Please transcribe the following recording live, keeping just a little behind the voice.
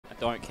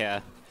Don't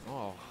care.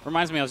 Oh.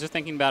 Reminds me, I was just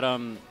thinking about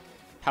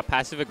how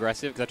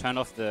passive-aggressive, because I turned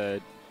off the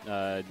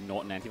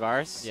Norton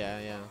antivirus. Yeah,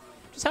 yeah.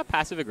 Just how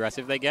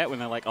passive-aggressive they get when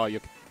they're like, oh,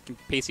 your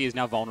PC is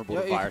now vulnerable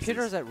to Your viruses.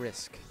 computer is at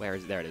risk. There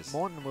it is.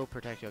 Morton will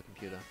protect your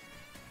computer.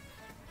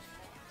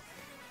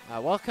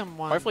 Welcome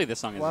one. Hopefully this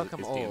song is all.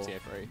 DMCA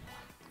free.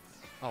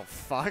 Oh,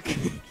 fuck.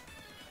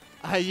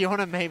 You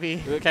want to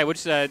maybe... Okay,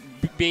 which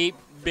beep,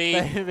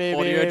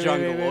 audio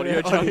jungle. Do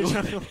you want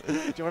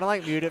to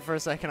like mute it for a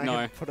second? No.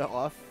 I can put it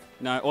off.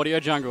 No, audio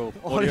jungle.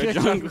 Audio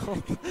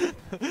jungle.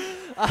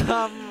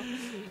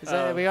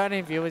 We got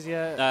any viewers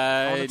yet?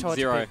 I want to talk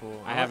 0. to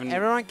people. I haven't.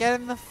 Everyone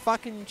get in the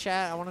fucking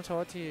chat. I want to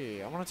talk to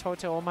you. I want to talk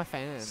to all my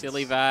fans.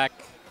 SillyVac.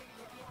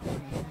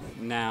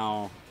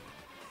 Now.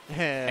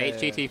 Yeah.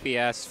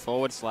 https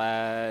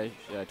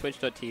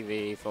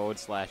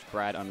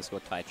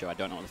twitch.tv/Brad_Taicho. I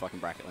don't know what the fucking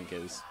bracket link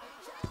is.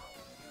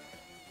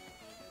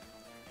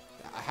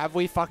 Have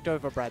we fucked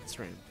over Brad's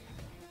stream?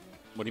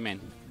 What do you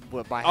mean?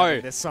 By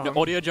having this song. The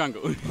audio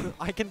jungle.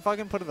 I can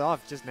fucking put it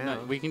off just now.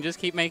 No, we can just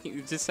keep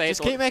making. Just say.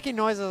 Just keep making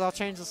noises. I'll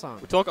change the song.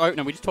 We talk.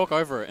 No, we just talk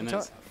over it and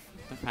then.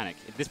 Don't panic.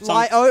 This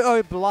Blight.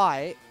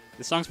 Blight.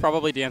 This song's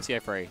probably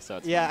DMCA free, so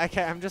it's yeah. fine.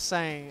 Okay. I'm just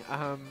saying.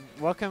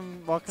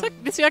 Welcome.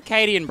 It's the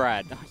Arcadian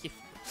Brad.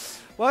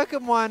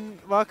 Welcome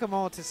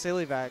all to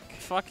SillyVac.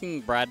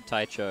 Fucking Brad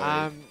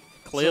Taicho.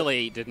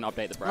 Clearly didn't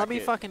update the bracket. Let me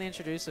fucking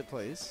introduce it,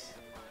 please.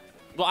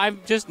 Well,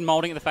 I'm just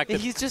molding the fact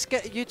that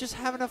you're just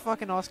having a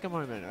fucking Oscar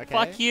moment, okay?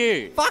 Fuck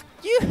you. Fuck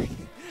you.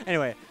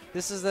 Anyway,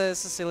 this is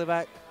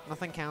SillyVac.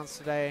 Nothing counts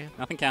today.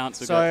 Nothing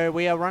counts. So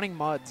we are running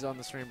mods on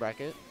the stream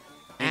bracket.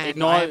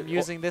 And I'm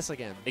using this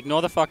again.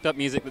 Ignore the fucked up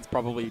music that's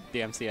probably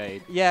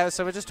DMCA. Yeah,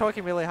 so we're just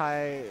talking really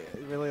high,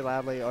 really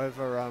loudly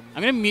over... I'm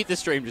going to mute the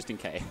stream just in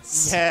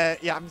case.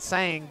 Yeah, I'm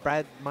saying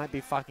Brad might be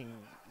fucking...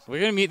 We're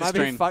going to mute the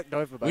stream. Might be fucked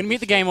over. We're going to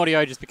mute the game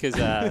audio just because...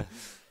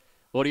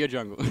 audio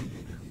jungle.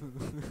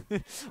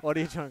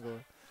 Audio jungle.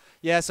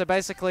 Yeah, so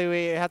basically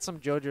we had some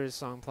JoJo's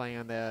song playing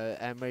on there,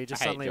 and we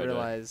just suddenly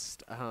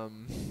realized...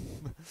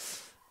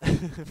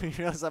 we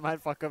realized I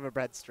might fuck over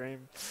Brad's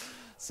stream.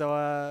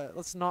 So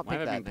let's not pick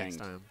that next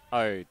time.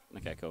 Oh,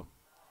 okay, cool.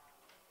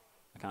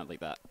 I can't leave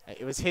that.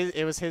 It was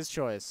his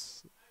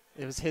choice.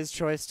 It was his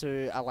choice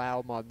to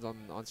allow mods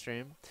on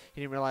stream.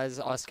 He didn't realize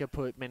Oscar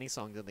put many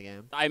songs in the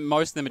game.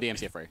 Most of them are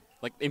DMCA free.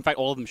 Like, in fact,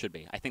 all of them should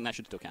be. I think that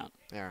should still count.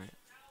 All right.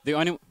 The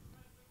only...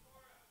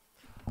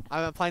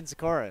 I'm playing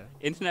Sakura.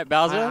 Internet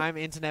Bowser? I'm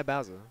Internet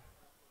Bowser.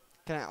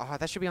 Can I? Oh,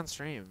 that should be on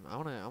stream. I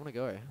wanna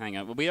go. Hang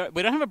on. Well, we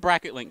don't have a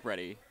bracket link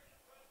ready.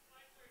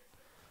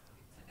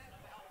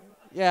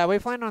 Yeah, we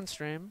playing on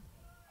stream.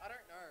 I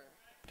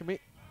don't know.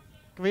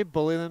 Can we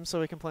bully them so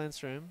we can play on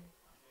stream?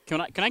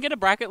 Can I get a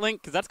bracket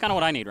link? Because that's kind of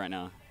what I need right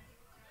now.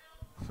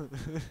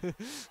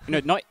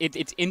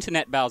 It's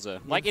Internet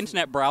Bowser, like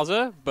Internet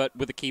Browser, but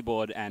with a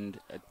keyboard and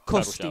a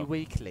Costy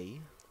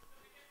Weekly.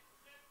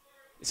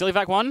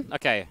 SillyVac 1?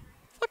 Okay.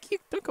 Fuck you!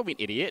 Don't call me an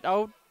idiot.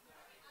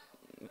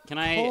 Can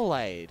I?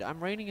 Kool-Aid.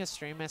 I'm reading a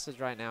stream message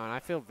right now, and I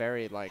feel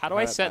very like. How do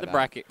I set the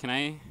bracket? Can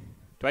I?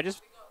 Do I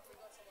just?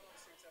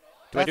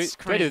 Do I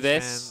do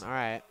this? Man. All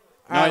right.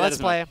 No, all right, let's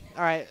play.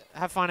 All right,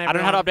 have fun, everyone. I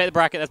don't know how to update the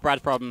bracket. That's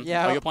Brad's problem.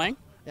 Yeah. Oh, you're playing?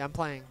 Yeah, I'm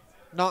playing.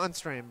 Not on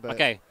stream, but...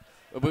 Okay.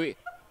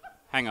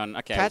 Hang on.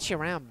 Okay. Catch you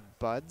around,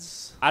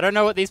 buds. I don't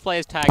know what these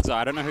players' tags are.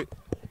 I don't know who...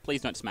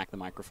 Please don't smack the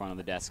microphone on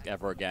the desk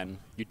ever again.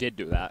 You did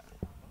do that.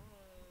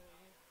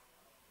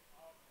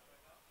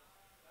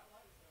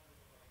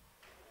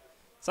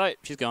 So,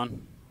 she's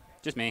gone.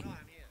 Just me.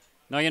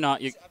 No, you're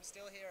not. I'm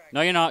still here.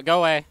 No, you're not. Go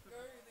away.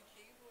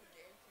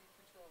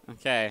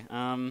 Okay,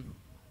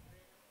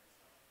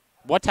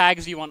 what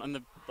tags do you want on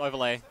the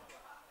overlay?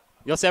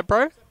 You're Seb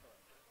Pro?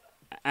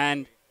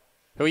 And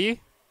who are you?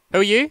 Who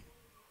are you?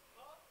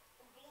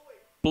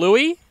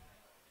 Bluey?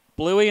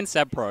 Bluey and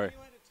Seb Pro.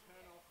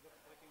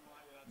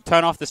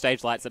 Turn off the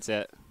stage lights, that's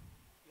it.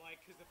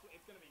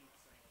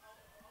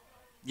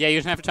 Yeah, you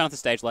just have to turn off the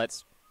stage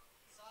lights.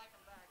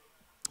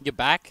 You're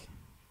back?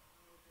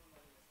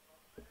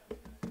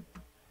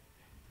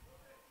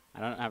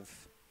 I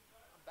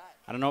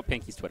don't know what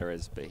Pinky's Twitter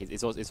is, but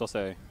it's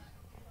also...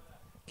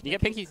 Can you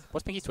get Pinky?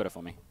 What's Pinky's Twitter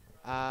for me?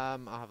 I'll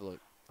have a look.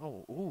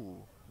 Oh, ooh,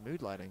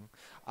 mood lighting.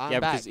 Yeah,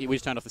 because we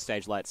just turned off the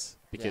stage lights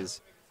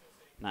because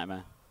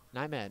Nightmare.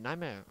 Nightmare.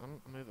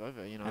 I'll move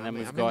over. You know, and then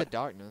I'm in the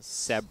darkness.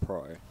 Seb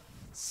Pro.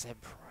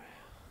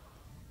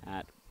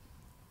 At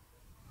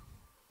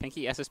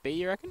Pinky SSBU,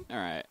 you reckon? All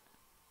right.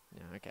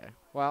 Yeah. Okay.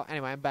 Well,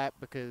 anyway, I'm back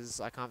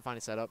because I can't find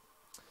a setup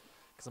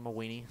because I'm a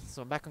weenie.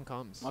 So I'm back on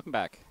comms. Welcome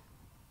back.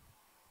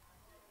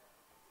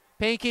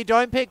 Pinky,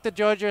 don't pick the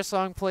JoJo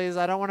song, please.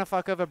 I don't want to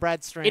fuck over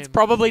Brad's stream. It's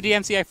probably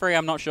DMCA free.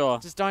 I'm not sure.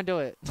 Just don't do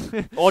it.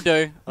 Or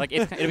do. Like,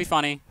 it'll be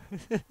funny.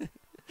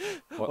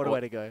 What a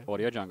way to go.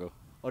 Audio jungle.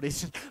 Audio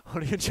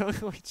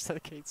jungle. We just had to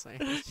keep saying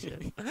this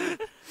shit.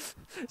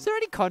 Is there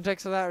any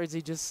context to that, or is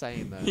he just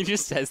saying that? He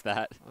just says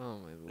that. Oh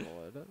my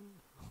lord.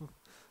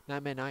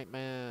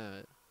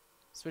 Nightmare.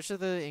 Switch to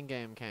the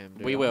in-game cam.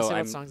 Dude. We will. See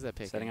what songs they're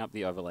picking. Setting up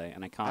the overlay,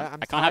 and I can't.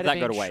 I can't have that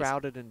go to waste.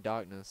 Shrouded in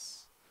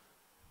darkness.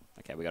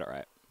 Okay, we got it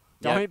right.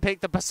 Don't pick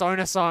the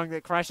Persona song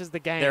that crashes the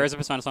game. There is a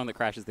Persona song that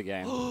crashes the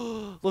game.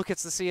 Look,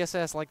 it's the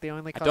CSS, like the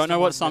only. I don't know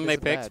what song they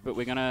picked, picked, but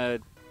we're gonna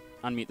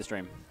unmute the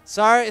stream.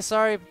 Sorry,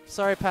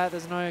 Pat.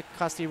 There's no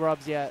custy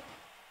Robs yet.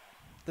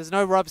 There's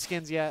no Rob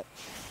skins yet.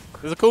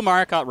 There's a cool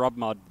Mario Kart Rob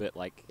mod, but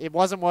like it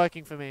wasn't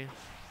working for me.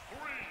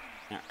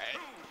 Alright.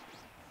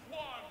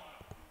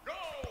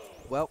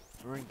 Well,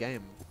 we're in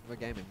game. We're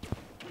gaming.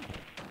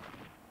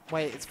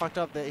 Wait, it's fucked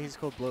up that he's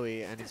called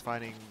Bluey and he's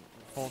fighting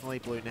formerly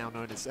Blue, now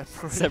known as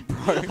Sepro.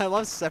 Sepro. I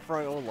love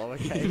Sepro all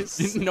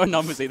lowercase. No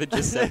numbers either,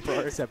 just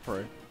Sepro.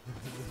 Sepro.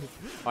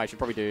 Oh, I should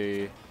probably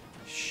do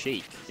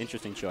Sheik.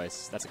 Interesting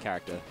choice. That's a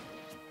character.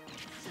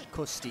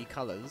 Custy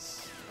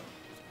colors.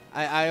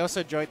 I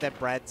also joked that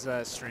Brad's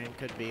stream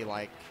could be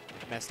like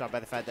messed up by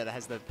the fact that it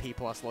has the P+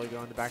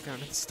 logo in the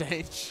background of the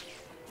stage.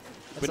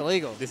 That's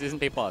illegal. This isn't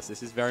P+.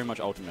 This is very much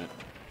Ultimate.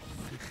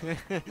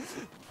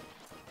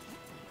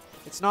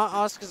 It's not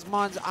Oscar's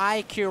mods.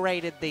 I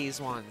curated these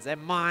ones. They're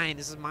mine.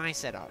 This is my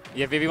setup.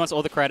 Yeah, Vivi wants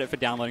all the credit for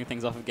downloading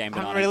things off of Game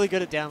Banana. I'm really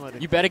good at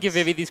downloading. You better give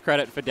Vivi these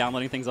credit for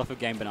downloading things off of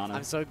Game Banana.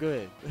 I'm so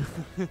good.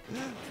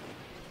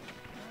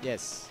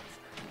 Yes.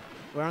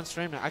 We're on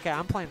stream now. Okay,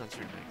 I'm playing on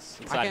stream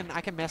next.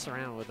 I can mess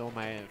around with all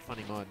my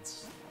funny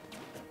mods.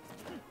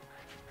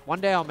 One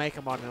day I'll make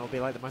a mod and it'll be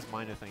like the most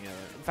minor thing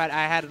ever. In fact,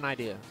 I had an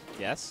idea.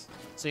 Yes?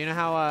 So you know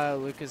how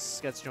Lucas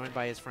gets joined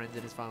by his friends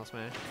in his Final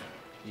Smash?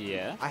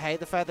 Yeah. I hate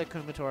the fact that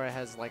Kumatora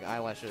has like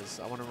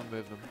eyelashes. I want to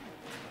remove them.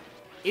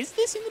 Is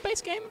this in the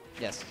base game?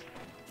 Yes.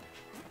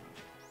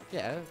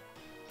 Yeah.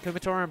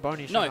 Kumatora and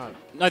Boney should No, not.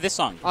 no, this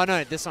song. Oh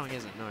no, this song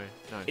isn't. No,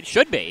 no. It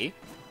should be,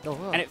 Oh,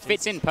 well, and it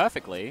fits in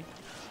perfectly.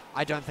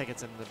 I don't think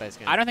it's in the base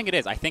game. I don't think it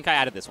is. I think I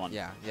added this one.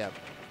 Yeah, yeah.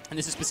 And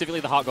this is specifically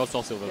the Heart Gold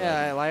Soul Silver version.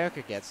 Yeah,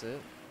 Lyoka gets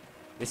it.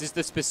 This is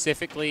the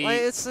specifically... Like,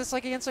 it's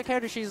like against her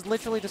character. She's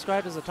literally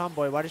described as a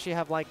tomboy. Why does she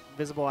have like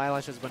visible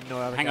eyelashes when no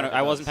other Hang on, character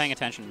I does? wasn't paying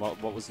attention.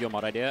 What was your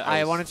mod idea?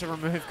 I wanted to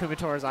remove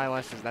Kumatora's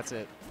eyelashes. That's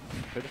it.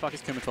 Who the fuck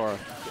is Kumatora?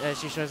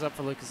 She shows up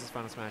for Lucas's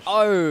Final Smash.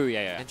 Oh,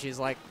 yeah, yeah. And she's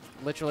like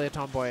literally a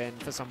tomboy,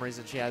 and for some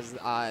reason she has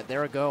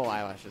they're a girl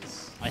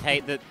eyelashes. I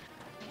hate that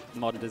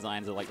modern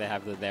designs are like they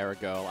have the they're a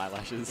girl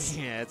eyelashes.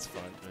 Yeah, it's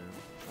fun, man.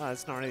 Oh,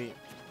 it's not really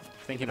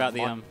Thinking even about a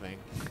the modern thing.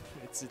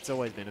 It's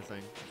always been a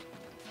thing.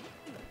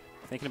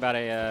 thinking about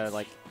a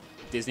like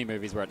Disney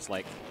movies where it's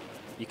like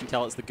you can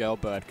tell it's the girl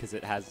bird because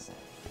it has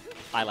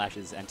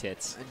eyelashes and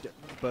tits And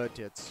bird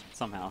tits.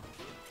 somehow.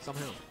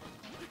 Somehow.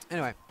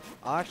 Anyway,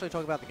 I'll actually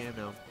talk about the game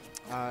now.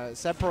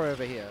 Sepro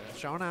over here,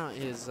 showing out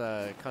his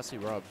cussy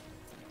Rob.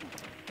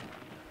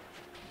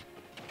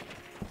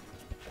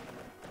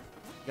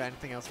 Got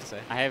anything else to say?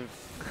 I have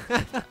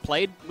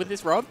played with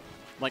this Rob.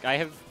 Like I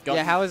have gotten...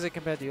 Yeah, how is it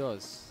compared to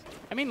yours?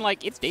 I mean,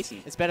 like it's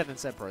decent. It's better than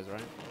Sepro's,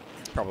 right?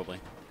 Probably.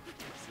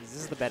 This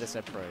is the better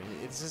Sepro.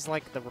 This is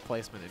like the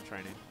replacement in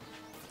training.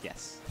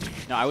 Yes.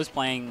 No, I was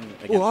playing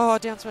against... Oh,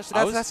 down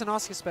special. That's an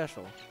Oscar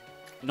special.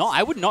 No,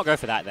 I would not go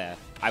for that there.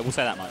 I will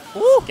say that much.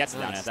 Ooh! Gets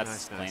down there.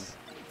 That's clean.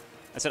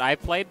 I said I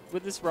played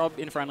with this Rob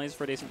in friendlies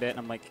for a decent bit, and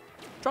I'm like,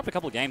 dropped a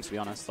couple of games to be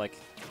honest. Like,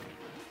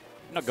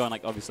 I'm not going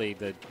like obviously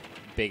the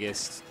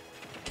biggest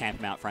camp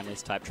them out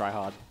friendlies type try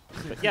hard,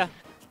 but yeah,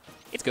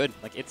 it's good.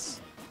 Like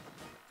it's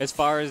as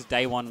far as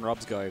day one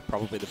Robs go,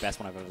 probably the best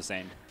one I've ever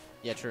seen.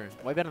 Yeah, true.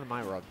 Way better than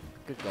my Rob.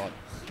 Good God.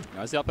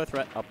 Knows the up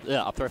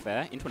throw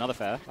fair into another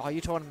fair. Oh, you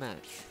taught him that.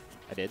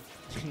 I did.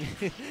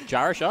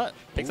 Gyro shot.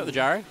 Picks up the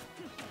gyro.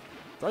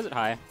 Throws it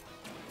high.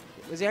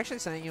 Was he actually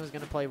saying he was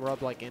going to play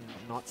Rob like in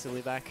not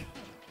SillyVac?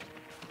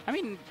 I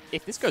mean,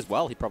 if this goes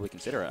well, he'd probably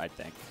consider it, I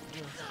think.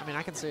 Yeah. I mean,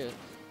 I can see it.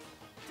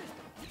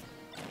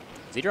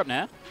 Z-drop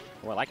now.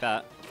 Oh, I like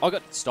that. Oh, I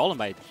got stolen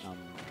by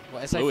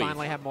Well, SA Bluey.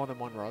 finally have more than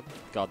one Rob.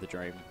 God, the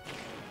dream.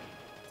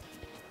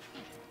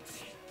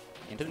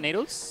 Into the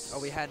needles. Oh,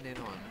 we had an in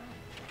on.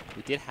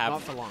 We did have...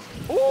 Not for long.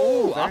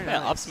 Ooh, very up,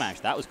 nice. up smash.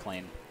 That was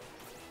clean.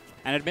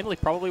 And admittedly,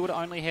 probably would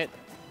have only hit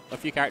a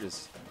few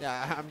characters.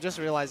 Yeah, I'm just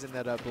realizing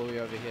that Bluey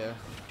over here.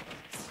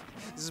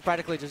 This is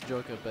practically just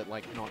Joker, but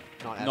like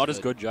not as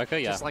good Joker,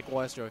 yeah. Just like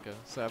worse Joker.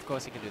 So of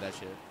course he can do that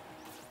shit.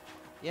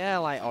 Yeah,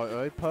 like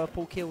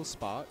purple kill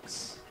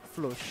sparks,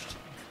 flushed,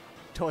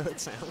 toilet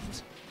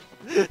sound.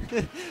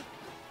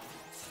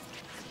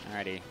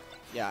 Alrighty.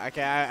 Yeah,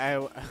 okay.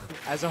 I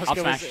as Oscar Up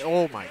smash. was,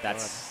 oh my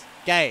That's god,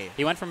 gay.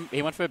 He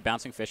went for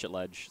bouncing fish at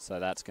ledge, so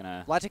that's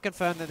gonna. I'd like to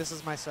confirm that this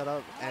is my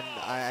setup, and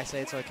I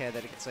say it's okay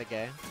that it can say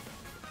gay.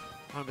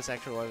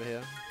 Homosexual over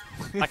here.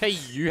 Like how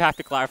you have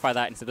to clarify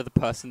that instead of the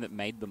person that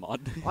made the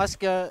mod.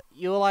 Oscar,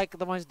 you're like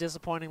the most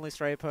disappointingly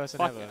straight person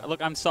Fuck, ever. look,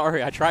 I'm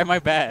sorry. I tried my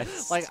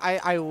best. Like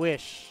I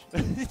wish.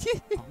 I'm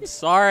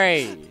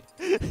sorry.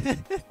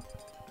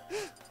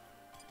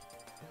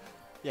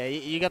 Yeah,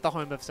 you got the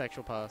home of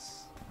sexual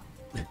pass.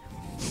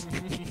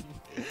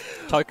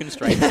 Token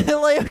straight.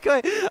 Like,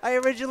 okay, I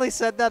originally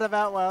said that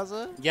about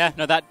Wowzer. Yeah,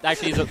 no, that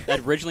actually is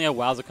originally a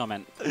Wowzer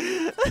comment.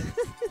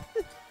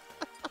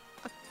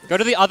 Go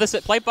to the other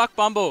set. Play Buck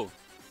Bumble.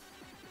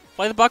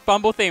 Play the Buck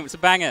Bumble theme. It's a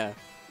banger.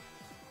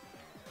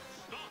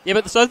 Yeah,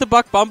 but so's the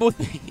Buck Bumble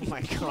theme. Oh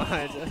my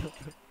god.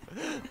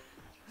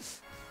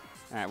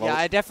 Alright, well, Yeah,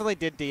 I definitely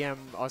did DM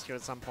Oscar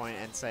at some point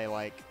and say,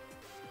 like,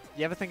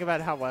 you ever think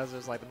about how Waz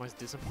was, like, the most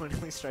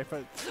disappointingly straight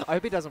person? I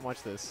hope he doesn't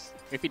watch this.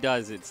 if he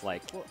does, it's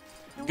like, Well,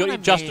 you gotta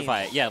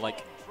justify it. Yeah,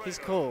 like, He's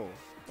cool,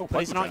 oh, but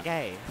he's not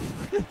gay.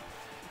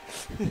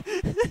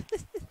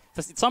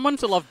 For someone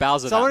to love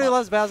Bowser Someone that who much,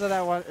 loves Bowser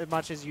that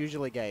much is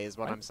usually gay, is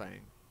what I'm saying.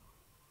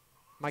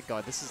 My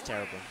god, this is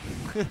terrible.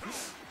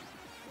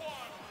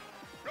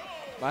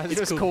 It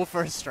was cool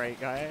for a straight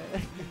guy.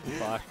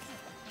 fuck.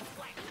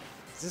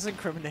 Is this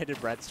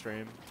incriminated Brad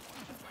stream?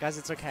 Guys,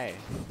 it's okay.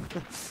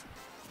 Put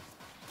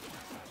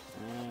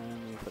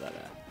that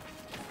there.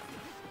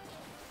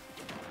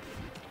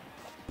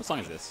 What song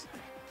is this?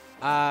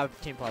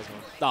 Team Plasma.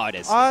 Oh, it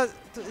is.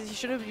 You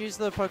should have used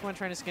the Pokemon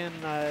trainer skin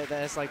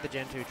that's like the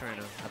Gen 2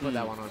 trainer. I put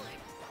that one on.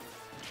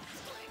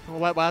 Well,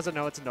 why does it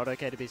know it's not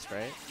okay to be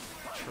straight?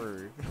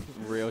 True.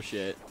 Real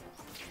shit.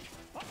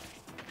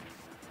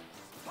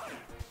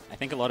 I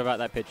think a lot about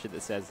that picture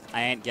that says,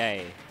 I ain't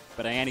gay,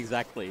 but I ain't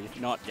exactly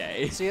not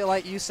gay. See,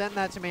 like, you sent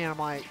that to me and I'm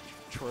like,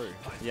 true.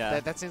 Yeah.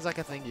 That seems like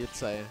a thing you'd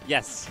say.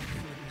 Yes.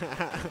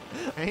 I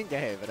ain't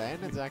gay, but I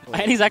ain't exactly. I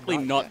ain't exactly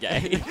not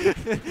gay.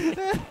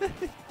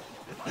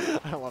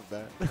 I love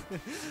that.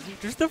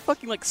 Just a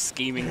fucking, like,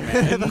 scheming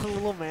man. The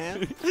little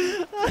man.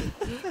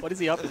 What is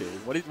he up to?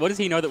 What does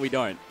he know that we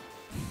don't?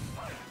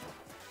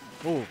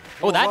 Ooh.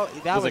 Oh,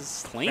 that, that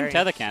was a clean very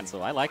tether interesting.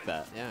 cancel. I like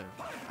that. Yeah.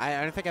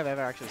 I don't think I've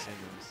ever actually seen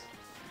those.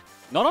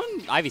 Not on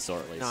Ivysaur,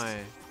 at least. No.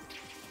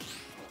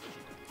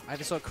 I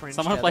just saw cringe.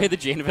 Someone tether. play the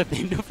Geneva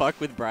theme to fuck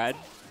with Brad.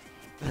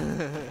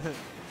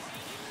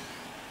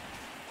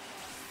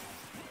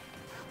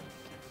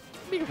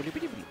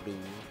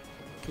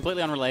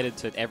 Completely unrelated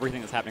to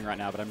everything that's happening right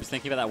now, but I'm just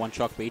thinking about that one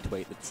Shock B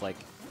tweet that's like,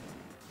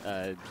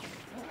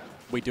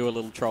 we do a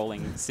little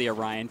trolling, see a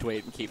Ryan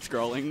tweet and keep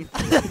scrolling.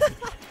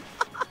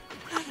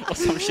 Or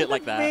some shit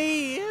like that.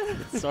 Me.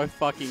 It's so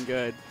fucking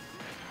good.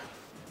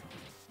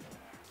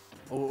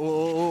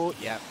 Oh,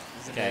 yeah.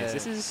 Okay, so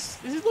this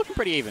is looking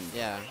pretty even.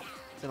 Yeah.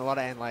 It's in a lot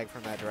of end lag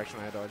from that direction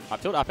I dodged.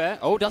 Up tilt, up air.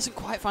 Oh, doesn't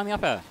quite find the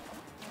up air.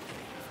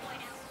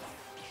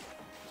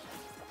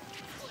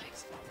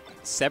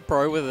 Seb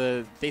Pro with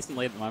a decent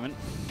lead at the moment.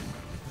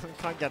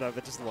 Can't get over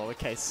just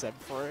lowercase Seb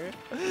Pro.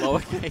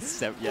 Lowercase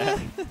Seb, yeah.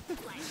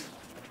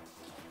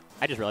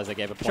 I just realized I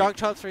gave a point.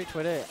 Shock 3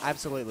 Twitter,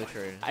 absolutely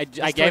true. I This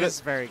gave Twitter's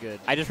it. very good.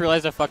 I just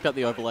realized I fucked up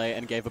the overlay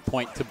and gave a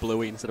point to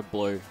Bluey instead of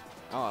Blue.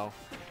 Oh well.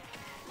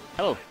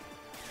 Hello.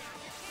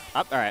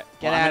 Up, all right.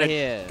 Get Well, I'm out of gonna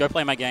here. Go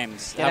play my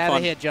games. Get Have out fun.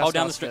 of here, just Hold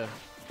down Oscar.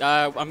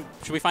 the street.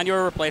 Should we find you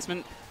a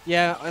replacement?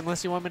 Yeah,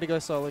 unless you want me to go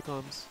solo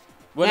comms.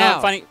 We're Now.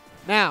 not finding.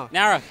 Now.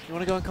 Nara. You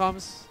want to go in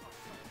comms?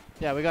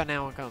 Yeah, we got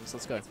now on comms.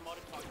 Let's go.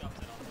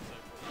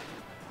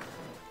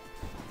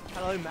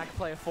 Hello,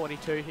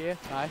 MacPlayer42 here.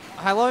 Hi.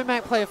 Hello,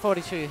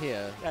 MacPlayer42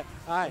 here. Yeah,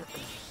 hi.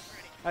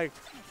 Hey,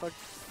 fuck.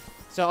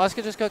 So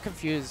Oscar just got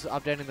confused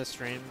updating the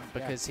stream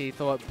because he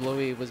thought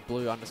Bluey was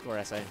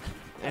blue_SA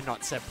and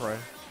not Sepro.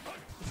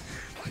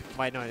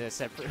 Wait, no, it's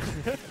Sepro.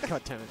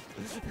 God damn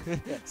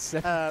it.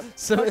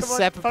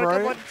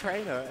 Pokemon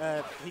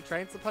trainer. He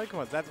trains the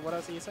Pokemon. That's what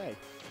else do you say?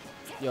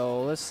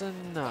 Yo, listen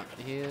up.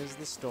 Here's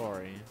the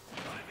story.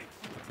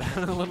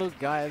 About a little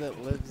guy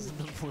that lives in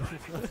the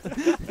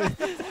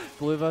blue.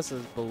 Blue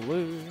versus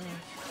blue.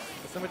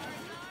 There's so much.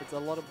 It's a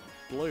lot of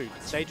blue.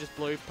 Stage is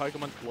blue.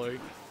 Pokemon's blue.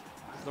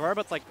 The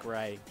robot's like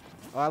grey.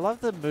 Oh, I love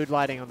the mood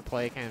lighting on the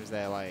player cams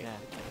there. Like, Yeah.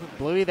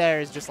 Bluey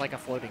there is just like a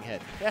floating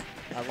head. Yeah.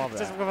 I love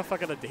Just that. with a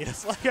fucking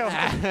Adidas. Like,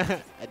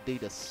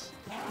 Adidas.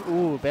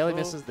 Ooh, barely Ooh.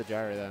 misses the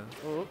gyro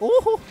though.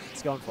 oh, Ooh,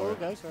 it's going for it.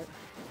 goes for it.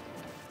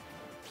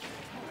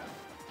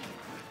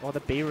 Or the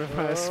B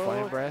reverse Oh.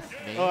 flame breath.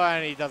 Me. Oh,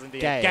 and he doesn't do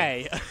it. Gay.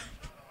 Gay.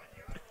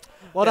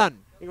 Well Yeah. done.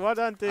 Well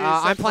done, dude.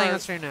 I'm playing on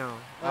stream now.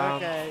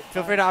 Okay.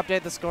 Feel free to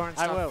update the score and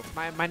I stuff.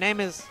 will. My name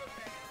is.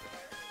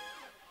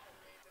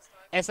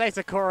 SA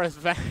Sakura's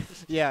back.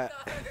 Yeah.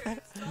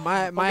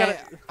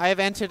 I have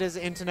entered as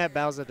Internet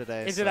Bowser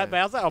today. Is it that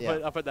Bowser? yeah.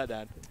 I'll put that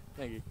down.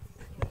 Thank you.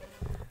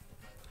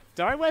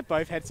 Do I wear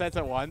both headsets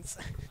at once?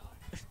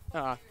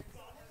 I'm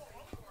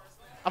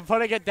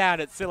putting it down.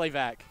 It's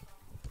SillyVac.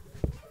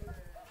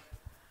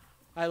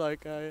 Hi,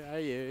 Loco. How are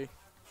you?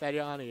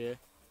 Sadiana here.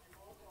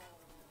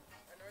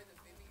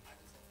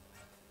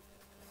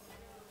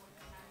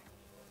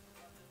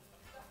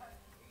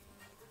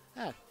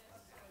 Ah.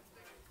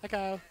 Hi,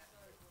 Kyle.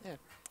 Yeah.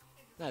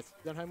 Nice.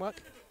 Done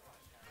homework?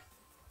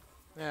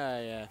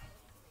 Yeah.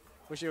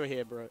 Wish you were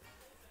here, bro.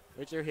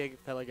 Wish you were here,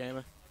 fellow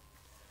gamer.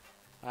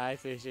 Hi,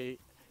 Fishy.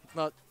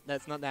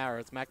 That's not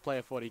Nara, it's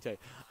MacPlayer42.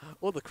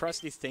 Oh, the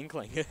crusty's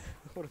tinkling.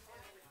 What a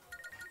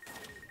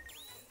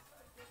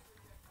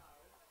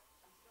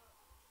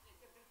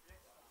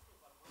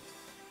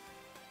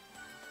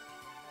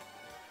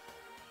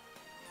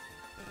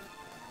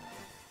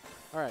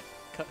Alright,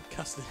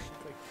 custody.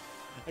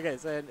 Okay,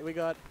 so we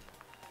got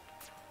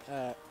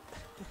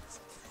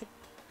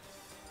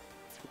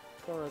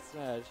Chorus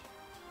Smash.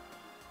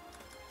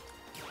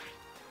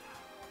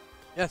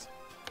 Yes.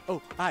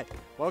 Oh, hi.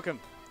 Welcome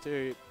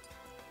to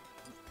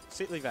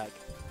SillyVac.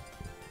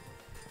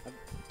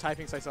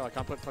 typing so slow. I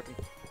can't put fucking.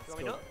 You want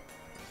me to do it?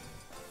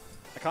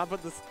 I can't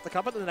put this. I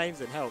can't put the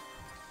names in. Help. Do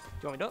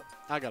you want me to do it?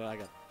 I got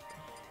it.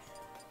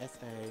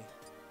 S-A.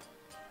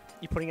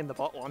 You putting in the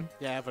bot one?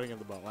 Yeah, I'm putting in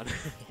the bot one.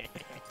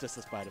 Just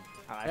to spite him.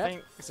 I Yep.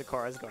 think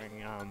Sakura's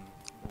going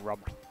Rob.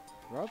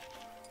 Rob?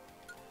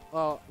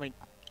 Well, I mean,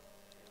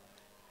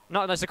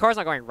 No, Sakura's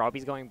not going Rob.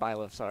 He's going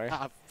Byleth. Sorry.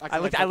 I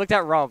looked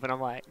at Rob and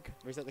I'm like,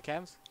 reset the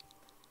cams.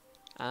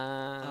 Oh,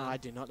 I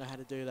do not know how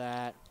to do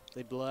that.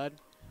 They blurred.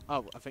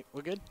 Oh, I think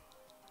we're good.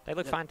 they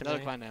look fine to They me.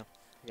 look fine now.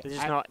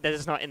 They're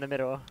just not in the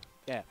middle.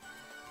 Yeah.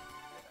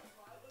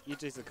 You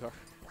do Sakura.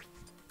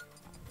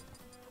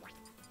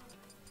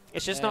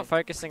 It's just Hey. not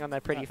focusing on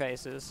their pretty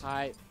faces.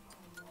 Hi,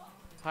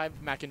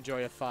 Mac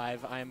Enjoyer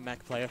 5. I am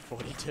Mac Player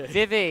 42.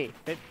 Vivi,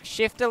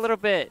 shift a little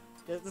bit.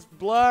 It's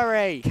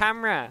blurry.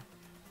 Camera.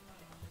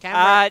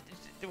 Camera.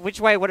 Which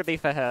way would it be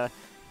for her?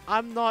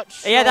 I'm not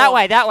sure. Yeah, that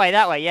way.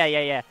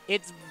 Yeah.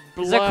 It's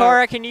blurry.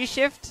 Sakura, can you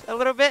shift a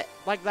little bit?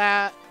 Like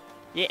that.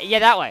 Yeah,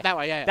 that way. That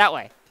way, yeah. That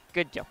way.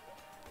 Good job.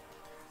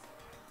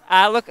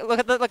 Look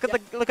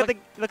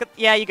at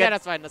yeah, you Yeah, good.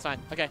 that's fine.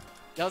 Okay.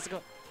 Yeah, let's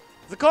go.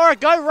 Sakura,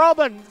 go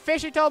Robin!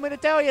 Fishy told me to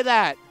tell you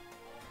that.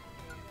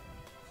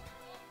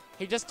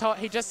 He just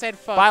said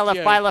fuck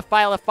you. Buy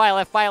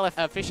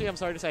left. Fishy, I'm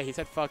sorry to say, he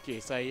said fuck you,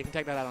 so you can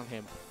take that out on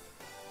him.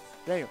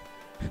 There you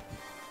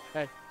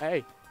go.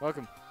 Hey,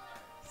 welcome.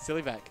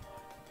 SillyVac.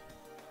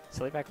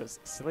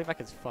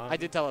 SillyVac is fun. I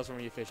did tell us from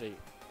you, Fishy.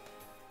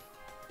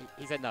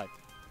 He said no.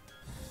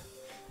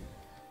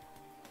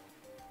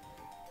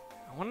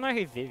 I want to know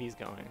who Vivi's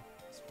going.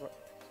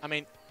 I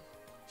mean,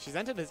 she's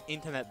entered as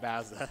Internet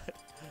Bowser.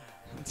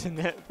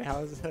 Internet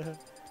Bowser.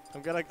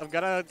 I'm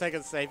gonna take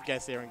a safe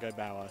guess here and go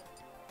Bauer.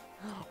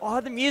 Oh,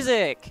 the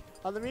music!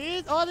 Oh, the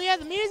music! Oh, yeah,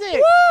 the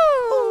music!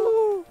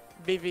 Woo!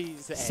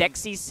 Vivi's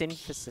Sexy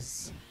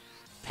synthesis.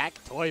 Pack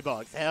toy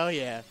box. Hell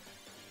yeah.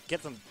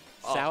 Get some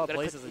sour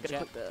places and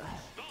chat.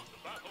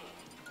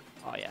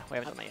 Oh yeah, we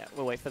haven't done that yet.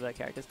 We'll wait for the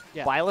characters.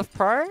 Yeah. Byleth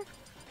Pro?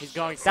 He's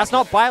going. That's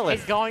not Byleth.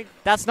 He's going.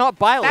 That's not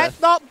Byleth. That's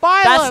not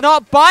Byleth. That's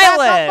not Byleth.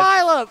 That's not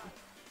Byleth.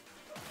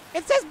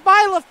 It says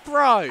Byleth Pro.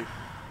 Oh my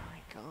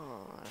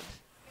god.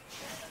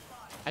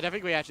 I don't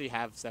think we actually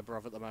have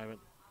Sephiroth at the moment.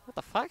 What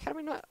the fuck? How do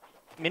we not?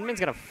 Min-Min's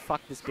gonna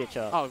fuck this bitch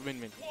up. Oh,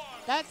 Min.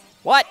 That's.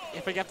 What?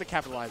 If we have to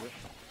capitalize it.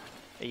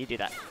 Yeah, you do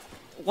that.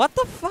 What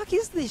the fuck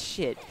is this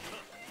shit?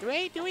 Do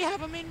we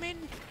have a Min?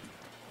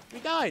 We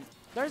don't.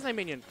 There's no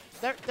minion.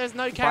 There's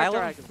no character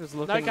Byleth icons. is No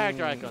looking,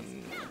 character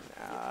icons.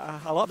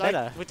 A lot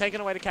better. We're taking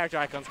away the character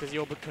icons because you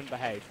all couldn't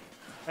behave.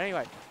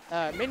 Anyway,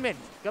 Min,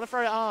 gotta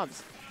throw your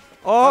arms.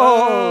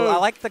 Oh, I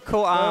like the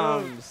cool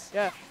arms.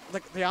 Yeah,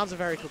 the arms are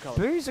very cool colors.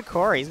 Boo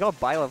Zakori, he's got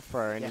Byleth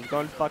Pro and Yeah. he's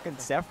gone fucking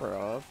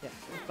Sephiroth. Yeah,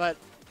 but,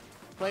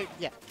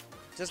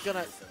 just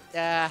gonna,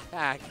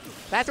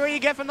 that's what you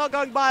get for not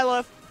going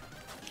Byleth.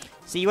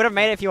 See, you would have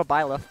made it if you were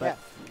Byleth, but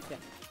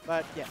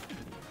Yeah.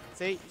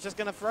 See, just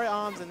gonna throw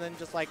arms and then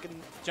just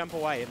jump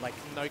away and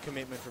no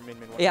commitment from Min.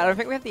 yeah, I don't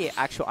think we have the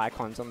actual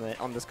icons on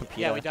this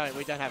computer. Yeah, we don't.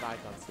 We don't have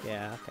icons.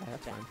 Yeah, okay,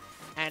 that's fine.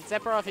 And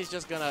Sephiroth is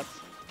just gonna,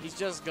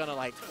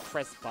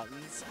 press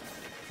buttons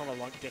from a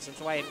long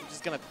distance away and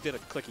just gonna do the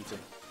clicky thing.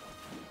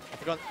 I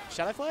forgot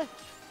Shadow Flare.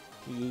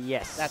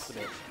 Yes. That's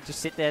the bitch. Just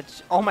sit there.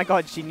 Oh my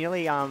god, she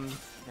nearly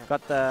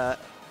got the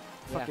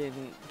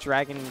fucking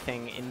dragon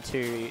thing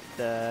into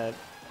the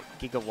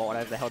gigawatt,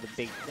 whatever the hell the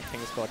big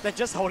thing is called. They're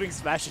just holding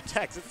smash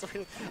attacks. It's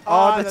really.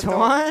 Oh, the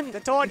taunt! The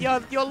taunt.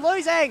 You're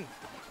losing.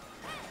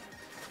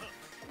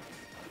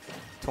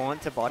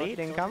 Taunt to body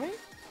incoming?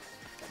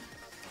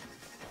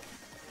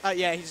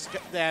 Yeah, he's just.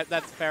 Yeah,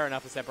 that's fair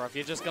enough for Sephiroth.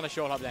 You're just gonna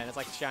short up there, and it's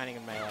like Shining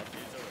and Melee.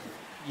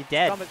 You're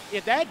dead.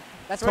 You're dead.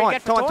 That's what you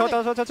get for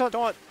taunting.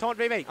 Taunt. Taunt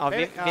Vivi. Oh,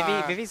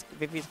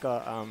 Vivi's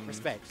got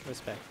respect.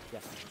 Respect. Yeah.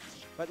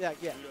 But yeah.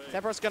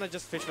 Sephiroth's gonna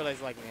just fish for those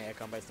air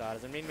combo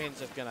starters, and Min's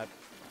just gonna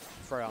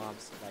throw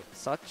arms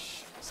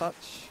such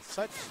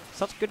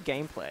good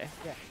gameplay.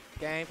 Yeah,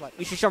 gameplay.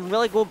 You should show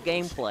really good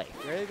gameplay.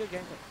 Really good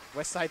gameplay.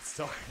 West Side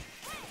Story.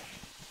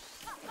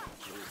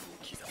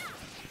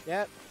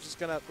 Yeah, just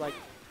gonna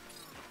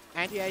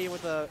anti-air you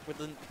with the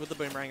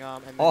boomerang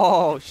arm, and then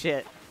oh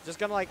shit! just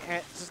gonna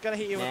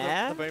hit you with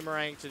the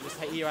boomerang to just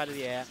hit you out of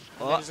the air,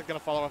 and then just gonna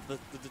follow up the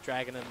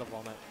dragon and the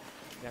vomit.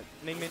 Yeah,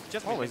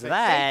 what was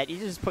that? You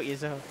just put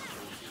yourself.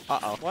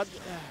 Uh-oh.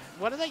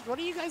 What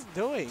are you guys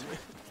doing?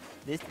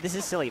 This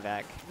is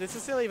SillyVac. This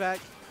is SillyVac.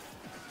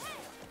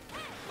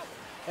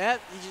 Yeah,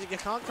 you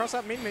can't cross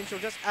up Min. She'll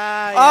just.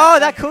 Oh,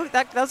 that cool.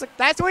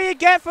 That's what you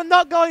get for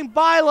not going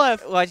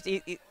Byleth. Well, do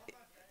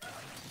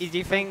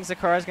you think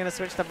Zakura's gonna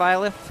switch to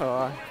Byleth,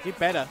 or you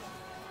better?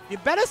 You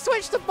better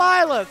switch to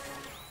Byleth.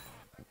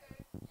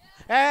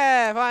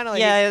 Yeah, finally.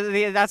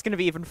 Yeah, that's gonna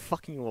be even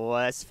fucking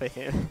worse for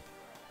him.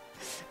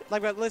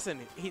 But listen,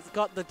 he's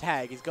got the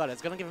tag. He's got it.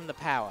 It's gonna give him the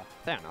power.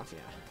 Fair enough. Yeah.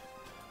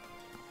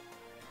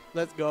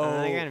 Let's go.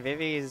 Again,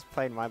 Vivi's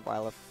played my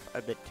Byleth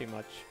a bit too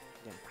much.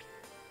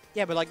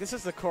 Yeah, but this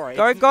is the core.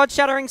 Go God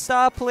Shattering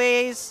Star,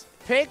 please.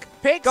 Pick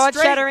God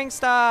Shattering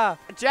Star.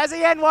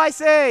 Jazzy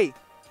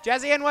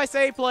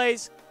NYC,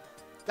 please.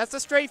 That's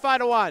the Street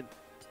Fighter one.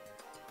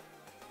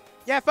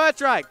 Yeah, first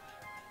strike.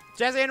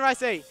 Jazzy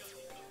NYC.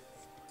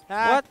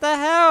 What the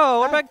hell?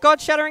 What about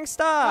God Shattering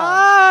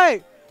Star?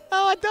 No!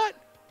 No, I don't.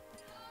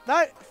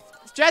 No.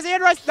 Jazzy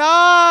NYC. No!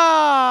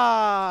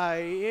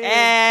 Yeah.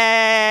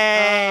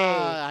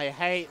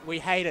 Hey! We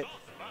hate it.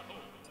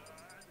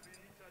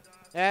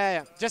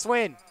 Yeah. Just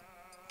win.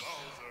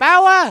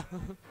 Bauer!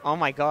 Oh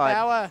my God.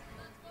 Bauer.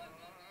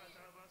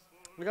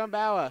 We're going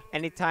Bauer.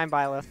 Anytime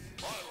Byleth.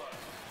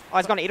 Oh,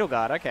 it's gone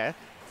Edelgard. Okay.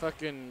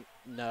 Fucking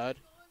nerd.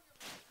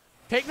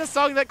 Pick the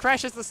song that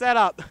crashes the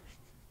setup.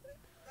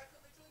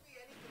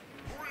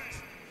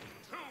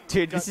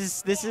 Dude, this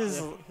is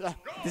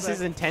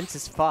intense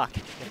as fuck.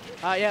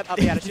 Yeah, up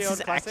the out of This shield.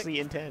 is Classic. actually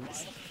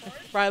intense.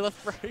 Byleth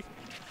free.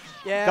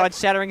 Yeah. God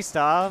Shattering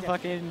Star,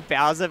 fucking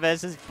Bowser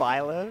versus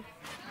Byleth.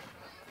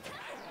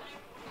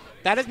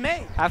 That is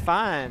me. Have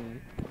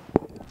fun.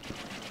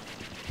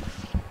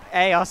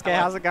 Hey Oscar,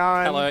 how's it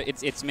going? Hello,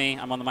 it's me.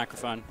 I'm on the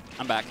microphone.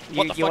 I'm back.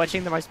 What the You're fuck?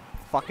 watching the most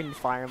fucking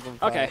Fire Emblem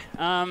fight.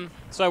 Okay.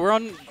 So we're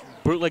on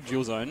bootleg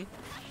dual zone.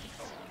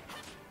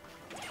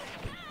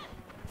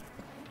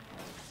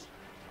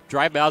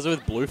 Dry Bowser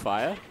with blue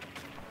fire.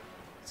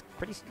 It's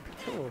pretty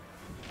cool.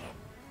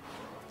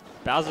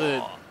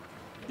 Bowser,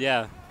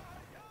 yeah.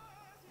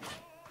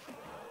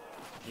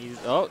 He's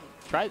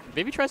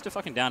Vivi tries to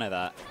fucking down air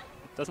that.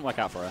 Doesn't work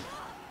out for her.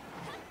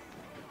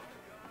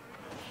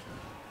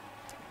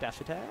 Dash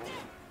attack.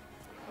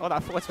 Oh,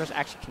 that forward smash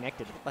actually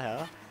connected. What the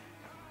hell?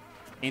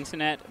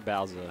 Internet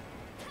Bowser.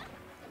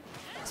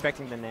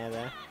 Expecting the nair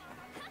there.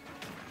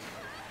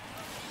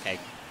 Okay,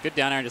 good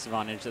down air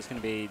disadvantage. That's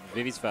going to be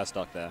Vivi's first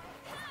stock there.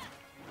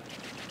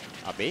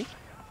 Up B.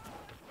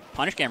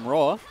 Punish game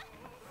raw.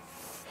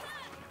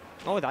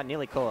 Oh, that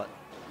nearly caught.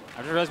 I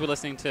just realized we're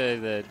listening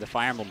to the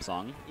Fire Emblem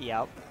song.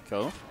 Yep.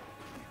 Cool.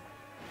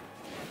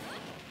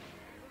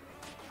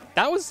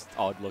 That was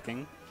odd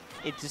looking.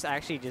 It just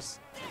actually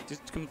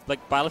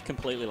Like Byleth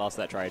completely lost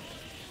that trade.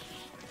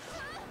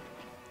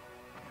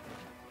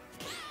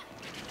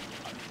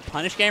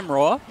 Punish game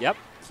raw. Yep.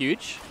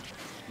 Huge.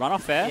 Run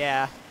off fair.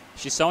 Yeah.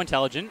 She's so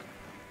intelligent.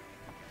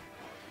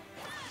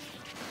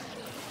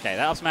 Okay,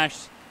 that up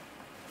smash.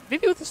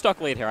 Vivi with the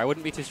stock lead here. I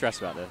wouldn't be too stressed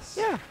about this.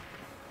 Yeah.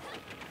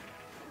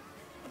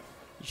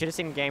 You should have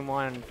seen game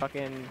one.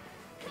 Fucking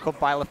called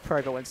Byleth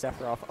Pro but went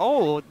Sephiroth.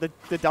 Oh,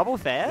 the double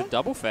fair. The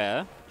double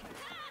fair.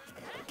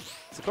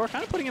 Sakura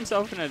kind of putting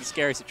himself in a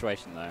scary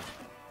situation though.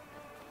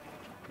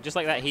 Just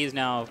like that, he is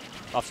now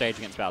off stage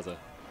against Bowser.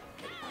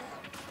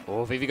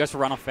 Oh, Vivi goes for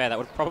run off fair. That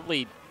would have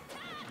probably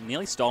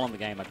nearly stolen the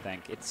game, I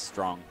think. It's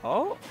strong.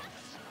 Oh.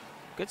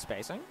 Good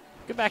spacing.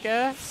 Good back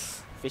air.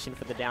 Fishing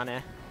for the down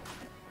air.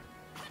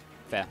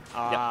 Fair.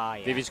 Ah, yep.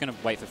 yeah. Vivi's going to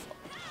wait for...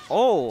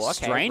 Oh, okay.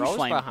 Strange Rolls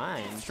flame.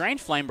 behind.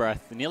 Strange flame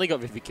breath. Nearly got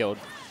Vivi killed.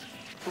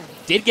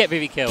 Did get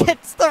Vivi killed.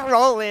 Gets the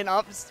roll in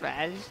up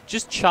smash.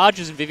 Just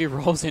charges and Vivi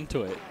rolls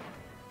into it.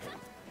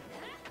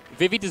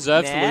 Vivi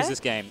deserves to lose this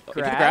game.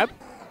 Into the grab.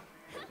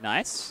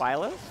 Nice.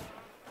 Byleth.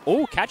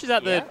 Oh, catches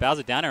out the Yeah.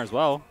 Bowser down air as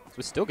well. So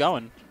we're still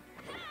going.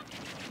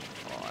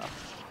 Oh,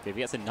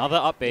 Vivi gets another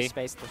up B.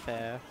 space the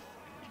fair.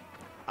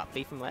 Up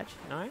B from ledge.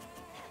 No.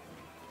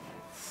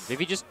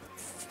 Vivi just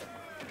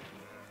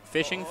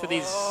fishing for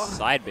these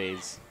side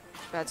Bs.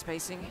 Bad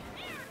spacing.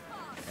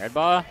 Red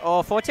bar.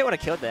 Oh, Forte would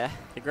have killed there.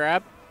 Hit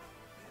grab.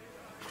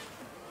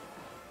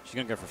 She's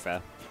going to go for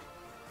fair.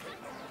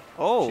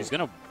 Oh. She's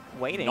going to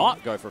waiting.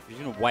 not go for... She's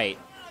going to wait.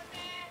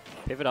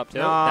 Pivot up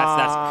tilt. No,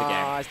 That's the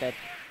game. It's dead.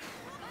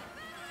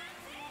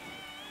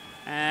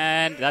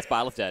 And that's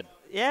Byleth dead.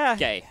 Yeah.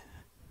 Okay.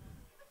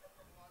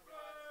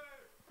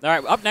 All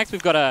right, up next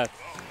we've got a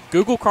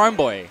Google Chrome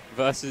Boy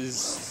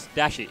versus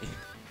Dashi.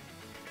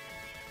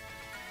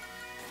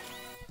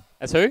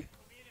 As who?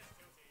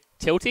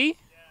 Tilty?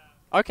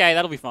 Okay,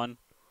 that'll be fun.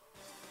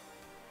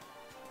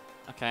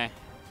 Okay,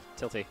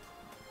 Tilty.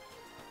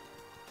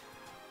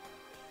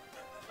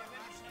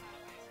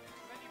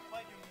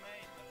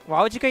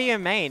 Why would you go your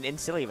main in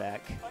SillyVac?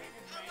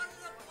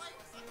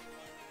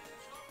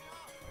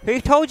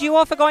 Who told you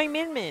off for going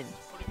min-min?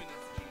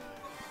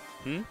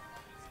 Hmm?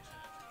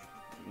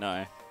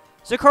 No.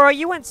 Sakura,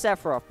 you went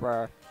Sephiroth,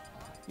 bro.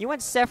 You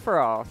went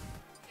Sephiroth.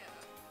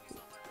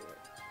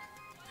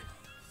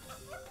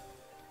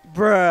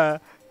 Bruh.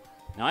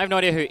 Now I have no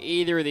idea who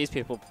either of these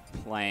people are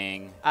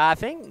playing. I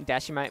think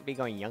Dashi might be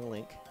going Young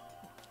Link.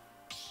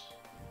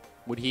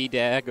 Would he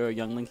dare go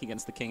Young Link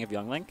against the king of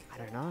Young Link? I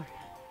don't know.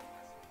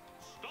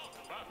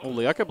 Oh,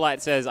 Lyoko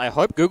Blight says, I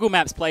hope Google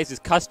Maps plays as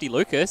Custy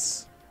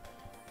Lucas.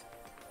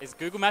 Is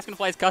Google Maps going to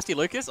play as Custy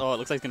Lucas? Oh, it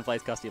looks like he's going to play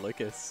as Custy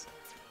Lucas.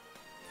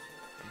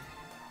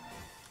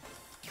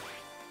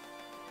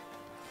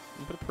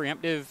 Put a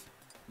preemptive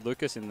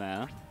Lucas in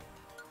there.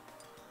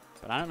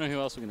 But I don't know who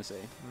else we're going to see.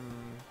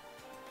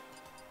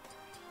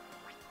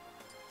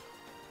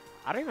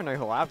 I don't even know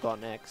who I've got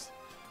next.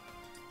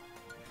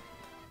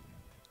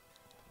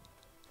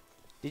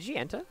 Did you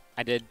enter?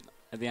 I did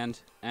at the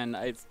end. And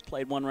I've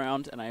played one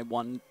round and I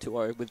won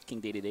 2-0 with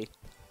King DDD.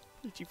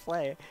 Did you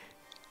play?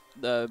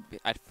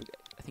 I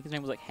think his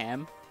name was like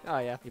Ham. Oh,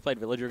 yeah. He played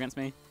Villager against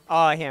me.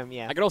 Oh, him,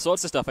 yeah. I got all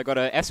sorts of stuff. I got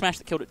a F smash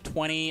that killed at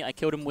 20. I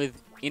killed him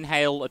with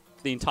inhale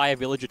the entire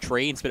villager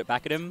tree and spit it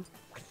back at him.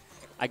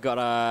 I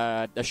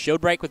got a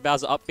shield break with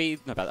Bowser up B.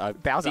 No,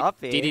 Bowser up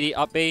B? DDD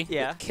up B.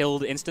 Yeah. That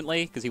killed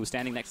instantly because he was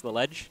standing next to the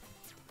ledge.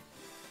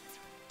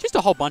 Just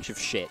a whole bunch of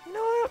shit.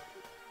 No.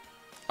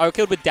 I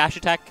killed with dash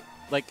attack,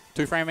 like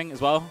 2-framing as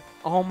well.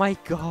 Oh my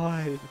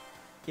god.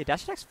 Yeah,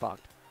 dash attack's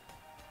fucked.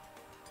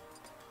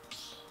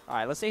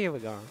 Alright, let's see how we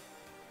go.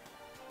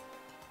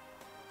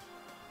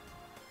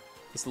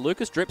 Is the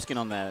Lucas drip skin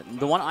on there?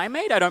 The one I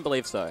made? I don't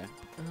believe so.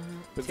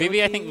 But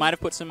Vivi, I think, might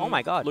have put some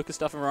Lucas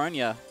stuff of her own,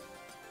 yeah.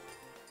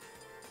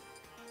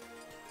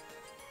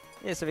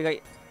 Yeah, so we got...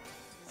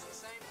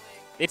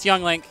 It's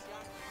Young Link.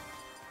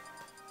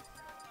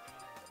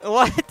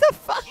 What the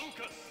fuck?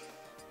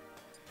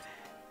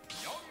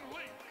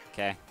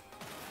 Okay.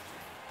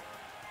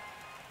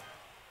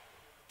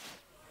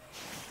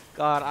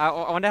 God,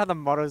 I wonder how the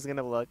model's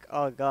gonna look.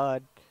 Oh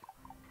god.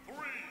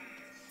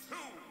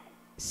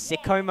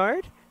 Sicko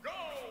mode?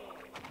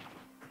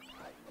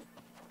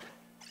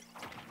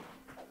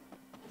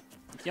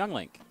 It's Young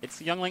Link.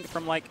 It's Young Link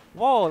from, like...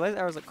 Whoa, those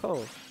arrows look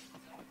cool.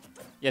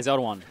 Yeah,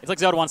 Zelda 1. It's like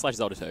Zelda 1 /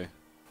 Zelda 2.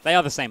 They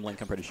are the same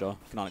Link, I'm pretty sure,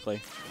 canonically.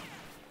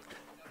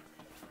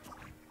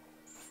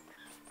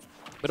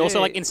 But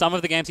also, like, in some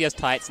of the games he has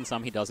tights and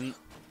some he doesn't.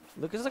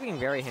 Lucas is looking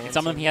very handsome. In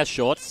some of them he has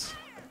shorts.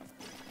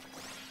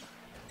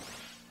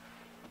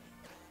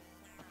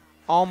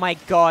 Oh my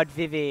god,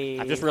 Vivi.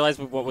 I've just realized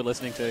what we're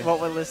listening to. What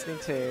we're listening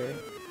to.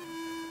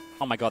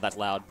 Oh my god, that's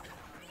loud.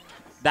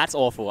 That's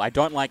awful. I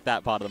don't like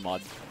that part of the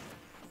mod.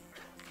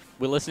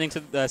 We're listening to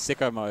the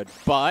sicko mode,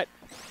 but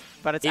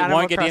it's it Animal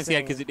won't get Crossing.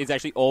 DMCA because it is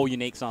actually all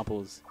unique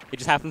samples. It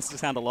just happens to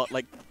sound a lot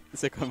like the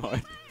sicko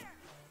mode.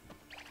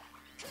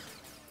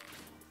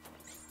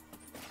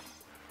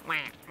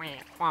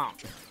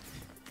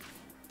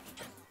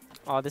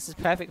 Oh, this is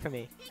perfect for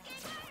me.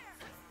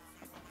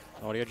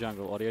 Audio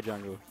jungle, audio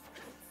jungle.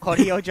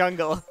 Audio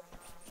jungle.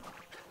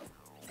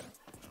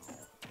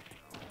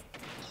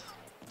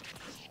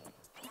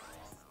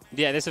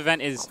 Yeah, this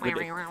event is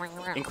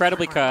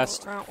incredibly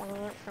cursed.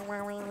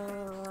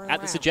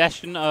 At the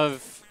suggestion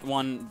of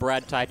one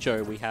Brad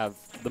Taicho, we have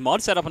the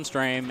mod set up on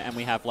stream, and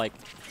we have, like,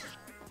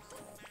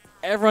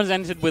 everyone's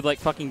entered with, like,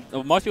 fucking...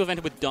 Most people have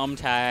entered with dumb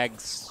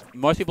tags.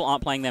 Most people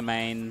aren't playing their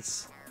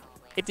mains.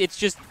 It's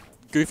just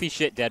goofy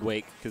shit dead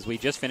week, because we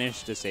just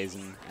finished a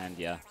season, and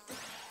yeah.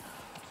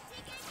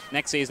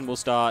 Next season will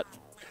start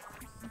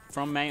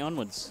from May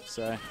onwards,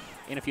 so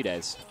in a few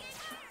days.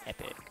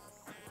 Epic.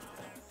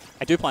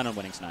 I do plan on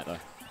winning tonight, though.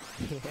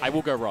 I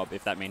will go Rob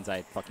if that means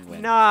I fucking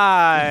win. No.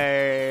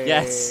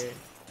 Yes.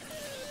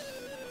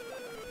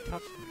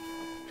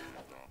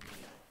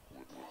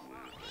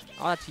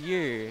 Oh, that's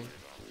you.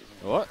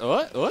 What?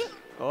 What? What?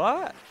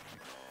 What?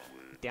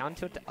 Down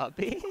tilt to up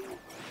B?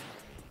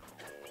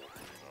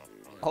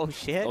 Oh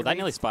shit. Oh, that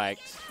nearly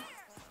spiked.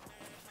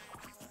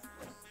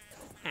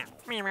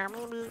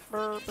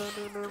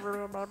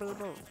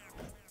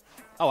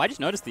 Oh, I just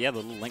noticed the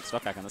little Link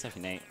stock icon. That's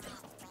actually neat.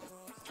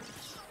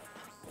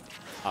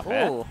 Up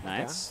air. Ooh,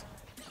 Nice.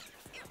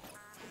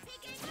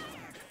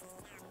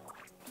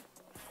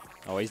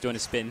 Oh, he's doing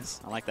his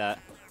spins. I like that.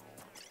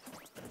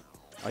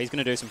 Oh, he's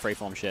going to do some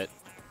freeform shit.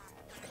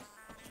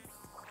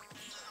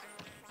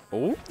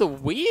 Oh, the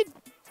weird...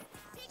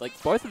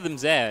 Like, both of them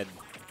Zed.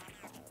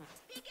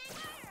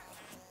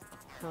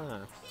 Huh.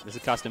 This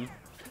is custom. You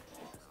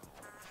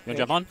want to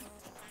jump on?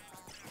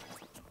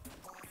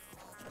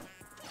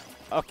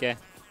 Okay.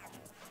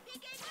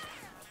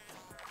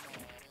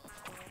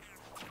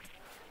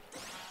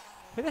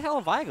 Who the hell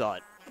have I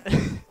got?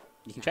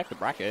 You can check the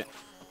bracket.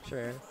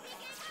 Sure.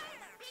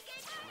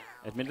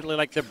 Admittedly,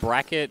 like, the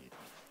bracket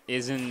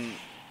isn't...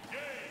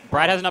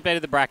 Brad hasn't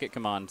updated the bracket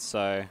command,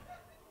 so...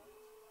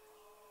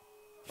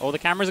 Oh, the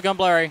cameras are gone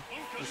blurry.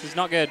 This is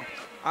not good.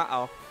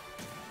 Uh-oh.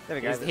 There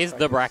we go. Here's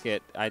the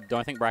bracket. I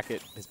don't think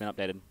bracket has been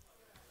updated.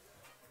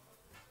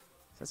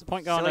 So that's the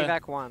point going to...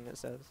 SillyVac 1, it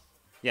says.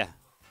 Yeah.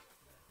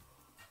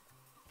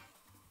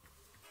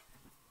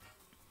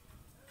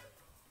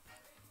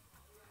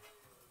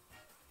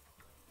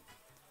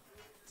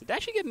 So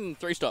actually getting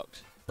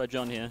 3-stocked by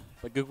John here,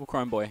 by Google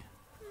Chrome Boy.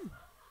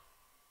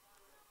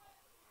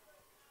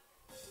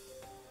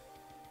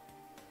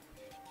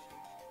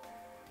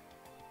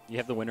 You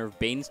have the winner of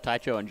Beans,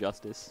 Taicho, and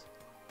Justice.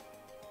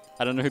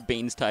 I don't know who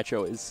Beans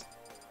Taicho is.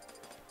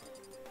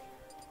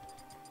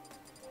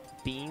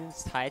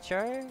 Beans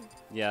Taicho?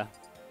 Yeah.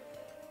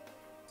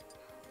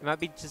 It might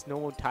be just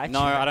normal Taicho.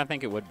 No, I don't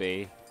think it would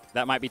be.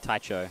 That might be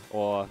Taicho,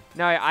 or...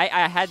 No,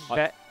 I had...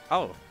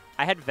 Oh.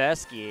 I had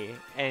Versky,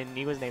 and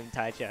he was named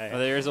Taicho. Oh,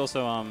 there is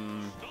also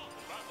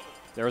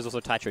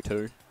Taicho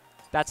 2.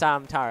 That's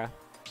Tara.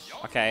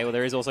 Okay, well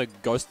there is also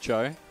Ghost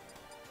Cho.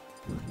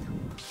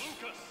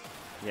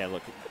 Yeah,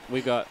 look, we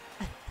got...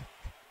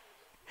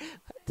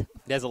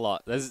 There's a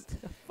lot.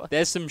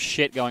 There's some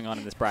shit going on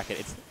in this bracket.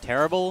 It's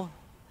terrible.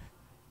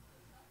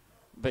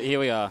 But here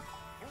we are.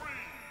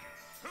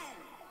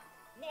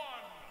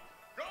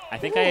 I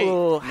think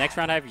next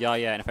round I have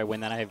Yaya, and if I win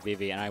that I have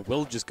Vivi, and I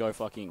will just go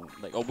fucking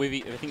like or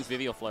Vivi. I think it's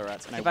Vivi or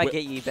Florats. And If I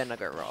get you, you better not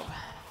go Rob.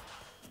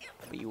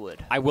 But you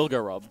would. I will go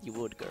Rob. You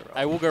would go Rob.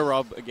 I will go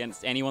Rob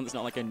against anyone that's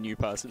not like a new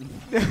person.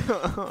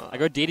 I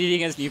go DDD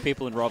against new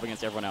people and Rob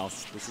against everyone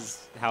else. This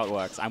is how it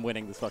works. I'm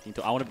winning this fucking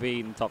tour. I want to be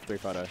in the top 3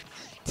 photo.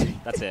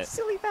 That's it.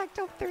 SillyVac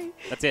top 3.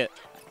 That's it.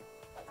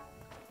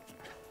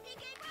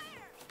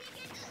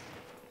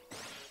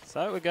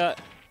 So we got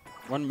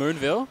one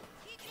Moonville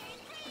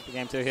for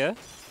game 2 here.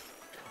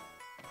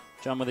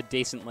 John with a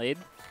decent lead.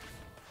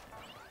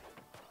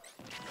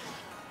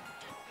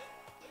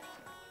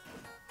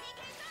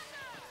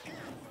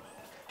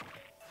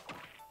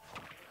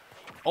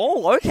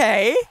 Oh,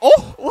 okay.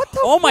 Oh! What the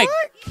Oh fuck? my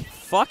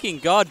fucking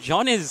god,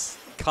 John is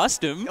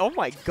custom. Oh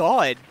my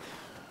god.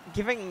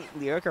 Giving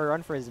Lyoko a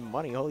run for his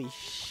money. Holy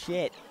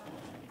shit.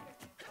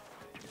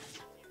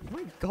 Oh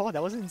my god,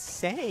 that was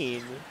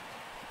insane.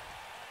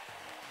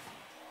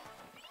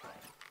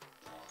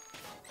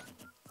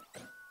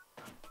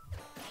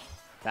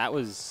 That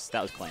was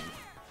clean.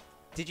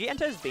 Did you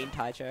enter as Bean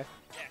Taicho?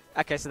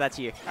 Yeah. Okay, so that's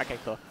you. Okay,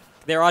 cool.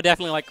 There are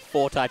definitely like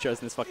 4 Taichos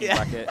in this fucking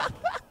bracket.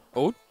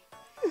 Oh,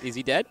 is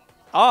he dead?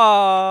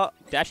 Oh,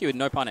 Dashy with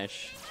no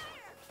punish.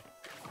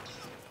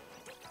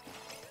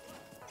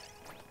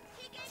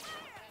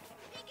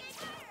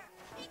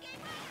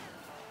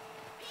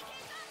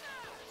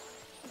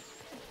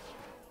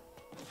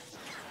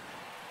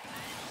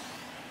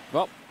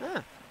 Well,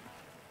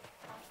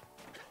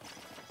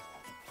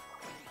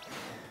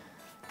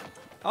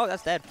 oh,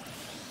 that's dead.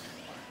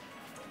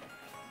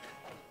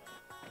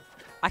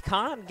 I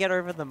can't get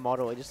over the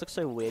model. It just looks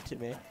so weird to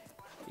me.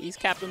 he's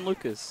Captain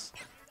Lucas.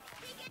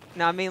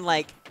 No, I mean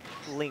like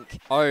Link.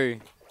 Oh,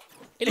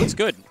 it looks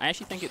good. I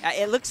actually think it.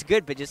 It looks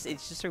good, but it's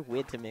just so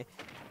weird to me.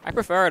 I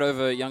prefer it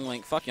over Young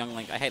Link. Fuck Young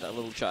Link. I hate that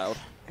little child.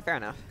 Fair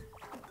enough.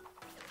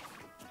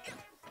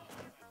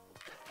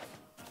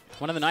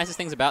 One of the nicest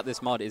things about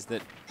this mod is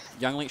that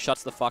Young Link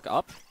shuts the fuck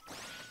up.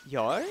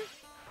 Yo?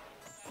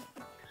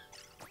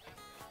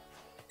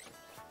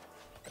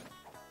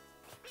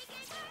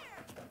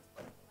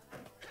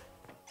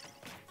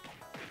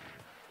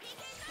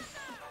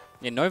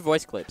 Yeah, no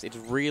voice clips. It's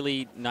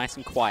really nice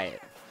and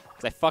quiet.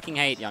 Because I fucking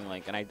hate Young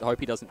Link, and I hope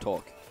he doesn't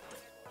talk.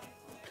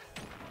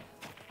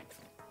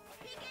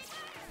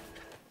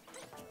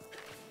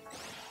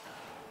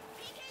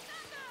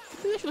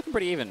 He's actually looking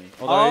pretty even.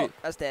 Although, Oh,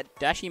 that's dead.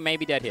 Dashy may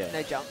be dead here.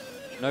 No jump.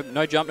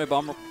 No jump, no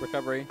bomb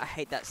recovery. I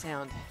hate that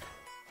sound.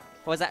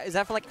 What is that? Is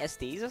that for like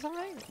SDs or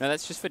something? No,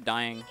 that's just for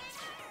dying.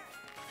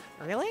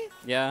 Really?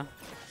 Yeah.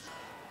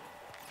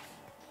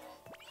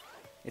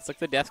 It's like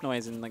the death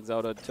noise in like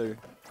Zelda 2.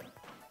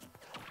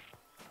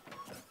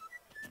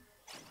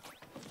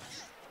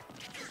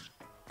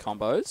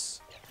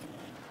 Combos.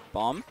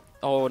 Bomb.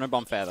 Oh, no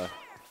bomb fair though.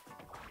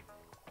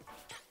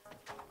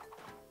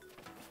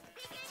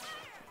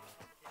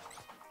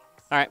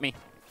 Alright, me.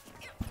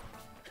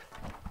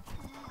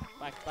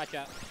 Bye,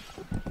 chat.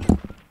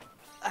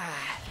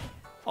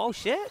 Oh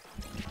shit!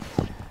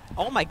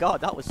 Oh my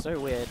god, that was so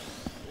weird.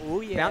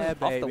 Oh yeah,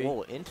 Bounded off baby. the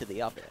wall into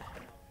the upper.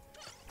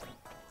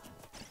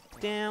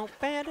 Down,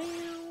 down.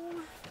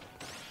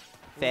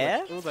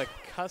 Fair? Ooh, the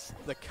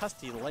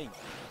custy Link.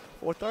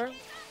 Fourth throw?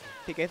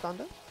 PK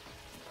Thunder?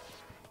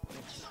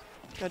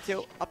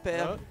 Until up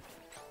air.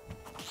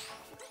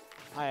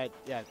 No.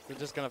 Yeah, they're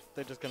just gonna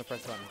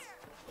press buttons.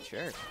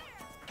 Sure.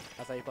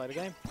 That's how you play the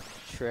game.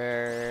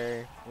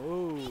 Sure.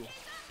 Ooh.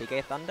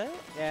 PK Thunder?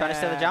 Trying to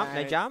steal the jump,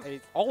 no jump.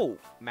 It- Oh,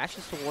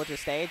 mashes towards the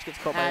stage, gets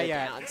caught by the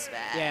yeah. down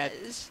smash. Yeah,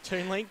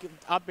 Toon Link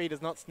up B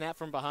does not snap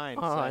from behind,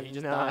 Oh so he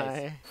just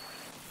dies.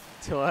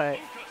 Too late.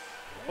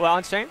 Well,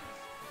 on stream?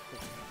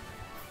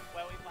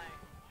 Where are we playing?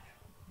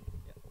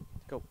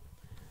 Cool.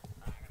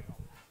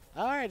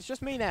 Alright, it's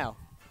just me now.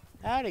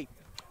 Howdy.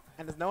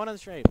 And there's no one on the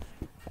stream.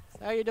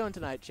 So how you doing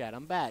tonight, chat?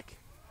 I'm back.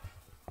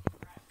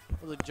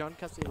 Was it John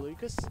Cussy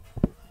Lucas?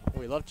 Oh,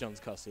 we love John's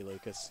Cussy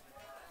Lucas.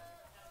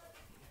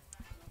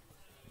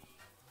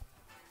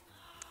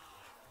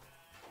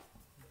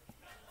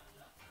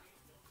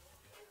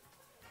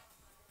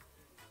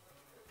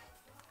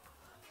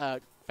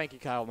 Thank you,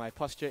 Kyle. My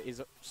posture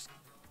is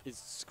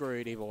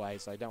screwed either way,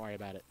 so don't worry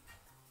about it.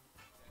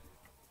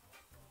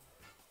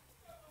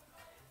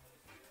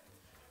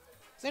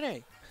 So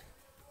anyway,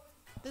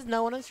 there's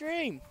no one on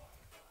stream.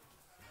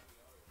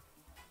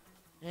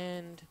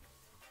 And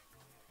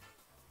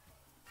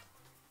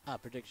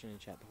prediction in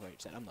chat before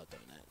each set. I'm not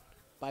doing that.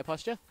 Bye,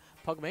 posture.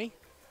 Pog me.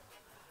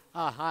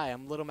 Hi.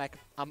 I'm Little Mac.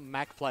 I'm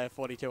Mac Player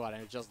 42.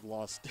 I just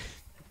lost.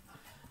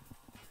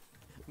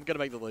 I'm gonna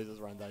make the losers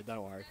run though.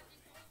 Don't worry.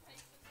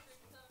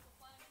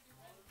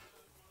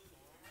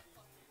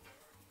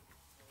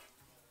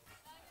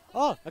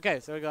 Oh, okay.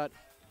 So we got.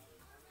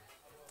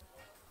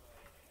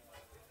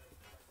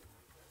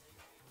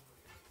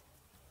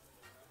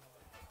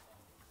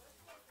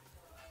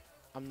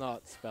 I'm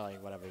not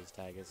spelling whatever his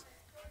tag is.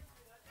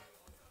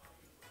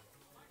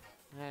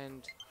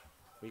 And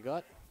we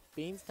got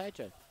Beans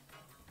Taicho.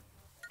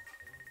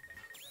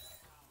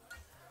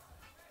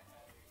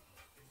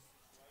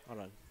 Hold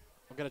on.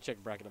 I'm gonna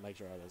check bracket to make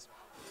sure it is.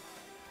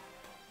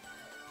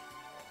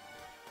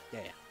 Yeah.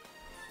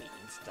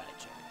 Beans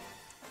Taicho.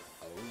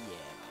 Oh yeah.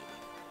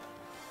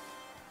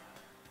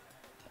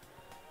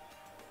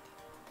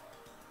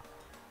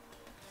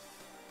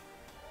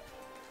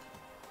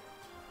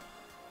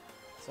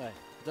 So, I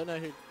don't know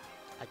who.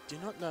 I do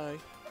not know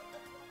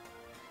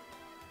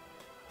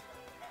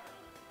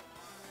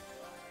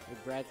who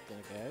Brad's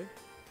gonna go.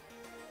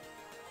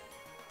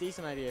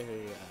 Decent idea who.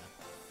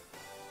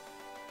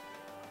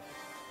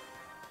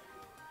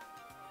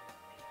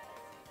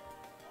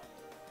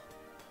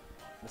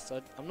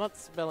 So I'm not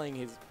spelling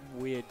his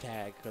weird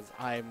tag because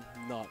I'm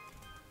not.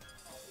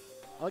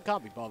 Oh, it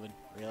can't be bothered,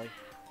 really.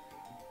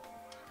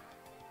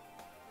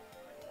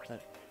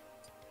 But,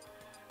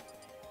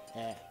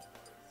 yeah.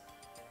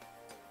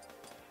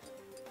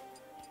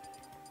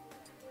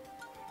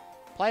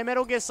 Play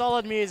Metal Gear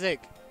Solid music.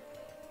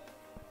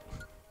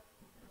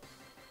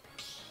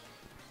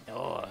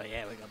 Oh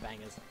yeah, we got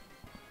bangers.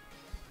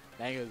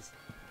 Bangers.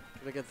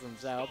 Can we get some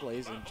sour,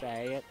 please, and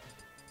try it?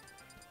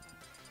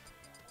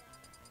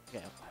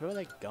 Okay, who are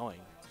they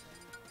going?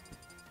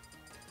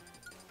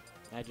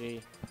 Magi.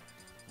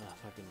 Oh,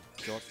 fucking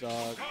Short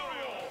Dog.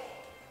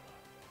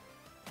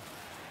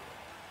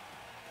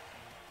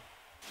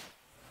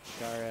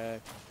 Shara.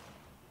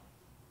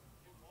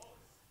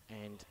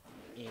 And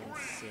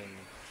Insin.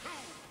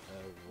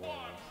 And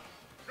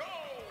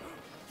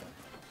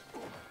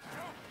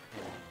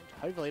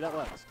hopefully that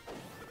works.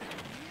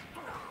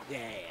 Yeah,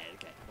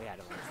 okay. We had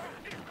it.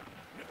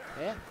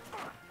 Yeah.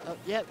 Oh,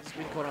 yeah, it's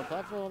been caught on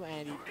platform,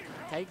 and he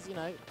takes, you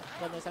know,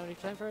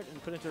 70% for it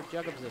and put it into a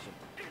jugger position.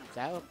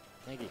 So,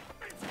 thank you.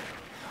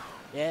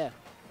 Yeah.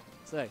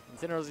 So,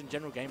 Incineroar's in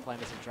general gameplay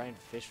doesn't try and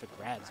fish for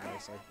grabs,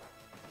 mostly.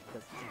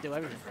 Because he can do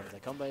everything for us. They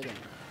combo them.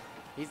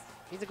 He's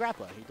a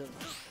grappler. He doesn't.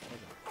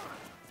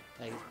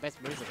 Like, his best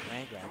move is a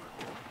land grab.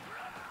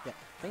 Yeah.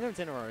 The thing with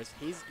Incineroar is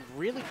he's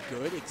really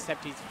good,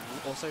 except he's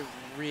also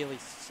really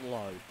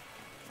slow.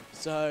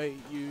 So,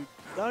 you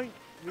don't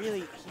really.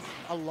 He's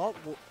a lot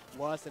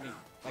worse than he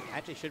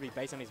actually should be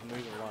based on his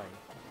move alone.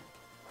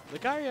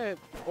 Lucario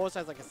also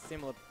has like a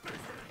similar.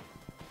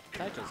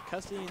 Taicho's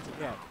custody into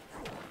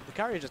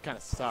Lucario just kind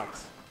of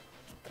sucks.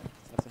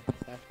 So,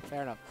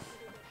 fair enough.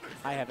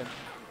 Hi, Heaven.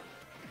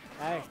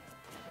 Hey.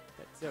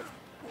 That's it.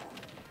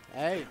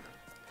 Hey.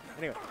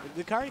 Anyway,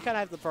 Lucario kind of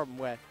has the problem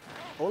where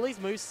all these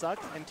moves suck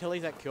until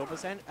he's at kill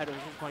percent. At a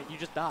point, you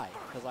just die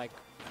because like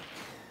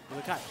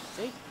Lucario.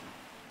 See,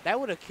 that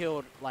would have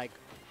killed like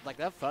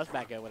that first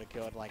back air would have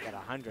killed like at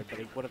 100, but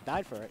he would have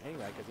died for it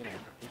anyway because you know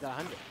he's at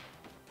 100.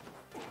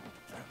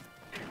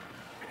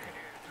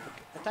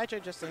 Taicho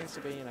just seems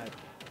to be, you know,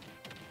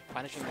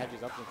 punishing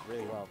Magi's options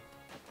really well.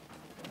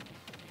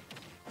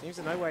 Seems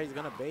to know where he's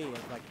gonna be and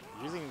like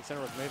using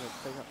Incineroar's movement.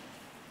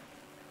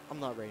 I'm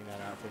not reading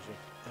that out officially.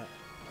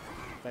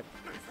 But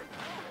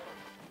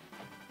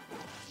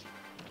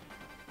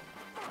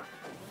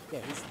yeah,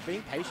 he's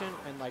being patient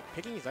and like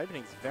picking his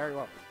openings very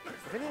well. The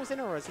thing with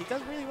Incineroar is he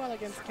does really well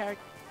against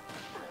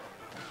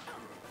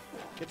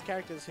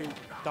characters who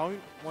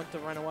don't want to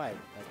run away.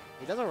 Like,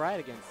 he does alright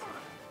against,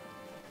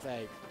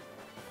 say,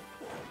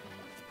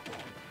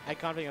 I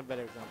can't think of a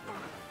better example.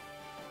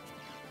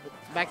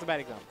 Mac's a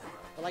bad example.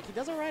 But like he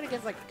does alright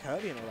against like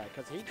Kirby and all that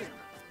because he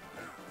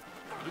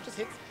just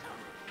hits.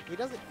 He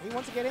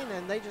wants to get in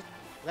and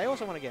they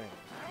also want to get in.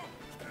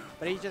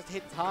 But he just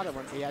hits harder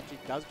once he actually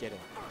does get in.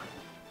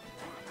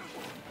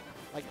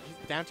 Like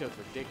his down tilt's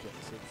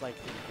ridiculous. It's like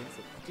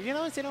invincible. Did you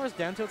know Incineroar's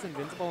down tilt's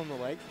invincible in the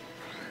leg?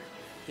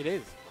 It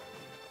is.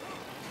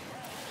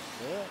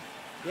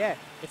 Yeah,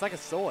 it's like a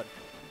sword.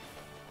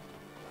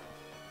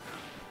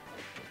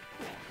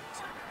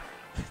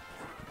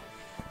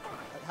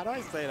 How do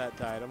I say that,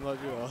 Tide? I'm not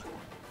sure.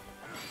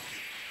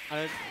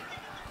 I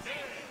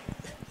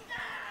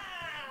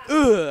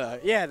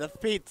don't... yeah, the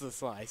pizza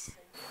slice.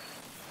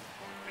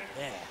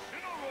 Yeah.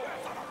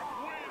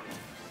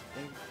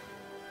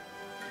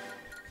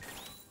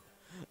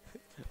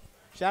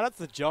 Shout out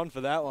to John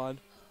for that one.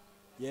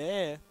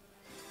 Yeah.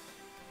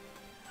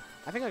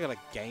 I think I got a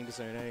game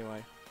soon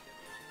anyway.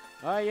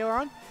 Oh, you're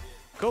on?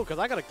 Cool, because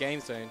I got a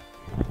game soon.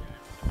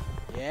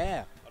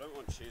 Yeah. I don't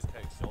want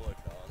cheesecake solo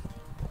cars.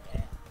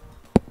 Yeah.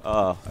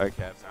 Oh,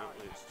 okay.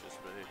 Apparently it's just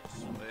me.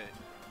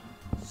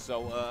 Sweet.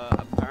 So,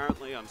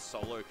 apparently I'm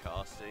solo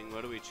casting.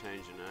 Where do we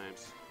change the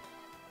names?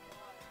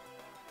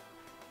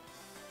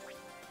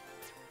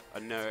 I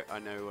know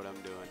what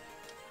I'm doing.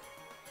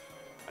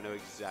 I know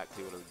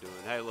exactly what I'm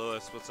doing. Hey,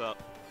 Lewis, what's up?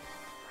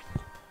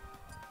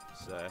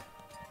 So,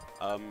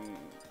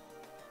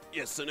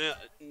 yeah, so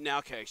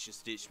now Cakes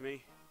just ditched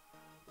me.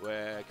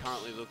 We're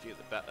currently looking at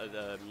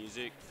the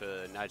music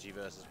for Naji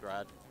versus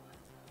Brad.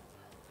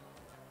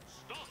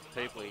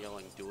 People are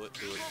yelling, do it,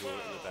 do it, do it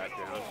in the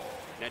background.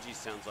 Naji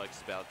sounds like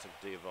it's about to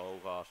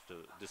disevolve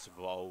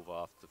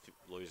after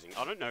losing.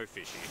 I don't know,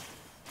 Fishy.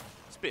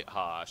 It's a bit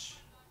harsh.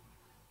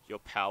 Your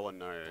power,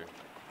 no.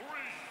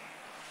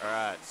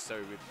 Alright, so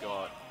we've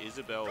got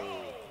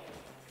Isabelle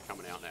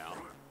coming out now.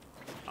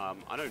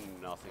 I know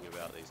nothing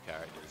about these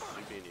characters.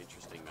 Should be an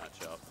interesting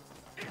matchup.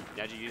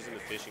 Naji using the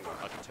fishing rod.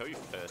 I can tell you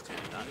firsthand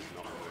that is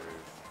not a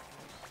move.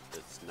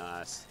 It's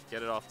nice.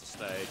 Get it off the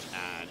stage,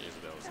 and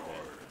Isabel's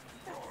dead.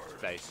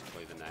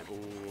 Basically the name.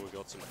 Ooh, we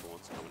got some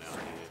taunts coming out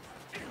here.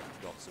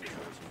 Got some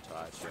taunts from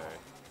Taicho.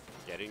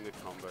 Getting the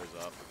combos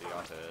up with the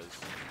uppers.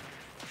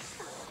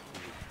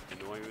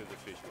 Annoying with the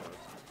fish rods.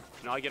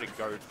 Can I get a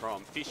go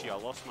Crom? Fishy, I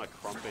lost my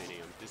Crom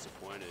beanie. I'm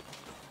disappointed.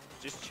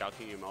 Just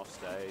chucking him off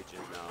stage,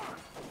 and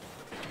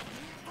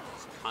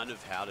it's kind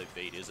of how to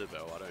beat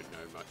Isabel. I don't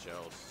know much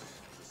else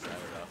to say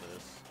about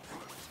this.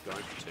 Just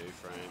going for 2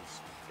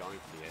 frames, going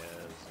for the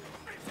airs.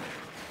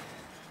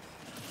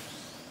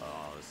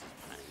 Oh, this is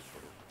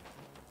painful.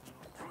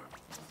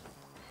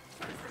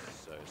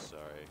 So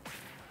sorry.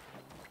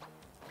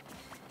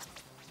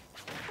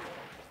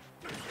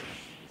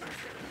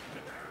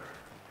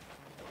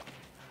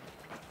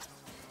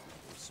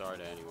 I'm sorry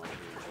to anyone who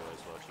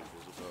enjoys watching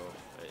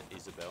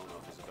Isabel,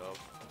 not Isabel.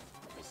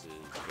 This is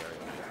very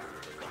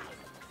painful.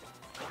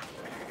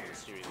 I'm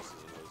assuming this is a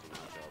losing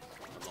matchup.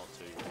 I'm not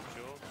too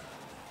sure.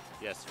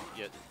 Yes,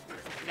 yeah.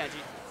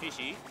 Naji,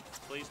 Fishy,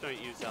 please don't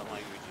use that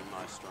language in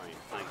my stream.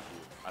 Thank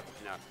you. I've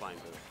now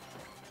claimed it.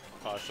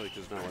 Partially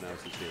because no one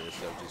else is here,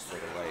 so just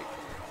sort of like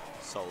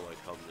solo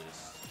come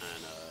this.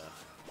 And,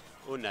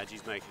 oh,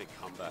 Naji's making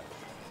a comeback.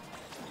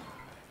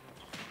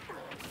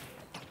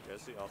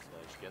 Goes the off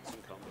stage, gets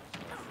some combos,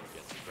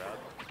 gets the grab.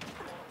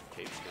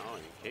 Keeps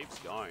going, keeps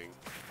going.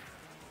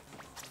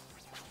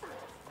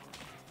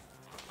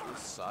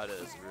 This side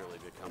is really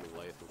becoming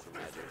lethal from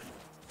Magic.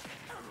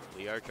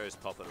 Lyoko's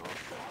popping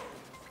off.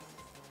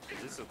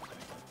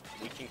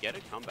 We can get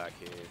a comeback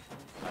here,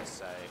 I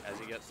say, as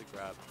he gets the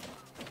grab.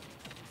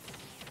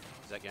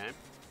 Is that game?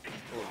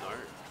 Oh no.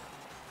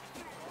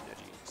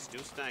 Magic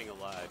still staying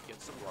alive,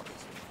 get some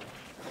rockets.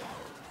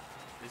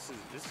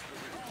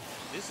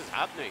 This is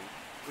happening.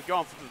 We're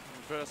going for the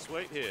first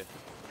sweep here.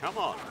 Come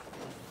on.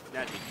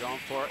 Naji going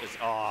for it.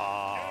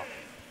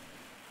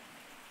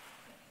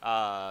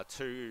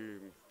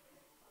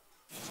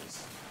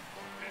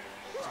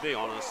 To be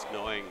honest,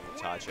 knowing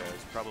Taicho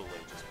is probably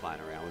just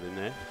playing around with him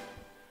there.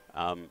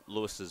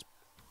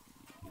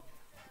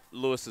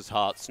 Lewis's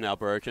heart's now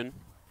broken.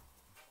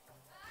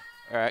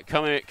 All right,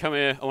 come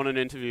here. I want an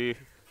interview.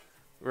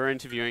 We're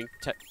interviewing.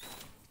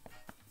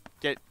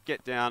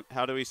 Get down.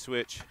 How do we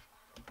switch?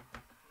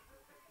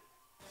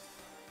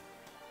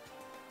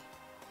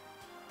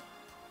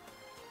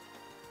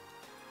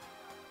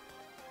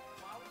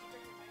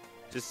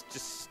 Just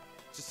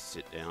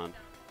sit down.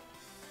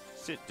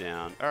 Sit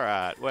down. All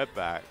right, we're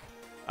back.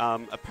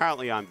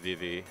 Apparently I'm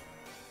Vivi.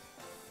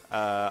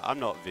 I'm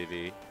not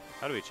Vivi.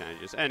 How do we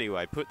change this?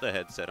 Anyway, put the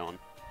headset on.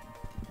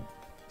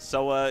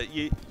 So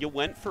you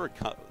went for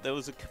there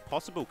was a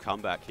possible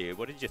comeback here.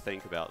 What did you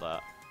think about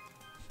that?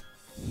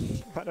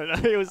 I don't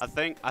know. It was. I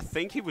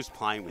think he was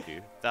playing with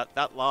you.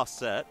 That last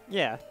set.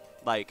 Yeah.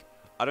 Like,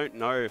 I don't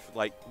know if,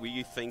 like, were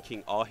you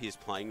thinking, oh, he's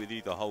playing with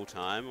you the whole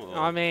time? Or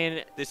I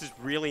mean, this is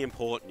really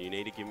important. You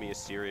need to give me a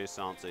serious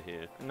answer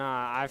here.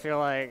 Nah, I feel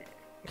like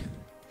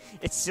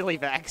it's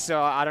SillyVac,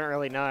 so I don't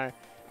really know.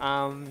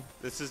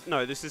 This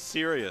is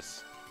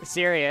serious.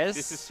 Serious?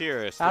 This is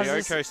serious. How's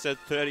Lyoko said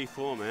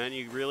 34, man.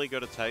 You really got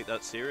to take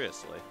that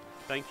seriously.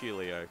 Thank you,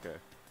 Lyoko.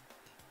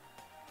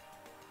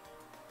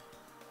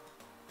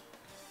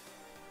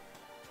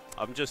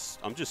 I'm just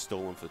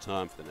stalling for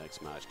time for the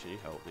next match. Can you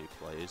help me,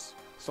 please?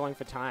 Stalling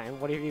for time?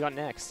 What have you got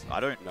next? I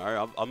don't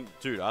know.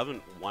 Dude, I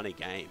haven't won a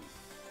game.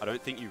 I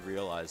don't think you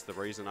realise the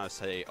reason I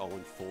say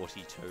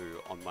 0-42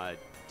 on my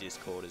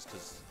Discord is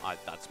because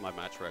that's my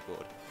match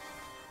record.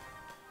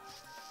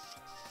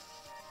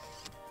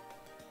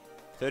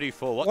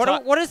 34.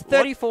 What does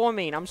 34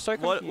 mean? I'm so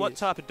confused. What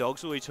type of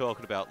dogs are we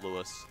talking about,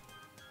 Lewis?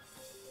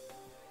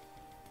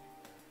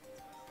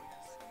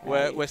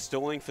 Hey. We're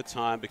stalling for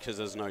time because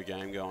there's no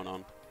game going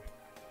on.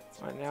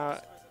 Right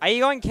now, are you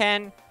going,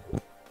 Ken?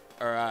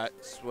 All right,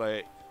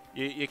 sweet.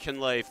 You can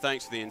leave.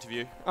 Thanks for the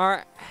interview. All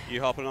right.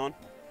 You hopping on?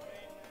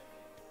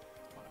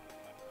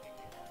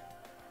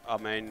 I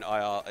mean,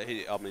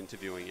 I'm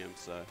interviewing him,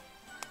 so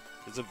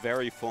it's a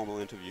very formal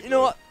interview. You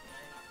know what?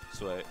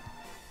 Sweet.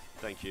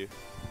 Thank you.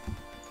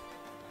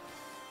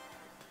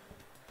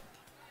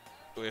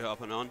 We're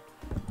hopping on.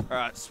 All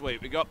right,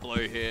 sweet. We got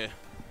Blue here.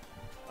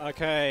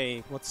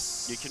 Okay,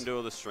 You can do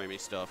all the streamy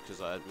stuff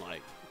because I'm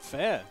like...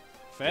 Fair.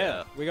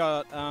 Yeah. We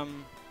got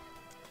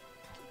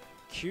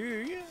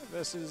Q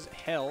versus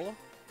Hell.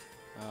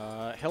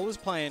 Hell was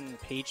playing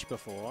Peach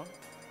before.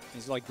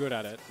 He's like good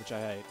at it, which I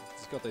hate.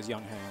 He's got those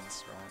young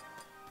hands, right?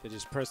 They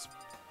just press...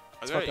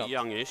 I got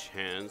youngish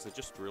hands. They're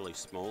just really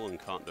small and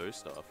can't do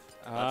stuff.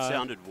 That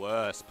sounded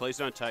worse. Please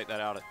don't take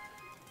that out.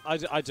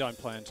 I don't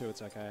plan to.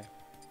 It's okay.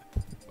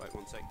 Wait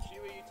one sec.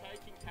 Q, are you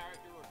taking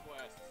character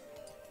requests?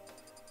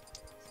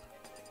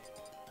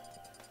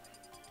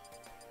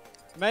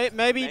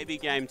 Maybe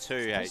game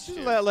 2, Let's just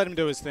H2. let him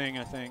do his thing,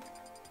 I think.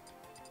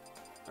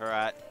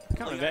 Alright. I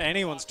can't remember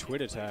anyone's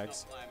Twitter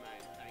tags.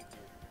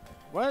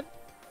 What?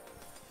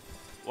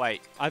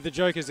 Wait. The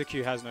joke is that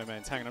Q has no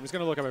mains. Hang on, I'm just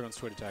going to look up everyone's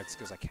Twitter tags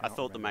because I can't. I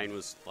thought the main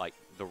was like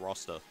the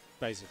roster.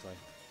 Basically.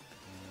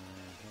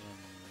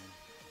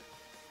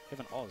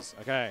 Kevin Oz.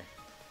 Okay.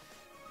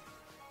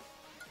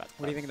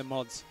 What do you think of the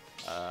mods?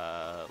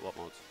 What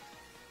mods?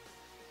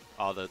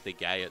 Oh, the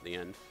gay at the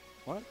end.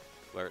 What?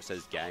 Where it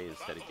says gay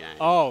instead of game.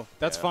 Oh,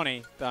 that's Yeah.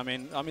 funny. I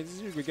mean,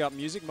 we got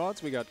music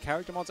mods, we got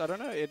character mods. I don't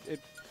know.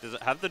 Does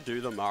it have the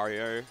Do the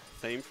Mario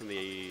theme from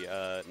the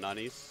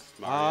 90s?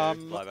 Mario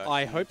live action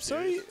I hope so.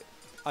 series?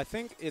 I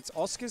think it's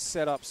Oscar's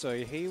set up, so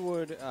he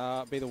would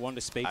be the one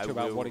to speak I to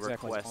about will what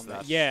exactly is request on there.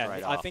 that Yeah,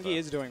 straight I think he after.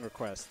 is doing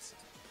requests.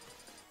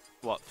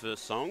 What, for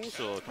songs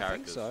or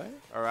characters? I think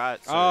so.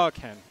 Alright, so, Oh,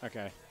 Ken.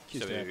 Okay.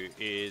 Q's so dead.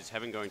 is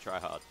Heaven going try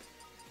hard?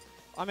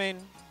 I mean,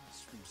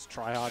 just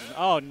try hard.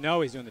 Oh,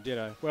 no, he's doing the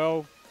ditto.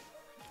 Well,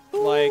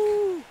 like,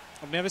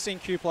 I've never seen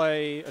Q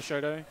play a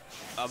Shoto,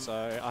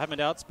 so I have my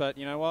doubts, but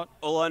you know what?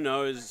 All I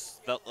know is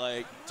that,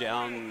 like,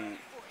 down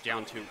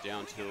tilt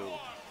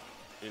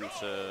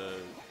into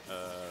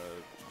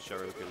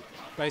Shoryuken.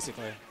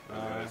 Basically.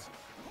 Anyways.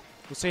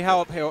 We'll see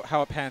how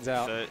it pans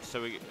out.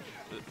 So we...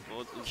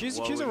 Q's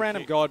a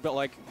random god, but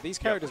like these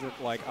characters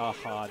are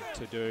hard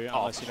to do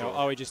unless you know. sure.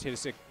 Oh, he just hit a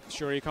sick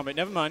Shuri combat.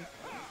 Never mind.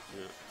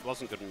 Yeah,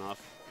 wasn't good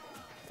enough.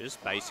 You're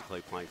just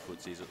basically playing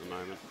footsies at the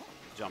moment,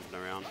 jumping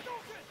around.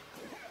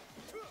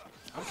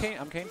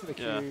 I'm keen for the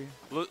Q. Yeah.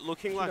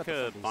 Looking Q like got the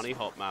a fumbles. bunny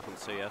hop map on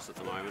CS at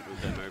the moment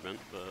with their movement,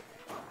 but...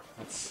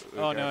 That's,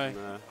 we'll oh go no!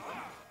 from there.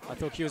 I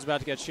thought Q was about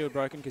to get shield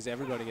broken because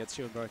everybody gets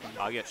shield broken.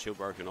 I get shield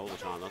broken all the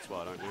time, that's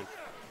why I don't win.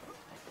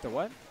 The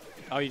what?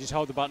 Oh, you just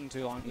hold the button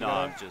too long. No,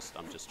 I'm just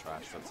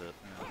trash, that's it.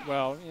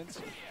 Well,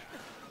 it's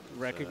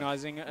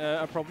recognizing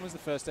a problem is the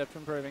first step to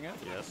improving it.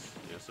 Yes,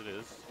 yes it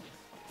is.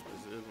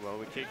 Well,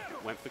 we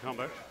went for the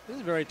combo. This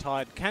is very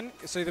tight.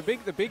 So the big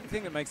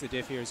thing that makes the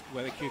diff here is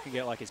whether Q can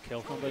get like his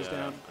kill combos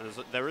down. And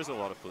there is a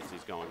lot of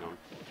footsies going on.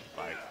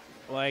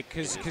 Like,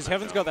 because It is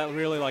Heaven's got that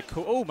really like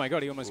cool. Oh my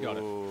god, he almost got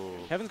it. Ooh.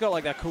 Heaven's got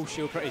like that cool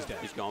shield. He's dead.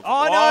 He's gone.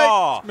 Oh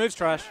Oh! no! Move's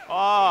trash.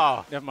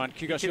 Oh! Never mind.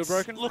 Q got You shield can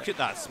broken. Look at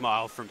that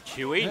smile from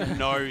Q. He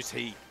knows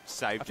he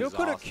saved I feel his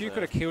ass Q there.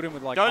 could have killed him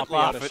with like. Don't up air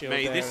laugh to at shield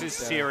me. there This is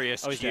instead.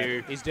 serious, Oh, he's Q.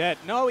 dead. He's dead.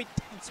 No, he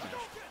didn't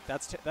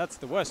smash. That's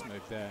the worst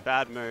move there.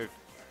 Bad move.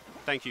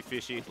 Thank you,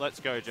 Fishy. Let's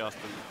go,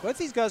 Justin. What's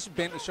these guys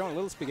been showing a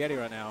little spaghetti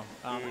right now?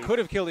 Could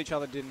have killed each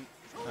other, didn't.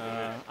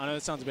 I know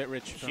it sounds a bit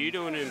rich. Q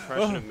doing an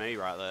impression of me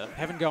right there.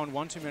 Haven't gone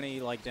one too many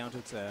like down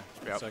tilts there,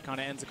 Yep. so it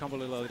kind of ends the combo a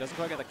little early. Doesn't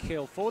quite get the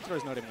kill. Forward throw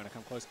is not even going to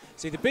come close.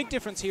 See, the big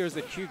difference here is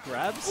that Q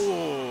grabs.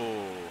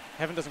 Ooh.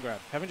 Heaven doesn't grab.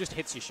 Heaven just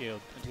hits your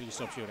shield until you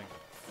stop shooting.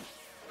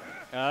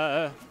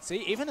 See,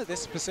 even at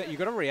this percent, you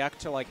got to react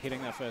to like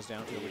hitting that first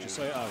down tilt, which is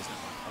so. Oh, it's not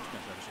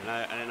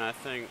fine. And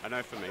I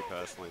know for me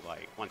personally,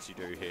 like once you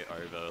do hit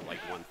over like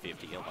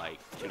 150, you're like,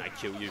 can I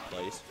kill you,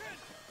 please?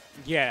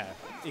 Yeah,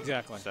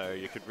 exactly. So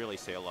you could really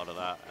see a lot of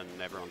that, and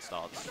everyone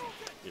starts,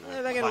 you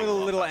know, They get a playing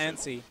little lot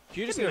faster. antsy.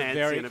 Q just Get hit a antsy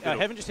very. and a bit of-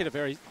 Heaven just hit a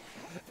very,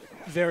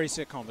 very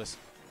sick combos.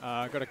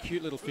 Got a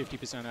cute little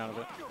 50% out of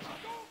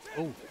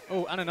it.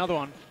 Oh, and another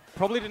one.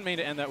 Probably didn't mean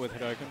to end that with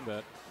Hidoken,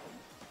 but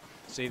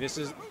see, this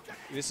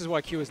is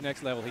why Q is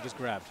next level. He just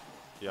grabbed.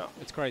 Yeah.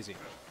 It's crazy.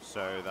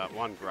 So that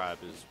one grab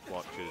is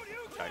what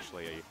could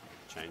actually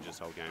change this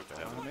whole game for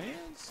Heaven. I mean,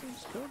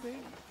 it could be.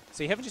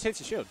 See, Heaven just hits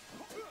your shield.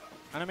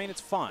 And I mean,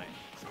 it's fine,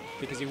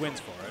 because he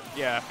wins for it.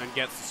 Yeah, and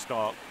gets the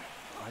stop.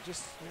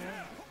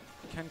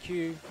 Can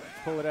Q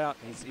pull it out?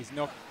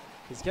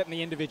 He's getting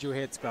the individual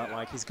hits, but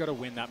like, he's got to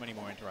win that many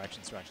more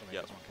interactions to actually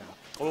make this one count.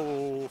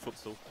 Oh,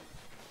 footstool.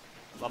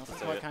 Love Nothing to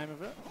see quite it. came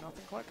of it.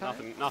 Nothing quite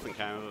came. Nothing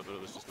came of it, but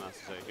it was just nice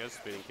to see. It goes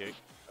spinning kick.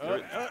 Nah. A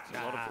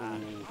lot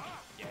of, ooh.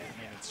 Yeah,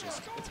 man,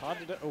 it's hard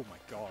to do. Oh my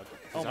god.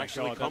 He's Oh my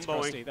actually god, that's comboing.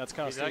 crusty. That's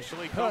crusty. He's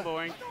actually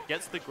comboing.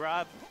 Gets the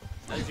grab,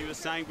 as you were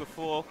saying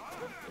before.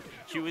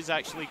 Q is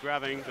actually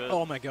grabbing, but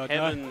Oh my god,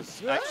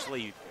 Heaven's no.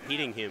 actually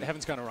hitting him.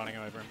 Heaven's kind of running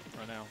over him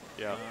right now.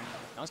 Yeah.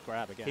 Nice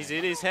grab again. He's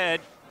in his head.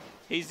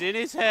 He's in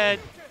his head.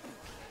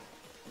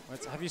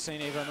 Have you seen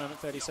Evo Moment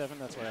 37?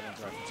 That's what Heaven's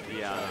referencing.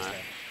 Yeah,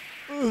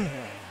 I know.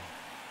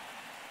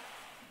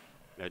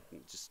 No,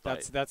 just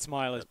like, That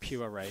smile is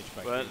pure rage.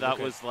 but that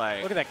was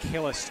like... Look at that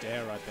killer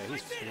stare right there.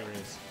 He's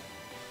furious.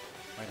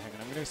 Wait, hang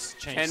on. I'm going to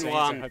change 10-1.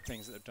 scenes and hope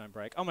things that don't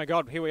break. Oh my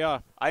god, here we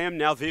are. I am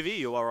now Vivi,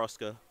 you are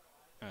Oscar.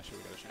 Oh, should we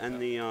go shoot And that?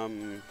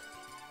 the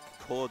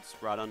cord's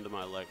right under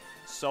my leg.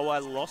 So I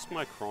lost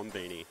my Crom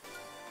beanie.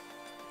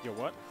 Your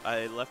what?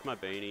 I left my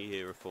beanie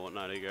here a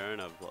fortnight ago,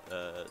 and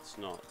it's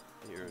not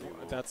here anymore.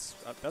 That's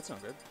not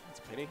good. That's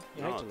a pity.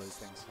 You No, hate to lose it's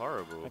things.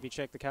 horrible. Have you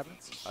checked the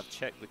cabinets? I've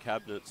checked the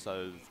cabinets.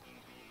 I've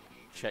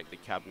checked the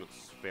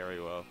cabinets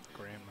very well.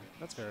 Grim.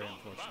 That's very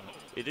unfortunate.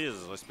 It is.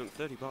 I spent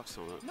 $30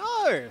 on it.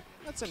 No!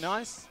 That's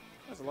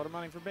a lot of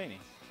money for a beanie.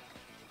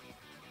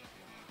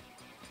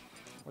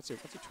 What's your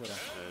Twitter?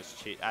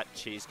 It's at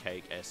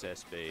Cheesecake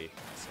SSB.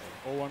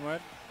 All one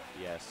word?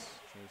 Yes.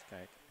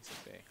 Cheesecake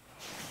SSB.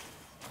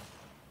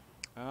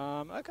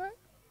 Okay.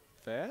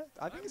 Fair.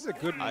 I think it's a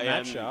good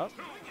matchup.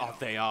 Oh,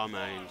 they are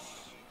mains.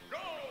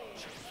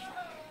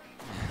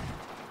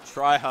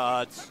 Try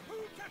hards.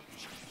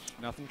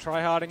 Nothing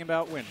try-harding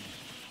about win.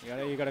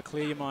 You gotta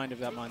clear your mind of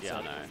that mindset. Yeah,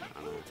 I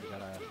know.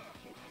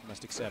 You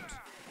must accept.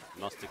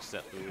 Must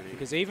accept the winning.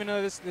 Because even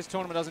though this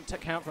tournament doesn't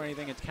count for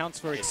anything, it counts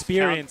for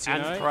experience, you know?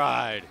 And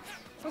pride.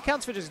 It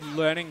counts for just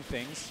learning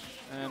things.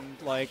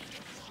 And, like,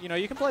 you know,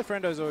 you can play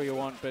friendos all you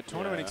want, but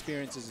tournament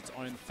experience is its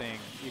own thing.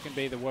 You can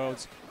be the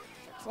world's...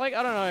 It's like,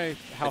 I don't know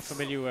how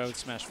familiar you were with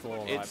Smash 4,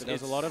 right? But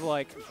there's a lot of,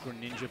 like,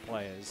 Greninja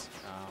players.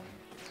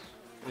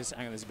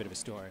 Hang on, there's a bit of a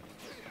story.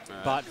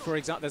 But, for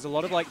example, there's a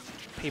lot of, like,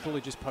 people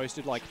who just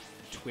posted, like,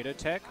 Twitter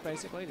tech,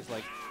 basically. Just,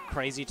 like,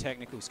 crazy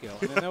technical skill.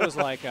 And then there was,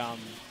 like,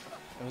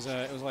 it was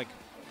like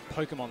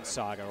Pokemon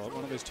Saga, or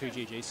one of those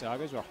 2GG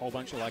sagas where a whole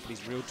bunch of, like,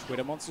 these real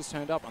Twitter monsters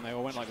turned up, and they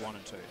all went, like, 1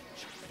 and 2.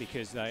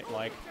 Because they,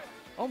 like...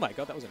 Oh my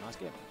god, that was a nice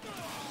game.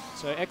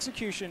 So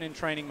execution in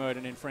training mode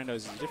and in friendos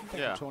is a different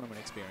thing from tournament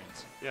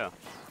experience. Yeah.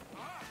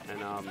 And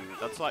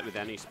that's like with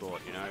any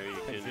sport, you know,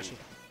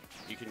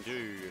 you can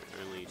do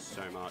only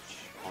so much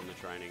on the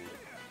training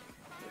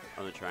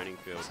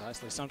field.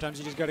 Precisely. Sometimes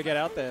you just got to get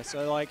out there.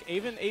 So like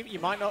even you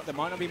might not there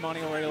might not be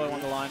money already low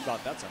on the line, but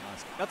that's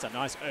a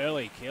nice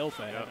early kill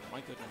for Evan.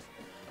 My goodness.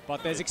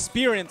 But there's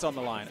experience on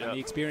the line, and the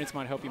experience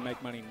might help you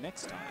make money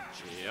next time.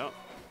 Yep.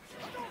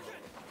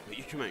 But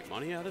you can make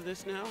money out of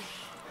this now?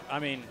 I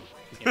mean,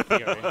 in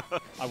theory,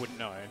 I wouldn't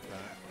know.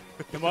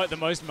 But the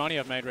most money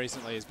I've made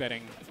recently is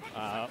betting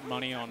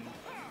money on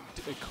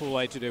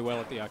Kool-Aid to do well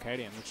at the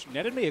Arcadian, which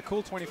netted me a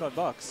cool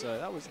 $25. So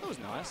that was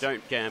nice.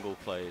 Don't gamble,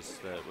 please.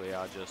 That we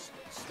are just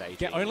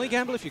stating. Only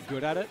gamble if you're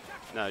good at it.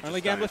 No, only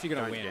gamble if you're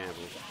going to win. Gamble.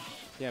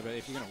 Yeah, but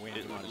if you're going to win,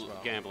 you might as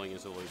well. Gambling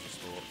is a loser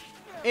sport.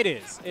 It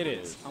is.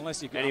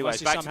 Unless you Anyways,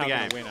 unless back to the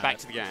game. Back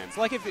to the game. It's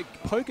like if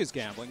poker's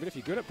gambling, but if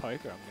you're good at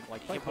poker, I mean,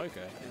 like play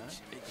poker. You know?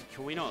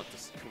 Can we not?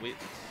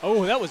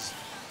 Oh, that was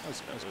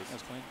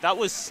clean. That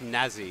was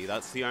snazzy.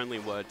 That's the only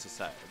word to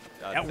say.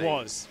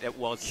 It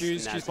was.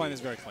 Q's playing this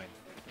very clean.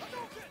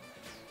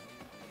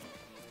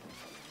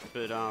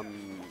 But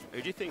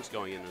who do you think's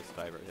going in as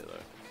favourite here, though?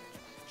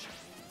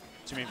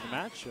 Do you mean for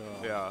match?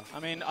 Or? Yeah.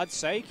 I mean, I'd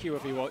say Q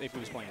if he was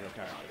playing real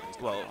character.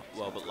 Well,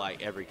 but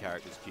like every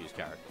character's Q's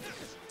character.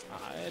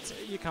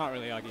 You can't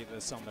really argue that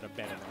there's some that are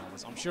better than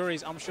others. I'm sure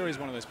he's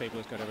one of those people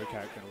who's got every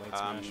character in Elite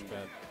Smash.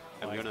 But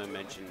I'm going to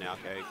mention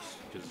Nowcakes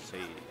because he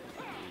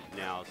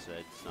now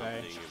said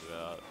something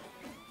about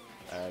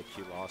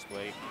Q last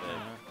week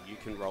that you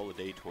can roll a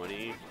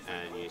d20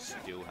 and you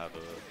still have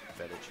a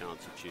better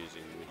chance of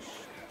choosing which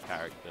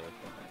character.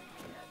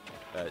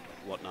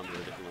 What number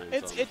it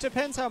lands on. It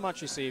depends how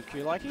much you see of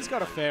Q. Like, he's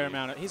got a fair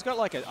amount of... He's got,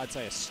 like, I'd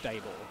say a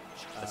stable.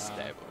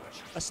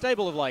 A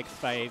stable of, like,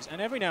 faves.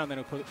 And every now and then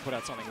he'll put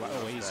out something like,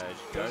 oh, he's...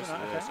 Goes to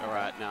this. All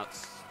right, now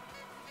it's...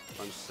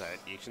 I'm set.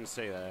 You can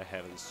see the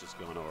heavens just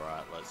going, all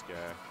right, let's go.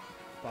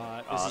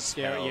 But this is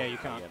scary. Hell. Yeah, you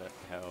can't. Get it.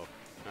 Hell.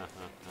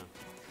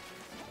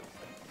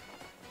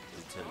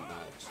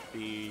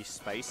 Be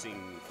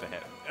spacing for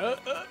heaven.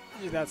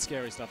 That's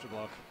scary stuff to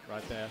block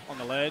right there. On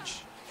the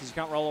ledge. Because you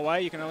can't roll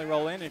away, you can only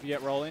roll in. If you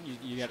get roll in,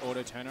 you get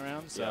auto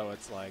turnaround. So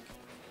it's like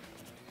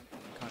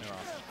kind of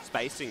rough.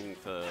 Spacing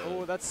for...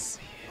 Oh, that's...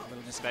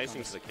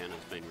 Spacing for the cannon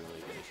has been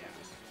really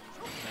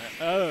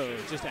decent. Oh,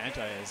 just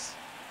anti-airs.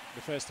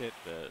 The first hit.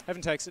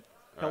 Heaven takes it.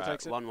 Hell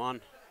takes it. 1-1.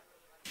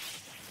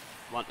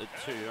 1-2-0.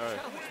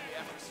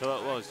 So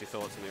what was your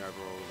thoughts on the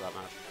overall of that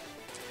match?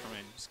 I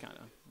mean, just kind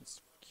of...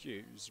 It's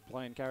Q's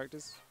playing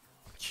characters.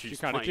 Q's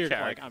kind of playing like,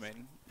 characters. I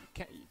mean,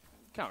 you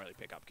can't really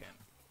pick up Ken.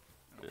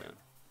 Yeah.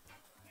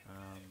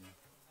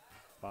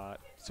 But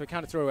so we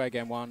kind of threw away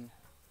game one.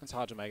 It's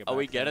hard to make it. Are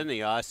we getting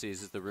the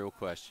ices is the real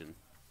question.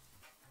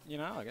 You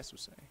know, I guess we'll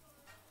see.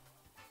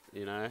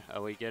 You know,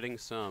 are we getting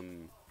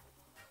some,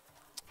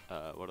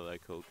 what are they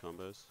called,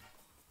 combos?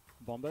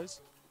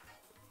 Bombos?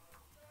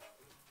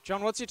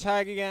 John, what's your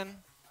tag again?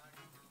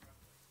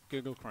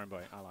 Google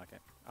Chromeboy. I like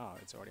it. Oh,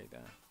 it's already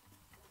there.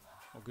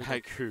 Or Google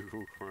Hey,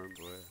 Google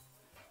Chromeboy.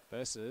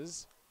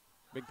 Versus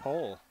Big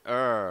Paul.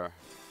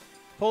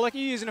 Paul, like, are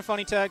you using a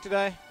funny tag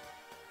today?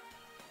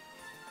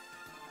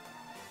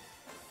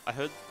 I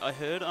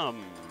heard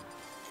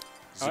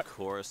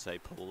Zakora say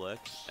Polek,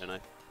 and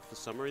for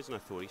some reason I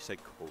thought he said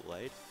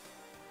Kool-Aid.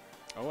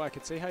 Oh, I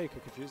could see how you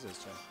could confuse those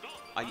two.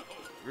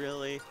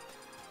 Really?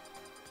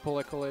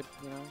 Kool-Aid,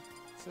 you know?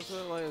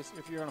 So like,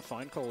 if you're on a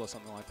phone call or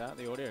something like that,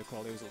 the audio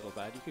quality was a little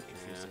bad, you could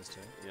confuse those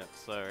two. Yeah,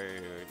 so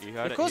you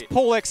heard of course,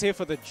 Polek's here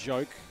for the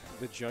joke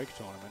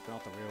tournament,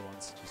 not the real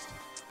ones. Just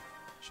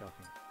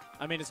shocking.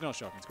 I mean, it's not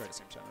shocking. It's great to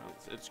see him turn around.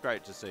 It's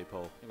great to see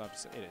Paul. You love to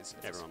see it. It is.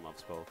 Everyone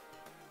loves Paul.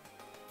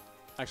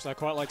 Actually, I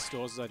quite like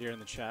Stores' idea in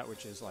the chat,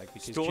 which is like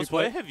because Stores,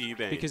 where have you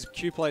been? Because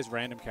Q plays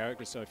random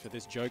characters, so for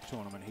this joke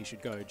tournament, he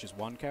should go just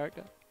one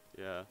character.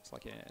 Yeah. It's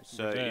like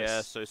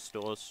so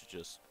Stores should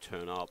just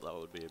turn up. That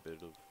would be a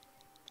bit of.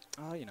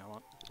 Oh, you know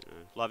what? Yeah.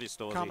 Love your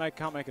Stores.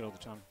 Can't make it all the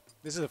time.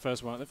 This is the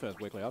first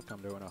weekly I've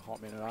come to in a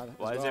hot minute either.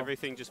 Why is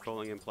everything just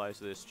falling in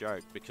place with this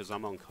joke? Because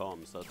I'm on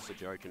comms. That's a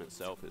joke in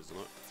itself, isn't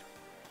it?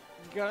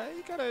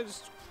 You gotta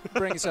just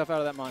bring yourself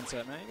out of that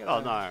mindset, man. You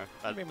gotta,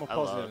 be more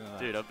positive than that.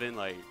 Dude, I've been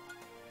like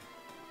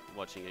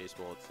watching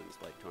esports since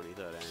like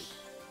 2013.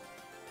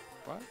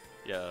 What?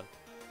 Yeah.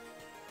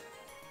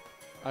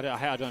 I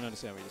don't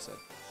understand what you said.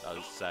 I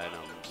was saying,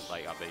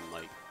 like I've been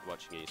like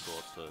watching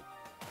esports for.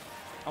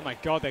 Oh my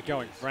god, they're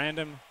going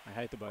random. I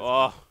hate the both.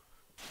 Oh,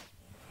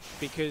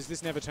 because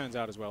this never turns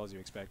out as well as you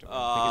expect it will.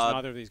 Uh, Because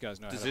neither of these guys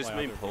know how does to this play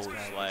mean either of Paul's these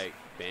characters. like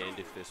banned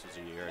if this was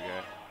a year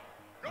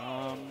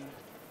ago?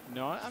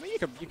 No, I mean you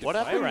could What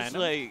play happens?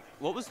 random. Like,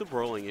 what was the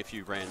ruling if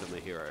you random a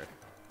hero?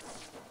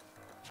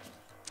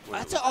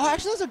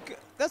 Actually, that's a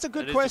That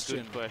good is a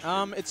question. good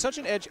question. It's such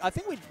an edge. I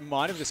think we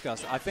might have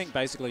discussed it. I think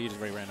basically you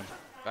just re-random.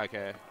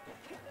 Okay.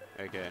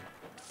 Okay.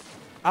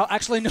 Oh,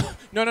 actually, no.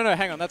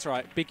 Hang on, that's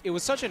right. It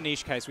was such a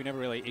niche case. We never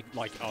really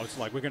it's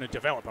like we're going to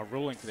develop a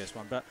ruling for this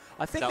one. But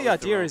I think That the was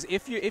the idea rule. is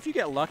if you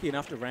get lucky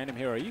enough to random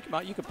hero, you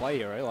can play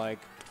hero. Like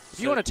if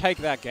you So- want to take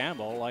that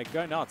gamble, like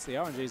go nuts. The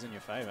RNG's in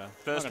your favor.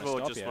 First of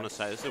all, I just want to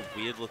say this is a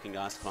weird looking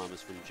ice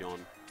climbers from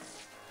John.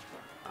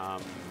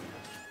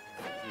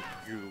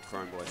 Google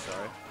Chrome boy,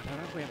 sorry. I don't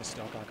know if we have a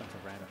stock icon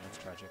for random. That's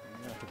tragic.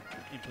 I'm gonna have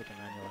to input them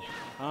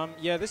manually.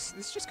 Yeah, this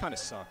just kind of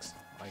sucks.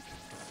 Like,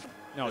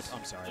 no,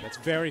 I'm sorry. That's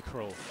very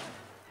cruel.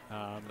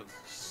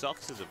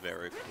 Sucks is a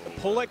very cool.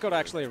 Paulette got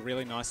actually a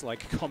really nice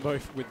like combo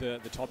with the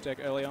top deck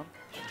early on.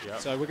 Yep.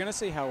 So we're going to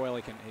see how well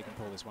he can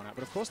pull this one out.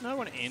 But of course, no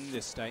one in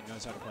this state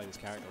knows how to play this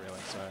character really.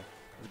 So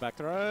the back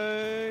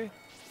throw.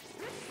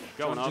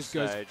 Going John off just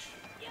goes- stage.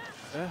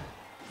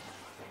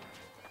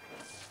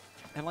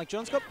 And like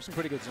John's got some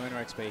pretty good zoner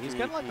XP. He's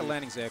getting like the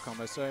landing Zaire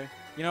combo. So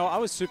you know, I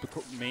was super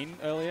mean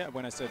earlier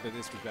when I said that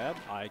this was bad.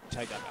 I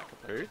take that back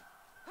completely.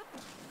 Who?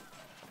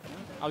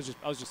 I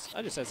just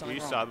said Were something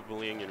you wrong.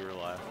 cyberbullying in real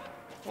life?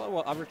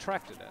 Well, I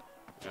retracted it.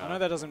 Yeah. I know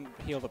that doesn't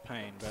heal the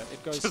pain, but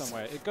it goes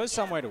somewhere. It goes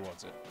some way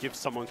towards it. Give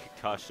someone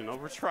concussion. I'll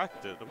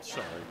retract it. I'm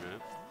sorry,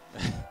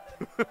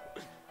 man.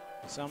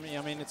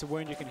 I mean, it's a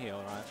wound you can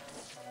heal, right?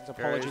 So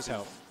Very apologies easy.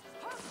 help.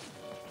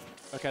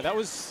 Okay, that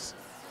was...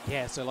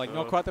 Yeah, so like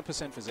not quite the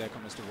percent for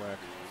Zercomas to work.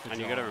 And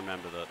you got to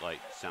remember that like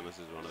Samus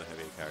is one of the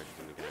heavier characters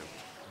in the game.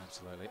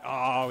 Absolutely.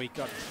 Oh, he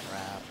got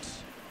trapped.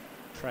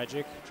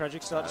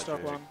 Tragic start to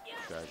stock one.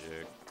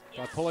 Tragic.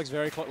 But Pollock's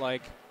very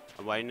like...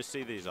 I'm waiting to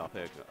see these up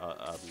air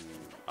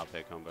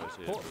combos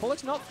here.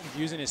 Pollock's not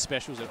using his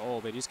specials at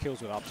all, but he just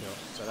kills with up tilt,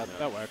 so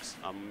that works.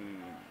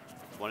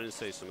 Wanting to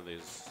see some of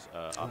these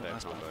up air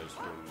nice one. combos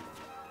from...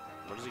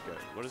 What does he go?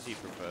 What does he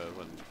prefer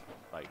when,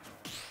 like,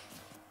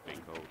 being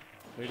called?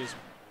 Who does...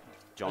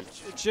 John.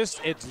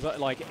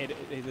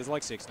 There's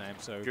like 6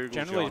 names, so Google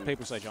generally John.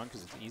 people say John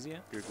because it's easier.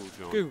 Google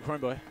John. Google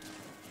Chrome Boy.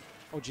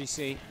 Or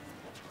GC.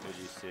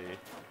 OGC.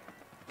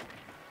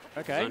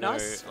 Okay,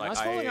 nice. Like, Nice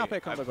following up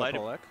air combo I by played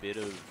Pollock. a bit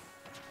of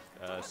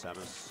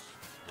Samus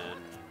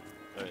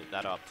and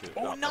that up to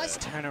Oh, up nice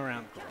air.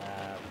 turnaround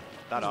grab.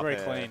 That was up very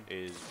air clean.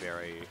 is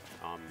very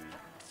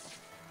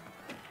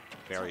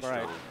Right.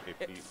 strong.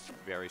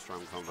 Very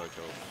strong combo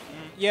kill.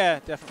 Yeah,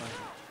 definitely.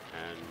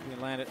 And You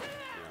can land it.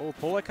 yeah. Oh,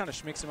 Pollock kind of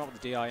schmicks him up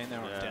with the DI in there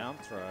on Yeah. down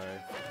throw.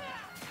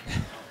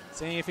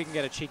 Seeing if he can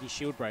get a cheeky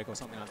shield break or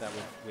something like that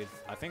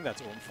with I think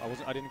that's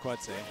Oomph. I didn't quite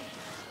see.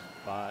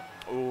 But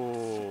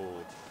Oh,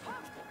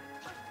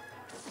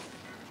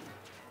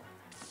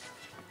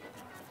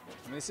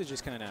 I mean, this is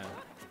just kind of.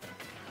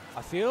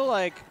 I feel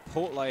like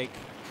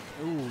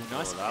ooh,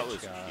 nice. that edge was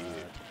guard. cute.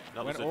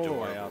 That Went was all the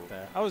way adorable. out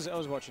there. I was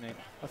watching it.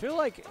 I feel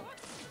like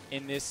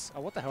in this.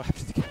 Oh, what the hell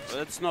happened to the game?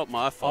 That's not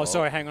my fault. Oh,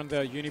 sorry. Hang on.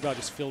 The Unibar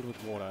just filled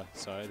with water.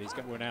 So these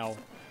guys, we're now.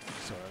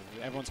 Sorry,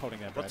 everyone's holding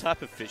their What breath.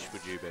 type of fish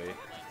would you be?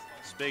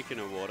 Speaking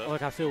of water.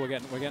 Look, I feel we're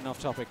getting off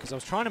topic because I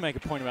was trying to make a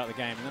point about the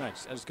game and then I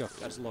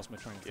just lost my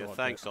train of Yeah, thought.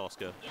 thanks,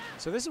 Oscar.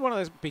 So this is one of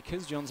those,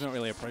 because John's not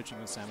really approaching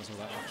the Samus all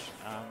that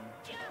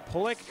much.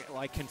 Pollock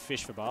like can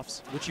fish for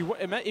buffs, which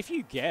if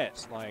you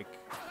get like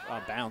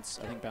bounce,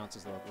 I think bounce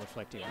is the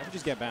reflect here. If you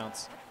just get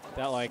bounce,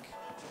 that like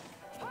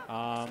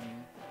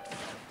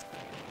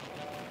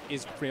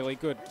is really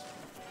good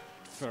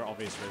for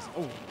obvious reasons.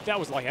 Oh, that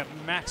was like a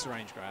max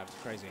range grab,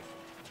 crazy.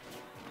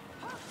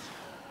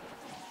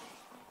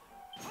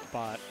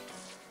 But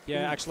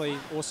yeah, actually,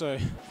 also.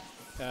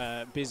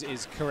 Biz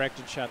is correct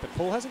in chat that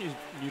Paul hasn't used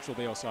neutral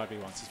B or side B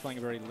once. He's playing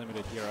a very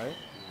limited hero.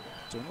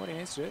 Doing what he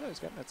needs to do, though. He's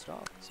getting that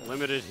stock. So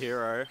Limited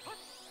hero.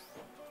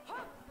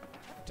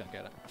 don't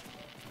get it.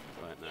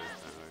 Wait, no.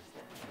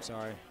 I'm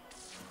sorry.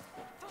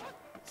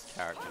 It's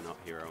character, not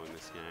hero in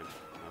this game.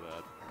 My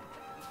bad.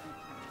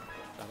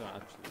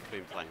 I've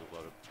been playing a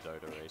lot of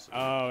Dota recently.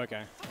 Oh,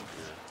 okay. Yeah,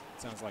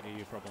 Sounds like a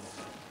you problem.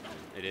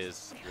 it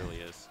is. It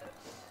really is.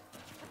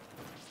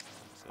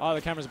 So Oh,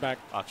 the camera's back.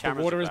 Our The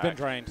cameras water are has been back.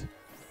 drained.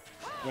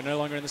 We're no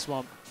longer in the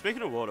swamp.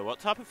 Speaking of water, what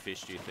type of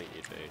fish do you think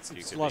you'd be? It's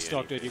You could lost be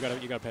stock, dude.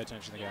 anything. You gotta pay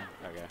attention to the game.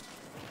 Okay.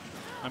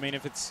 I mean,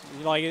 if it's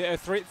like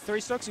three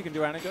stocks, you can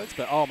do anecdotes.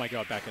 But oh my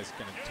god, Becca's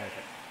gonna take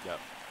it. Yep.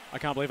 I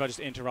can't believe I just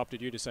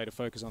interrupted you to say to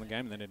focus on the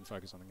game and then didn't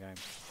focus on the game.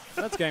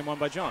 That's game won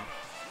by John.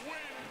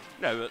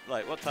 No, but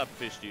like, what type of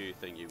fish do you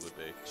think you would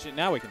be? Shit,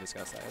 now we can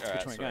discuss that. It's Alright,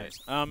 between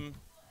sweet. games.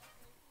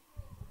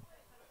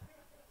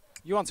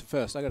 You answer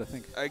first. I got to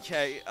think.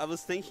 Okay, I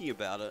was thinking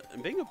about it,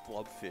 and being a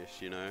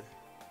blobfish, you know,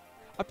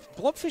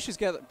 Blobfishers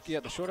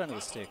get the short end of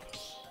the stick.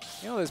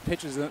 You know those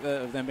pictures of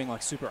them being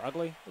like super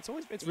ugly? It's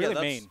really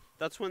mean.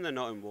 That's when they're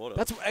not in water.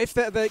 That's if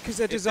because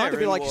they're designed to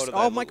be like, water,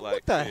 oh they my, look what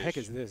like the fish. heck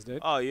is this, dude?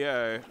 Oh,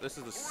 yo, this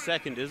is the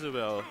second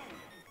Isabel.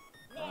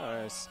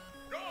 Nice.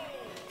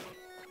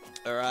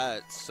 All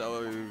right,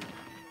 so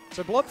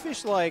So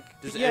blobfish, like,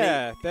 Does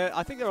yeah,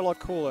 I think they're a lot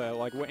cooler,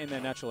 like, in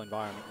their natural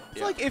environment. It's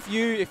Yeah. like if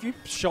you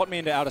shot me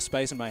into outer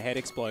space and my head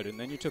exploded, and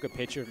then you took a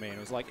picture of me and it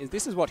was like,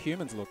 this is what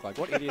humans look like?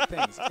 What idiot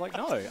things? It's like,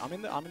 no, I'm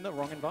in the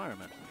wrong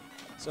environment.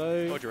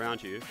 So dodge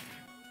around you.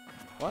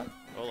 what?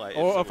 Or, like,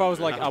 Or if I was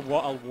someone- like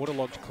a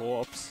waterlogged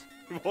corpse,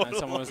 and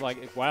someone was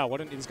like, wow,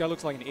 this guy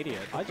looks like an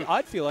idiot.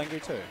 I'd feel angry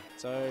too.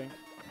 So,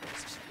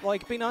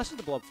 like, be nice to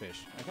the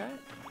blobfish, okay?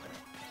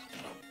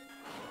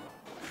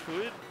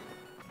 Could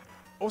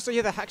Also,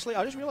 yeah, actually,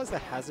 I just realized the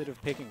hazard of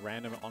picking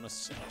random on a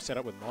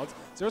setup with mods.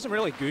 There are some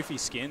really goofy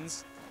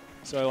skins.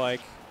 So,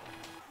 like,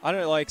 I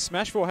don't know, like,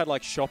 Smash 4 had,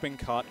 like, Shopping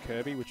Cart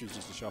Kirby, which was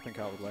just a shopping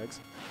cart with legs.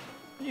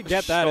 You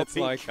get that, it's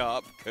Shopping like...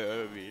 cart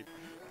Kirby.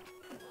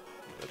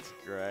 That's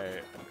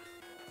great.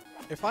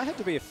 If I had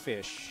to be a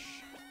fish...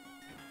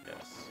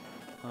 Yes.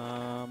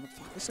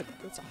 Fuck,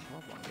 that's a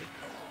hard one, dude.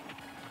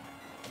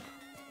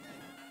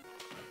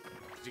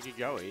 You could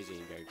go easy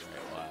and go great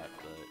white,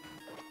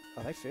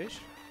 but Are they fish?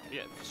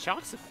 yeah,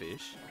 sharks are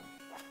fish.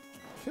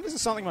 I feel this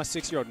is something my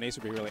 6-year-old niece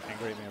would be really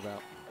angry at me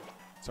about.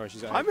 Sorry,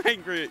 she's... I'm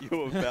angry at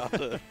you about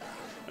it,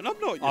 and I'm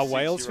not. Your Are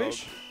whales 6-year-old.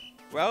 fish?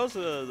 Whales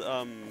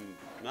are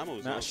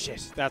mammals. No, aren't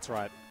shit, that's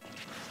right.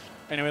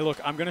 Anyway, look,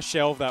 I'm going to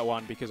shelve that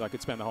one because I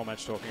could spend the whole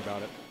match talking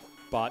about it.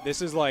 But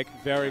this is, like,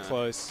 very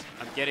close. they?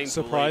 I'm getting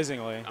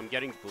surprisingly. Bullied. I'm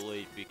getting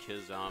bullied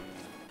because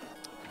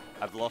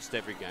I've lost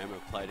every game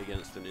I've played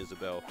against an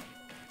Isabel.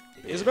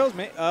 Yeah. Isabel's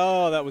me?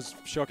 Oh, that was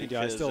shocking,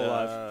 guys. Because,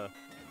 Still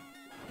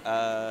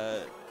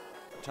alive.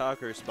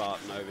 Taco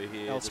Spartan over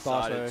here El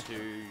decided Sparto.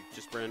 to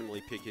just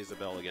randomly pick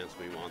Isabel against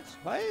me once,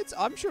 Hey,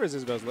 I'm sure it's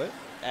Isabel's lit.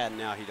 and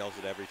now he does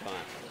it every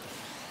time.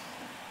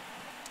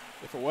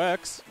 If it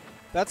works,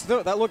 that's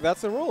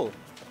the rule.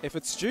 If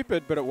it's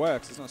stupid but it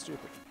works, it's not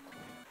stupid.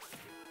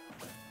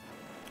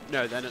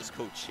 No, then it's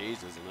called cheese,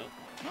 isn't it?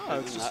 No,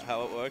 it's Isn't just that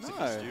how it works? no.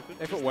 If it's stupid,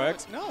 If it Isn't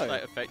works, that, no.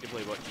 Like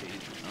effectively what cheese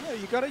is. no.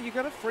 You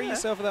gotta free Yeah.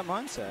 yourself of that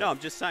mindset. No, I'm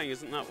just saying,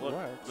 isn't that what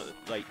works.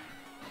 like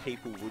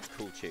people would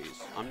call cheese?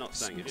 I'm not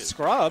saying it is.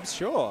 Scrubs,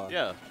 sure.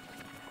 Yeah,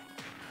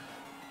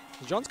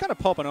 John's kind of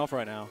popping off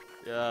right now.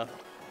 yeah.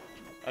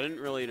 I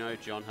didn't really know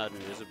John had an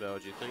Isabel.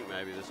 Do you think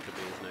maybe this could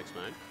be his next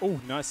main? Oh,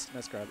 nice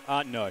grab.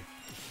 No,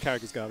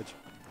 character's garbage.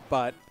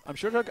 But I'm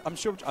sure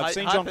I've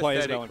seen John play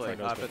Isabel in Friendos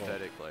before.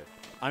 Hypothetically.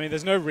 I mean,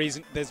 there's no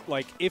reason. There's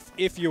like,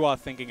 if you are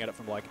thinking at it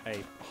from like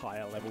a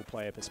higher level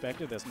player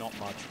perspective, there's not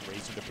much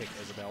reason to pick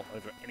Isabel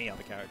over any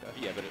other character.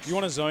 Yeah, but it's You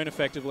want to zone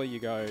effectively, you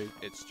go.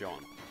 it's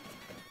John.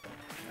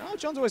 Oh,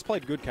 John's always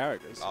played good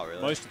characters. Oh,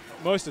 really?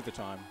 Most of the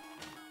time.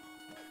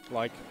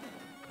 Like,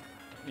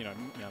 you know,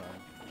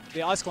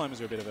 the Ice Climbers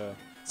are a bit of a.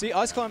 See,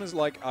 Ice Climbers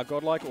like are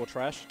godlike or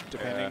trash,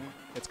 depending.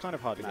 Yeah. It's kind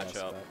of hard to Match guess.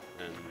 up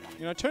But, and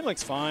you know, Toon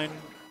Link's fine.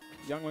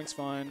 Young Link's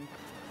fine.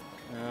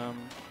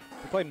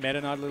 We played Meta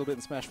Knight a little bit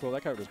in Smash 4.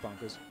 That character's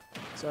bonkers.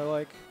 So,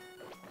 like,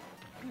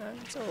 you know,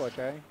 it's all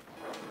okay.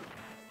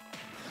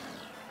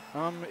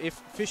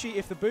 If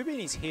the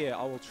Boobini's here,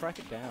 I will track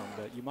it down,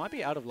 but you might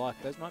be out of luck.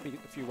 Those might be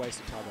a few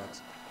wasted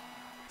Tarbucks.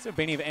 Is there a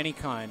beanie of any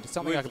kind?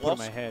 Something I we've can put in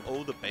lost my head.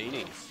 all the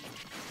beanies.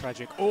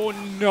 Tragic. Oh,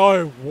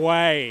 no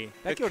way.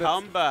 The killed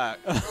comeback.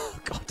 Oh,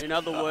 God. In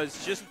other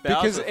words, just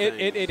Because Bowser it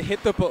things. hit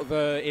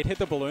it hit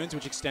the balloons,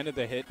 which extended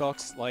the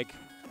hitbox like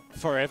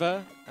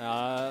forever.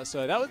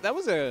 So that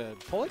was a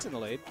Pollock's in the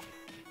lead.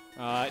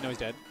 No, he's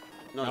dead.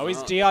 No, he's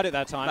not. DR'd at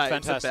that time. Mate,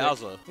 it's a Fantastic.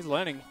 Bowser. He's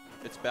learning.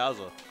 It's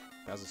Bowser.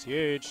 Bowser's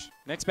huge.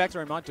 Next back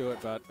throw might do it,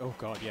 but oh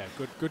god, yeah,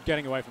 good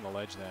getting away from the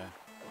ledge there.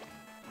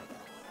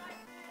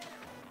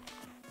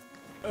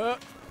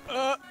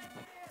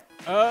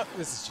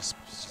 This is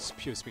just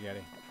pure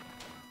spaghetti.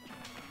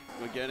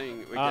 We're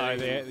getting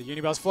The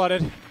Unibar's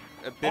flooded.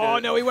 a bit Oh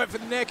of no, he went for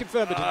the neck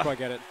confirmed, but didn't quite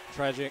get it.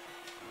 Tragic.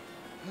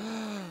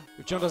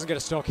 If John doesn't get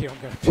a stock here, I'm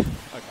going to...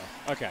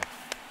 Okay.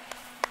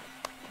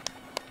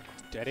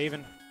 Dead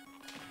even.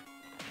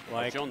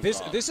 Like, John's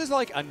this is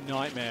like a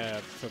nightmare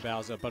for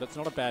Bowser, but it's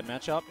not a bad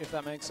matchup, if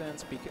that makes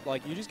sense. Because,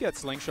 like, you just get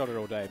slingshotted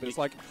all day, but it's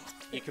like...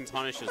 You can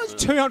punish That's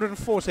us.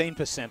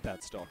 214%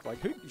 that stock. Like,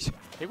 who...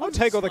 I'll wants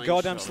take all the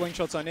goddamn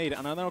slingshot. slingshots I need,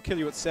 and then I'll kill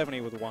you at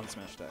 70 with one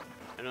smash deck.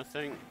 And I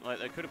think like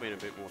there could have been a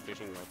bit more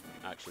fishing rod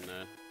action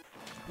there.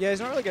 Yeah, he's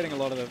not really getting a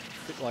lot of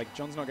the... Like,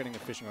 John's not getting the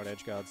fishing rod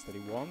edge guards that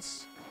he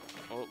wants.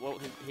 Well,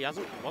 he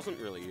wasn't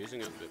really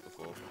using it a bit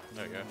before.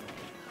 There you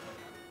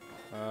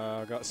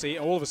go. See,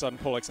 all of a sudden,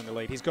 Pollock's in the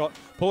lead.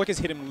 Pollock has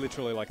hit him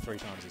literally like 3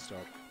 times his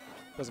stock.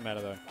 Doesn't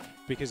matter though,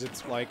 because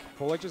it's like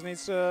Pollock just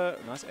needs to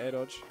nice air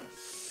dodge.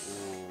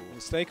 Ooh.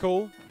 Stay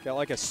cool. Get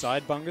like a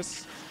side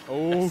bungus.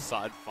 Oh,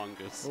 Side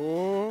fungus.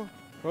 oh,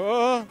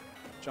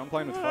 John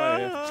playing with fire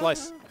here.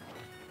 Slice.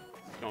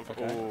 Gone for,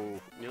 Okay. ooh,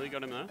 nearly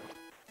got him there.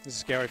 This is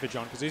scary for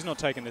John because he's not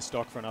taking this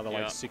stock for another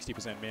like Yeah.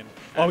 60% min.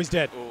 Oh, he's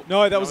dead. Oh,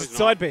 No, that no, was he's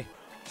side not. B.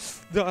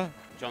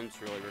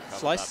 John's really recovered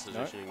Slice. that No.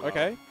 positioning well.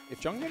 Okay.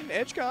 If John can get an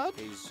edge guard,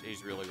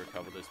 He's really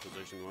recovered this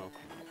position well.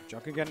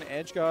 John can get an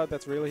edge guard.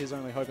 That's really his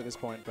only hope at this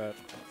point. But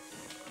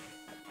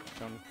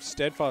John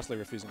steadfastly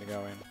refusing to go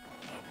in.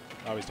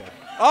 Oh, he's dead.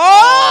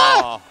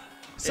 Oh!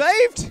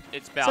 Saved!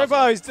 It's Bowser. So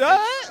far, he's done.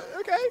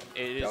 Okay.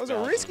 It is That was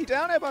Bowser. a risky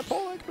down air by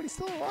Pollock, but he's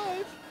still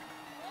alive.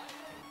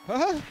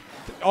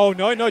 Oh,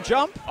 no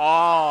jump.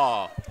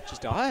 Oh!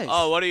 Just dies.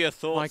 Oh, what are your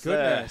thoughts My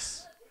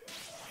goodness.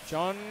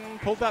 John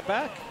pulled that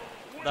back.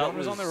 John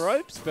was on the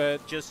ropes,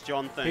 but just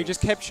John thinks. he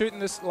just kept shooting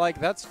this like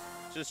that's.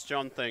 Just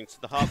John thinks.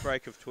 The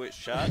heartbreak of Twitch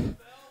chat.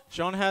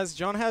 John has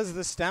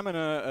the stamina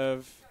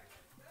of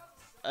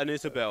And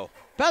Isabel.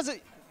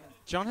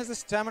 John has the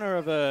stamina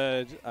of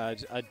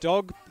a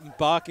dog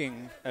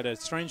barking at a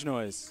strange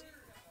noise.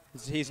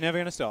 He's never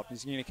going to stop.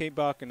 He's going to keep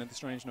barking at the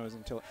strange noise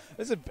until...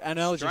 This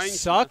analogy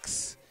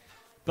sucks,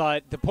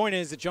 but the point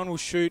is that John will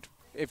shoot...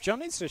 If John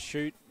needs to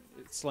shoot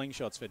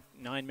slingshots for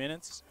 9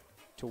 minutes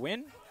to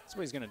win, that's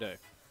what he's going to do.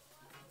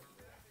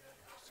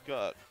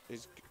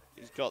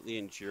 He's got the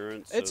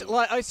endurance. It's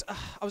like...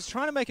 I was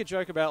trying to make a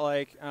joke about,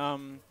 like...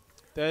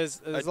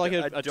 There's like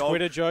a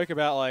Twitter joke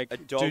about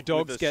like, do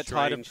dogs get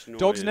tired of...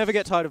 Dogs never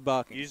get tired of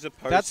barking. Use a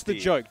postie. That's the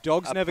joke.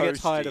 Dogs never get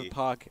tired of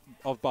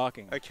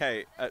barking.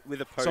 Okay,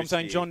 with a postie. So I'm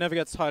saying John never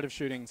gets tired of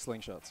shooting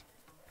slingshots.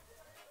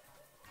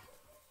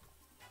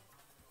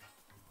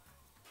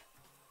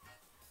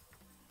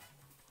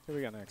 Here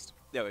we go next.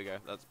 There we go.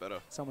 That's better.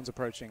 Someone's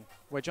approaching.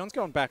 Wait, John's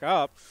going back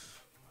up.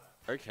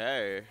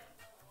 Okay.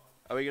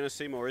 Are we going to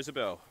see more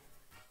Isabel?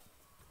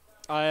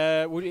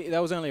 That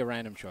was only a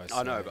random choice.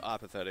 I know, but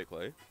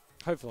hypothetically.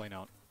 Hopefully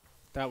not.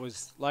 That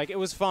was, like, it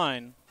was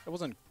fine. It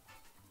wasn't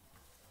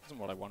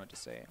what I wanted to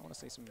see. I want to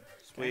see some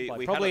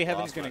gameplay. Probably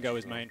Heaven's going to go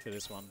as main for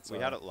this one. So. We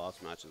had it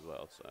last match as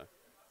well, so.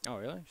 Oh,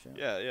 really? Sure.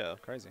 Yeah.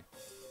 Crazy.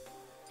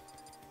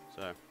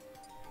 So.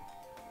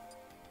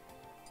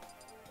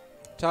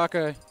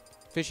 Taco.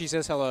 Fishy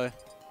says hello.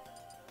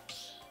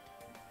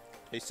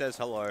 He says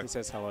hello. He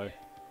says hello.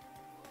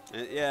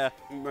 Yeah,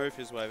 Murph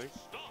is waving.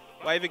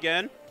 Wave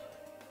again.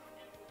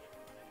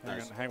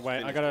 Hang on,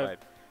 wait, I gotta... Wave.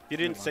 You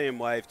didn't see him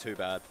wave too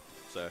bad,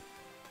 so...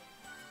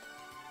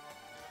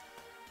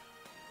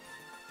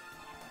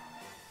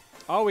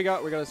 Oh, we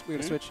got a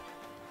switch.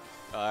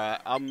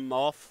 I'm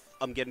off.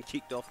 I'm getting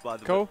kicked off by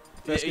the... Cool.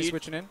 Versky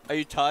switching in. Are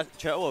you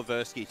Taicho or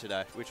Versky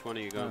today? Which one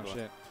are you going by?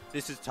 Shit.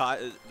 This is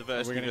the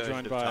Versky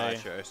version of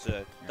Taicho,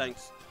 so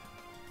thanks.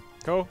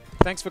 Cool.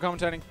 Thanks for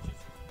commentating.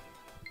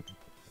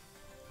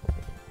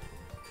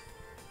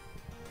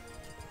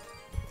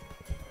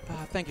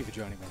 Thank you for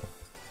joining me.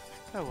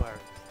 No worries.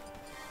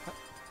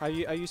 Are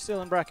you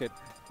still in bracket?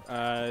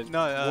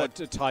 No. What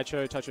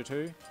Taicho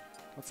 2?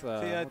 What's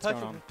the what's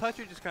going on?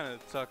 Taicho just kind of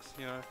sucks,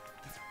 you know.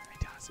 He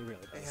does. He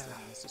really does.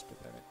 Yeah. It's just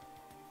pathetic.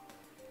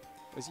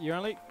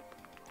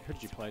 Who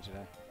did you play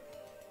today?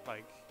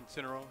 Like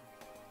Incineroar.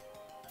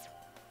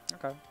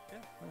 Okay. Yeah.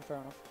 Fair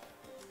enough.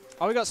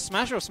 Oh, we got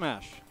Smash or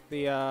Smash.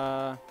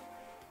 The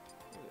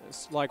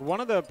like one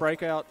of the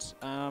breakout.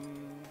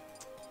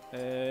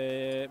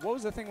 What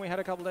was the thing we had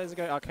a couple days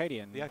ago?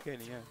 Arcadian. The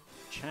Arcadian, yeah.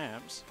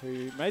 Champs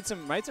who made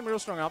some real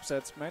strong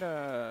upsets, made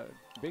a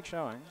big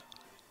showing.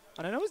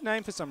 I don't know his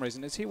name for some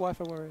reason. Is he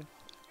Wi-Fi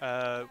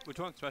Warrior? Which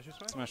one? Smash or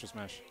Smash? Smash or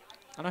Smash.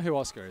 I know who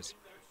Oscar is.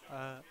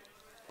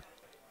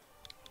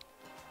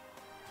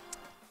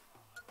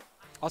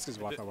 Oscar's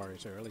Wi-Fi Warrior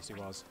too, or at least he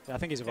was. Yeah, I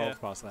think he's evolved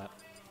past that.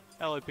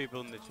 Hello, people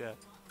in the chat.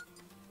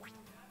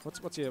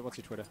 What's your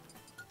Twitter?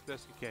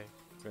 Versky K.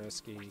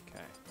 Versky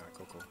K. Alright,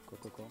 cool.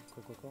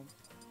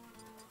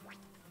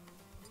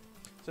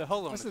 So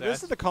hold on.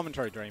 This is the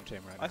commentary dream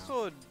team right now. I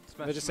saw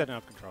Smash. They're just setting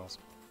up controls.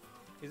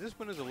 Is this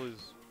winners or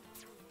lose?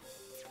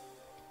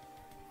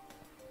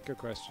 Good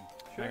question.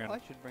 Sure, Hang on.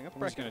 I should bring up.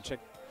 I'm just gonna check.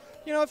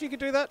 You know, if you could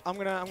do that, I'm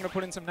gonna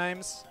put in some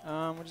names.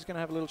 We're just gonna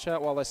have a little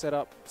chat while they set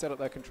up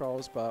their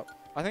controls. But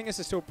I think this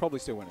is probably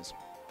still winners.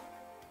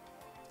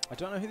 I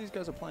don't know who these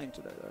guys are playing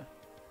today though.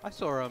 I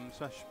saw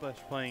Smash Splash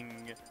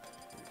playing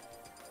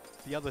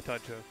the other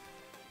Taicho.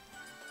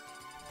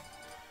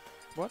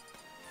 What?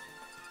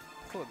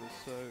 I thought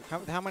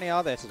this. How many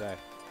are there today?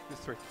 There's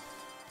 3.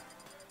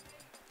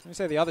 Let me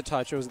say the other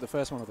Taicho. Was it the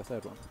first one or the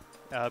third one?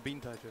 Bean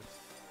Taicho.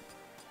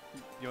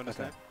 You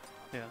understand?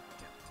 Okay.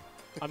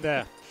 Yeah. I'm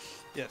there.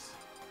 Yes.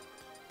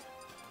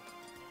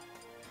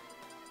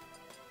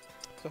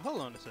 So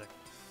hold on a sec.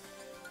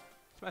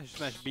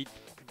 Smash beat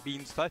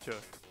Bean's Taicho.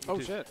 Oh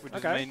shit. Which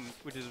okay.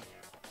 is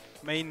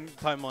main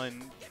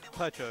timeline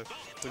Taicho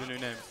with a new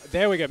name.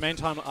 There we go. Main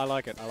time. I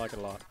like it. I like it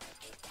a lot.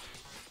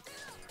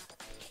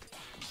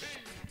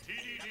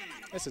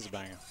 This is a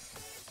banger.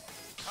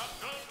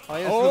 Oh yeah,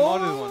 it's the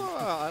modded one.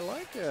 I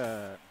like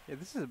it. Yeah,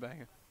 this is a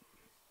banger.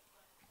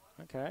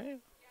 Okay.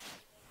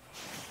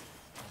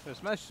 So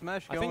Smash.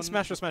 I think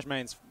Smash or Smash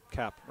main's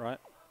cap, right?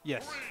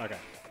 Yes. Okay.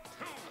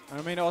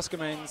 I mean, Oscar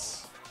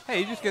main's.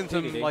 Hey, you're just getting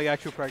some TDD. like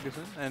actual practice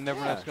in, and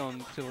everyone else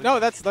going silly. No,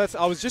 that's.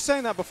 I was just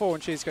saying that before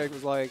when Cheesecake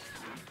was like,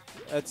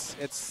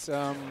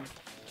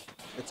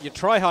 you're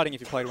try harding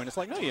if you play to win. It's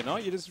like, no, you're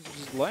not. You're just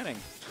learning.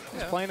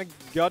 Just playing a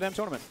goddamn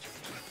tournament.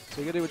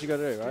 So you gotta do what you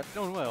gotta do, right?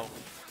 Doing well.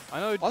 I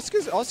know.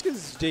 Oscar's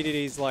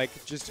DDD's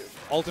like just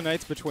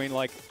alternates between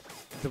like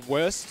the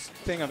worst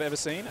thing I've ever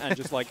seen and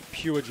just like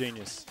pure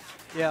genius.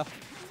 Yeah.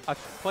 I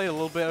played a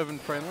little bit over in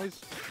friendlies,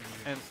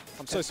 and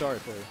I'm so sorry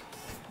for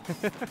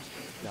you.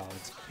 No,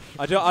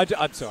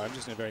 I'm sorry. I'm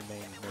just in a very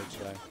mean mood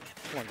today.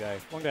 Long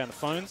day on the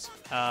phones.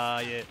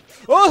 yeah.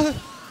 Oh!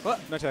 What?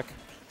 No tech.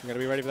 You gotta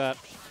be ready for that.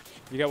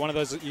 You get one of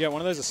those. You get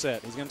one of those a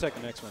set. He's gonna take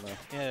the next one though.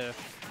 Yeah.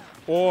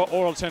 Or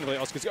alternatively,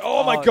 Oscar's.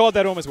 Oh my God,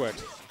 that almost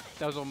worked.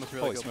 That was almost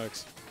really Holy good.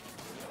 smokes.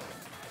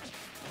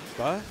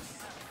 What?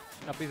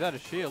 Now he's out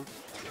of shield.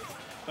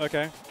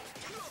 Okay.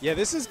 Yeah,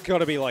 this has got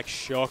to be like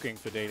shocking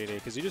for DDD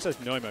because he just has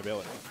no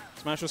mobility.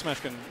 Smash or Smash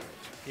can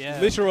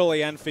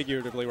literally and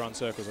figuratively run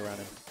circles around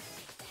him.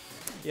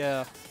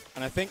 Yeah.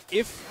 And I think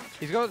if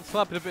He's got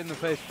slapped a bit in the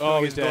face.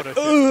 Oh, he's dead.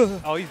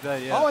 Oh, he's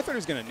dead, yeah. Oh, I thought he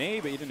was going to knee,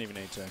 but he didn't even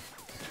need to.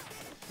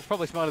 He's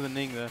probably smarter than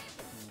Ning there.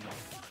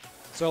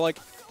 So, like,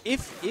 if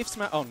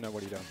Smash... Oh, no,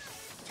 what are you doing?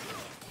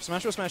 If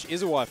Smash or Smash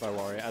is a Wi-Fi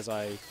warrior, as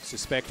I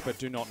suspect but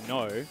do not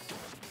know,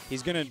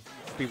 he's going to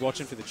be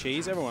watching for the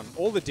cheese. Everyone,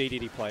 all the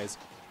DDD players...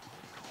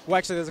 Well,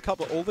 actually, there's a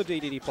couple... All the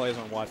DDD players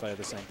on Wi-Fi are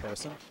the same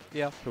person.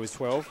 Yeah. Who is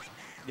 12.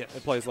 Yeah. He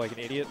plays like an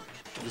idiot.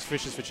 He just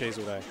fishes for cheese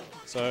all day.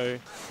 So...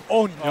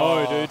 Oh,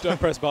 no, dude. Don't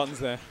press buttons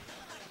there.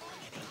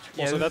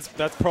 Yeah, also,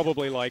 that's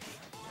probably like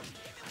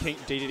King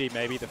DDD,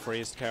 maybe the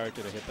freest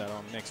character to hit that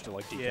on next to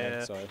like DK.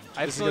 Yeah. So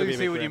I absolutely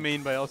see what you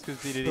mean by Oscar's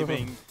DDD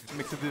being a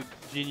mix of the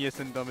genius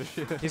and dumb as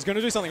shit. He's going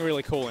to do something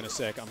really cool in a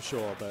sec, I'm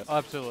sure. But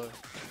absolutely.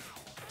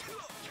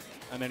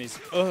 And then he's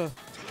no.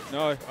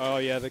 Oh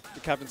yeah, the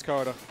captain's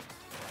corridor.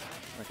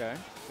 Okay,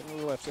 getting a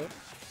little left it.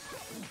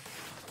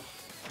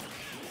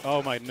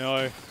 Oh my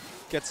no,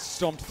 gets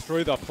stomped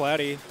through the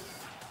platy.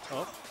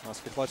 Oh.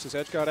 Oscar clutched his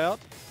edge guard out.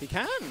 He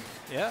can.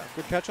 Yeah.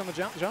 Good catch on the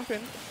jump in.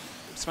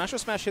 Smash or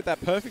Smash hit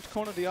that perfect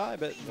corner of the eye,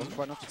 but wasn't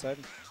quite enough to save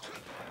him.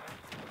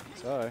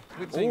 So.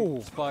 Good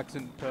seeing spikes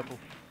in purple.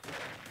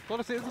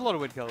 There's a lot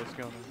of weird colors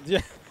going on.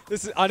 Yeah.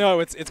 I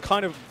know, it's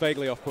kind of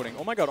vaguely off-putting.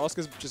 Oh my God,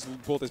 Oscar's just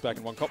brought this back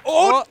in one cop.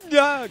 Oh!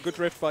 Yeah! Good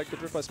drift by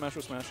Smash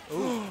or Smash.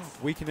 Ooh.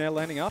 Weak in air,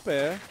 landing up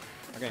air.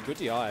 Again, good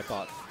DI,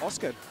 but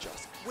Oscar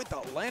just with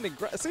the landing.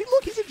 See,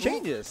 look, he's a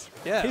genius.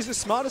 Yeah. He's the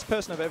smartest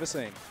person I've ever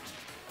seen.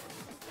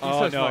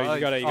 Oh, so no,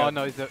 you got it. Oh,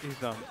 no, he's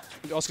dumb.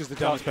 Oscar's the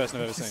dumbest person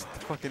I've ever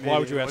seen. Why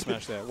would you F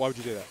smash there? Why would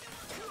you do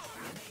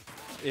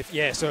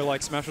that? So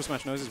like Smash or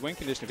Smash knows his win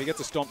condition. If he gets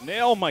a stomp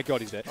now, oh my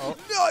God, he's dead. Oh.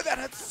 No, that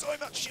had so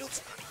much shield.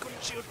 He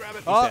couldn't shield grab it.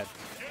 He's dead.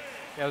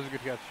 Yeah, that was a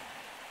good catch.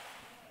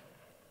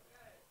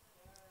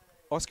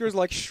 Oscar is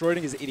like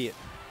Schrodinger's idiot.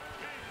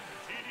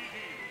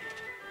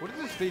 What is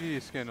this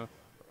DDD scanner?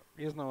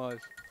 He has no eyes.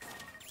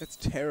 It's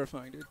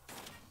terrifying, dude.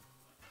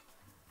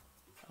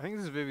 I think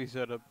this is Vivi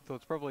setup, so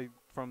it's probably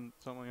from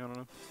something, I don't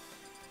know.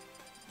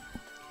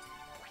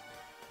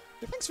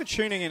 Yeah, thanks for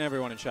tuning in,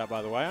 everyone in chat.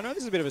 By the way, I know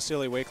this is a bit of a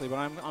silly weekly, but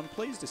I'm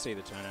pleased to see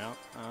the turnout.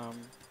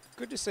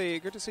 Good to see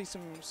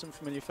some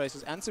familiar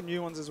faces and some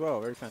new ones as well.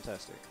 Very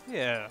fantastic.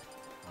 Yeah.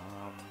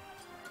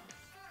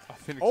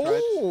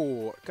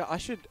 Oh, God,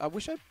 I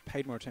wish I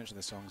paid more attention to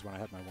the songs when I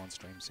had my one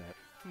stream set.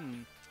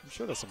 I'm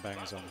sure there's some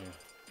bangers on here.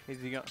 He's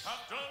he got.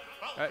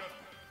 Right.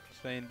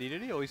 Saying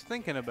DDD, or he's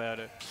thinking about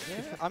it.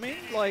 Yeah, I mean,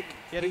 like,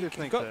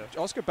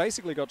 Oscar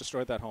basically got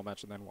destroyed that whole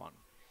match and then won.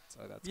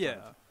 So that's kind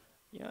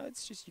of,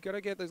 it's just you got to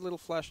get those little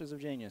flashes of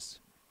genius.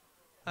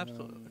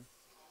 Absolutely.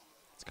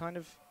 It's kind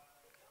of.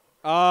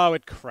 Oh,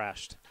 it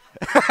crashed.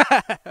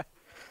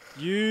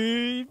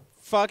 You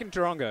fucking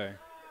Torongo.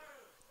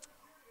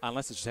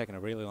 Unless it's taking a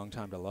really long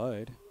time to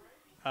load.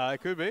 It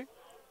could be.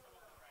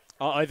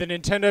 Uh-oh, the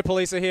Nintendo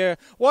police are here.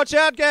 Watch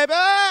out, Gabe!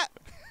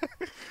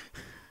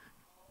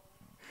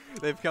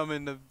 They've come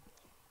in to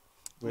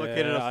look at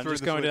it up through the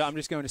switch. I'm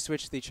just going to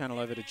switch the channel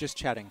over to just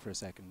chatting for a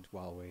second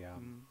while we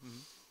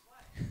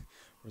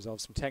resolve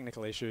some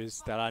technical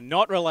issues that are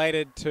not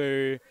related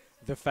to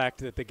the fact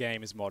that the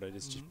game is modded.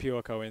 It's just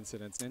pure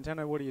coincidence.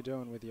 Nintendo, what are you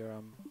doing with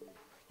your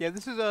Yeah,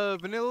 this is a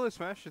vanilla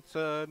Smash. It's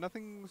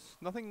nothing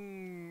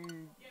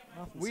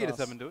weird has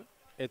happened to it.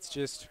 It's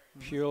just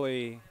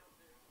purely.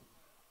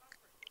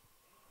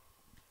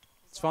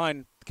 It's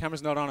fine. The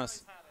camera's not on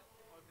us.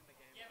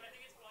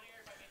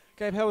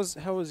 Gabe, how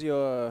was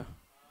your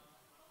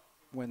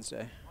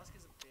Wednesday?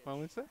 My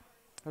Wednesday?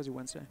 How was your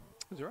Wednesday?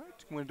 It was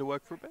alright. Went to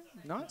work for a bit.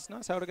 Nice.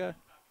 How'd it go?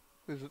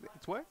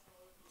 It's work.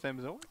 Same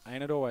as always.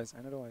 Ain't it always?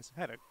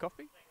 Had a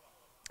coffee.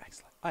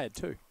 Excellent. I had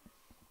two.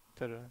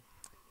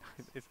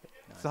 It's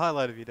the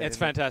highlight of your day. It's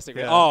fantastic.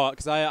 Yeah. Oh,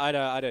 because I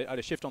had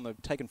a shift on the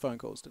taking phone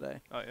calls today.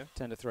 Oh, yeah?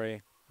 10 to 3,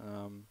 which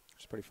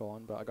is pretty full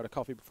on. But I got a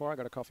coffee before, I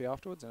got a coffee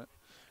afterwards, and it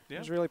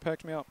just really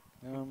perked me up.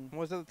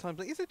 Was there the times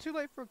like, is it too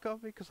late for a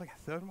coffee? Because like a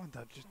third one,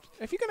 that just.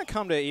 If you're going to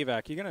come to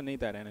EVAC, you're going to need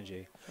that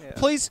energy. Yeah.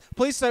 Please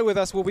stay with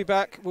us. We'll be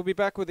back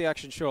with the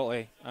action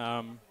shortly.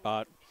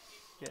 But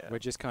we're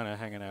just kind of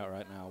hanging out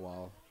right now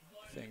while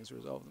things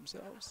resolve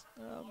themselves.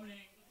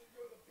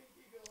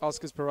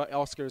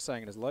 Oscar is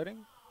saying it is loading.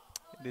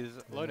 It is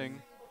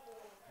loading.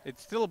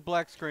 It's still a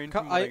black screen.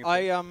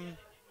 I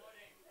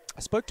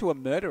spoke to a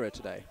murderer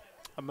today.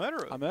 A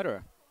murderer? A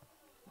murderer.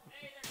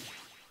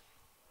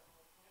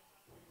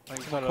 I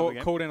think Someone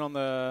called in on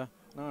the...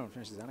 No, I haven't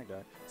finished this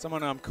anecdote.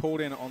 Someone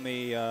called in on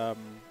the...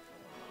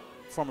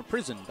 from a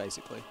prison,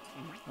 basically.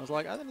 I was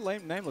like, the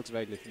name looks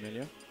vaguely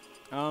familiar.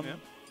 And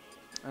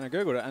I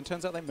googled it, and it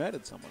turns out they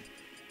murdered someone.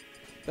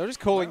 They were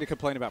just calling to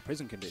complain about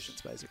prison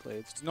conditions, basically.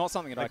 It's not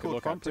something that I could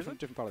look up.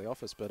 Different part of the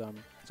office, but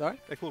sorry.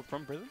 They called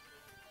from prison.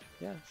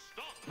 Yeah,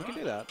 you can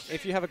do that.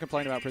 If you have a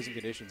complaint about prison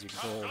conditions, you can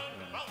call.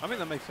 I mean,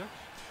 that makes sense.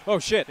 Oh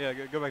shit! Yeah,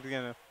 go back to the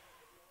game now.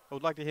 I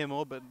would like to hear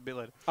more, but a bit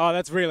later. Oh,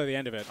 that's really the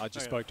end of it. I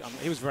just spoke to him.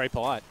 He was very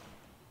polite.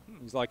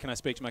 He's like, "Can I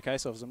speak to my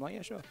case officer?" I'm like,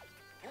 "Yeah, sure."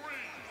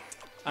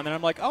 And then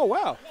I'm like, "Oh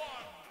wow,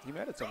 you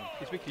murdered someone."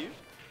 He speak to you?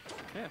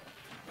 Yeah.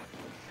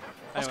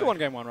 Oscar won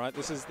game 1, right?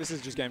 This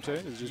is just game 2.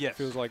 It just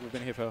feels like we've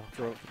been here for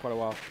quite a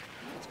while.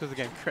 It's because the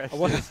game crashed.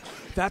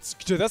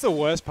 That's the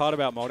worst part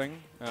about modding.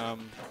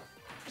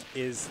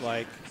 Is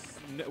like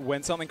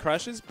when something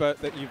crashes, but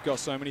that you've got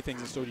so many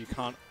things installed you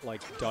can't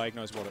like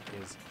diagnose what it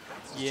is.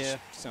 Yeah,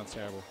 sounds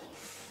terrible.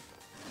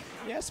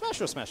 Yeah,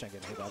 Smash or Smash ain't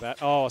getting hit by that.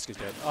 Oh, Oscar's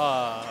dead.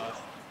 I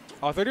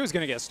thought he was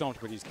going to get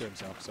stomped, but he's killed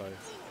himself. So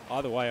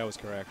either way, I was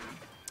correct.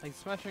 He's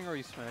smashing or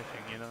he's smashing,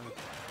 you know.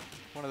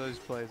 One of those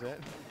plays, that.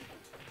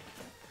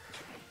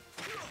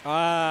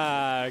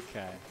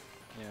 Okay.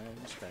 Yeah,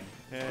 interesting.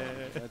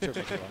 That took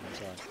me too long, I'm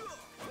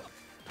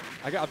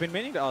sorry. I've been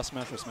meaning to ask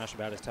Smash or Smash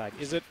about his tag.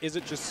 Is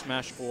it just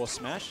Smash or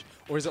Smash?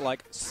 Or is it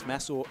like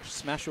Smash or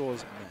Smash?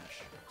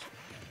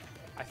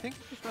 I think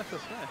it's just Smash or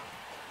Smash.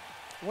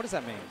 What does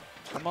that mean?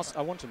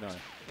 I want to know.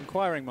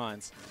 Inquiring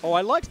minds. Oh,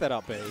 I liked that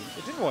up B.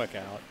 It didn't work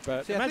out,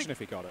 but see, imagine if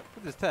he got it.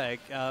 With this tag,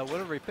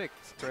 whatever he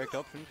picked is the correct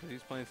option because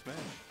he's playing Smash.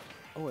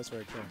 Oh, that's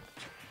very true.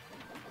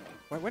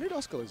 Wait, when did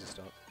Oscar lose his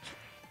stock?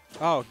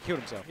 Oh, he killed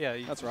himself. Yeah,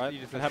 that's right.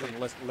 It happened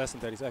less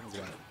than 30 seconds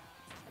ago.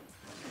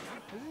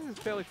 This is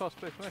fairly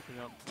fast-paced Smash, you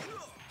know.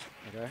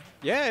 Okay.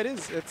 Yeah, it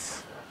is.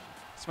 It's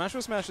Smash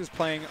or Smash is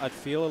playing, I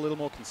feel, a little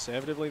more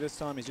conservatively this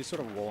time. He's just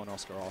sort of walling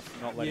Oscar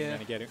off, not letting him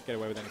get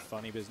away with any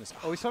funny business.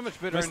 Oh, he's so much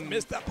better in...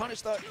 Missed that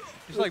punish, though.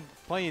 Just like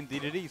playing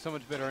DDD, he's so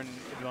much better in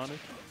Advantage.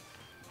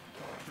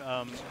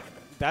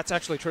 That's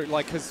actually true.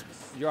 Like, because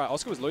you're right,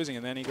 Oscar was losing,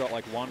 and then he got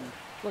like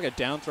like a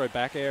down throw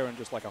back air and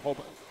just like a whole...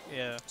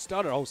 Yeah.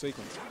 Started a whole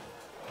sequence.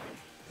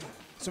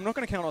 So I'm not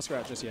going to count Oscar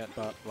out just yet,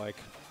 but like...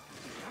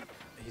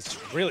 He's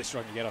really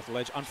struggling to get off the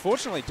ledge.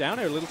 Unfortunately, down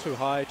air a little too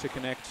high to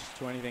connect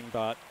to anything,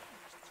 but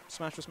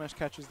Smash or Smash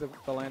catches the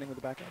landing with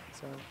the back end.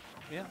 So,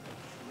 yeah.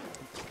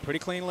 Pretty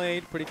clean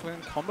lead, pretty clean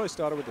combo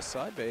starter with the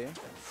side B.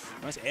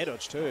 Nice air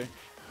dodge, too.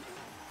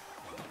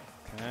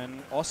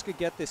 Can Oscar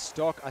get this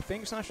stock? I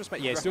think Smash or Smash...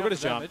 Yeah, still got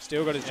his jump.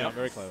 Still got his jump.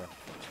 Very clever.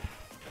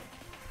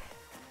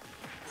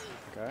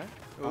 Okay.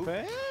 Up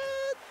air.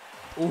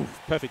 Ooh,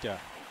 perfect air.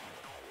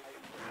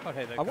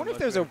 I wonder if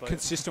there's a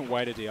consistent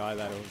way to DI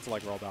that or to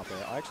like roll out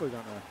there. I actually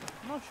don't know.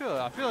 I'm not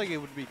sure. I feel like it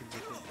would be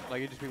consistent.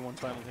 Like it'd just be one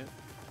final hit.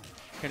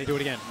 Can he do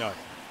it again? No.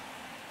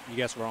 You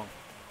guessed wrong.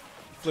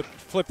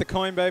 Flip the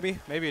coin, baby.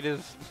 Maybe it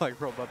is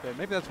like rolled up there.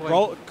 Maybe that's why.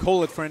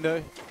 Call it,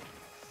 friendo.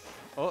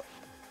 Oh.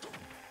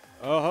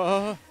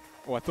 Oh,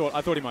 I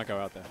thought he might go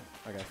out there.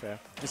 Okay, fair.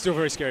 It's still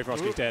very scary for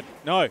Oscar. He's dead.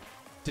 No.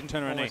 Didn't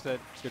turn her a knee. Dead.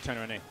 Just gonna turn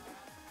her a knee.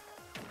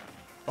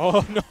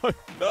 Oh no.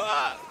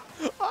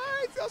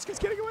 Oscar's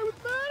getting away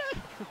with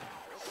murder.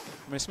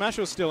 I mean, Smash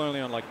was still only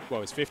on like,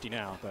 well, it's 50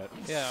 now, but...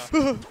 Yeah.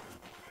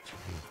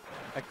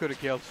 I could have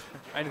killed.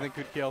 Anything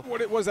could kill.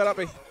 What was that up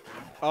B?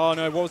 Oh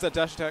no, what was that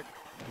dash attack?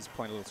 He's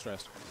playing a little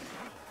stressed.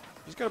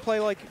 You just gotta play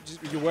like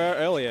you were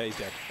earlier, he's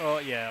dead. Oh,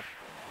 yeah.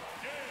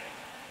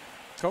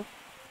 Cool.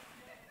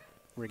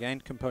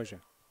 Regained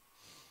composure.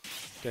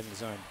 Get in the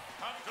zone.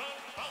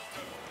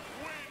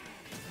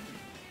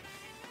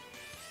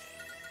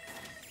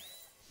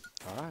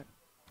 Alright.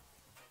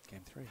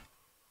 Game 3.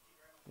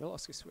 Will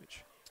Oscar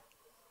switch?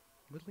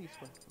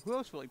 Who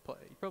else will he play?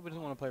 He probably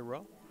doesn't want to play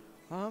Raw.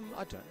 I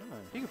don't know.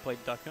 He could play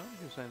Duck Hunt.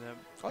 He was saying that.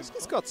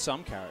 Oscar's got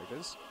some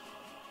characters.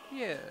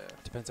 Yeah.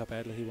 Depends how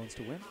badly he wants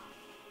to win.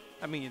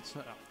 I mean, it's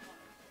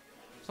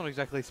not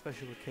exactly a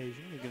special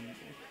occasion. You can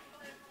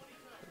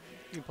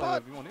play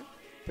whatever you want to.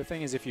 The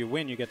thing is, if you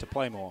win, you get to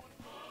play more.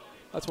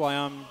 That's why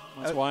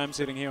I'm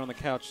sitting here on the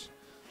couch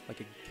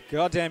like a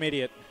goddamn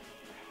idiot.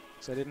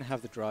 Because I didn't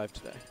have the drive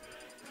today.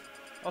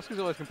 Oscar's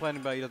always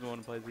complaining about he doesn't want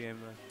to play the game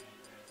though.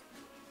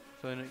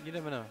 So you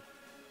never know.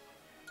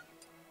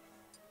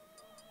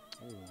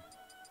 Ooh.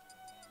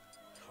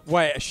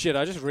 Wait, shit,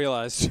 I just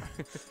realized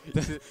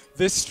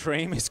this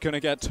stream is going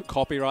to get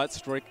copyright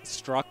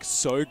struck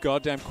so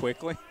goddamn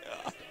quickly.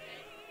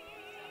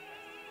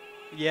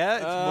 Yeah,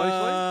 it's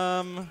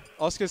mostly.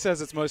 Oscar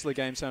says it's mostly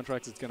game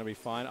soundtracks. It's going to be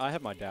fine. I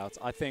have my doubts.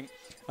 I think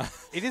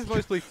it is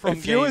mostly from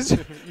viewers.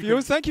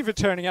 Viewers, thank you for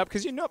turning up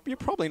because you're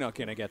probably not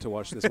going to get to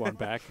watch this one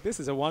back. This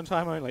is a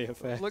one-time only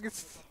affair. Look,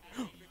 it's.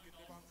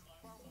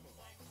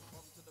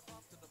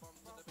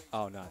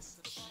 Oh, nice.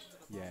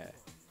 Yeah.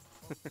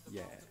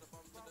 Yeah.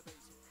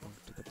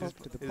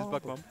 To the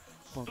buck bump.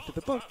 Bump to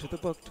the buck, to the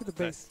buck, to the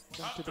base.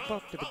 Bump to the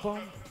buck, to the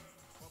bump.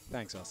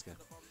 Thanks, Oscar.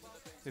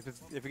 If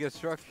it gets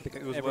struck, it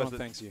was everyone worth it.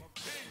 thanks you.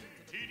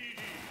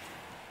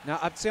 Now,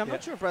 I'm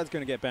not sure if Brad's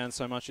going to get banned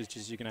so much as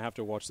just you're going to have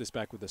to watch this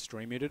back with the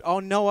stream muted. Oh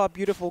no, our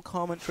beautiful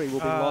commentary will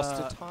be lost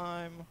to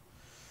time.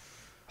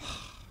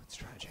 It's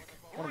tragic.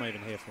 What am I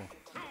even here for?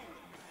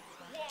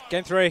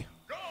 Game 3.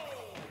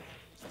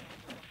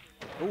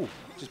 Ooh,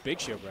 just big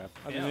shield grab.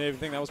 I didn't even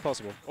think that was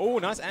possible. Oh,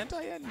 nice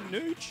anti and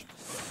nooch.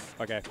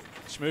 Okay,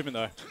 just movement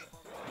though.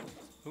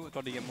 Ooh, I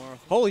thought he'd get more.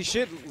 Holy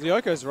shit,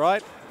 Lyoko's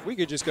right. We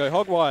could just go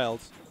hog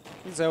wild.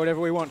 We can say whatever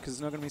we want because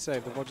it's not going to be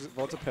saved. The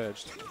VODs are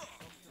purged.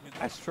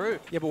 That's true.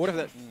 Yeah, but what if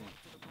that...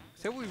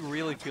 See how we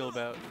really feel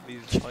about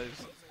these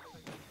players.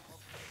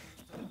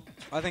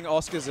 I think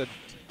Oscar's a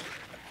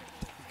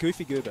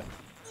goofy goober.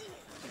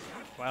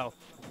 Wow.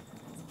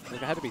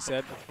 Look, it had to be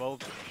said. That's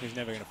bold. He's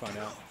never going to find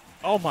out.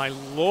 Oh my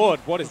lord,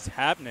 what is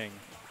happening?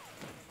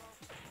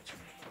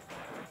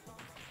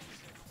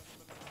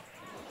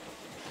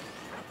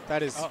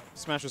 That is...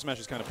 Smash is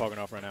kind of pogging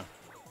off right now.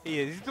 He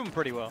is. He's doing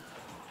pretty well.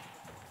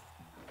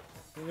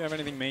 Do you have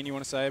anything mean you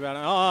want to say about it?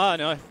 Oh,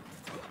 no.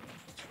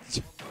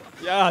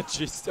 Yeah,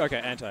 jeez. Okay,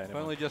 anti. I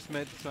only just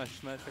met Smash.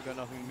 I got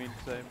nothing mean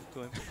to say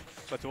to him.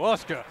 But to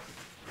Oscar.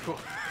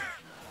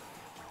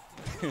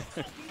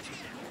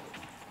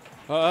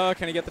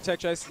 Can he get the tech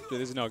chase? Dude,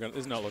 this is not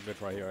looking good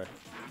for our hero.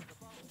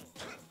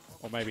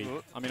 Or maybe,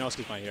 I mean,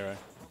 Oscar's my hero.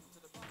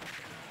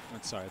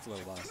 I'm sorry, it's a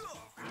little last.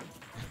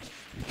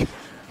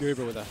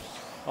 Goober with a,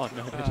 oh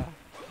no.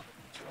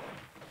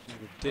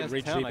 Did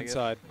reach deep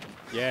inside.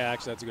 Yeah,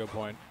 actually, that's a good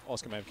point.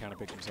 Oscar may have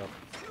counterpicked himself.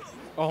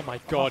 Oh my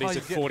god, he's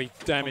at 40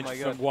 damage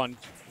from one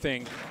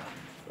thing.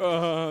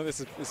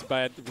 This is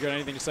bad. If you got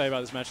anything to say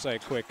about this match, say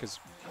it quick, because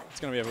it's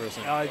going to be over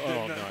soon. No,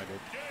 dude.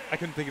 I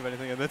couldn't think of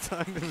anything at that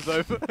time. It was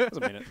over. It was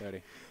a minute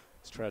 30.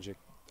 It's tragic.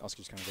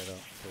 Oscar's going to get up.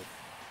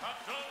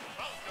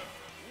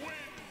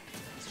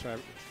 It's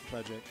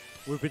tragic.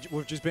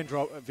 We've just been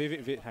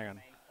hang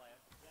on.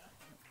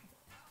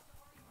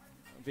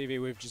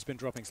 VV, we've just been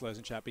dropping slows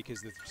in chat because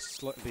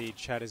the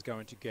chat is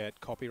going to get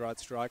copyright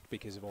striked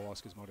because of all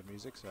Oscar's modern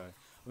music. So,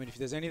 I mean, if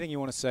there's anything you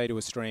want to say to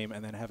a stream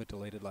and then have it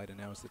deleted later,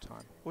 now is the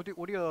time. What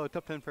are your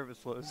top 10 favorite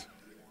slows?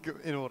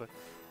 In order.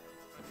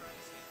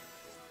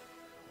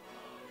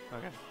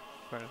 Okay.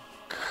 Fair enough.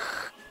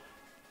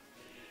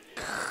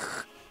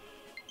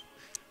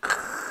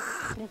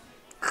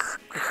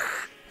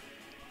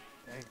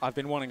 I've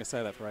been wanting to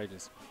say that for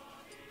ages.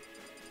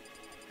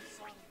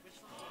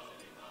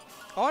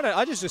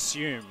 I just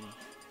assume.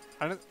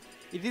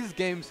 It is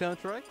game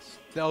soundtracks.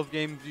 Those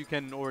games you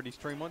can already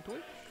stream onto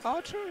it.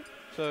 Oh, true.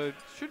 So it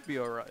should be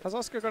alright. Has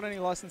Oscar got any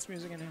licensed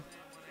music in here?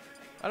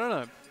 I don't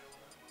know.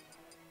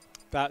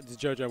 That the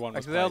JoJo one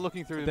was played. They are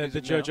looking through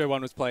the JoJo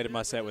one was played in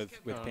my set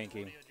with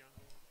Pinky.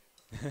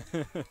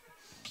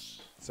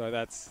 So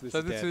this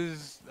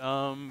is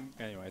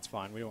anyway, it's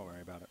fine. We won't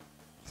worry about it.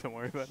 Don't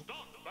worry about it.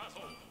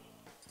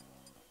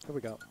 Who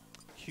we got?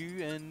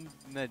 Q and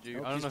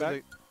Neju. Oh, I don't Q's know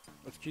back.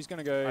 If Q's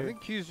gonna go. I think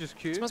Q's just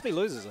Q. This must be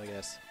losers, I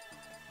guess.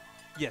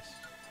 Yes.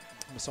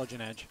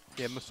 Misogynage.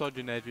 Yeah,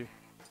 misogynage.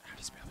 How do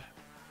you spell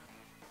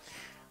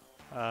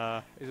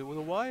that? Is it with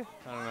a Y?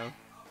 I don't know.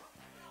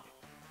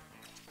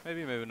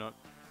 Maybe, maybe not.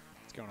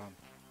 What's going on?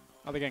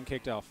 Oh, they're getting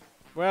kicked off.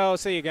 Well,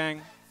 see you,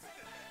 gang.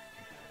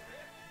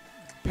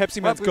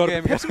 Pepsi Man's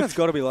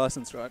got to be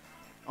licensed, right?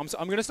 I'm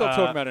going to stop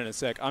talking about it in a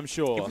sec. I'm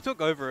sure. If we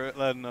took over it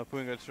loud enough, we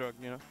wouldn't get struck,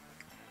 you know.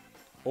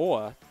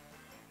 Or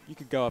you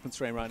could go up and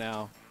stream right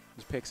now.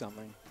 Just pick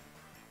something.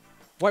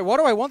 Wait, why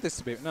do I want this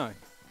to be? No.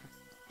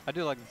 I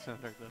do like the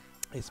soundtrack though.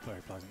 It's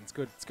very pleasant. It's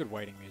good. It's good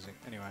waiting music.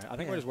 Anyway, I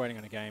think we're just waiting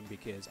on a game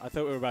because I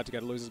thought we were about to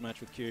get a losers match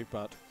with Q,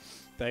 but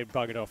they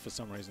buggered off for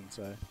some reason.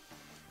 So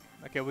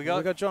okay, we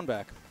got John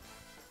back.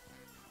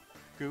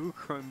 Google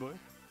Chrome Boy,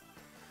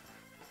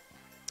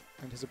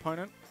 and his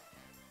opponent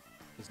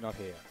is not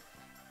here.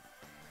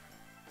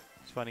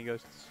 It's funny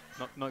ghosts,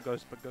 not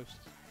ghosts, but ghosts.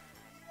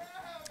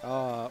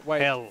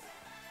 Wait. Hell.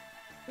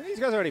 Did these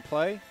guys already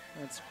play?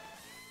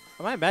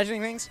 Am I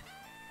imagining things?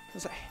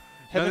 It's like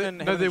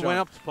No, they went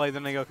up to play,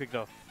 then they got kicked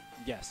off.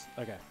 Yes.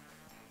 Okay.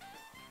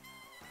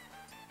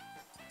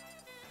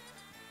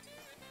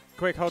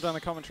 Quick, hold down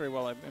the commentary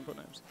while I input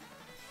names.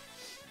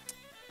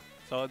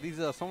 So these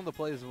are some of the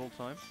players of all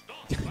time.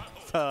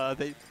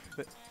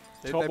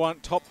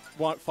 Top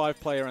 5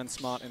 player and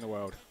smart in the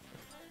world.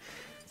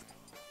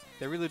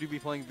 They really do be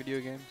playing video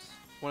games.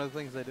 One of the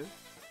things they do.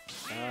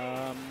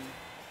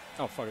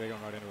 Oh fuck, they're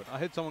going right into it. I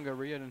heard someone go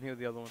Rio and hear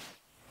the other one.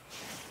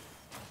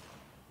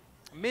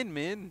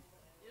 Min.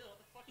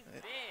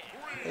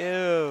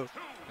 Ew.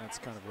 That's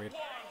kind of weird.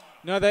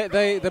 No,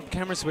 the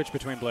camera switch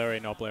between blurry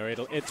and not blurry.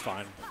 It's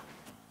fine.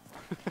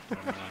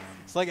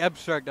 It's like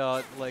abstract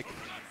art. Like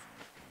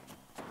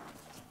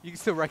you can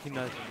still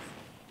recognize them.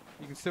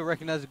 You can still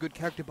recognize a good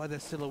character by their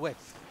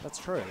silhouettes. That's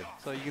true.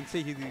 So you can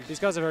see who these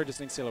guys are very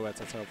distinct silhouettes.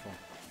 That's helpful.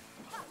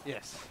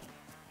 Yes.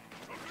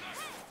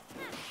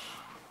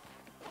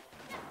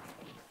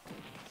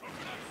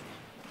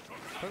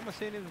 Pokemon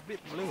Stadium is a bit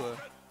bluer.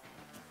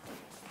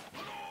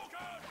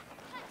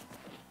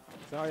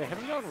 So yeah,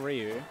 haven't got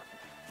Ryu.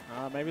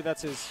 Maybe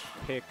that's his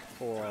pick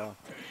for.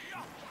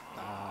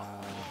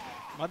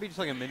 Might be just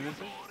like a min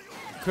thing.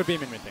 Could be a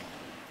min thing.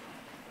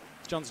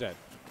 John's dead.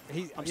 I'm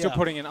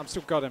yeah.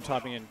 still goddamn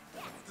typing in.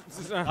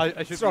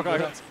 I should Stop, be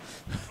good.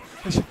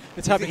 guys.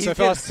 It's happening so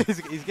getting- fast.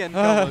 he's getting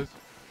combos.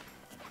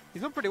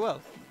 He's done pretty well.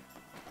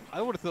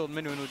 I would have thought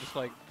Minuin would just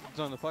like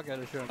zone the fuck out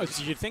of Sean. Oh,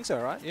 so you'd think so,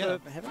 right? Yeah.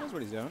 But heaven knows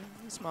what he's doing.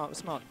 He's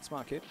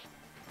smart kid.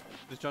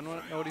 Does John know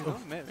what he's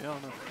doing? Maybe, I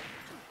don't know.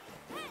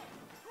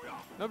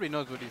 Nobody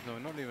knows what he's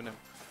doing, not even him.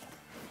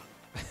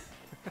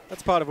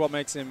 That's part of what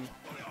makes him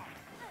Yeah.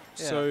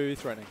 so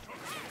threatening.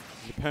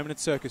 The permanent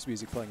circus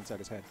music playing inside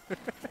his head.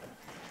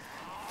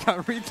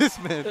 Can't read this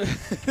man.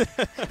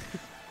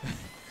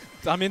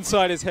 I'm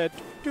inside his head.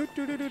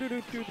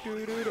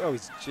 Oh,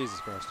 he's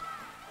Jesus Christ.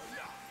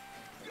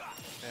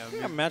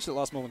 Yeah, A match that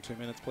lasts more than 2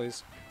 minutes,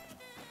 please.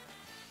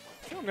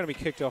 I think I'm going to be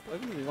kicked off. I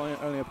think this is the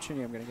only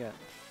opportunity I'm going to get.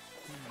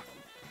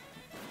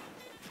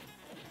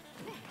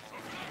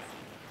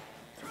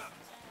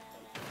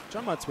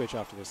 John might switch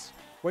after this.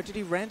 Wait, did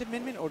he random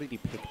min or did he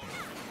pick min?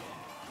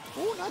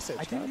 Oh, nice edge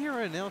I didn't guard. hear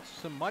her announce,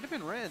 so it might have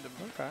been random.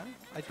 Okay.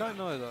 I don't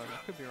know though,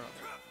 I could be wrong.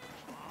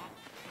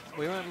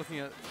 We weren't looking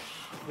at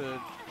the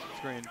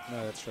screen.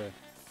 No, that's true.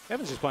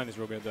 Evan's just playing this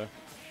real good, though.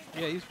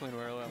 Yeah, he's playing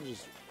very well.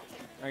 Just,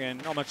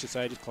 again, not much to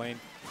say, just clean.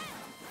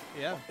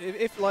 Yeah.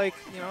 If like,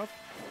 you know,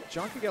 if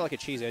John could get like a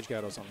cheese edge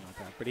guard or something like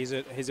that, but he's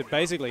at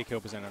basically a kill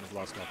percent on his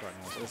last stock right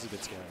now, so this is a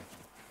bit scary.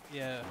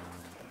 Yeah.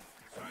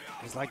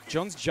 He's like,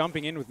 John's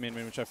jumping in with Min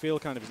Min, which I feel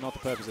kind of is not the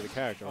purpose of the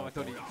character. Oh, I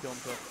thought he killed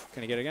himself.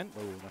 Can he get it again?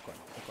 Oh, not quite,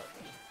 not quite.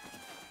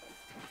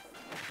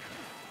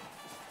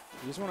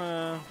 You just want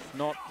to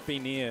not be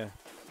near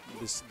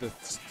the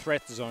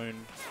threat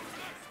zone,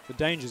 the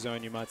danger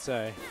zone, you might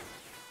say.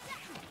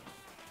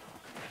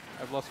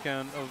 I've lost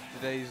count of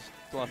the days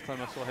the last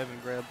time I saw Heaven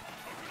grab.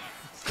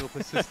 Still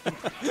persistent.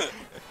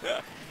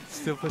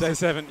 Still persistent. Day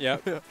 7, yeah.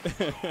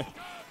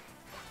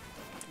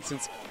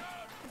 Since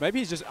maybe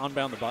he's just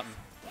unbound the button.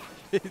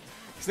 He's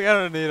like, I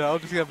don't need it. I'll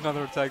just get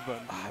another attack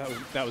button.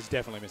 That was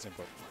definitely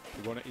misinput.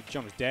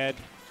 John's dead.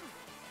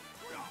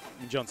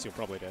 And John's still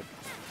probably dead.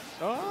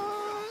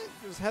 Oh,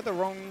 just had the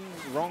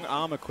wrong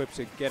arm equipped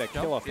to get a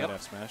kill off that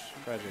F smash.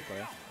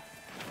 Tragically.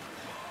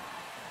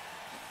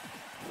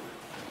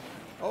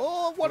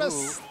 Oh, what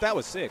that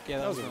was sick. Yeah,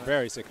 that was a nice.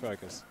 very sick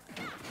focus.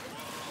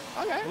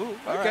 Okay. Ooh, Okay,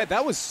 alright.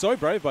 that was so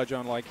brave by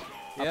John. Like,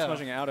 up Yeah.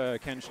 smashing out a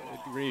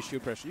Ryu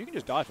shield pressure. You can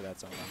just die for that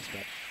sometimes,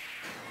 but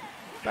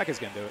backers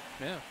can do it.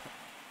 Yeah.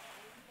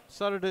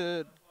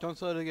 John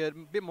started to get a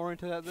bit more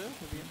into that there.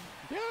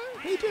 Yeah,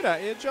 he did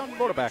that. Yeah, John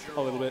brought it back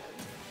a little bit.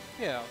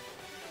 Yeah.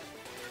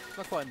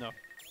 Not quite enough.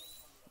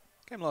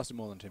 Game lasted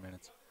more than 2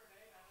 minutes.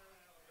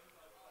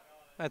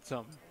 That's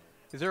something.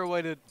 Is there a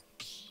way to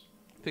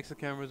fix the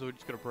cameras or we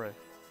just gotta pray?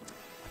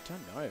 I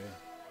don't know.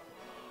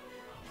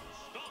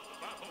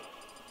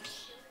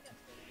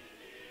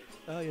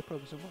 Oh, yeah,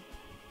 probably someone.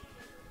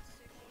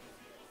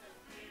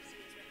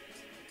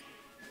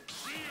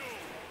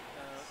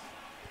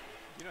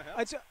 You know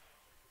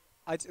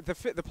how?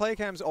 The player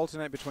cams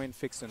alternate between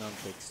fixed and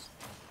unfixed.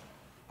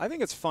 I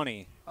think it's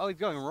funny, Oh, he's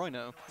going Roy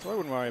now. so I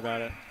wouldn't worry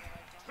about it.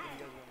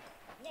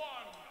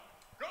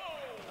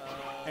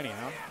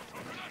 Anyhow,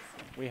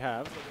 we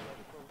have...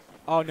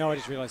 Oh no, I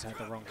just realized I had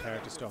the wrong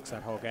character stocks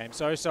that whole game.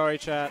 So sorry,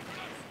 chat.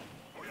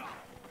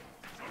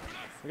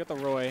 We got the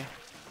Roy,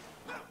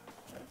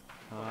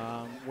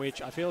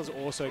 which I feel is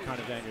also kind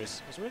of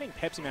dangerous. I was reading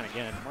Pepsi Man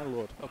again, my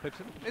lord. Oh,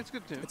 Pepsi. It's a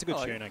good tune. It's a good I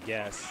like tune, it. I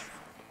guess.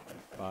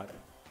 But,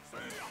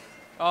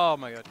 Oh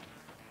my god.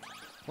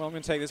 well, I'm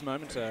going to take this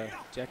moment to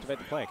deactivate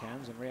the player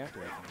cams and reactivate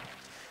them.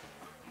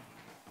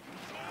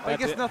 I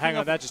guess nothing Hang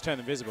on, up- that just turned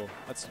invisible.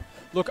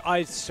 Look,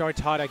 sorry,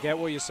 Tide, I get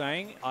what you're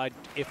saying.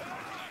 If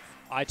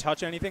I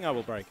touch anything, I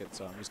will break it,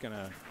 so I'm just going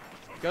to...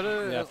 Gotta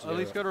You have to at do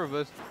least it. gotta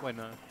reverse. Wait,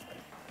 no.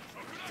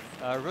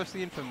 Reverse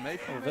the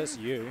information. reverse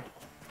you.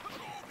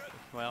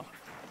 Well.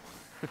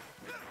 You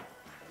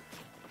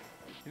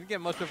didn't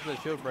get much of the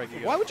shield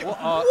breaking. Why would you...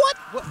 Well, what?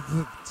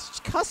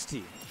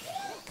 Custy.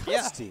 Yeah.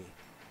 Custy.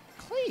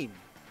 Clean.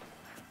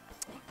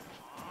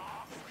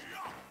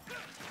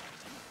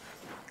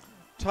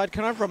 Tide,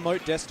 can I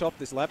remote desktop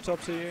this laptop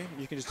to you?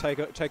 You can just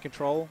take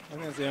control. I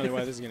think that's the only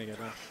way this is going to get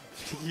done.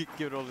 You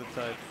give it all the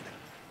time.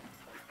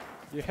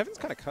 Yeah, Heaven's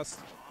kind of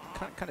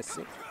kind of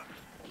sick.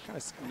 Kind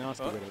of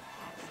nasty with it.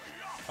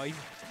 Oh,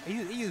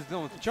 he is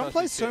doing some John trusty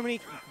plays so shit. many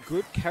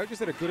good characters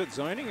that are good at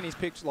zoning, and he's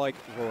picked, like,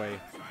 Roy.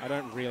 I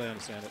don't really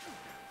understand it.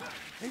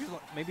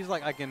 Maybe he's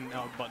like, I can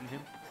out-button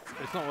him. But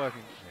it's not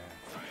working.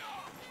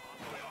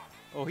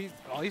 Oh, he's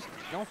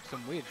going for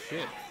some weird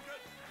shit.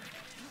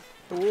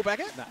 The wall back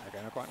it? Nah,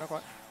 okay, not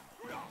quite.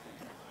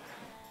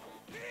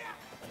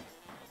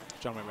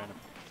 John went random.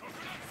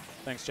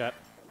 Thanks, chat.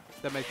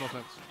 That makes more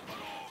sense.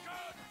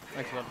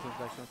 Makes a lot of sense,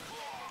 actually.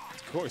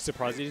 Cool.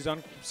 Surprised he's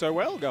done so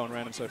well going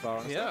random so far,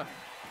 honestly. Yeah.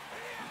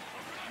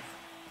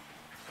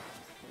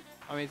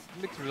 I mean, it's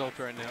mixed results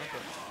right now,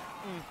 but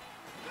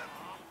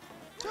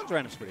John's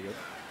random's pretty good.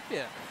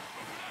 yeah.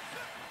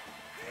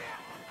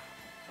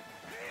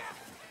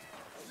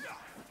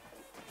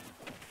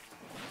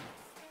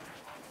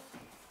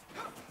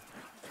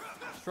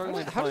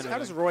 struggling to How find does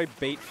anything. Roy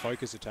beat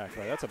focus attack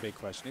though? That's a big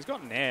question. He's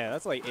got nair.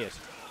 That's like it.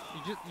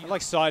 You I'd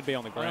like side B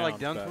on the kinda ground. like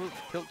down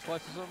but- tilt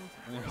twice or something?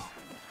 Yeah.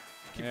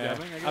 Keep Yeah.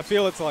 jabbing, I I guess?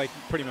 feel it's like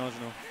pretty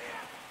marginal.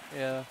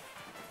 Yeah.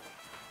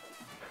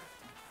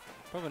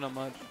 Probably not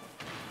much.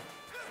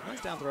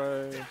 Nice down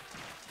throw.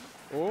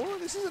 Oh,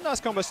 this is a nice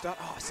combo start.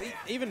 Oh, see,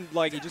 even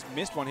like he just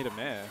missed one hit of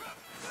nair.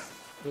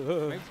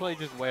 Maybe play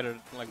just wait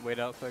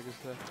out focus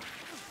there.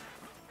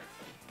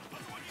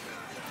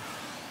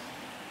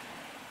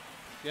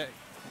 Yeah.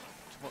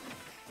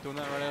 Doing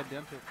that right out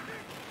down tilt.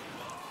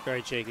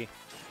 Very cheeky.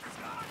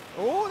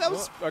 Oh, that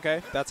was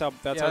okay. That's how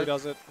he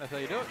does it. That's how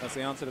you do it. That's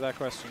the answer to that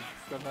question.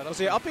 Got that Well, up.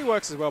 see, up B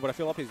works as well, but I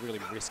feel up B is really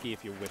risky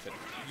if you whiff it.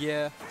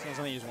 Yeah. It's not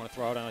something you just want to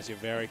throw it unless you're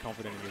very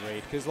confident in your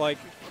read. Because, like,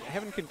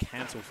 Heaven can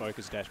cancel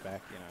focus dash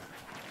back,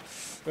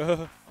 you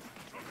know.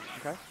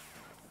 Okay.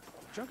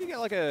 John can get,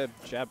 like, a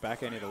jab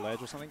back end of the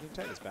ledge or something. You can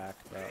take this back,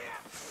 but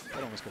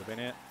that almost could have been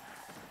it.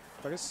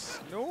 Focus.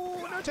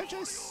 No, no touch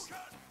chase.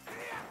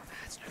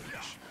 That's no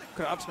finish.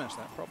 Could have up smashed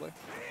that, probably.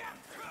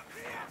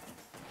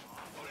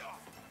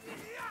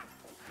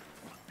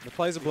 The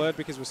plays are blurred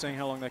because we're seeing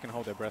how long they can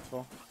hold their breath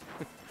for.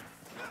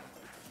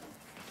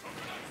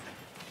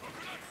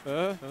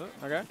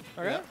 Okay.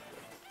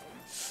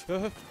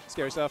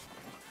 Scary stuff.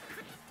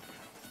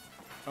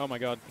 Oh my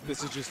god.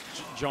 This is just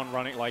John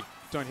running like,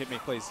 don't hit me,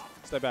 please.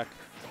 Stay back.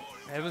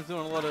 Heaven's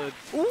doing a lot of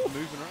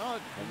movement. Oh,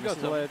 you got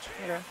the some. ledge.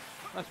 Okay.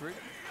 That's rude.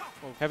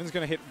 Heaven's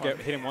going to hit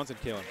him once and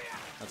kill him.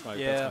 That's my,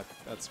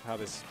 that's how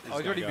this is Oh,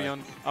 he's already go.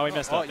 beyond. Oh, he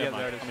messed up. Yeah, Never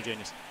mind. there it is. I'm a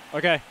genius.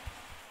 Okay.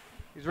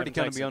 He's already Heaven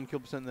kind of takes beyond kill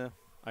percent there.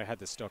 I had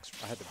the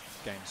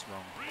games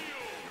wrong.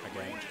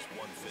 Again.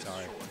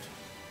 Sorry.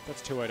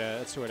 That's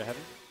 2-0 to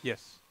Heaven.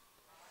 Yes.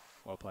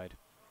 Well played.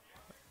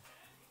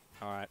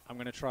 Alright, I'm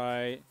going to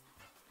try...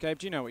 Gabe,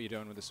 do you know what you're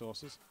doing with the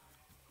sources?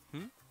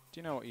 Hmm? Do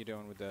you know what you're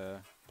doing with the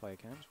player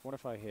cams? What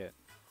if I hit?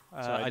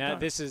 I Sorry, now don't.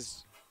 this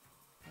is...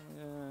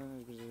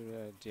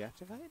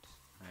 deactivate?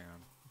 Hang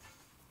on.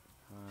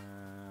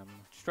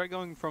 Straight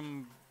going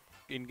from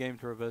in-game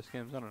to reverse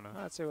games, I don't know.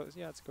 Let's see what...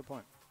 Yeah, that's a good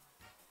point.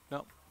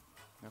 No.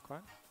 Not quite.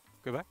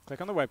 Go back. Click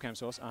on the webcam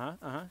source.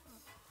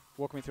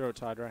 Walk me through it,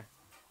 Tide Ray.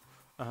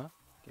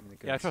 Give me the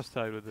goods. Yeah, I trust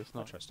Tide with this, I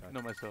not, trust Tide.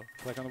 not myself.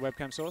 Click on the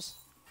webcam source.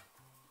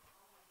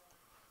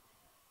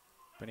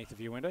 Beneath the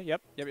view window.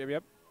 Yep.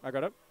 I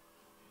got it.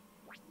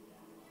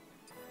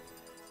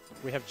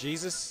 We have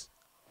Jesus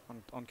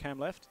on cam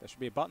left. There should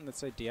be a button that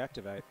says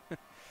deactivate. I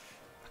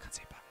can't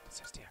see a button that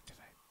says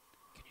deactivate.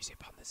 Can you see a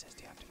button that says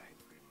deactivate?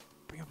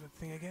 Bring up the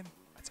thing again.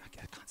 I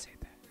can't see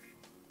it there.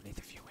 Beneath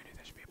the view window,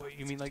 there should be a button. What,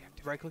 you mean like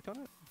right-click on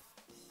it?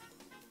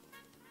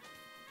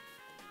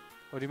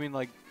 What do you mean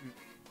like...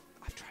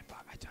 I've tried, but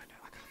I don't know.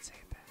 I can't see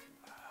it there.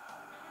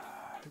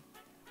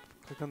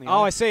 Click on the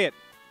Oh, eye? I see it.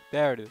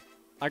 There it is.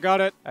 I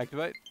got it.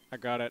 Activate. I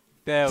got it.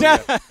 There we go.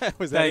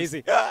 Was that Thanks.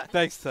 easy?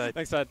 Thanks, Tide.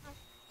 Thanks, Dad.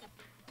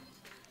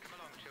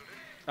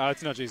 Oh,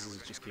 it's not Jesus,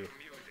 it's just Q.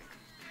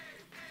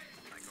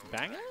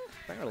 Banger?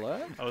 Banger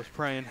alert? I was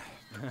praying.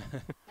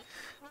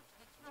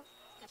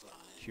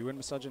 Q and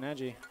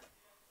misogyny.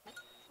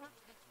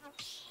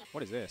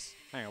 What is this?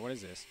 Hang on, what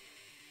is this?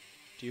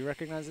 Do you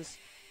recognize this?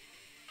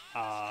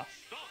 What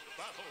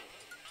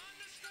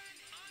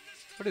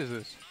is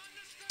this?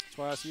 That's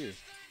why I asked you.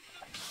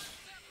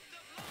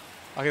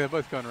 Okay, they're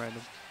both going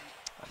random.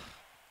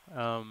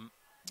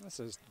 This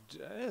is I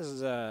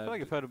feel like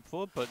I've heard it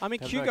before, but... I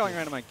mean, have Q no going clue.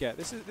 random I get.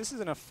 This is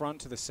an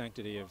affront to the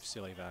sanctity of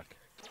SillyVac.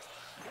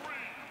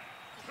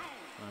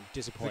 I'm The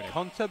disappointed.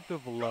 concept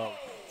of love.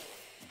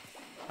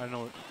 I don't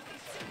know what...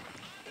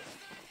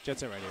 Jet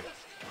Set Radio.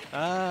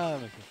 Ah,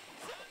 makes sense.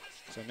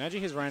 So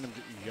Naji has random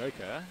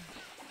Yoker,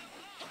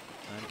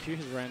 and Q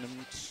has random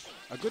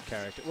a good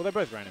character. Well, they're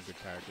both random good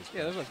characters.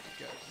 Yeah, they're both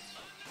good.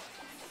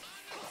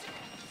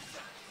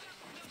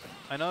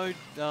 I know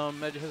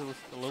Magic has a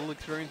little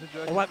experience with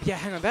Joker. Oh, yeah,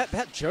 hang on.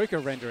 That Joker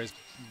render is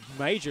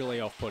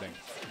majorly off-putting.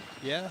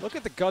 Yeah? Look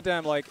at the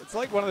goddamn, like, it's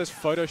like one of those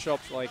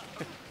Photoshopped, like,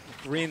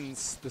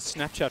 grins, the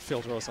Snapchat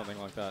filter or something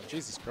like that.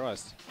 Jesus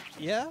Christ.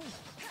 Yeah?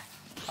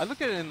 I look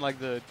at it in, like,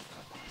 the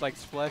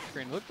splash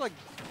screen. It looked like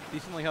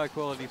decently high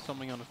quality,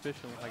 something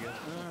unofficial, I guess.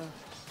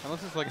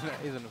 Unless it's, like,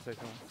 isn't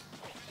official.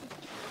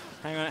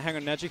 Hang on.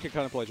 Naji can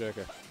kind of play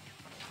Joker.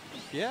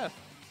 Yeah.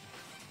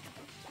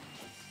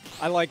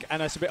 I like,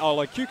 and I said, oh,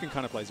 like, Q can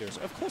kind of play Zero.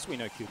 So of course we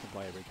know Q can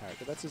play every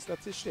character. That's his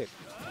shtick.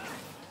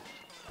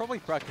 Probably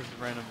practice with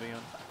random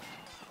beyond.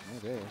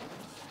 Okay.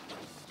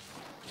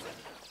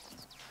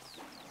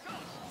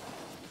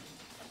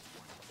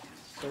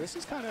 So this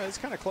is kind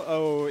of close.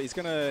 Oh,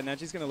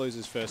 Naji's gonna lose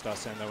his first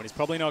Arsene though, and he's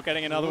probably not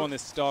getting another one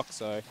this stock.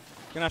 So he's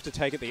gonna have to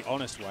take it the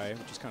honest way,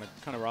 which is kind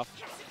of rough.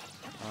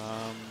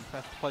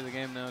 Have to play the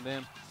game now,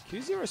 damn.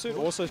 Q0 Suit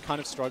also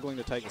kind of struggling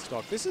to take the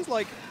stock. This is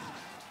like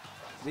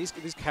these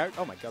characters.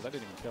 Oh my god, that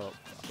didn't even kill it.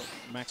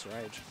 Max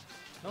rage.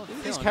 No,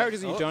 These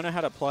characters that you don't know how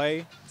to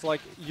play, it's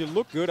like you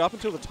look good up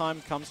until the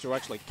time comes to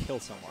actually kill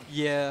someone.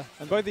 Yeah.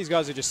 And both these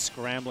guys are just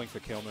scrambling for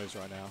kill moves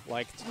right now.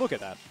 Like, look at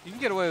that. You can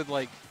get away with,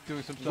 like,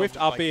 doing some stuff. Whiffed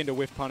with, up like, into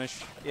whiff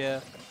punish. Yeah.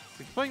 If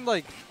you're playing,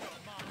 like,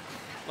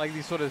 like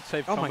these sort of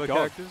safe Oh my combo God.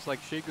 characters,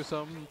 like Sheik or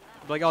something.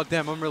 Like, oh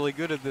damn, I'm really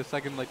good at this. I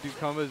can like do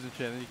combos and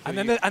shit. And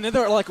then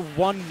they're at like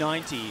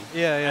 190.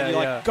 yeah, And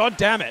you're like, God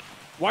damn it!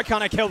 Why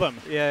can't I kill them?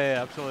 yeah,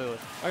 absolutely.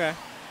 Okay,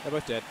 they're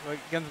both dead. Like,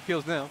 guns and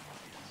kills now.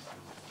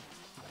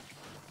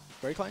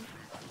 Very clean.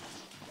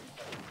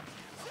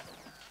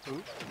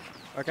 Ooh.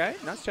 Okay,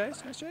 nice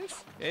chase, nice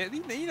chase. Yeah,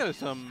 you know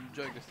some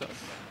Joker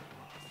stuff.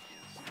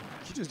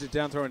 She just did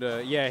down throw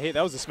into, yeah,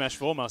 that was the smash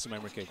 4 muscle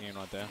memory kicking in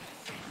right there.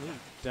 Ooh.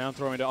 Down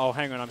throw into, oh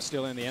hang on, I'm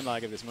still in the end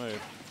leg of this move.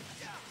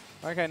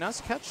 Okay, nice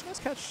catch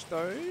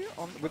though,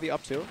 with the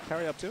up tilt,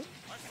 carry up tilt.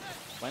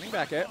 Landing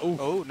back air, ooh.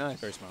 Oh, nice.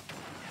 Very smart.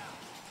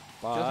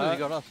 Just as he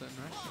got us then,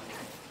 right?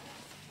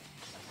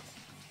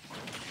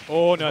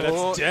 Oh no,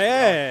 that's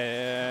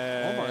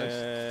dead.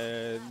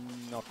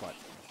 Almost. Not quite.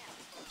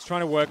 I was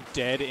trying to work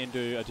dead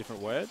into a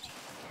different word.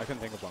 I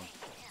couldn't think of one.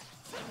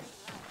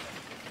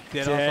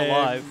 Dead off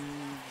alive.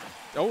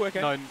 Oh,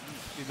 okay. No,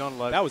 he's not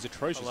alive. That was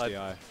atrocious, Alive.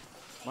 DI.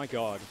 My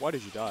God, why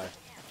did you die?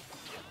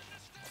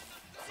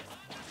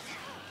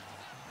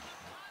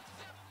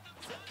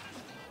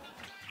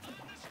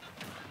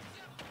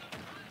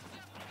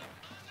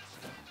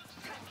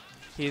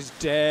 He's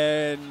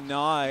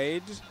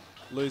denied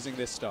losing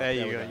this stuff. There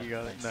you we go, you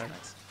got it. Thanks, No.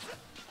 thanks.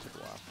 Took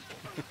a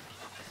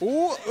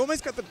while. Ooh,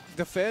 almost got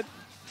the Fed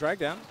drag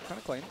down. Kind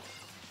of clean.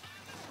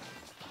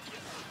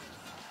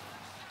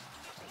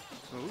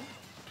 Ooh.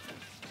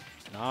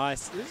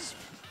 Nice. This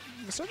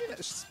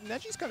is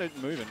Naji's kind of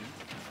moving.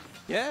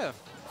 Yeah.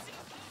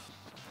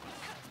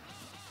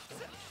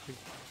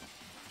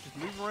 Just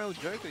moving around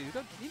with Joker.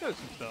 He knows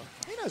some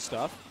stuff. He knows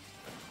stuff.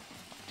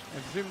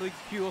 And presumably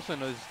Q also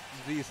knows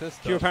ZSS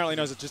stuff. Q apparently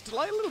knows it just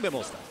like a little bit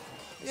more stuff.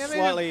 Yeah,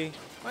 Slightly.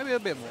 Maybe a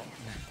bit more.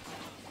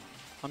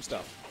 I'm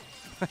stuff.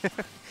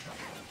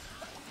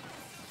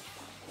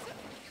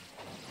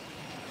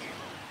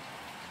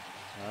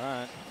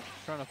 Alright.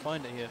 Trying to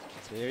find it here.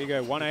 So here you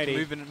go, 180.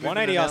 Moving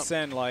 180 it out.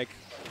 Arsene, like,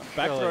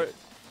 back throw.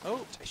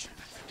 Oh.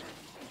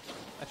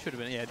 That should have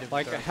been, yeah, different.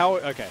 Like, throw. how,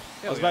 okay.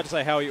 I was we about go. to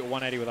say, how are you at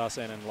 180 with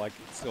Arsene and, like,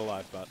 still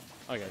alive, but,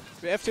 okay.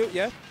 F tilt,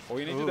 yeah, all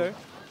you need to do.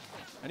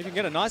 And if you can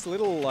get a nice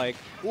little, like,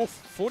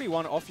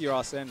 41 off your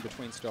Arsene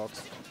between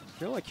stocks, I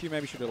feel like Q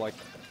maybe should have, like,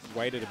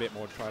 waited a bit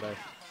more to try to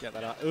get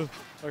that out. Ugh.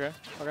 Okay,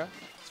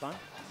 it's fine.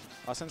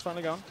 Arsene's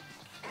finally gone.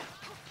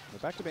 We're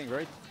back to being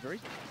very, very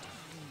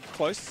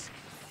close.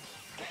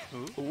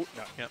 Ooh. Ooh,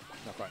 no, Yep.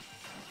 not quite.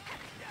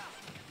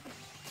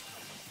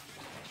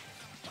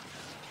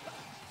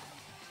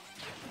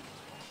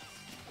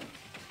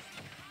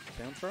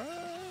 Down throw?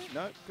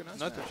 No, good nice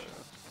No smash.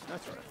 No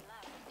throw.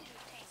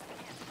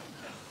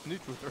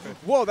 Neutral throw.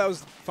 Whoa, that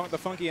was the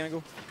funky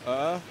angle.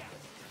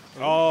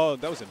 Oh,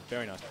 that was a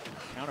very nice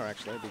counter,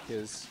 actually,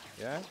 because,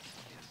 yeah.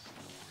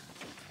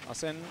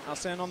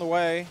 Arsene on the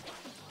way.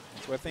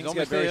 That's where things get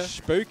almost very there.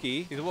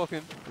 spooky. He's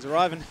walking. He's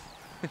arriving.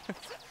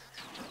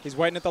 He's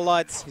waiting at the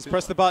lights. He's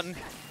pressed the button.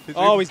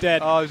 Oh, he's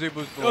dead. Oh,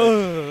 Zuba's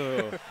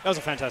That was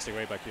a fantastic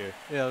read by Q.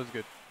 Yeah, that was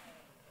good.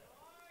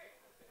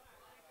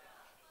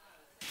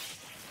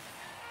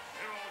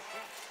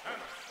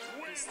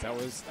 That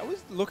was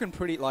looking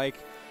pretty like,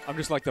 I'm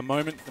just like the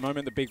moment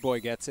the big boy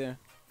gets here,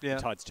 Yeah.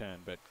 tide's turn,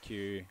 but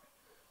Q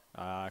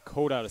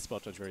called out a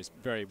spot dodge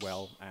very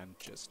well and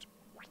just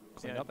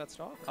cleaned up that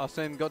stock.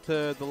 Arsene got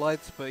to the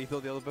lights, but he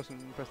thought the other person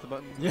pressed the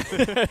button.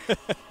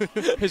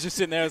 Yeah. He's just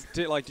sitting there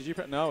like, did you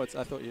press? No, I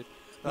thought you.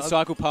 The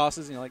cycle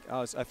passes and you're like,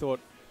 oh, I thought,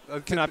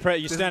 can I press?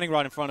 You're standing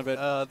right in front of it.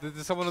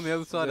 There's someone on the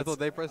other side. I thought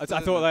they pressed it. I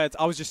thought that,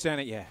 I was just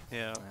standing, yeah.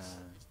 Yeah.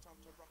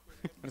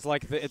 It's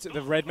like it's the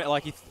red man.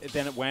 Like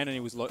then it went and he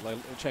was like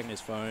checking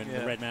his phone. Yeah.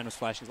 The red man was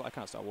flashing. He's like, I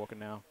can't start walking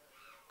now.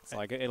 It's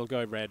like it'll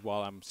go red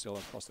while I'm still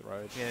across the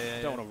road.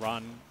 Yeah. Don't want to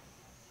run.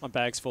 My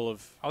bag's full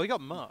of Oh, he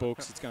got marked.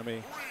 books. It's gonna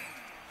be.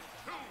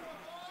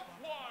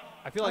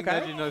 I feel like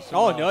Okay. Neji knows some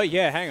Oh no,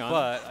 yeah. Hang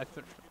on.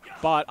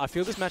 But I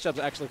feel this matchup's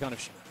actually kind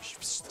of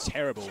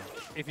terrible.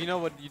 if you know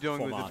what you're doing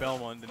with the Format.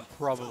 Belmont, then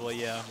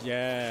probably yeah.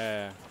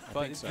 Yeah. I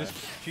But think so. just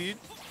cheat,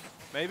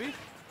 maybe.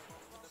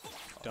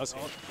 Does he?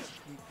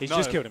 He's No.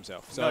 just killed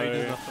himself. So No, he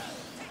did not.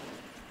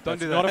 Don't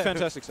do that. Not a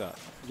fantastic start.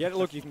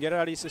 Look, you can get it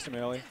out of your system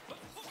early.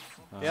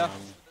 Yeah.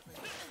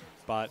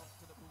 But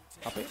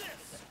up it.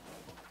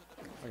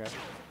 Okay.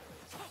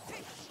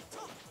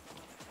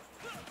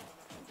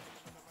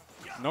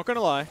 Not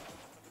gonna lie,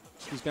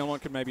 his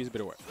Belmont could maybe use a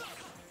bit of work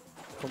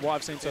from what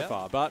I've seen so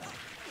far, but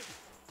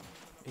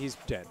he's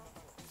dead.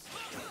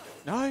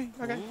 No,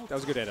 okay, Ooh. that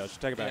was a good air dodge.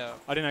 Take it back. Yeah.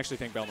 I didn't actually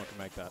think Belmont could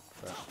make that.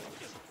 But.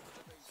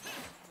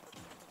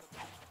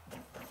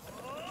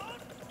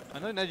 I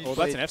know Neji's Oh,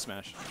 that's an F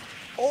smash.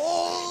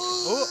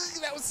 Oh,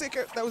 that was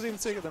sicker. That was even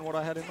sicker than what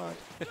I had in mind.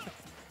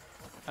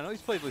 I know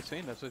he's played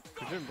Lucina, so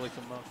presumably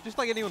some just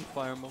like anyone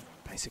Fire Emblem.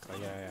 Basically,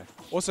 yeah.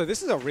 Also,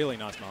 this is a really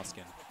nice mask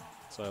skin.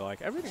 So,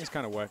 like, everything's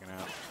kind of working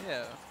out.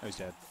 Yeah. Oh, he's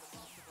dead.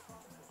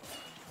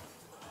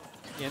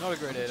 Yeah, not a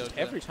great air Just dodge.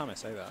 every time I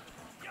say that.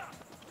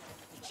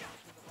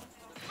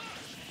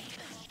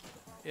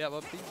 Yeah,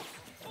 but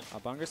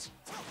Bungus.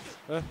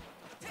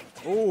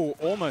 Oh,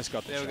 almost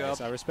got the There we chase.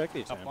 go. I respect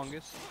the up attempt.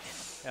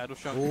 Bungus. Yeah, it'll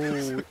show.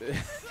 Ooh.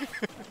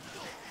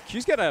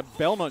 Q's got a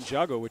Belmont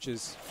juggle, which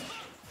is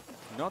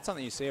not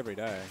something you see every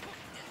day.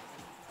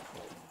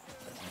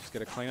 Just got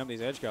to clean up these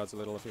edge guards a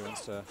little if he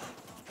wants to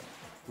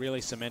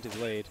really cement his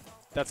lead.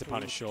 That's a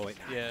punish, surely.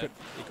 Yeah.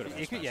 He could have.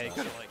 He could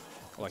have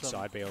like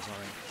side B or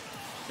something.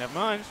 Never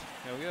mind.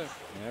 There we go.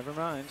 Never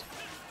mind.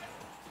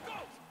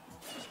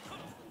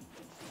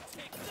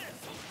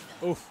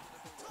 Oof.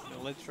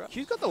 The ledge trap.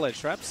 Q's got the ledge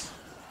traps.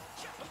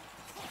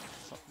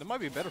 That might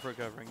be better for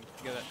covering.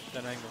 To get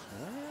that angle.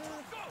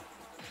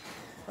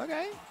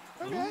 Okay.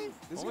 Okay.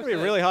 This is Almost going to be a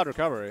there. really hard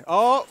recovery.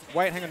 Oh,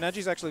 wait, hang on.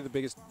 Naji's actually the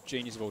biggest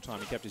genius of all time.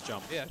 He kept his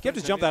jump. Yeah, He kept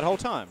his jump that whole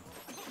time.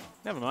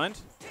 Never mind.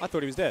 I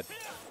thought he was dead.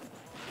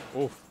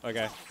 Oof.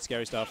 Okay.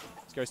 Scary stuff.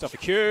 Scary stuff for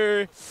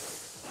Q.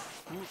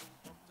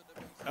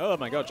 Oh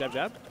my god. Jab,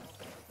 jab.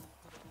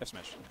 F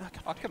smash.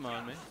 Oh, come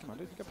on, man. Come on,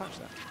 dude. You can punch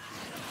that.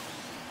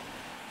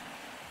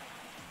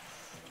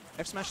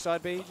 F smash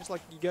side B. Just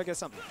like you gotta get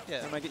something.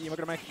 Yeah. You're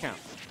gonna make it count.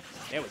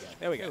 There we go.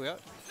 There we go. There we go.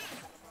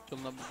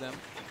 Building up them.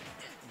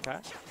 Okay.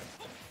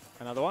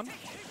 Another one.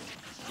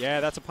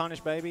 Yeah, that's a punish,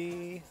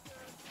 baby.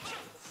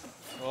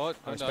 Oh,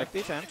 I respect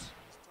the attempt.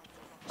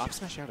 Up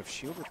smash out of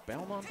shield with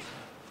Belmont.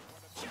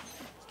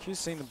 Q's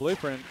seen the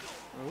blueprint.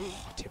 Ooh,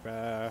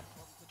 tipper.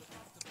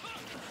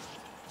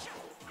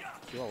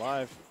 Q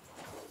alive.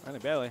 Only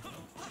barely.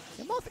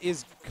 Your moth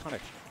is kind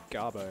of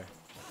garbo.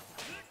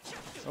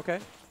 Okay.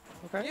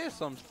 Okay. Yeah,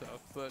 some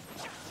stuff, but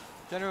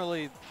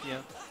generally,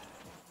 yeah.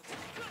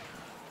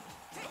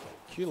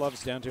 Q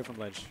loves down two from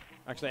ledge.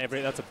 Actually,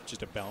 that's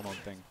just a Belmont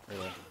thing,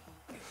 really.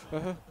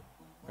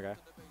 Okay.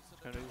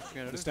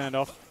 The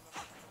standoff.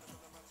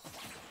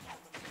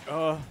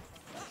 Oh.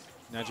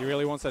 Naji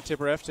really wants that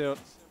tipper F tilt.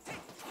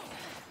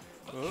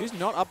 Q's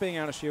not up being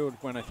out of shield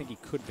when I think he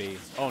could be.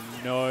 Oh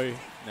no.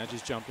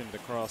 Naji's jumped into the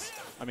cross.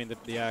 I mean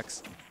the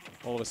axe.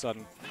 All of a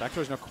sudden. Back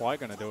throw's not quite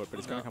going to do it, but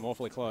it's going to come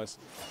awfully close.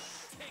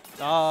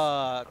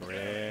 Ah.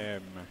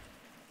 Grim.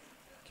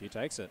 Q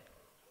takes it.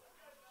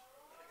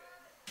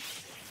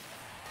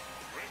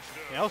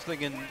 Yeah, I was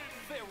thinking,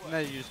 no,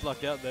 you just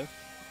lucked out there.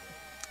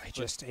 I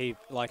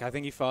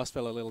think he fast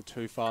fell a little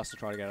too fast to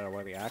try to get out of the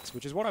way of the axe,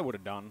 which is what I would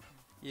have done.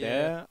 Yeah.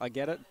 There, I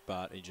get it,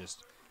 but he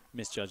just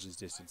misjudged his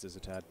distances a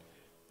tad.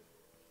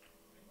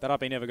 That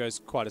up B never goes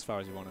quite as far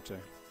as you want it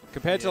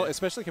to.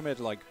 Especially compared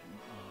to like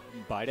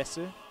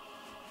Baidesu.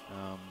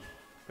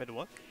 Compared to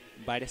what?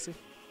 Baidesu.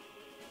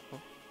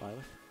 What?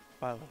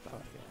 Baileff.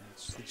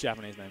 It's just the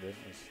Japanese name, dude.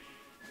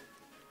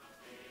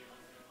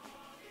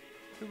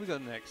 Who we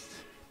got next?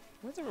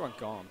 Where's everyone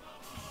gone?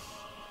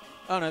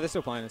 Oh no, they're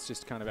still playing. It's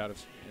just kind of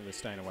they're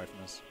staying away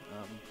from us.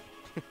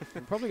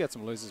 We'll probably get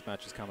some losers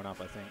matches coming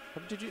up, I think.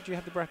 Do you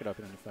have the bracket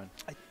open on your phone?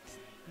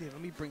 Yeah, let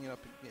me bring it up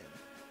again.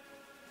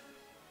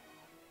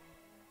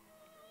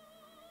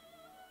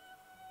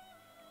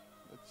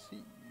 Let's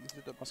see. Is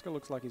it Oscar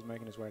looks like he's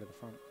making his way to the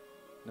front.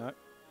 No.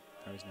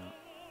 No, he's not.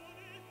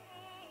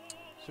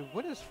 So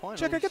what is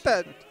finals? Check, I get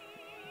that.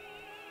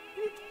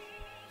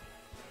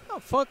 Oh,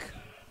 fuck.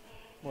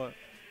 What?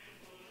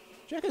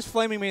 Jack is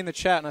flaming me in the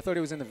chat, and I thought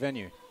he was in the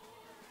venue.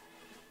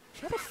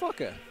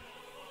 Motherfucker.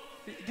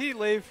 Did he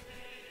leave?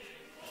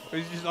 Or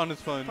is he just on his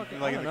phone? Fucking,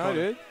 Like I in don't the know,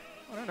 corner? dude.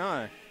 I don't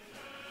know.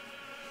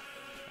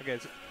 Okay,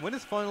 so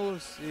winners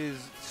finals is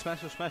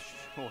Smash or Smash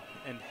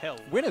and Hell.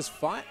 Winners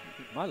fight?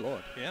 My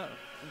lord. Yeah.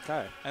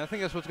 Okay. And I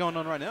think that's what's going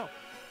on right now.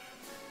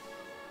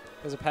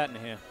 There's a pattern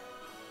here.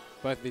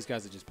 Both of these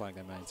guys are just playing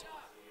their mains.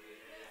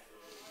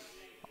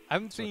 I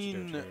haven't That's what you do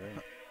seen to me,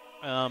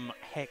 right?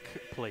 Heck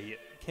play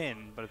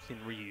Ken, but I've seen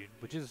Ryu,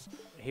 which is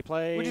He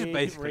played Which is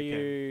basically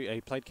Ryu.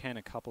 He played Ken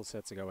a couple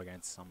sets ago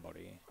against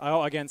somebody.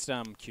 Oh, against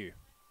Q.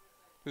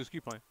 who's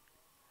Q playing?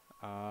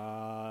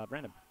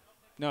 Random.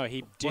 No,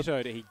 he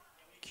dittoed. He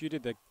Q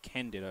did the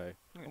Ken ditto.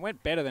 It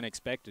went better than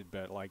expected,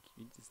 but like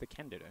it's the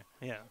Ken ditto.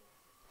 Yeah.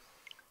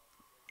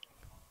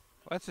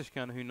 Well, that's just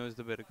kind of who knows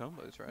the better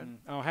combos, right?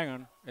 Oh, hang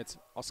on. It's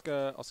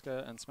Oscar,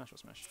 and Smash or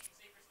Smash.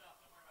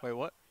 Wait,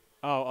 what?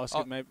 Oh, Oscar,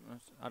 Oh. maybe.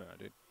 I don't know,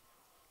 dude.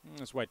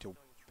 Let's wait till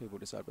people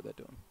decide what they're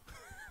doing.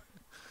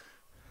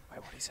 Wait,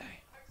 what did he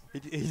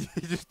say?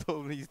 He just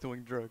told me he's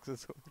doing drugs.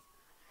 That's all.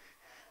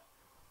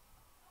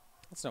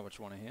 That's not what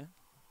you want to hear.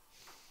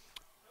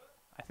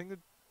 I think that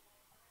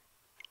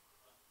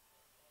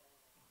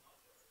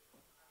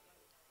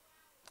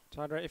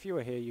Tidra, if you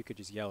were here, you could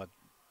just yell at.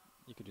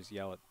 You could just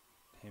yell at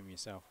him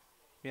yourself.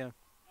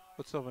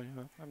 what's up,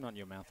 anyway? I'm not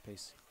your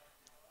mouthpiece.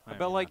 I I am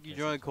bet your like you mouthpiece,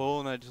 join a that's call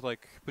and I just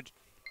like put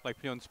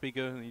you on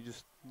speaker and you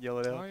just yell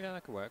it all. out. Oh yeah,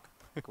 that could work.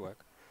 That could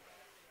work.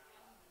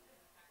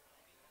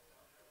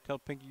 Tell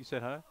Pinky you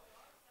said hi.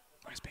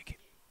 Where's Pinky?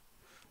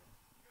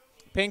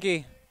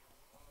 Pinky.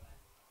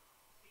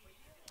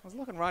 I was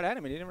looking right at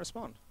him and he didn't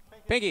respond.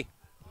 Pinky.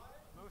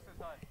 Lewis says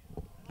hi.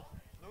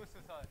 Lewis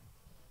says hi.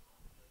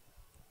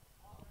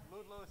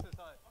 Lewis says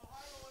hi.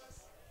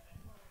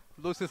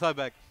 Lewis says hi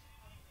back.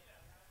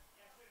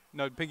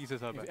 No, Pinky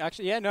says hi back.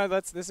 Actually, yeah, no,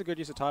 this is a good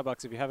use of tie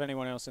bucks. If you have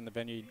anyone else in the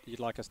venue you'd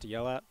like us to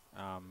yell at,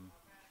 I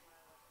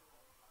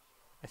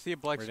see a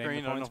black redeem the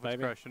screen. I don't know points, if it's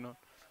baby. crashed or not.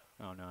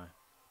 oh no.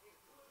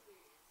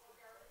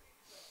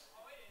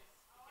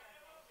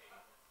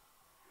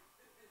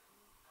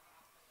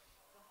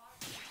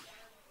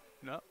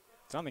 No.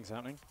 Something's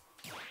happening.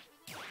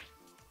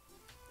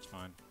 It's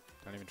fine.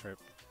 Don't even trip.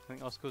 I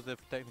think Oscar's there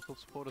for technical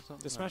support or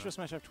something. Does Smash or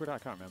Smash have Twitter? I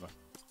can't remember.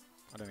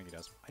 I don't think he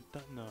does. I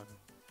don't know.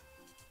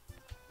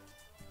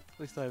 At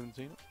least I haven't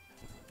seen it.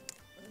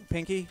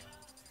 Pinky.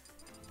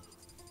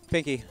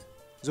 Pinky.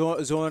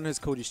 Zorn has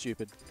called you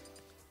stupid.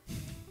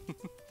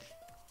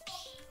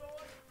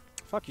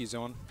 Fuck you,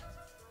 Zorn.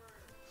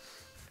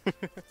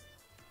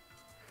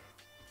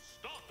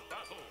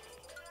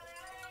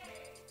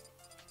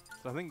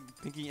 So I think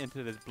Pinky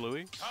entered as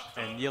Bluey,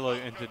 and Yellow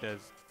entered as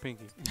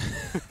Pinky.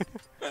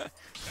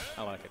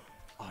 I like it.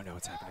 Oh no,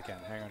 it's happened again.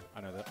 Hang on.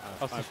 I know that.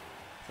 Oh, I've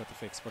got the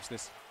fix. Watch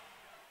this.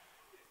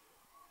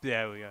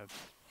 There we go.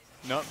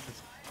 Nope.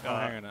 Oh,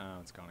 hang on. Oh,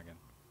 it's gone again.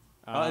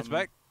 Oh, it's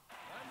back.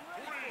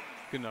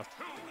 Good enough.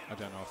 I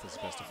don't know if this is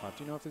best of 5.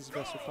 Do you know if this is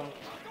best of 5?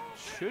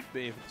 Should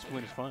be if it's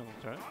winners finals,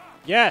 right?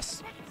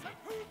 Yes!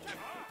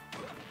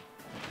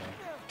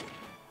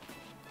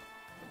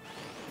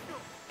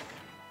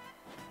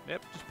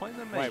 Yep, just playing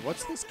them. Wait,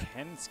 what's this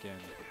Ken skin?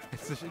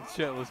 It's the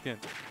shirtless skin.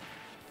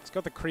 It's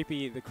got the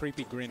creepy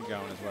grin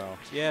going as well.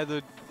 Yeah,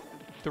 the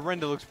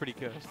render looks pretty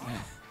cursed.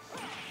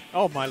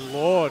 Oh my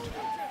lord!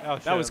 Oh,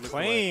 That was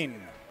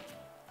clean.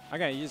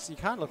 Okay, you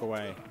can't look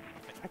away.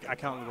 I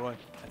can't look away.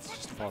 That's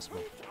just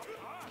impossible.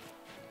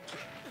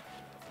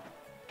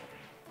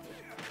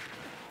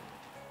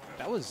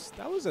 That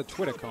was a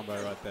Twitter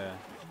combo right there.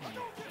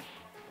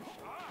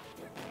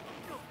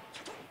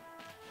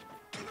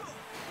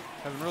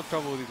 Having real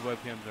trouble with these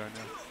webcams right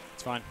now.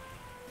 It's fine.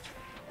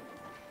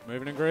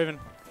 Moving and grooving.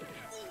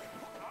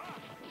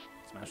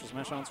 Smash or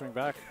Smash answering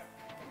back.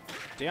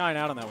 DI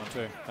out on that one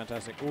too.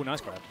 Fantastic. Ooh, nice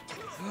grab.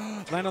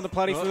 Land on the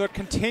platy for the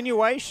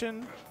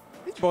continuation.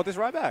 He's brought this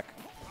right back.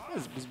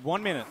 This is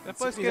 1 minute. They're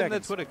both getting their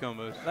Twitter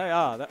combos. They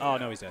are. Oh,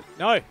 no, he's dead.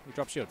 No! He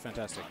dropped shield.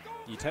 Fantastic.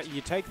 You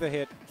take the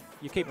hit.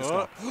 You keep the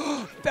stock.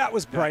 That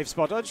was brave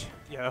spot dodge.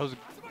 Yeah, that was a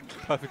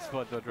perfect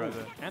spot dodge right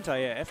there.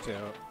 Anti-air F tier.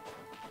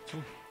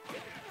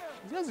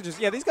 These guys are just,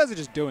 these guys are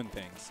just doing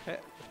things. I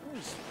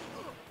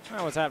don't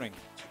know what's happening.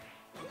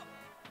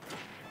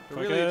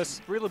 Really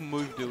real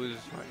move doers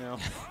right now.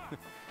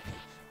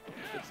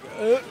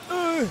 Yep.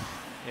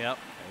 There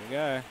we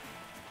go.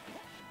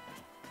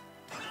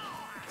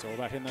 It's all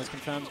about hitting those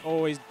confirms.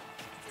 Always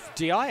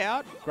DI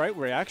out. Great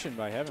reaction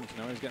by Heavens.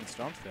 No, he's getting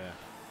stomped there.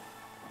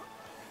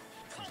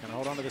 He's going to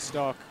hold on to the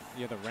stock.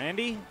 Yeah, the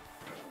Randy.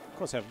 Of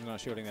course Heaven's not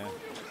shielding there.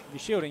 If you're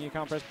shielding, you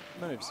can't press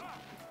moves.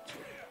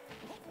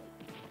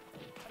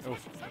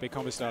 Oof, big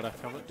combo starter.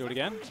 Do it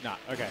again? Nah,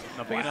 okay.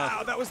 Not big enough.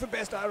 Wow, that was the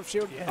best out of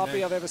shield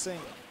uppy I've ever seen.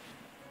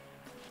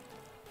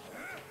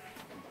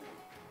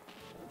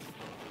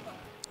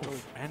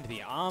 Oof, and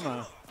the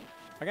armor.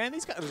 Again,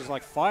 these guys are just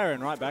like firing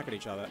right back at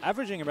each other,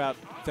 averaging about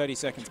 30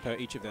 seconds per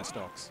each of their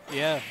stocks.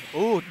 Yeah.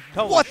 Ooh,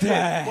 what the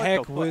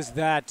heck was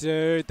that,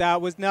 dude? That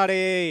was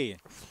nutty.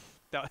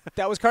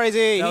 That was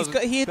crazy. That was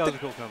a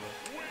cool combo.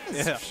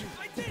 Yeah.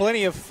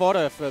 Plenty of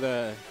fodder for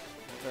the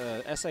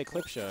SA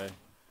clip show.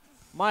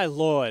 My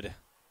lord.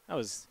 That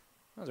was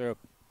real.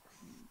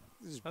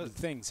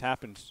 Things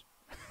happened.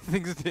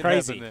 Things did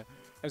crazy. happen there.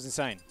 That was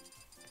insane.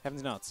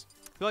 Heaven's nuts.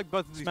 I feel like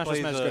both of these Smash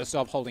players got to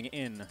stop holding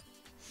in.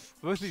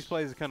 Most of these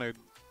players are kind of...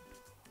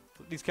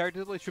 These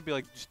characters they should be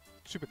like just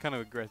super kind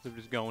of aggressive,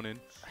 just going in.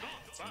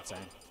 It's insane.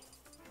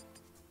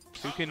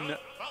 Who can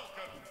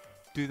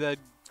do that?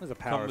 There's a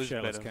power of combos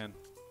Shells, better? Ken.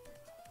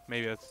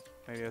 Maybe that's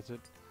it.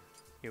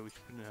 Yeah, we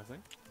should put it in, I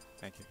think.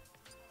 Thank you.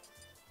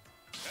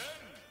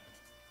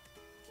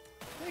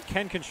 I think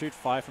Ken can shoot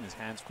fire from his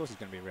hands. Of course he's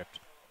going to be ripped.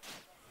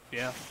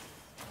 Yeah.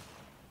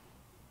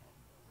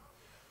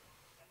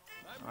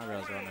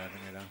 Eyebrows are on there,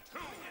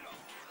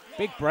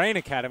 Big Brain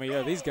Academy.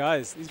 Yeah, these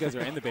guys are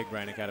in the Big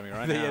Brain Academy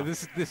right now. Yeah,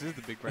 this is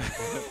the big brain.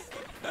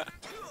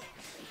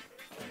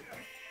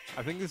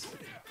 I think the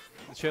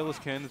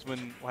Shellless Ken is what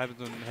happens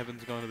when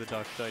Heaven's gone to the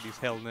dark side. He's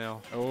hell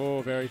now.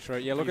 Oh, very true.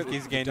 Yeah, look at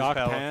he's the gained dark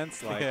his power.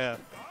 pants. Like, yeah.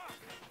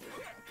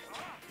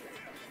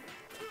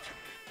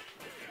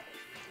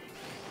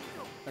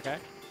 Okay.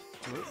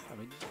 I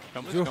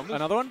mean,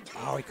 another one?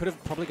 Oh, he could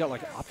have probably got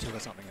like up to or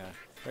something there.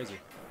 Crazy.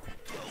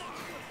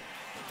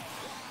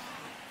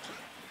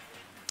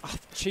 Oh,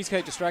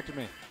 Cheesecake distracted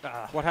me.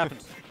 What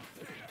happened?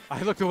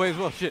 I looked away as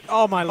well. Shit.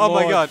 Oh my lord. Oh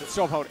my god.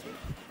 Stop holding.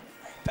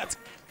 That's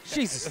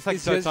Jesus. It's like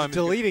These so guys time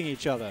deleting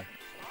each other.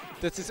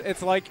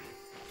 It's like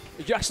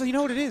actually, you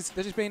know what it is?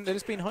 They're just being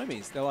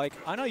homies. They're like,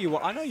 I know you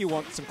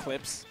want some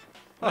clips.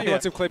 You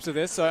want some clips of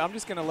this, so I'm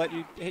just gonna let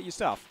you hit your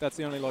stuff. That's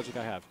the only logic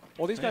I have.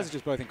 Well, these guys are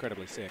just both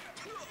incredibly sick.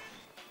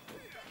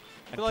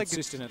 And like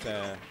consistent at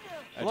their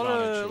a lot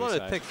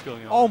of text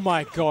going on. Oh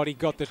my god, he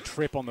got the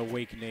trip on the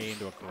weak knee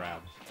into a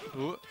grab.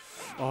 Ooh.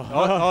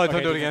 Oh,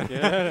 don't do it again.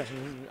 Yeah.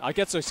 I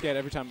get so scared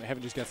every time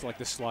Heaven just gets like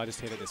the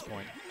slightest hit at this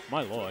point.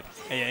 My lord.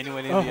 Hey,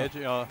 anywhere near the edge?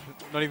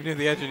 Not even near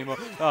the edge anymore.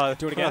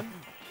 Do it again.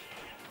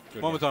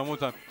 One more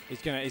time.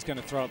 He's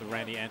gonna throw out the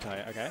Randy anti.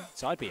 Okay,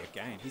 side B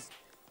again. He's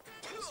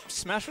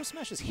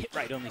Smash's hit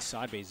rate on these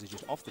side Bs is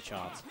just off the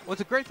charts. Well,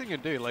 it's a great thing to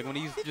do. Like when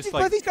he's just Did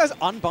like both these guys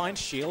unbind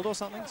shield or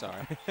something.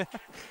 Sorry.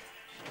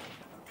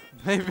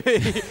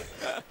 maybe.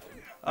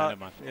 Never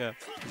mind. Yeah.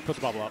 Just put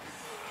the bubble up.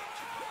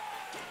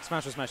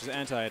 Smash or Smash's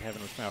anti-aid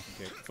Heaven with Falcon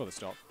Kick for the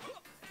stop.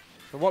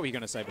 But what were you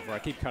going to say before I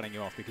keep cutting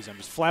you off because I'm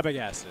just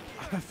flabbergasted?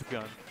 I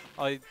forgot.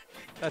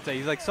 That's it.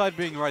 He's like side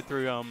being right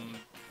through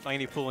like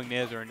any pulling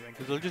nairs or anything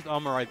because they'll just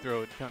armor right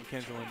through it. Can't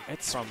cancel in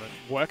It's from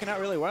it. working out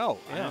really well.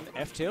 Yeah. And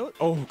F tilt.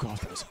 Oh god,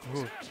 that was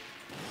close.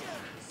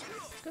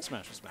 Go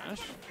Smash or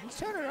Smash. He's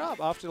turning it up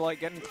after like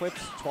getting clipped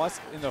twice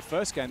in the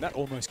first game. That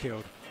almost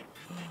killed.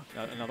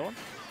 Another one.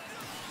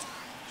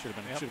 Should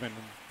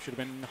have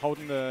been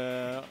holding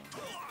the.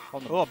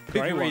 Oh,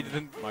 big grey read.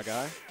 one, my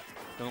guy.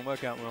 Doesn't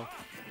work out well.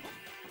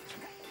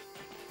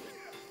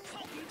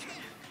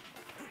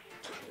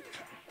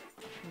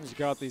 As you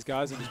go up these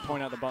guys and just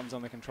point out the buttons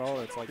on the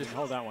controller, it's like you can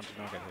hold that one to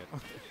not get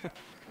hit.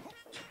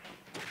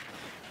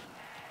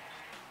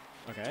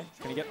 Okay,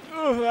 can he get...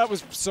 Oh, that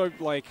was so,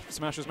 like,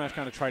 Smash or Smash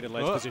kind of traded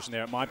ledge position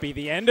there. It might be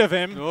the end of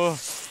him. Oh.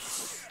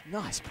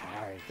 Nice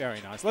parry.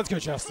 Very nice. Let's go,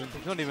 Justin.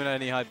 He's not even at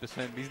any high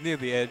percent. He's near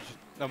the edge.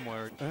 I'm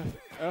worried.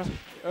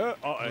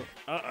 Uh-oh.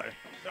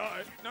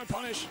 No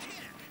punish.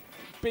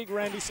 Big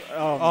Randy...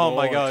 Oh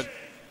my god.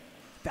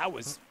 That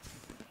was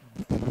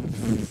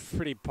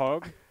pretty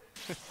pog.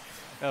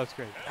 That was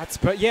great.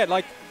 But yeah,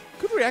 like,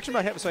 good reaction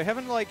by Heaven. So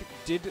Heaven, like,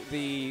 did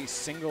the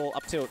single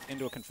up tilt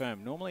into a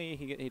confirm. Normally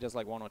he does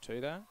like 1 or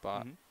 2 there,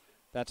 but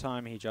that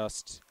time he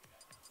just...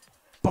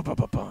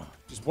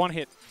 Just one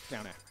hit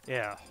down there.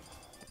 Yeah.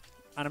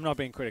 And I'm not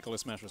being critical of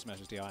Smash or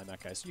Smash's DI in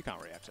that case. You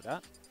can't react to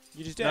that.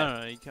 You just did.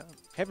 No, you can't.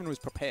 Heaven was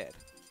prepared.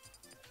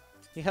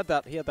 He had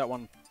that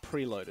one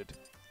preloaded.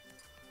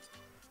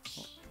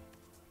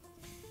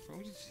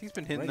 He's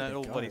been hitting that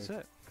all bloody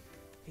set.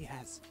 He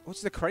has.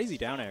 What's the crazy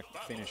down air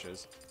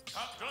finishes?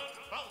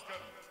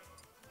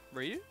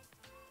 Ryu?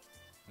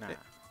 Nah.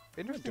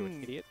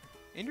 Interesting. Idiot.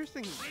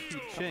 Interesting he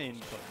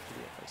changed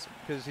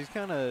because he's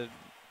kind of.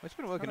 It's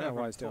been I working don't know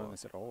out. why he's doing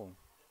this at all.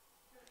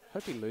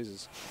 Hope he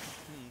loses.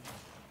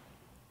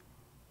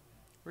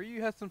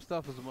 Ryu has some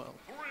stuff as well.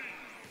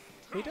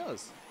 He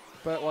does.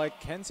 But, like,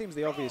 Ken seems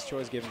the obvious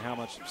choice given how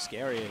much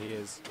scarier he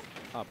is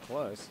up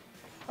close.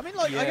 I mean,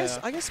 like, Yeah.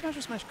 I guess Smash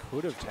or Smash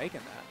could have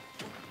taken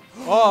that.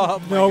 Oh,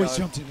 my no, God. he's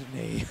jumped into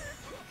knee.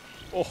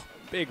 Oh,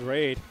 big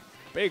read.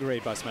 Big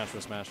read by Smash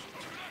or Smash.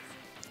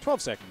 12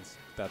 seconds,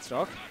 that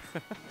stock.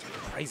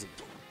 Crazy.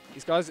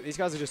 These guys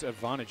are just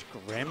advantage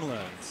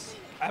gremlins.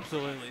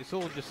 Absolutely. It's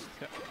all just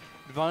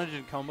advantage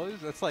in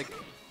combos. That's like.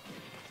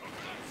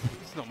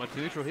 It's not much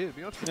neutral here, to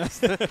be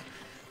honest.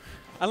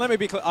 And let me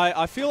be clear,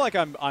 I feel like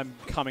I'm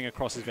coming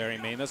across as very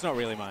mean. That's not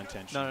really my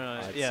intention.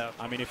 No. Yeah.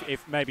 I mean,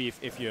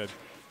 if you're,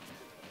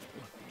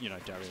 you know,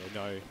 don't really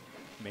know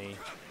me,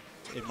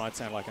 it might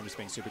sound like I'm just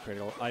being super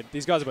critical.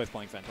 These guys are both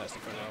playing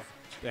fantastic very well.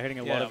 They're hitting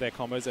a lot of their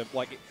combos.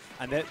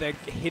 They're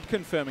hit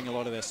confirming a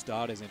lot of their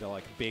starters into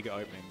like big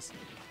openings.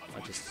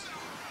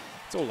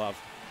 It's all love.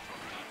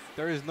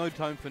 There is no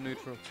time for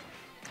neutral.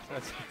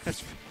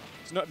 It's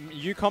not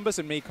you combus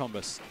and me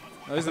combus.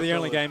 Those are the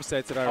only game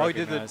states that I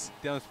recognize. He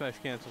did the down smash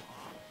cancel.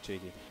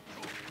 Cheeky.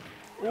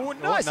 Oh,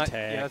 nice tag.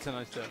 Yeah, that's a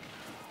nice tag.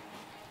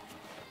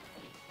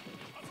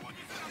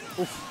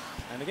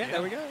 Oof. And again,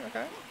 there we go.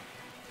 Okay.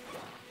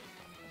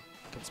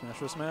 Can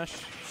Smash or Smash?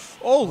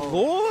 Oh,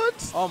 Lord!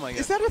 Oh my god.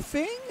 Is that a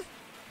thing?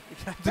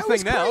 That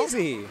was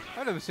crazy.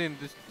 I've never seen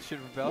this shit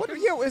from Falcon.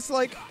 What? Yeah, it's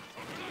like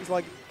he's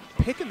like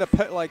picking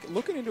like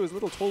looking into his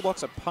little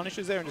toolbox of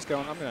punishes there and just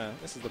going,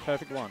 this is the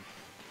perfect one.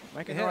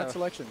 Making the right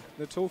selection.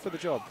 The tool for the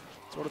job.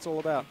 That's what it's all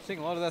about. I'm seeing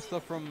a lot of that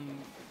stuff from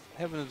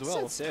Heaven as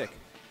well. That's sick.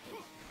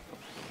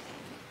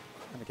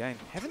 And again,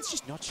 Heaven's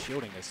just not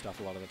shielding this stuff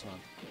a lot of the time.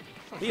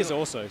 He is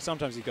also.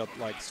 Sometimes he's got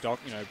like stock.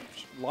 You know,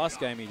 last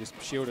game he just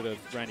shielded a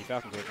Randy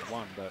Falcon kick and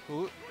won, but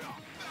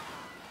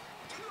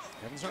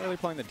Heaven's not really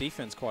playing the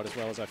defense quite as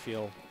well as I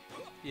feel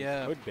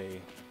could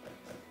be.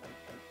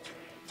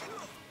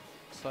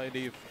 Side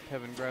E of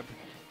Heaven grab.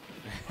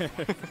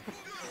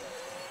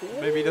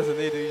 Maybe he doesn't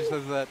need to. He just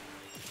does that.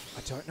 I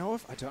don't know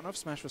if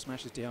Smash or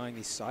Smash is DIing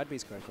these side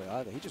Bs correctly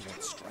either. He just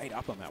went straight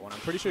up on that one. I'm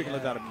pretty sure you can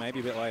live that maybe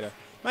a bit later.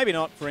 Maybe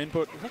not for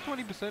input. Is that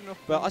 20% off?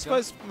 But I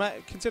suppose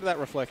consider that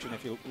reflection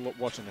if you're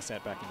watching the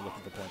setback and you're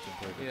looking for point to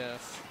improve. Yeah.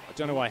 I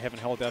don't know why I haven't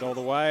held that all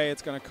the way.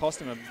 It's going to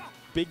cost him a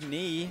big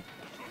knee.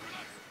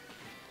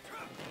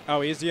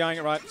 Oh, he is DIing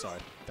it right. Sorry,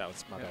 that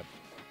was my bad.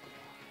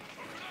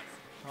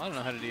 I don't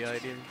know how to DI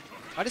it either.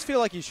 I just feel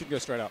like you should go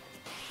straight up,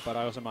 but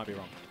I also might be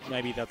wrong.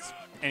 Maybe that's...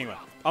 Anyway,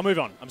 I'll move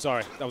on. I'm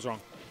sorry. That was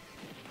wrong.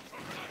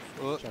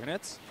 Chucking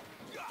hits.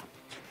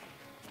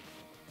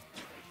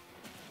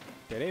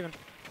 Dead even.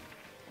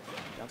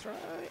 Down throw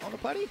on the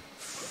platty.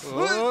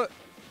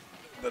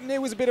 The knee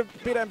was a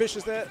bit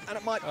ambitious there, and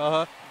it might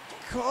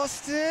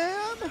cost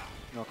him.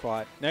 Not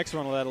quite. Next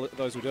one,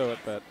 those will do it,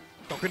 but...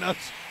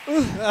 Coconuts.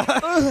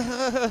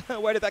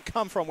 Where did that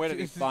come from? Where did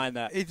he find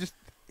that? He just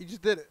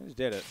did it. He just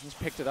did it. He just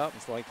picked it up.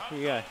 It's like, here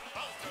you go.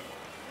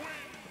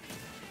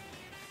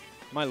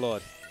 My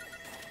lord.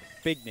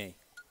 Big knee.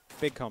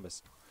 Big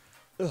combos.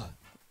 Ugh.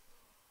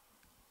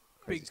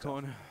 Big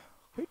corner.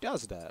 Who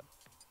does that?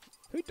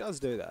 Who does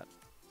do that?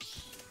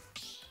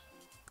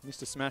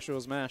 Mr. Smash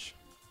or Smash.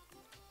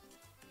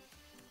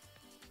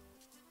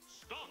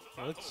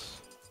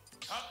 Let's.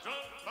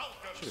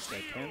 Should have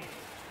stayed Ken.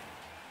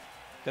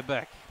 They're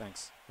back.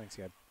 Thanks. Thanks,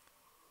 Gabe.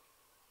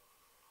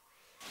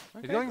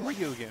 He's going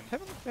Ryu again.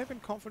 Haven't been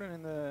confident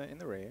in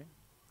the rear.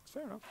 It's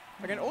fair enough.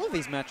 Again, all of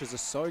these matches are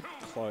so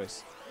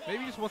close. Maybe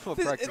he just wants more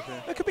practice.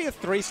 It could be a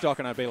 3-stock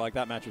and I'd be like,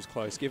 that match was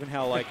close, given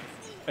how like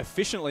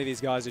efficiently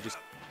these guys are just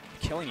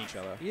killing each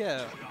other.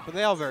 Yeah, but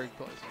they are very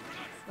close.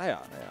 They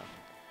are.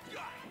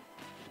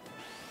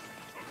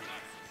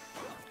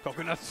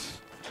 Coconuts.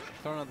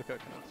 Throw another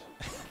coconuts.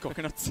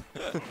 Coconuts.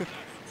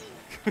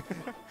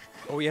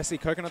 Oh, yeah, see,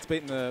 Coconuts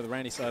beating the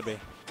Randy side B.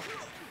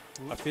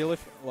 I feel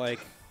if, like,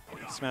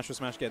 Smash for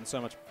Smash getting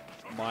so much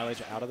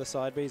mileage out of the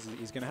side Bs,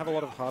 he's going to have a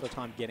lot of harder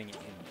time getting it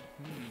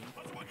in.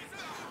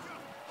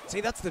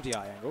 See, that's the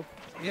DI angle.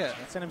 Yeah.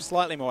 Send him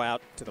slightly more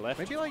out to the left.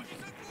 Maybe, like...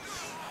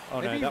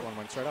 Oh, no, that one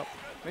went straight up.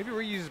 Maybe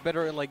Ryu's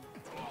better at, like,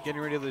 getting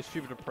rid of those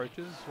stupid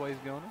approaches while he's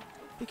going.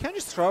 He can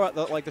just throw out,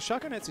 like, the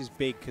shotgun nets is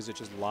big because it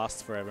just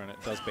lasts forever and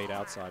it does beat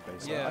outside B.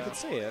 So yeah. I could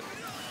see it.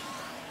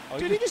 Oh,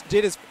 Dude, he just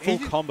did his full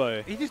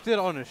combo. He just did it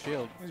on his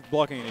shield. He was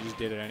blocking and he just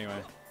did it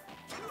anyway.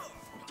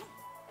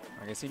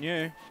 I guess he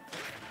knew.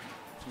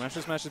 Smash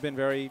for Smash has been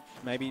very,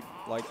 maybe,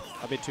 like,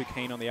 a bit too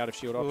keen on the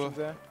out-of-shield options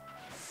there.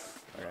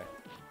 Okay.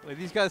 Like,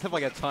 these guys have,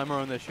 like, a timer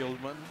on their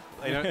shield button.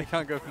 They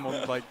can't go for more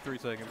than, like, 3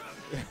 seconds.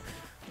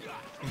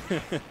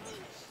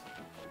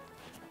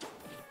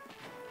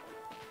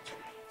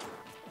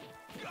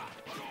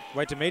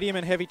 Wait, do medium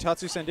and heavy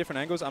Tatsu send different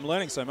angles? I'm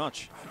learning so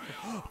much.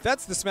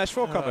 That's the Smash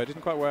 4 combo. It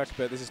didn't quite work,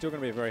 but this is still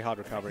going to be a very hard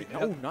recovery.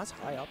 Oh, nice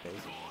high up there.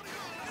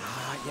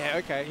 Yeah,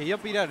 okay. He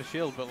beat out a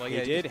shield, but like he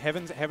did.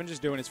 Heaven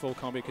just doing his full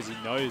combo because he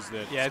knows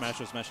that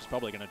Smash or Smash is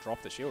probably going to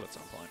drop the shield at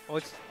some point. Well,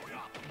 it's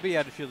beat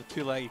out a shield is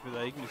too laggy for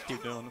that. You can just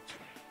keep doing it.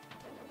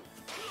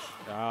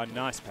 Ah,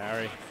 nice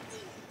parry.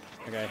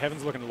 Okay,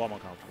 Heaven's looking a lot more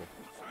comfortable.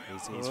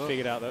 He's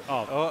figured out that.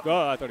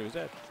 Oh, I thought he was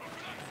dead.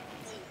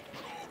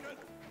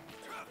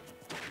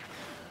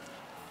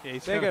 Yeah,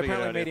 he's there you go.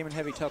 Apparently, medium and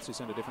heavy Tatsu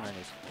send to different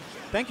angles.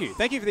 Thank you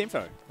for the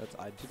info.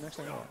 I didn't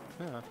actually know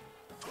that. Yeah.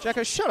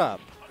 Jacko, shut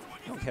up.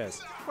 No one cares.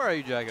 Where are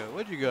you, Jago?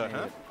 Where'd you go,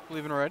 huh?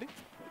 Leaving already?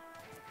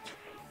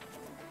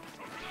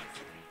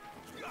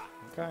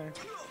 Okay.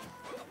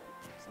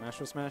 Smash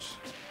or Smash.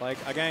 Like,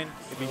 again,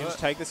 if you just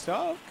take the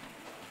stock,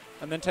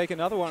 and then take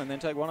another one, and then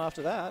take one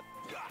after that,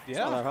 it's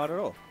not that hard at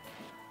all.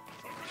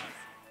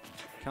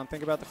 Can't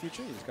think about the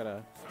future, you just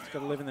gotta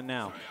live in the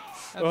now.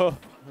 Oh. I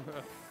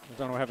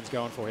don't know what Heaven's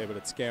going for here, but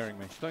it's scaring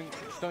me. Stone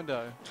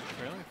Dough.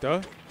 Really?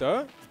 Duh?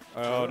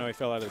 Oh, no, he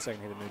fell out of the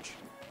second hit of Nooch.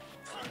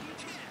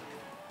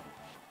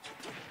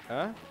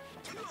 No.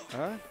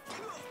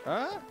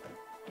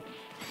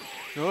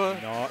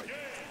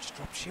 Just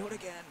drop shield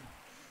again.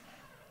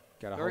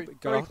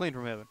 Very clean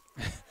from Heaven.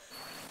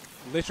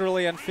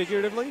 Literally and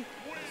figuratively,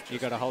 you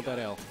gotta hold that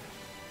L.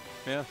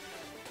 Yeah.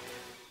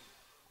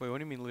 Wait, what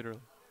do you mean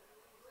literally?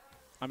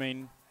 I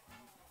mean,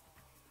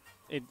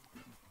 he's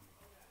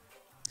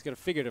got to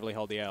figuratively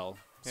hold the L.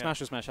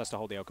 Smash or Smash has to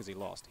hold the L because he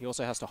lost. He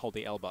also has to hold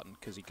the L button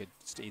because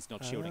he's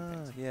not shielding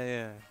things.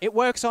 Yeah. It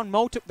works on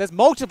there's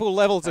multiple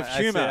levels of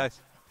humor. I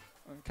see.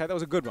 Okay, that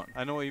was a good one.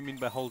 I know what you mean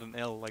by holding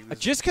L. Like this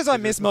just because I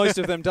miss most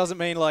of them doesn't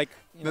mean like.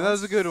 No, that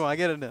was a good one. I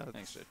get it now.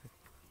 Thanks, dude.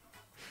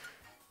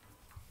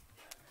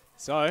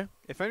 So,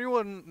 if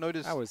anyone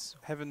noticed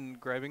Heaven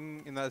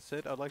grabbing in that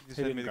set, I'd like to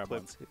send me the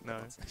clip. No,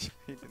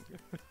 he didn't.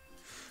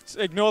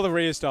 So ignore the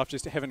rear stuff.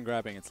 Just Heaven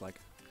grabbing. It's like,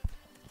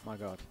 my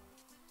God.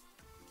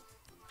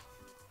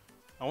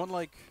 I want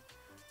like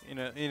in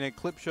a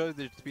clip show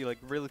there to be like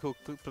really cool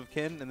clips of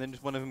Ken and then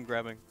just one of him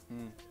grabbing.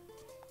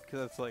 Because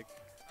that's like.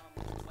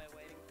 We're waiting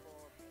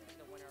for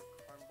the winner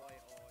of Cornboy or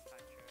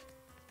Taicho.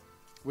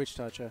 Which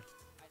Taicho? I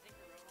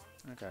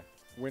think the real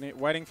one. Okay.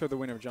 Waiting for the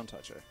winner of John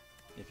Taicho.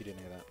 If you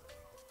didn't hear that.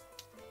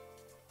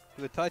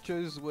 The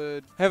Taichos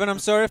were. Heaven, I'm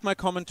sorry if my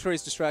commentary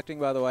is distracting.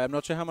 By the way, I'm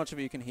not sure how much of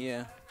it you can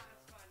hear.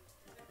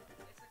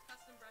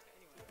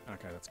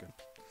 Okay, that's good.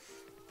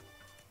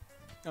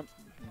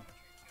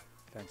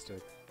 Thanks,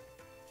 dude.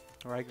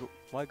 All right,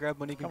 why grab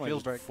when you can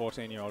field break?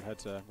 14-year-old had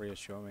to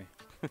reassure me.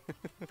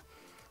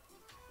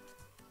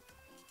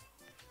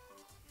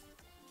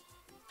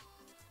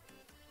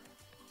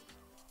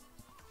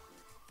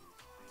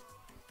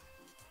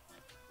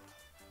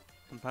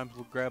 Sometimes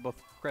we'll grab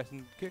off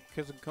crescent kick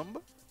as a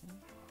combo.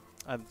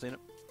 I haven't seen it.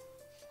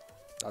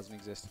 Doesn't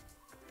exist.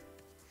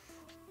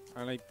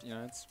 Only,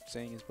 it's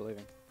seeing is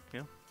believing.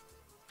 Yeah.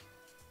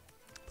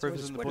 So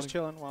we're just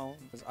chilling. Well,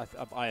 I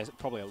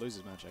probably a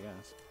loser's match, I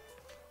guess.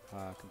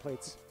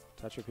 Completes.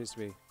 Taicho appears to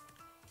be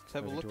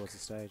moving towards the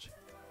stage.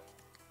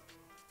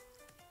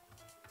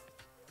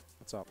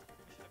 What's up?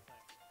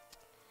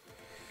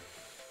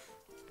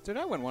 Dude,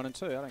 I went 1 and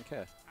 2. I don't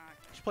care.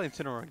 She's playing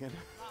Cinema again.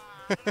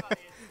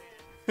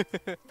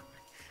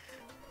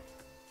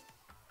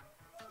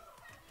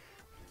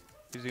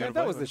 Okay,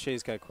 that was the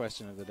cheesecake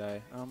question of the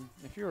day.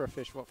 If you were a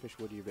fish, what fish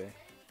would you be?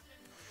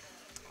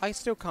 I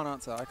still can't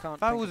answer. I can't.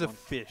 If I was a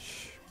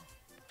fish,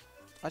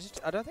 I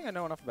don't think I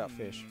know enough about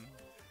fish.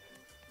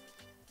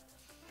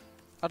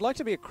 I'd like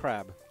to be a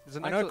crab.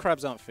 I know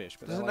crabs aren't fish,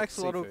 but does an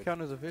axolotl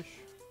count as a fish?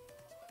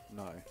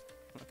 No.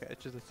 Okay,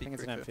 it's just a I think sea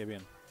it's an creature.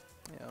 amphibian.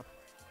 Yeah.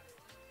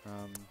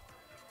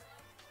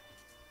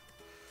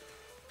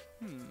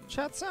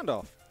 Chat, sound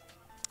off.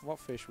 What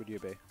fish would you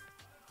be?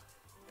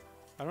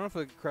 I don't know if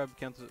a crab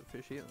counts as a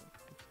fish either.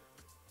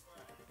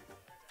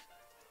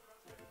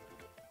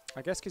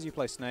 I guess because you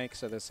play snake,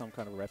 so there's some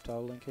kind of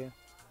reptile link here.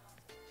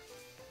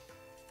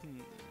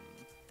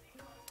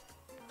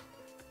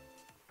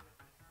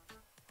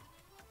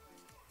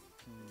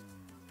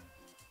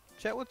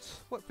 Chat,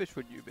 what fish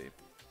would you be?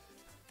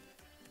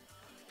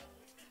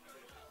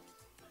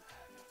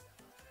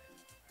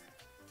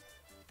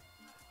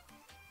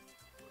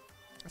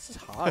 This is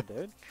hard,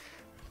 dude.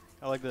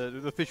 I like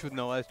the fish with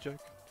no eyes joke.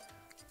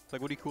 It's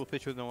like, what do you call a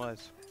fish with no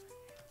eyes?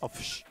 Oh,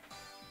 fish.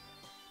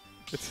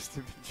 It's a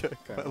stupid joke.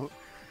 Okay.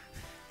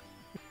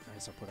 I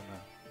guess I'll put him there.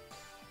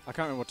 I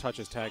can't remember what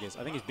Taicho's tag is.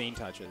 I think he's Bean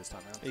Taicho this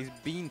time around. He's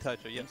Bean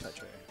Taicho, yes. Bean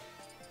Taicho.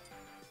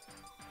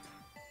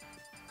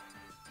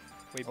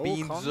 Wait, Oh,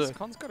 Beans.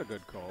 Con's got a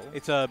good call.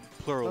 It's a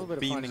A plural. little bit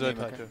of Beans finding him,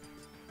 Taicho. okay.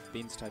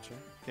 Beans Taicho?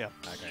 Yeah.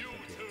 Okay, thank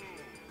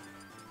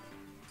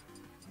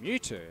you.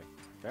 Mewtwo.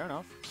 Fair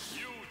enough.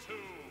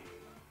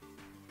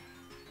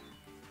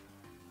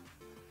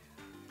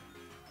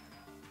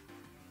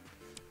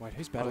 Wait,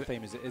 whose battle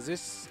theme is it? Is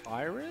this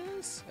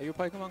Iris? Are you a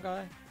Pokemon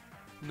guy?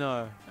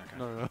 No. Okay.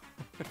 No.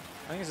 I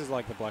think this is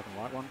like the black and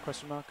white one,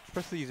 question mark.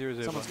 Press the 0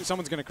 0 button.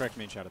 Someone's going to correct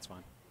me in chat, it's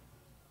fine.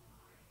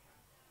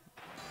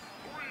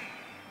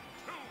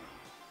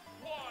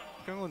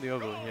 Going on the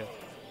overlay here.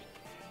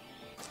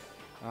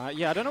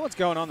 Yeah, I don't know what's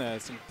going on there.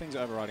 Some things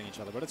are overriding each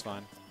other, but it's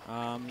fine.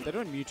 They're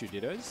doing Mewtwo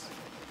Dittos,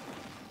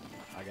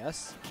 I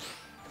guess.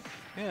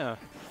 Yeah.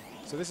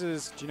 So this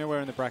is, do you know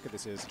where in the bracket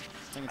this is?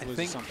 I think it's I losers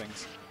think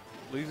somethings.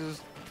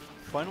 Losers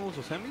finals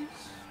or semis?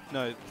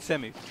 No,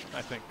 semis,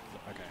 I think.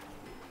 Okay.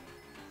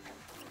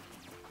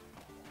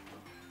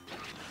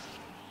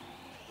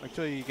 Make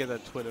sure you get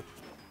that Twitter.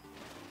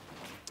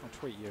 I'll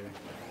tweet you.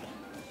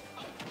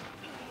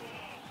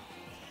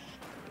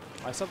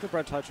 I subbed to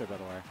Brad Taicho, by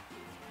the way.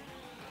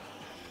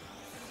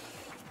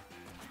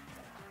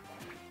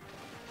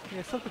 Yeah,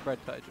 it's up to Brad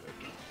Taicho.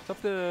 It's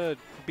up to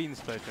Beans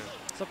Taicho.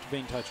 It's up to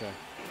Bean Taicho.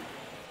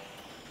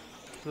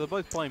 So they're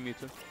both playing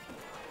Mewtwo.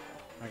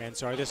 Again,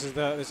 sorry, this is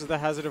the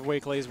hazard of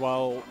weeklies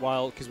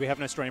while because we have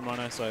no stream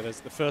runner, so the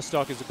first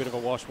stock is a bit of a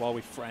wash while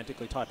we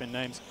frantically type in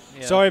names.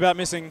 Yeah. Sorry about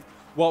missing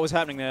what was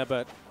happening there,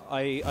 but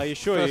I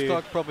assure First you,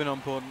 stock probably not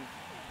important.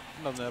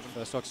 Nothing happened.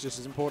 first stock's just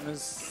as important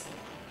as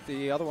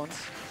the other ones.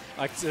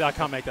 I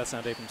can't make that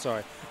sound deep, I'm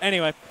sorry.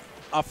 Anyway,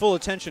 our full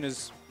attention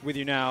is with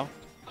you now.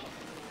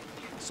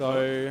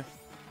 So,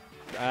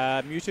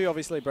 Mewtwo,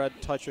 obviously, Brad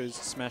Taicho's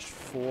Smash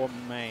 4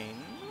 main.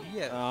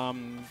 Yeah.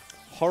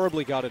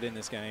 Horribly gutted in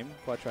this game,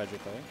 quite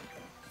tragically.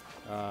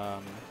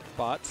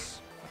 But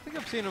I think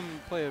I've seen him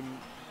play him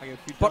like a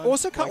few but times.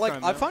 also,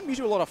 Like I find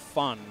Mewtwo a lot of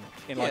fun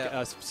in like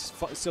Yeah. a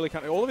silly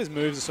kind of. All of his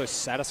moves are so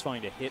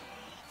satisfying to hit,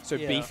 so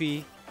Yeah.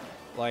 beefy.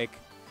 Like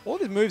all of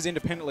his moves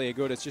independently are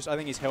good. It's just I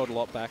think he's held a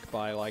lot back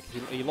by like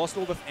he lost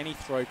all the any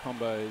throw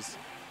combos.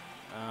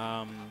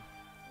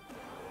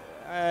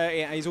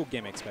 Yeah, he's all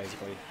gimmicks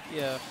basically.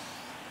 Yeah.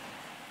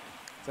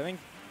 So I think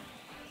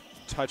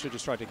Taicho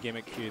just tried to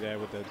gimmick Q there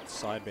with the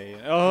side B.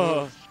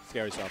 Oh,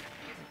 scary stuff.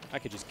 I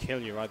could just kill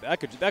you right there. That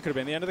could have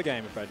been the end of the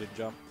game if I didn't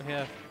jump.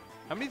 Yeah.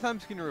 How many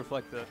times can you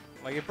reflect that?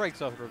 Like it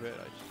breaks after a bit.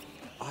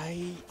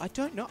 I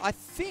don't know. I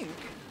think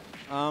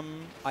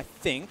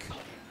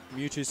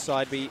Mewtwo's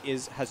side B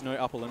has no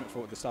upper limit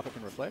for the stuff it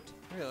can reflect.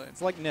 Really?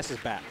 It's like Ness's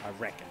bat, I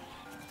reckon.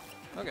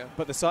 Okay.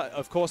 But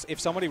of course, if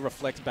somebody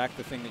reflects back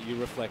the thing that you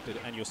reflected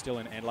and you're still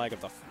in end lag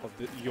of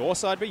your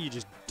side B, you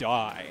just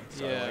die.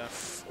 So Yeah. like,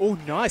 oh,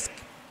 nice.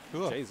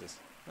 Cool. Jesus.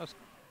 That's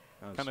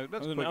That was, kinda- that's that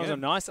was, quick that was a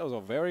end. nice, that was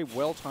a very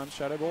well-timed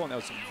Shadow Ball, and that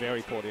was some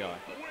very poor DI.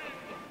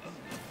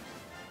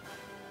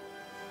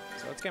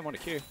 So let's game on to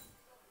Q.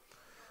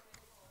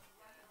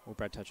 Or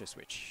Brad Taicho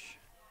switch.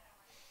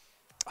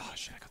 Oh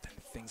shit, I got them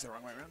things the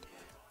wrong way around.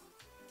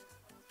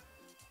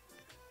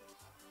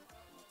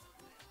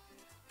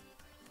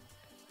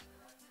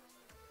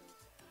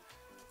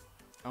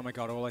 Oh my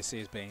god, all I see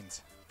is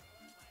beans.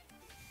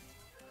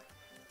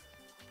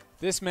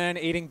 This man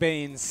eating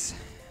beans.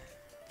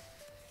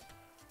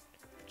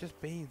 just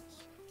beans.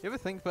 You ever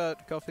think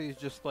about coffee is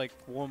just like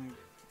warm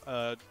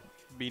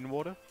bean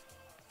water?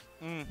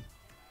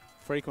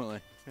 Frequently.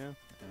 Yeah.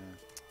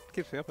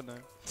 Keeps me up at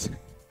night.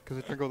 Because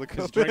I drink all the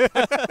 'Cause coffee.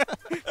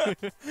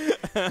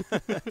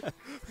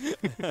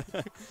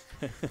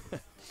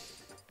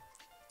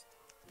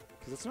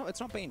 Because it's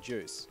not bean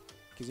juice.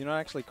 Because you're not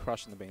actually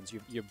crushing the beans.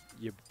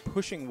 You're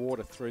pushing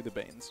water through the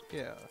beans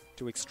Yeah.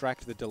 to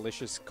extract the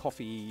delicious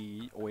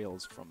coffee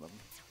oils from them.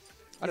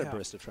 I did a Yeah.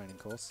 barista training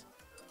course.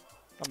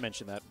 I've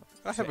mentioned that.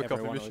 I to have a every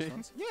coffee one of those machine.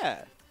 ones.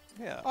 Yeah.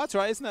 Yeah. Oh, that's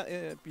right. Isn't that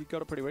you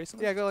got it pretty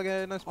recently? Yeah, I got like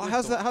a nice. Oh,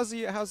 how's the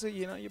your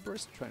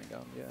barista training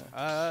going?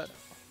 Yeah.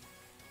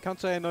 Can't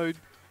say I know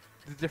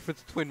the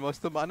difference between most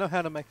of them. I know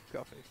how to make a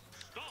coffee.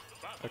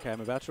 Okay,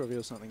 I'm about to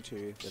reveal something to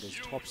you that is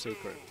top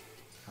secret.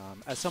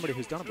 As somebody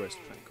who's done a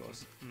barista training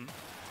course,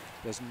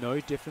 there's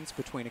no difference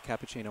between a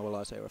cappuccino, a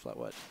latte, or a flat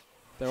white.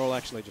 They're all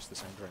actually just the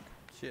same drink.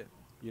 Shit.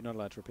 You're not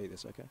allowed to repeat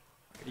this, okay?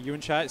 You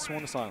in chat,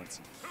 sworn to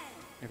silence.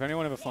 If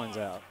anyone ever finds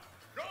out.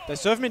 They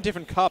serve them in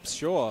different cups,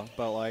 sure,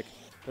 but like,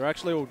 they're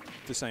actually all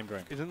the same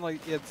drink. Isn't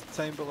like, yeah, it's the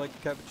same, but like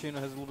cappuccino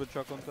has a little bit of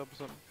chocolate on top or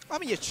something? I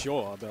mean, yeah,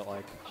 sure, but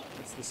like,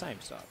 it's the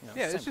same stuff. You know,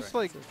 Yeah, same it's just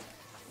drink. like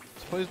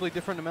supposedly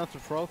different amounts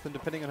of froth, and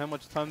depending on how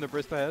much time the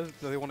barista has,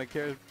 do they want to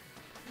care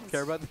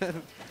about that?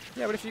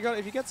 Yeah, but if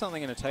you get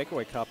something in a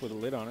takeaway cup with a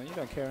lid on it, you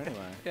don't care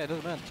anyway. Yeah, it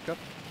doesn't matter. It's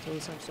coffee. It's all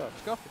the same stuff.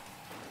 It's coffee.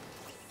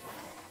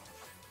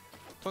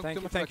 Talk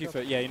too much Thank you about for.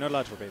 coffee. Yeah, you're not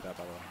allowed to repeat that,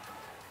 by the way.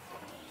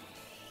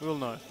 We'll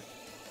know.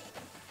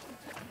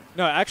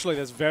 No, actually,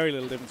 there's very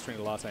little difference between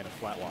a latte and a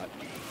flat white.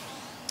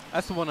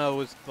 That's the one I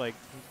was like.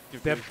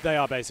 They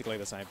are basically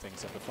the same thing,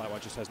 except the flat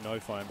white just has no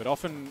foam. But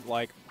often,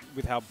 like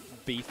with how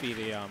beefy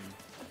the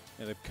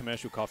the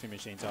commercial coffee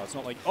machines are, it's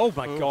not like, oh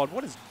my god,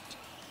 what is?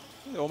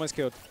 Almost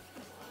killed.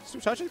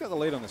 Taicho's got the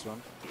lead on this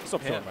one.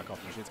 Stop talking about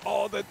coffee machines.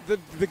 Oh,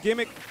 the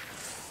gimmick.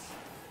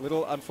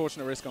 Little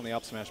unfortunate risk on the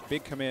up smash.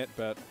 Big commit,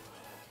 but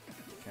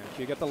can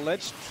Q get the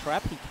ledge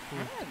trap? He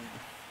can.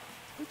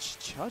 Which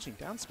charging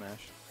down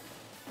smash.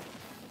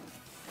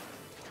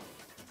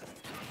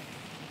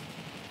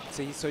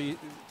 See, so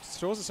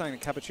stores are saying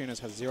that cappuccinos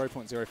has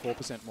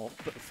 0.04% more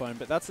foam,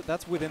 but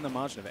that's within the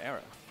margin of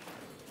error.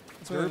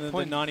 It's within the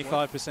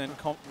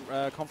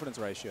 95% confidence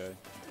ratio.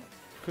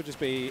 Could just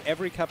be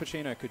every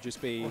cappuccino could just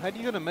be. Well, how do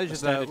you going to measure a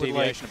standard that?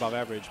 Deviation above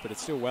average, but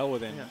it's still well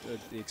within Yeah.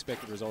 the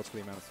expected results for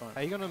the amount of foam.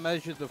 How are you going to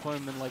measure the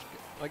foam and like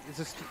it's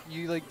just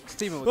you like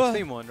steam it with a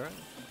steam wand, right?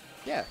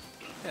 Yeah.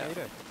 Yeah, you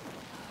do.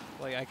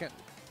 Like I can't.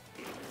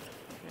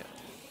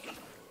 Yeah.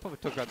 Probably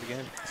took out the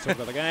game. Let's talk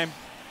about the game.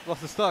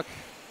 Lost the stock.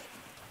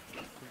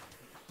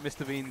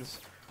 Mr. Beans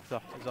is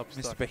up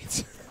Mr. stock.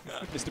 Beans.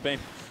 Mr. Bean.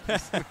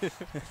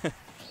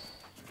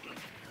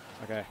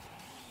 Okay.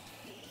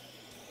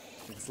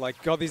 It's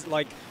like, God, these,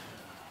 like,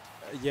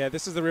 yeah,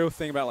 this is the real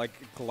thing about, like,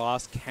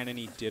 glass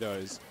cannony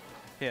dittos.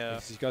 Yeah.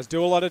 These guys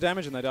do a lot of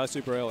damage and they die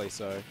super early,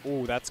 so,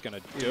 ooh, that's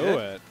going to do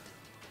it.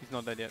 He's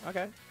not dead yet.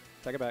 Okay.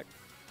 Take it back.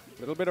 A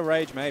little bit of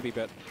rage, maybe,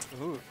 but.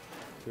 Ooh.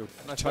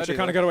 Nice Taicho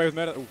kind of got away with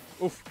murder.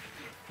 Ooh, oof.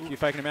 You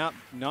faking him out.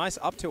 Nice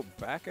up tilt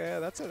back air.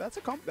 That's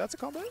a combo. That's a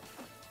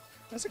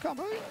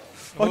combo.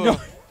 Oh no!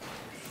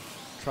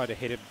 Tried to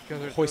hit him,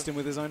 hoist him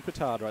with his own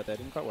petard right there.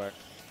 Didn't quite work.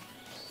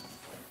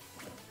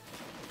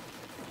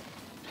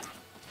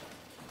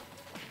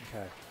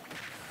 Okay.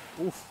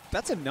 Oof.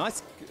 That's a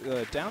nice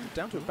down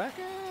to a back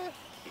air.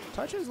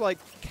 Taicho's like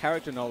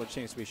character knowledge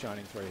seems to be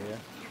shining through here.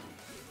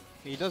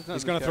 He does.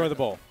 He's going to throw the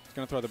ball. He's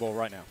going to throw the ball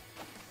right now.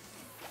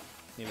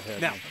 Never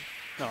heard. Now. me.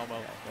 No,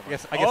 well, Yeah,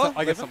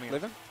 I guess something.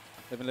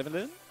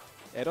 Living.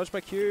 Air dodge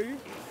by Q.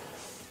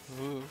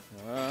 Ooh.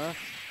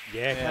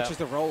 Yeah, catches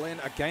the roll in.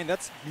 Again,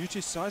 that's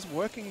Mewtwo's size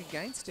working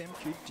against him.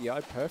 Q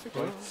DI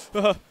perfectly.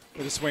 They're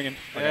just swinging.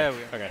 Okay. Yeah, we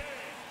are. Okay.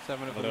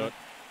 7 of I'll do them. it.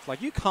 It's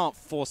like you can't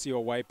force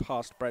your way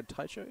past Brad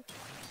Taicho.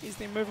 He's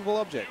the immovable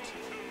object.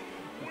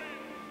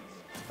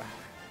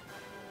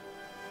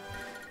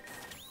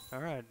 All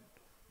right.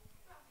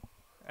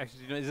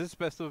 Actually, you know, is this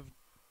best of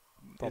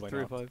Probably 3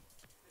 or not. 5?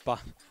 But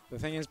the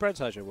thing is, Brad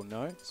Taicho will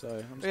know. So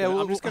I'm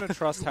Yeah, just going to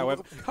trust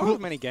however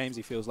many games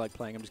he feels like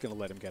playing, I'm just going to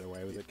let him get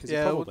away with it because he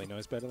probably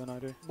knows better than I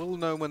do. We'll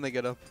know when they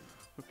get up.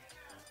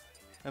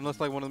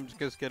 Unless like one of them just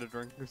goes get a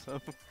drink or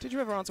something. Did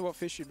you ever answer what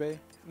fish you'd be?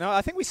 No,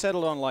 I think we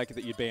settled on like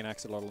that you'd be an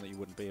axolotl and that you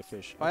wouldn't be a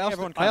fish. I asked,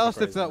 everyone I kind of asked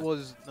if agrees that on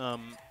was.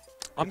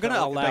 I'm going to that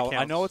allow.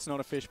 I know counts. it's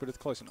not a fish, but it's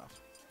close enough.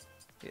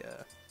 Yeah.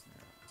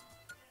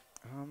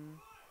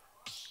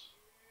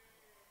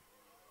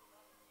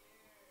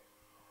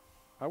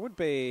 I would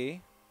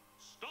be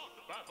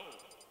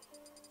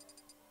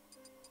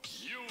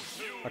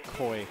a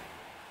koi.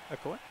 A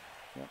koi?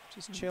 Yep,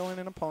 just chilling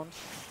in a pond,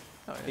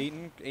 Oh yeah.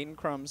 eating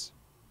crumbs,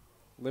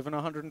 living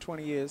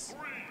 120 years.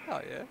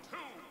 Oh yeah.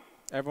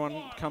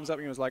 Everyone comes up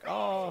and was like,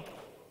 "Oh,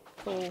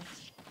 cool."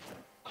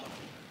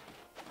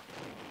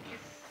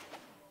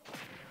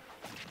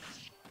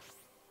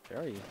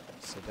 Very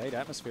sedate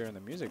atmosphere in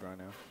the music right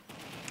now.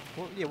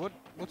 Well, yeah.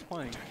 What's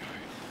playing?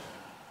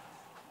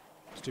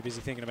 Just too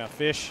busy thinking about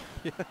fish.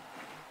 Yeah.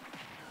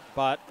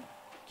 But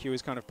Q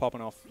is kind of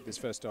popping off this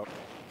first stop.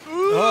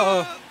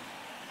 Oh.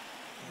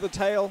 The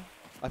tail.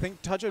 I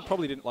think Taicho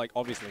probably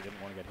obviously didn't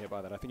want to get hit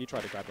by that. I think he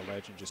tried to grab the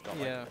ledge and just got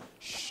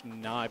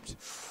sniped.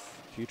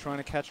 Q trying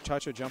to catch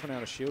Taicho jumping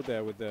out of shield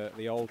there with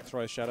the old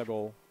throw shadow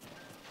ball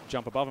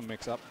jump above him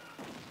mix up.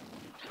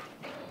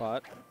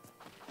 But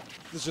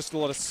there's just a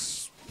lot of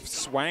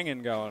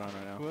swanging going on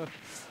right now.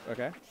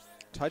 Okay.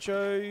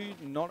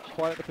 Taicho not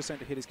quite at the percent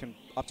to hit his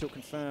up tilt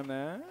confirm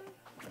there.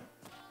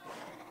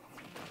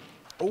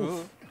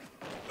 Oof.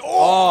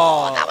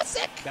 Oh, that was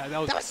sick. That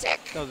was sick.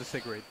 That was a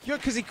sick read. Yeah,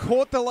 because he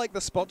caught the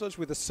spot dodge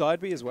with the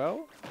side B as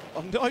well.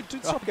 Oh, no,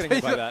 dude, stop getting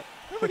hit by that.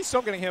 Everybody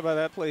stop getting hit by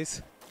that,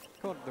 please.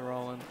 Caught the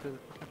roll into.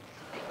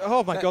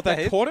 Oh my god, that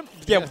hit? caught him?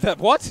 Yeah, that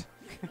what?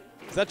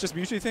 Is that just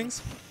Mewtwo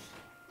things?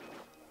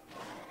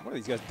 What are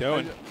these guys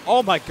doing?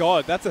 Oh my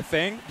god, that's a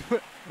thing.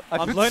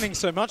 I'm learning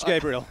so much,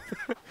 Gabriel.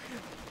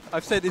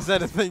 I've said, is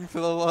that a thing for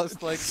the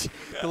last, like,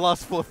 the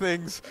last 4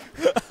 things?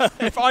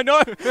 If I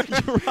know,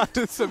 you're right.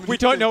 There's so many We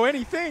don't things. know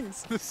any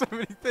things. There's so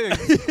many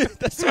things.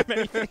 There's so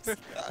many things.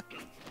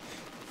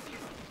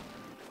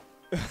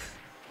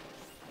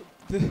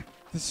 It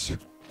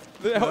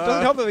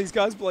doesn't help that these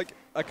guys, like,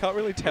 I can't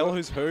really tell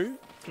who's who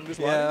from this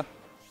line. Yeah.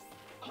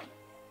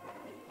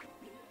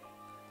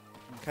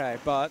 Okay,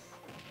 but...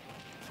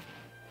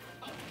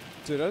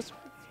 Dude,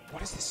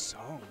 what is this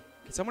song?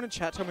 Can someone in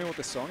chat tell me what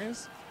this song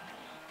is?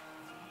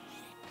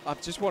 I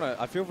just want to...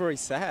 I feel very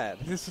sad.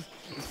 This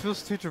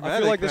feels too dramatic, I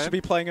feel like this man. should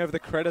be playing over the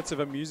credits of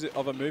a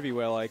movie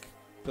where, like,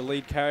 the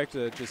lead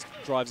character just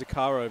drives a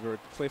car over a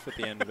cliff at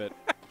the end of it.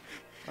 I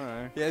don't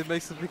know. Yeah, it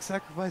makes a big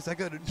sacrifice. I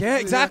got to Yeah,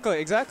 exactly.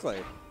 It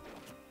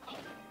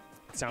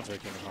sounds very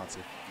Kingdom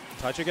Heartsy.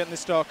 Taicho getting this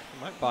stock,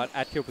 but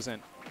at kill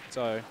percent.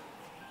 So,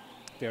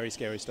 very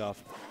scary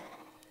stuff.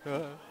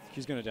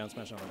 He's going to down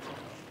smash on him.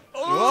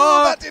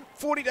 Oh, that did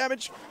 40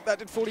 damage. That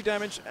did 40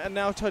 damage, and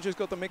now Taicho's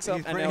got the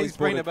mix-up, and now he's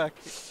bringing brought it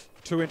back.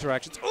 2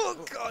 interactions. Oh,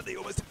 God, he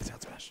almost did the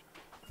down smash.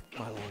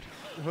 My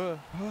lord.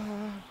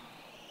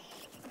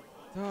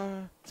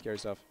 Scary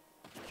stuff.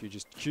 Q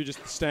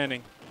just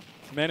standing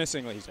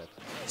menacingly. He's dead.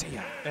 See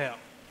ya. Yeah.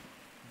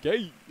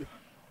 Gay.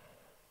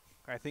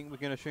 I think we're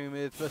going to assume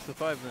it's best of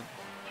 5 then.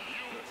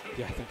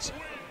 Yeah, I think so.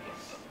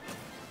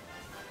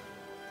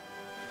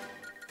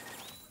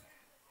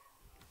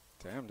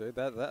 Damn, dude,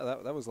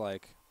 that was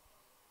like,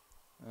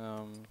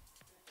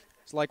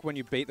 it's like when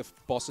you beat the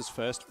boss's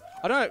first.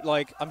 I don't know,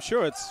 like, I'm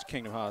sure it's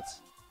Kingdom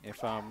Hearts.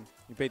 If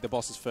you beat the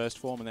boss's first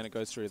form and then it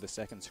goes through the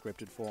second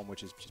scripted form,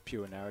 which is just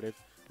pure narrative.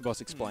 The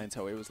boss explains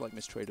how he was like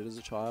mistreated as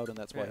a child, and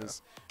that's why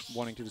he's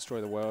wanting to destroy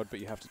the world,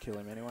 but you have to kill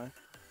him anyway.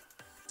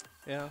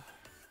 Yeah.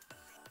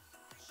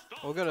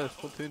 We've got a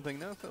Splatoon thing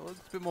now, so it's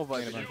a bit more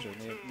vibrant.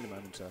 Need a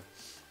moment to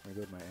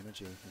rebuild my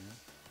energy.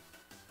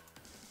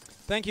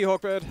 Thank you,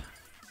 Hawkbird.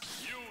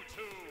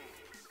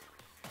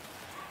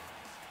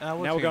 Now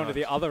we're going to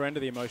the other end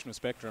of the emotional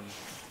spectrum.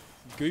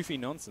 Goofy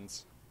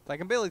nonsense. I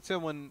can barely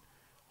tell when,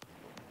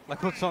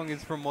 like, what song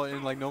is from what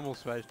in like normal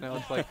Smash. Now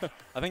it's like,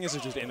 I think this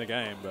is just in the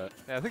game, but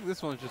yeah, I think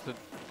this one's just a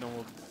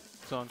normal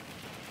song.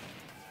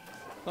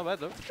 Not bad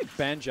though.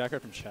 Ban Jacko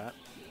from chat.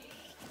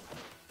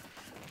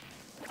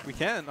 We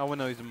can. Oh,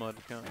 no, he's a mod.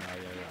 We can't. Oh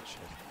yeah, shit.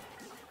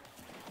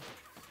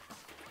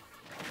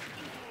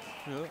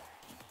 Yeah.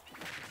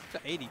 It's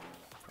at 80.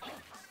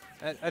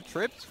 At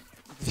trips?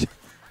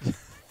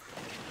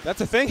 That's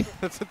a thing.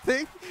 That's a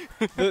thing?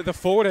 the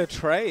forward air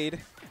trade.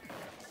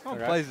 Oh,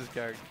 plays this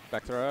character.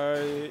 Back throw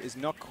is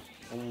not.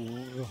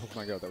 Oh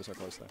my god, that was so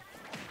close there.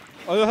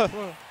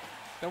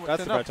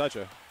 That's the bad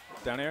Taicho.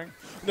 Down airing?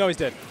 No, he's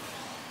dead.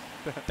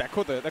 that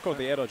caught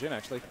the air dodge in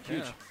actually.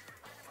 Huge.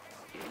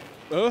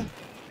 Yeah.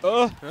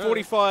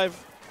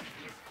 45.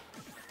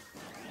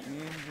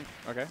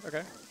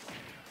 Okay.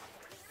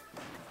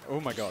 Oh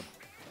my god.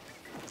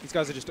 These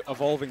guys are just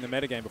evolving the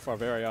metagame before our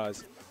very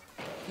eyes.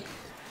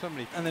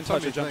 And then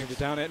Taicho jumping to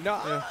down air.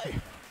 No!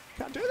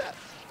 Can't do that.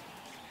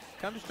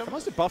 Can't just jump. I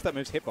must have buffed that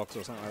move's hitbox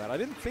or something like that. I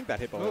didn't think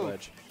that hit below the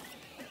edge.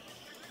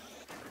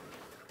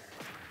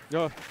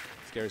 Oh,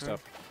 scary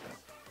stuff.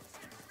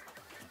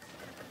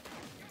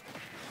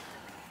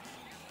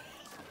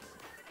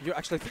 You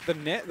actually think the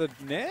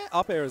net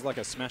up air is like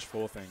a Smash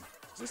 4 thing.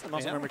 Is this the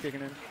muscle memory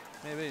kicking in?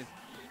 Maybe.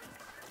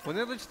 When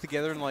they're just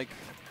together and like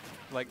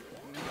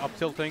up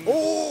tilting.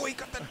 Oh, he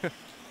got that.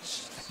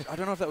 I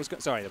don't know if that was.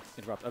 Sorry to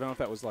interrupt. I don't know if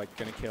that was like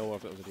going to kill or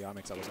if it was a DI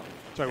mix-up or something.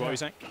 Sorry, what were you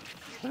saying?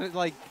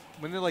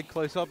 When they're like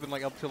close up and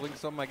like up tilting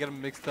something, I get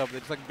them mixed up. They're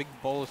just like a big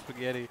bowl of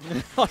spaghetti.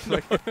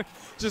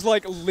 Just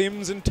like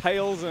limbs and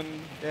tails and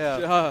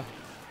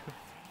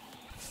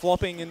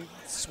flopping and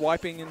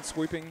swiping and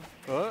swooping.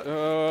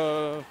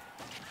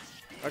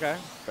 Okay,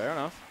 fair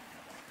enough.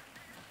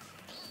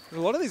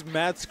 There's a lot of these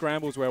mad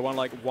scrambles where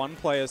one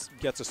player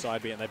gets a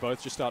side B and they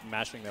both just start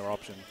mashing their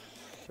option.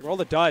 So roll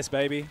the dice,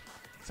 baby.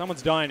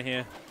 Someone's dying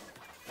here.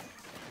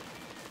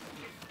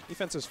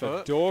 Defenses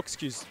for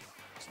dorks.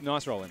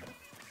 Nice rolling.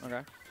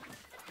 Okay.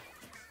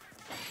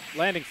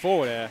 Landing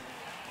forward air.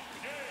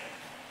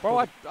 Bro,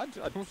 I'd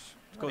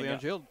call the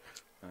unshield.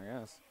 I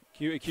guess.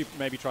 Q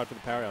maybe tried for the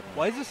parry out.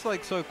 Why is this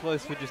like so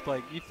close for just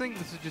like, you'd think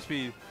this would just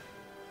be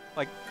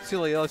like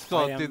silly, let's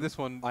still do this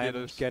one. I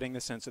am getting the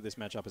sense that this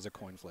matchup is a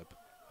coin flip.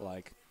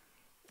 Like,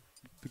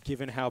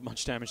 given how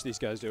much damage these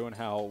guys do and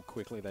how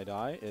quickly they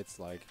die, it's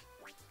like,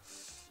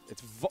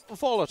 it's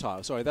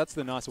volatile. Sorry, that's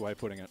the nicer way of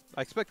putting it.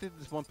 I expected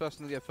this one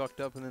person to get fucked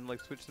up and then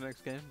like switch to the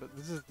next game, but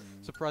this is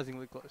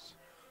surprisingly close.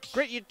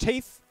 Grit your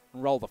teeth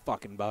and roll the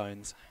fucking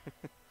bones.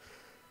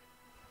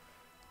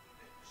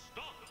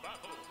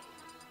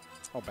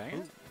 Oh,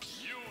 banger.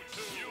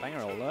 Banger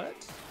alert.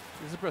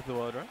 This is Breath of the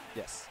Wild, right?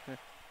 Yes. Yeah.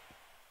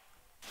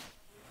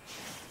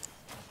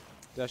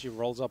 Dashi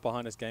rolls up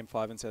behind us game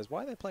 5 and says,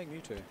 why are they playing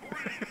Mewtwo?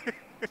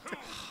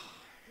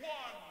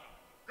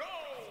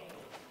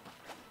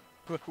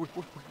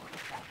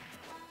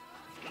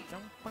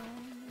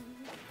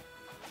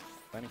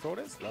 Landing forward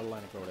is? Level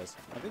landing forward is.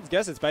 I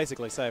guess it's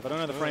basically safe. I don't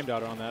know the frame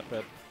data on that,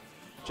 but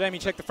Jamie,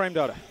 check the frame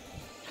data.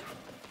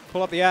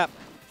 Pull up the app.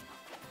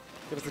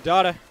 Give us the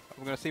data.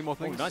 We're going to see more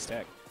Oh, things. nice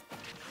tech.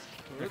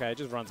 Okay, it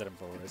just runs at him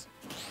forward.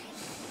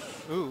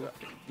 Ooh,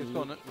 it's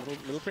gone.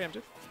 Little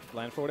preemptive.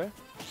 Land forward air.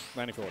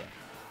 Landing forward air.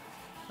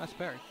 Nice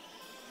parry.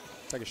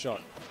 Take a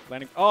shot.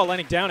 Landing. Oh,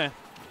 landing down air.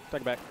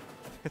 Take it back.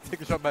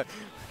 Take a shot back.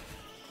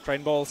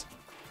 Trading balls.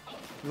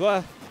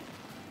 Blah.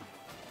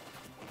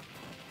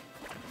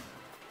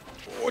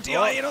 Oh,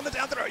 DI in on the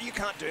down throw. You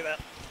can't do that.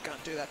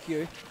 Can't do that,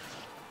 Q.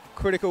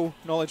 Critical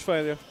knowledge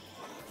failure.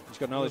 Just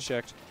got knowledge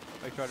checked.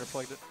 They tried to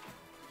reflect it.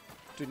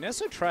 Dude, Ness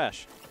so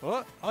trash.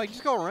 What? Oh, you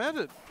just go around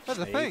it. That's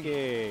the thing.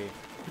 Okay.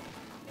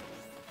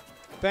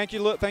 Thank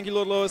you,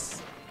 Lord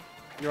Lewis.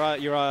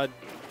 You're a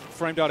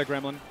frame data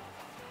gremlin.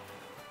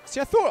 See,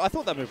 I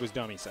thought that move was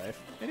dummy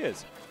safe. It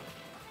is.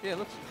 Yeah, it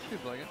looks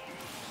like it.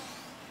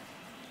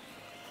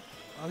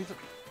 Oh, he's up.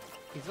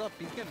 He's up.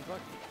 He's getting back.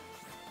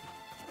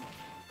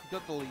 He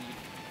got the lead.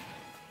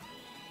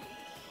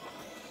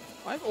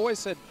 I've always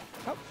said.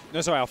 Oh.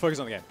 No, sorry. I'll focus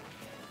on the game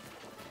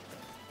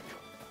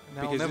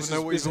Now I'll because never this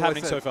know what is you've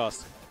happening always so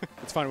fast.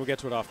 It's fine. We'll get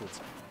to it afterwards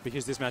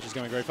because this match is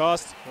going very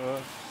fast.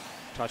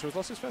 Taicho has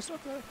lost his first stock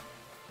though.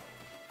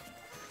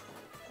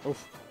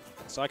 Oof.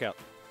 Psych out.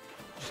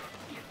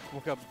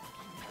 Walk up. Do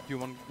you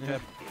want to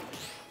jab?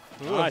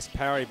 Nice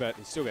parry, but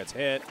he still gets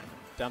hit.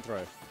 Down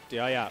throw.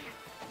 DI out.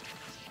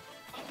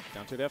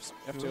 Down to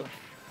F2.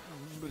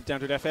 Down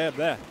to F air.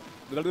 There.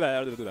 Oh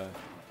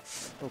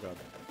god.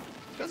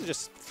 You guys are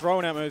just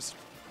throwing out moves,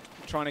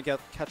 trying to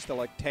catch the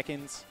like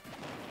tech-ins.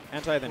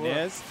 Anti the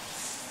Nares.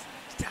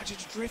 Taicho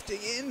just drifting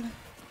in.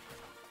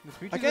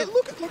 Again,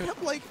 look how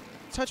like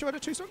Taicho had a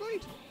 2-stock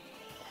lead.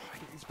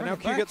 And now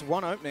Q gets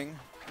one opening.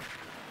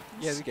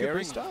 Yeah,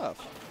 scary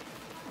stuff.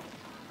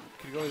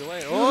 Could go either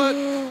way.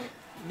 Oh!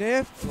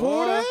 Nair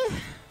forward.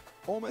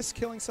 Almost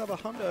killing Saba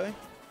Hundo.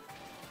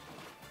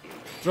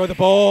 Throw the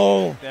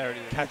ball. There it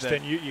is. Catch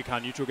then. You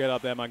can't neutral get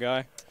up there, my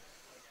guy.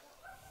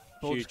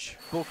 Huge.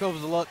 Ball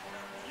covers a lot.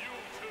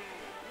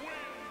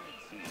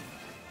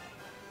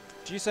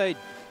 Do you say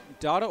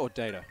data or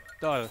data?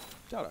 Data.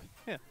 Data.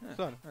 Yeah,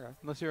 data. Okay.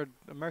 Unless you're an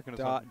American or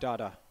something.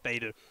 Data.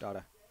 Data.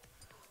 Data.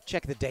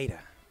 Check the data.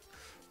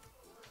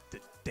 The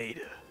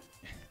data.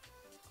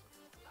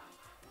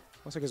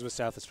 Also because we're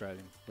South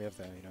Australian. We have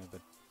the,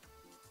 the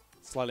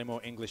slightly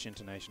more English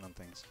intonation on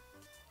things.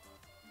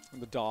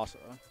 And the data.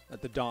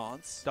 At the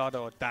dance. Data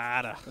or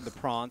data. And the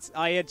prance.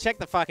 Oh yeah, check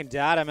the fucking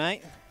data,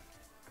 mate.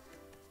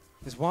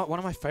 There's one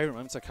of my favourite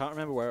moments. I can't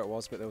remember where it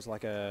was, but there was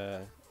like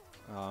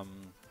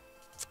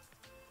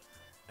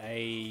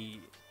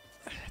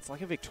it's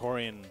like a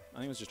Victorian, I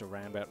think it was just a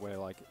roundabout where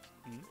like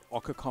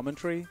Ocker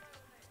commentary,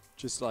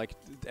 just like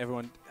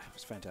everyone, it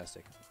was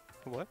fantastic.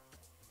 What?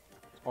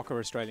 Ocker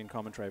Australian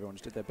commentary, everyone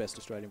just did their best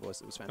Australian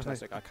voice. It was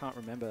fantastic. I can't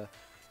remember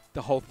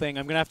the whole thing.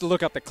 I'm going to have to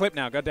look up the clip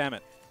now, god damn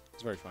it.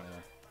 It's very funny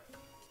though.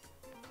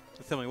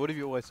 So tell me, what have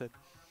you always said?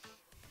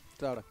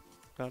 Data.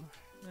 Data?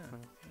 Yeah.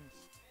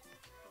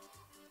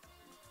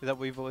 Is that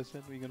what you've always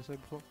said? What were you going to say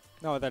before?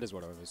 No, that is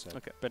what I always said.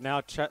 Okay. But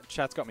now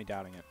chat's got me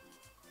doubting it.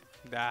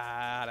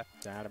 Data.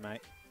 Data,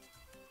 mate.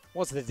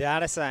 What's the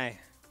data say?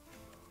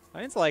 I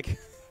mean, it's like,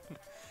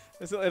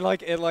 it's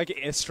like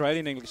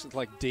Australian English. It's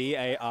like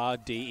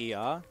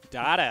D-A-R-D-E-R.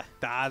 Data.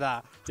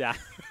 Data. Data.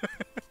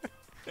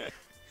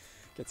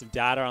 Get some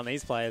data on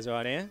these players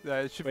right here.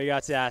 We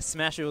got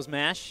Smash Wheels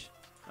Mash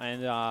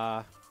and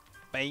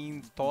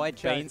Beans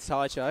Taicho. Beans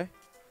Taicho.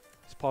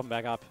 Just popping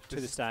back up to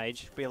the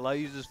stage. Be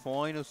Laser's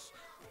finest.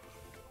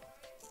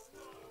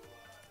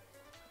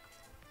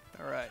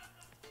 All right.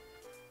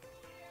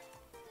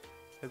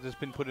 Has this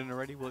been put in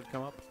already? Will it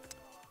come up?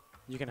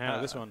 You can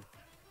handle this one,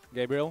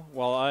 Gabriel.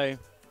 While I,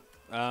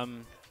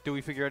 do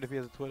we figure out if he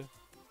has a Twitter?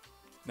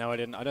 No, I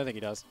didn't. I don't think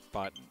he does.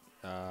 But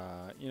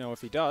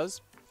if he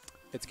does,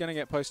 it's going to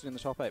get posted in the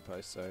top 8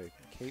 post. So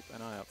keep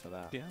an eye out for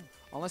that. Yeah.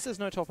 Unless there's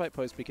no top 8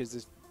 post because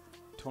this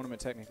tournament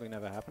technically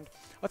never happened.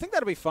 I think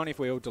that'd be fun if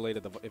we all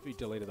deleted the if we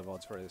deleted the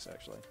VODs for this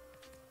actually.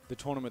 The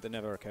tournament that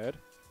never occurred.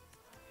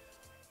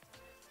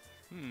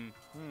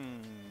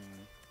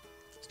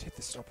 Just hit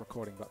the stop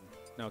recording button.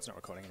 No, it's not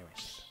recording anyway.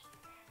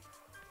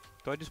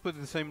 Do I just put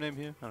the same name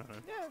here? I don't know.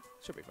 Yeah,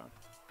 should be fun.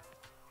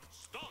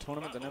 The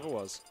tournament that never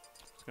was.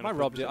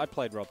 I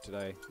played Rob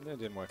today. It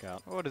didn't work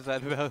out. What is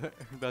that about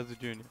Bowser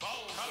Jr.?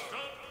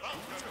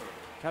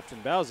 Captain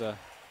Bowser.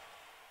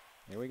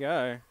 Here we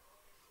go.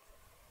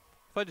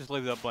 If I just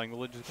leave that blank,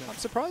 will it just I'm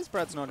surprised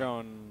Brad's not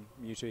going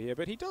Mewtwo here,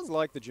 but he does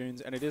like the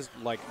Junes, and it is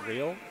like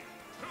real.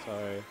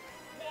 So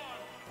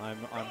I'm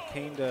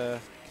keen to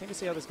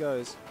see how this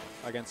goes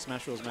against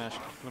Smash Bros. Mash.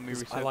 Let me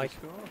reset I like.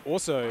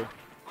 Also,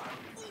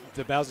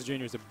 the Bowser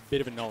Jr. is a bit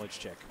of a knowledge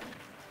check.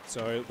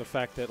 So the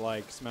fact that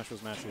like Smash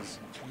Bros. Mash is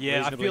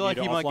I feel like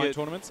he might get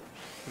tournaments.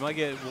 He might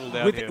get ruled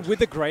out here. With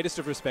the greatest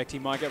of respect, he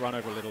might get run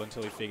over a little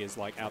until he figures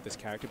like out this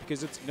character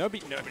because it's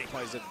nobody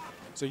plays it.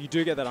 So you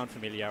do get that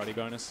unfamiliarity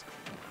bonus,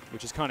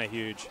 which is kind of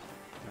huge.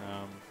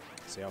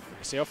 See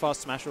how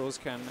fast Smash Bros.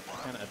 can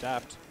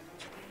adapt.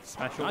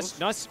 Smash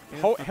Nice.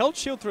 Held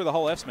shield through the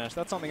whole F smash.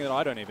 That's something that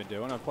I don't even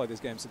do, and I've played this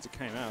game since it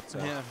came out. So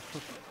yeah.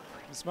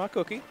 smart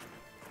cookie.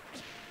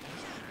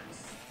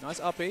 Nice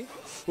uppy.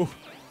 Oof.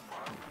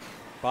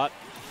 But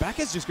back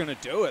is just going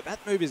to do it.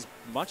 That move is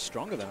much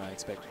stronger than I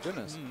expected.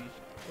 Goodness.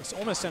 It's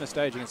almost center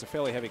stage against a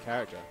fairly heavy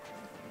character.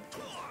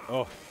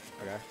 Oh,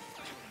 okay.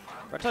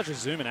 Red Touch is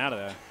zooming out of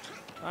there.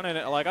 I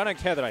don't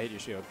care that I hit your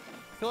shield.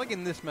 I feel like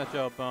in this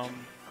matchup,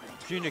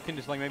 Junior can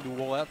just like maybe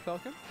wall out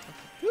Falcon.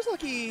 Feels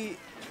like he...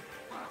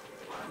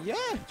 Yeah.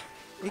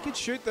 He can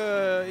shoot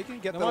the... He can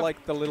get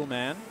the little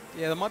man.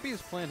 Yeah, that might be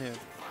his plan here.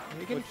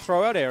 He can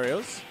throw out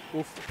aerials.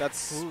 Oof,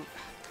 that's... Ooh.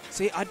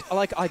 See, I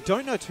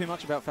don't know too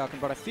much about Falcon,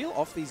 but I feel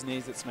off these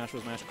knees that Smash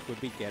vs. Smash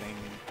could be getting...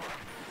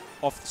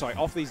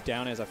 Off these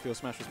down airs, I feel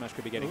Smash vs. Smash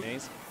could be getting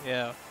knees.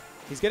 Yeah.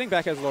 He's getting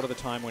back airs a lot of the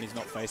time when he's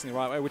not facing the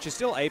right way, which is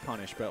still a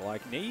punish, but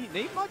like knee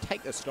might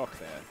take the stock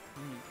there.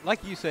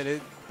 Like you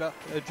said,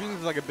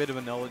 Junior's like a bit of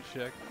a knowledge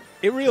check.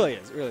 It really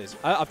is. It really is.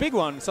 A big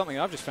one, something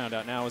I've just found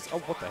out now is, oh,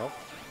 what the hell?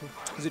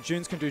 Is that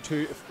Junes can do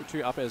two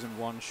up airs and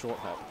one short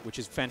hop, which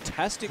is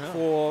fantastic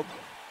for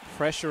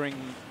pressuring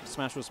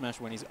Smash vs. Smash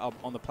when he's up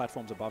on the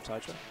platforms above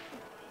Taicho.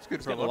 It's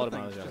good for a lot of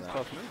mileage out of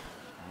that.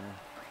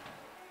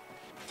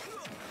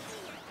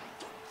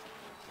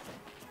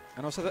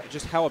 And also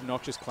just how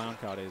obnoxious Clown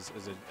Card is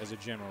as a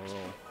general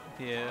rule.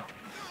 Yeah.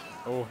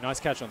 Oh,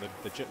 nice catch on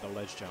the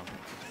ledge jump.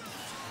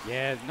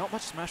 Yeah, not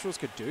much Smash rules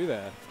could do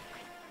there.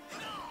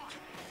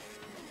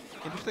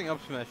 Interesting up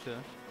smash there.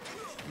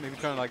 Maybe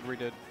trying to like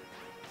read it.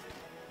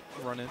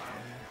 Run in.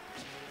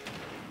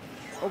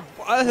 Oh,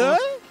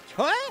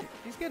 huh?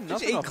 He's getting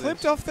nothing he off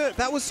clipped this. off the...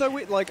 That was so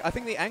weird. Like, I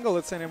think the angle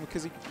that sent him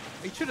because he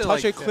should have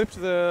Taicho like, clipped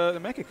the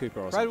Mecha Cooper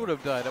or something. Brad would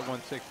have died at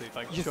 160.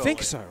 Like, you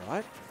think so,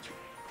 right?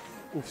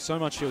 Oof, so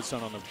much shield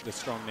stun on the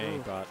strong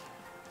knee, but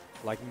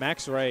like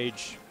max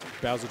rage,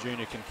 Bowser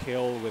Jr. can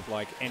kill with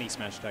like any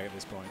smash attack at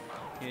this point.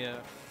 Yeah.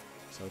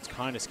 So it's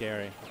kind of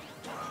scary.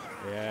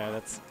 Yeah,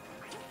 that's...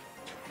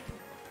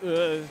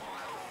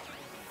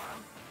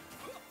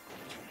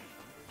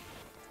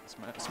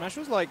 Smash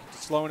was like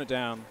slowing it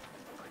down,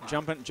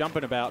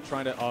 jumping about,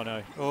 trying to... Oh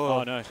no.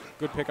 Oh no.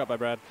 Good pickup by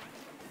Brad.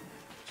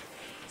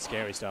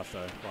 Scary stuff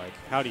though. Like,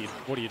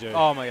 what do you do?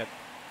 Oh my god.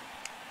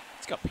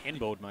 It's got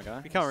pinballed, my guy.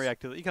 You can't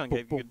react to it. You can't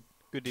get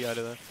good DI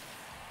to that.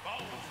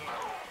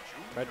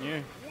 Brad new.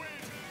 Yeah,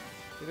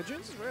 the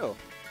Junes is real.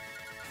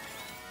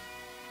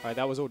 Alright,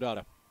 that was all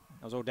data.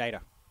 That was all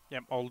data.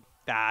 Yep, all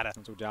data.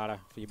 That's all data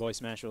for your boy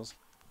Smashers.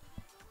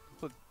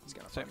 He's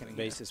going to fucking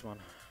beast this one.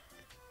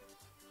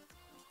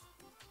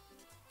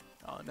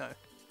 Oh no.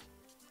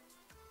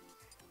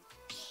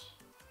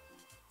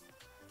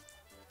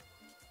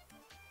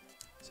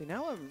 See,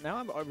 now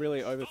I'm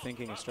really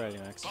overthinking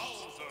Australian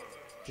accents.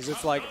 Because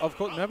it's like, of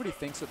course, nobody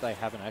thinks that they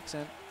have an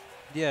accent.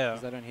 Yeah.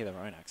 Because they don't hear their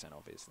own accent,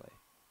 obviously.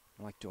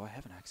 I'm like, do I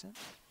have an accent?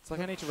 It's like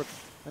I need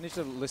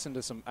to listen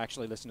to some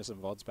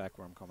VODs back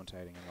where I'm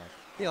commentating and like.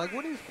 Yeah, like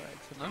what is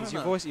that?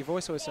 Because your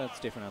voice always sounds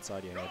different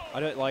outside your head. I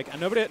don't like,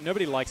 and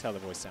nobody likes how the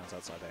voice sounds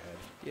outside their head.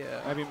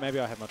 Yeah. Maybe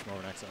I have much more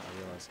of an accent than I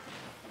realize.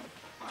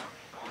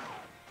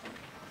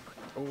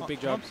 Oh,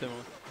 big job.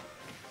 Similar.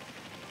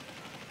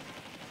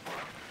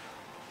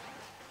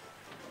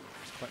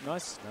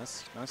 Nice,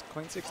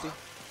 clean 60.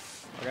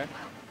 Okay.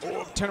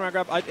 Oh, turnaround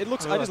grab. I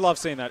just love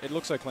seeing that. It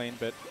looks so clean.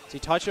 But see,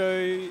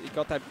 Taicho, he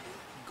got that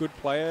good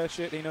player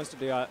shit. He knows to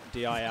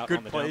DI out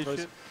on the down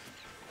throws.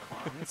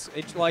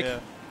 It's like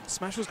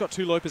Smasher's got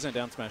 2 low %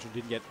 down smash and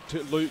didn't get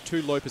 2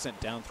 low %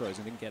 down throws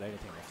and didn't get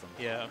anything off them.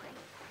 Yeah.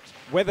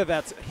 Whether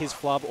that's his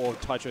flub or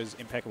Taicho's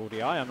impeccable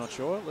DI, I'm not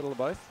sure. A little of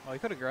both. Oh, you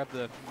could have grabbed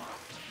the.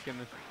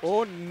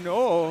 Oh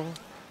no!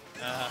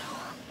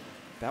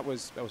 That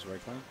was very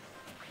clean.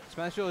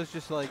 Smasher is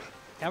just like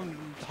having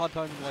a hard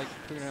time like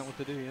figuring out what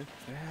to do here.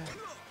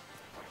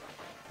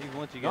 Even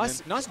once you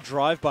get nice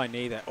drive by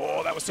knee there.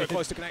 Oh, that was so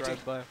close to connecting.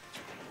 Okay.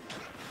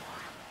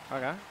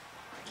 Gonna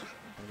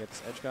get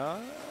this edge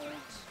guard.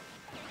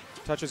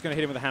 Taicho's gonna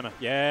hit him with a hammer.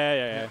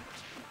 Yeah.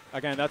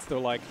 Again, that's the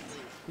like.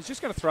 He's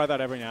just gonna throw that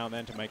every now and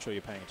then to make sure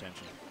you're paying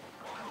attention.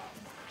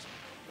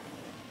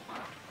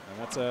 And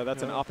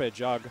that's an up air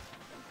jug.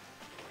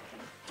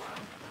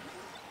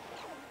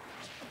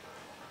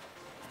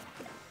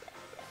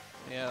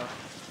 Yeah.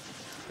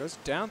 Goes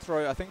down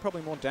throw. I think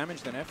probably more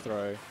damage than F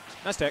throw.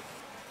 Nice tech.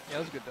 Yeah, that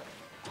was a good.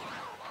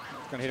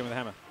 Gonna hit him with a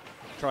hammer.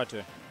 Tried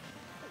to.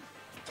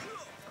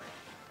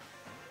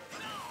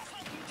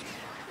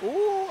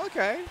 Ooh,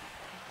 okay.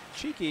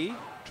 Cheeky.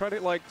 Tried to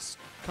like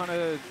kind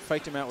of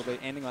faked him out with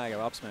the ending lag of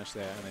up smash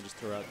there, and then just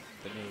threw out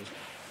the knee.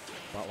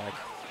 But like,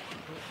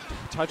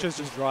 Taicho's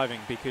just driving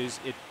because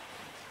it.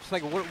 It's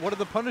like what are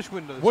the punish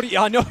windows?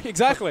 I know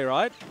exactly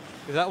right.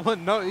 Is that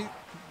one? No,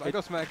 I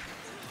got smacked.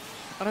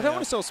 And I don't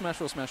want to sell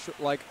Smash or Smash.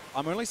 Like,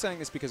 I'm only saying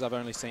this because I've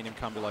only seen him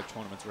come to like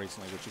tournaments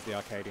recently, which is the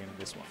Arcadian and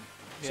this one.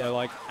 Yeah. So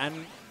like,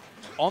 and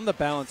on the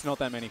balance, not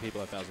that many people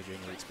have Bowser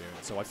Jr.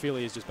 experience. So I feel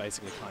he is just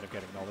basically kind of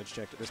getting knowledge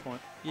checked at this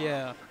point.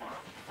 Yeah.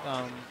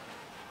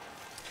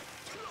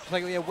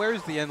 Like, yeah, where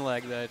is the end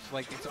lag there? It's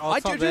like it's I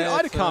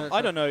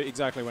don't know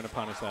exactly when to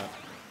punish that.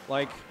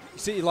 Like, you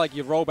see, like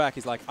your roll back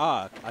is like,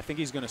 I think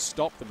he's going to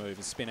stop the move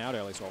and spin out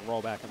early, so I'll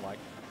roll back and like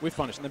with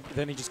punish, and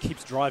then he just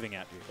keeps driving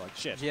at you like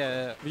shit.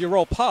 Yeah. If you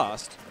roll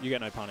past, you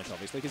get no punish,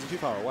 obviously, because you're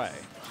too far away.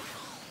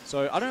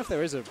 So I don't know if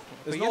there is a...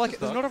 There's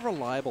not a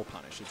reliable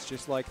punish. It's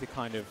just like the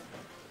kind of...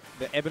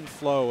 the ebb and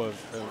flow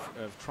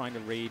of trying to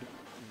read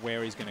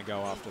where he's going to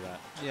go after that.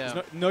 Yeah.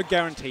 There's no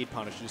guaranteed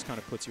punish. It just kind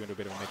of puts you into a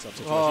bit of a mix-up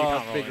situation. Oh, you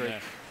can't roll big in read.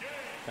 there.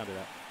 Can't do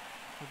that.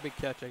 A big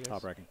catch, I guess.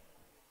 Heartbreaking.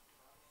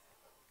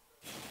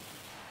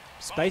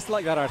 Space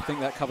like that, I think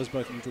that covers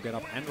both neutral get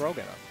up and roll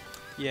get up.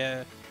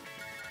 Yeah.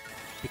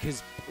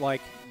 Because,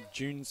 like,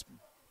 June's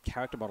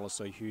character model is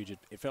so huge,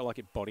 it felt like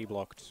it body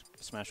blocked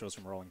Smashers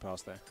from rolling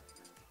past there.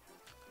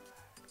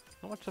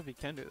 Not much stuff you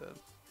can do though.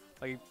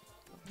 Like,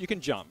 You can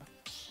jump.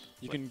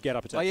 You can get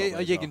up attack. oh yeah,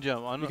 probably as you well. can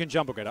jump. You can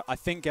jump or get up. I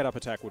think get up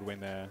attack would win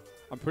there.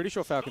 I'm pretty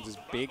sure Falcons is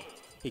big.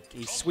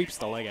 He sweeps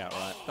the leg out,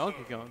 right?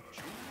 Donkey Kong.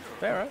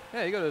 Fair, right?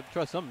 Yeah, you gotta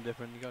try something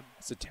different. You got.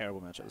 It's a terrible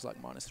matchup. It's like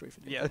 -3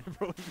 for Yeah, it'd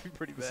probably be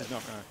pretty bad. This is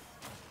not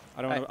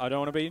going to... I don't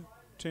want to be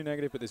too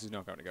negative, but this is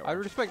not going to go I well.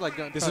 respect like.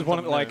 This is one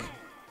of like...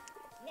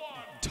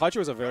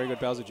 Taicho is a very good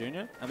Bowser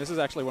Jr., and this is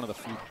actually one of the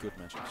few good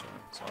matchups for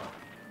him. So,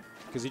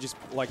 because he just...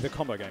 Like, the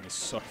combo game is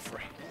so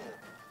free.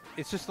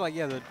 It's just like,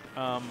 yeah, the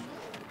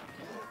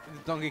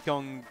Donkey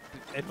Kong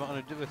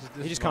advantage versus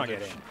He just can't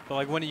get in. But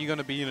like, when are you going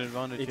to be in an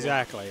advantage?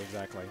 Exactly,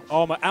 exactly.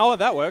 Oh, my... Oh,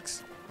 that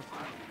works.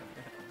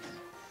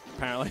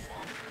 Apparently.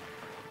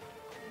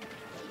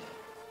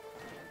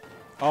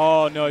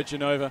 Oh, no,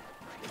 Genova.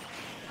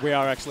 We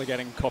are actually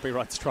getting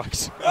copyright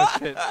strikes. Oh,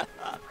 shit.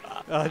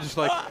 Just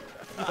like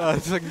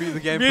mute the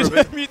game for a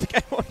bit. Mute the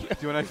game on. Do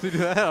you want to actually do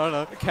that? I don't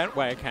know.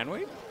 Can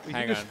we?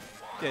 Hang just, on.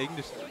 Yeah, you can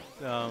just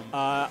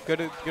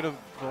go to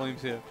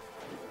volumes here.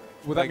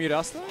 Will like, that mute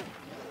us though?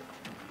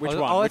 Which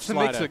one? I'll Which the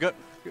slider? mixer. Go,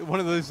 one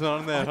of those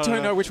on there. I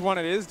don't know which one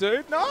it is,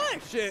 dude. No!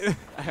 Shit.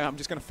 I'm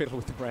just going to fiddle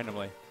with them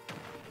randomly.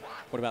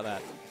 What about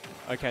that?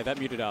 Okay, that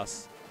muted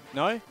us.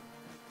 No?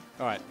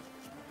 All right.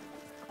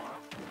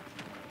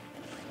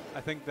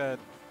 I think that...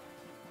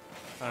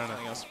 I don't know.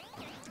 Anything else?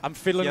 I'm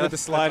fiddling with the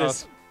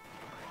sliders.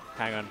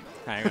 Hang on.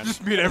 Hang on.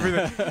 Just mute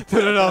everything.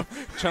 Turn it off.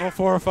 Channel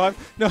 4 or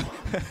 5? No.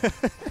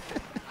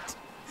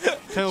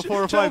 Channel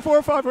 4 or 5. Channel 4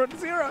 or 5 are at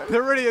 0.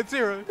 They're already at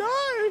 0.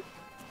 No!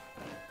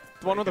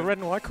 The one with the red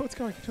and white chords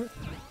going to it.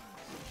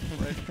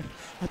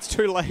 That's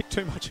too late.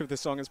 Too much of the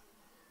song is...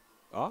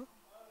 Oh?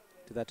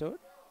 Did that do it?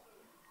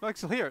 No, I can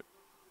still hear it.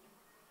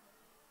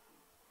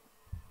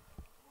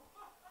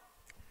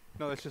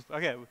 No, that's just...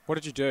 Okay. What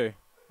did you do?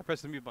 I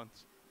pressed the mute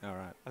buttons. All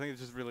right. I think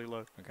it's just really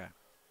low. Okay.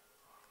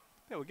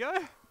 There we go.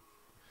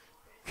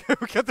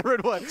 We got the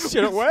red one.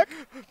 Did it work?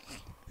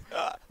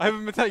 I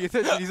haven't been paying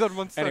attention. He's on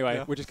one side. Anyway,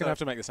 now. we're just going to have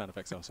to make the sound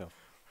effects ourselves.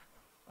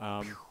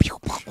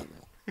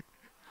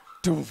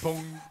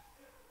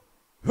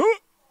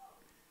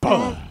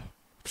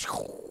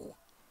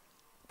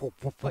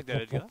 Like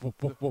that, Edgar.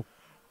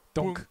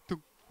 Donk.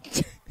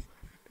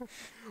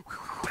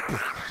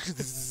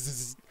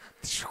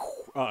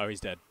 Uh-oh,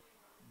 he's dead.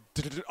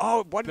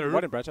 Oh, why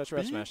did Brad touch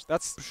Smash?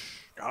 That's...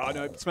 Oh,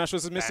 no. Smash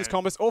was missed his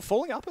combos. Oh,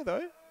 falling upper,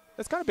 though.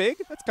 That's kind of big.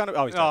 That's kind of...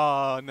 Oh, he's dead.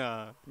 Oh,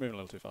 no. Moving a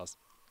little too fast.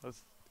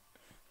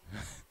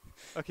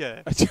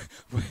 Okay.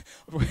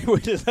 We're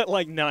just at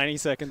like 90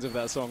 seconds of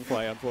that song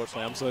play,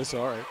 unfortunately. I'm so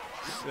sorry.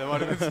 That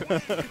might have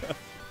been...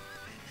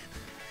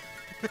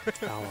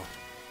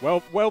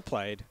 Oh, well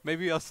played.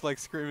 Maybe us like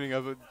screaming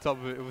over the top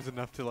of it was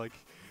enough to like...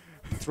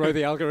 Throw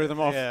the algorithm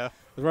off. Yeah.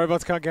 The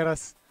robots can't get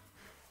us.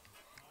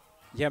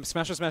 Yeah,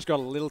 Smash got a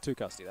little too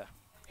custy there.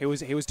 He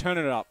was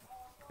turning it up,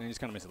 and he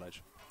just kind of missed the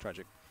ledge.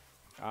 Tragic.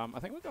 I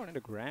think we're going into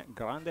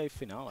Grande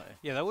Finale.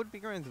 Yeah, that would be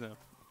grand now.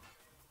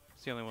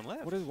 It's the only one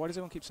left. Why does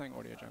everyone keep saying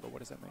Audio Jungle? What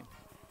does that mean?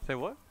 Say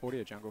what?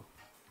 Audio Jungle.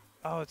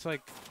 Oh, it's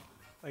like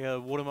a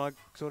watermark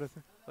sort of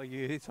thing. Like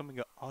you hit something,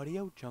 go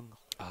Audio Jungle.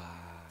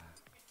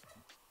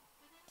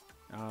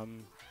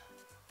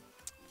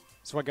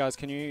 So what, guys?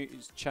 Can you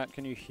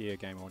hear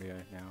game audio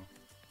now?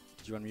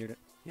 Did you unmute it?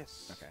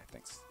 Yes. Okay,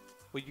 thanks.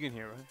 Well, you can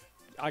hear it,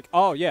 right?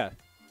 Oh yeah.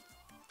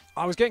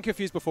 I was getting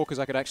confused before because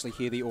I could actually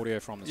hear the audio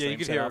from the stream you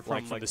could hear setup, it from,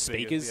 like like, the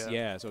speakers, speakers.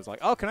 yeah. Yeah, so it's like,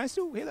 oh, can I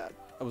still hear that?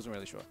 I wasn't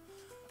really sure.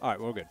 All right,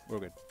 we're good. We're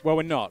good. Well,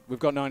 we're not. We've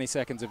got 90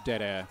 seconds of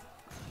dead air.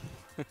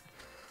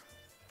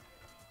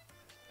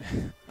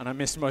 And I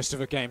missed most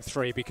of game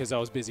 3 because I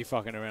was busy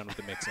fucking around with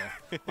the mixer.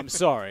 I'm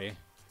sorry.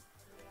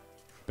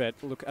 But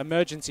look,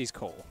 emergencies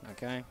call,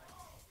 okay?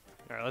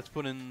 All right, let's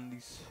put in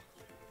these.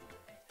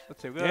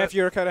 Let's see. Yeah, if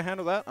you're okay to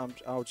handle that,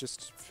 I'll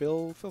just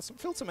fill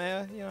some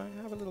air, you know,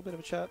 have a little bit of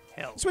a chat.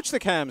 Hell. Switch the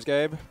cams,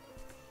 Gabe,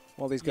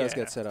 while these guys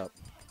get set up.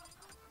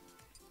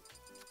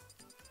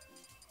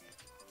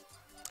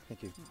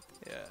 Thank you.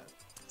 Yeah.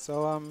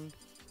 So,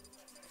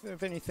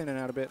 Vinny thinning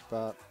out a bit,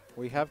 but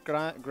we have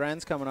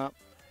Grands coming up.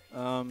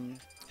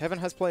 Heaven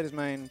has played his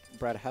main.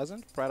 Brad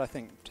hasn't. Brad, I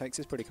think, takes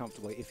this pretty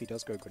comfortably if he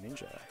does go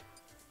Greninja.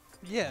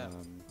 Yeah.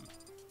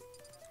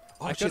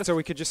 Oh, shit, so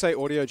we could just say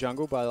Audio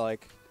Jungle by,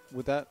 like,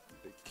 would that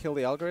kill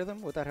the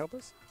algorithm? Would that help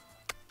us?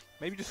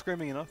 Maybe just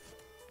screaming enough.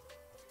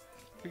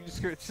 We can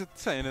just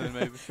say anything,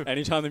 maybe.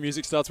 Anytime the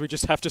music starts, we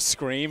just have to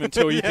scream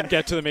until you can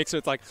get to the mixer.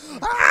 It's like,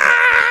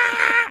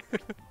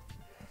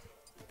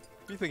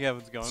 You think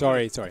Heaven's going?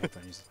 Sorry,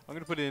 headphones. I'm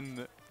gonna put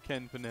in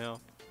Ken for now.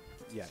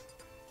 Yeah.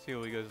 See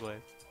where he goes late.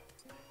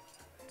 I'm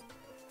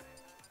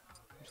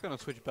just gonna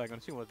switch it back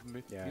and see what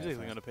Yeah, music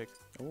fine. I'm gonna pick.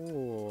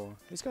 Oh,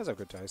 these guys have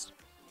good taste.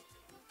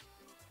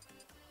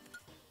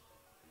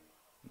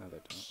 No, they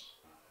don't.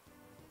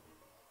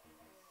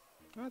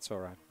 That's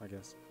alright, I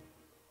guess.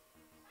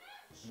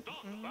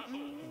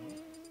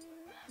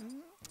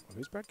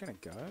 Who's Brad gonna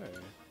go?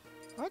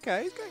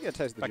 Okay, he's gonna get a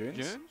taste of the Back to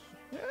Junes. Junes?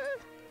 Yeah,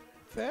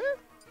 fair.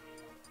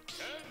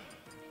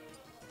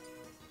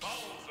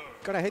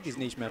 God, I hate these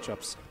niche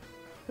matchups.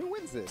 Who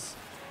wins this?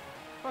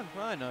 Fuck,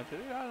 I know, dude.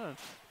 I don't know.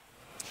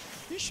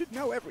 You should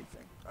know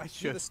everything. I You're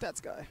should. the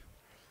stats guy.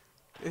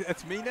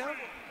 It's me now?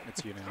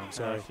 It's you now, I'm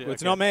sorry. shit, Well,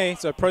 it's okay. not me,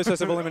 so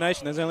process of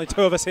elimination. There's only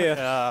 2 of us here.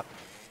 Well,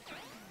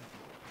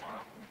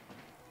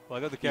 I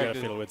got the You gotta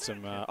characters. fiddle with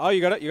some... oh,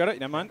 you got it,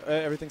 never mind.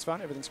 Everything's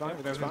fine, everything's fine.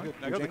 Everything's good.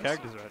 I got the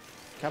characters right.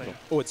 Capital.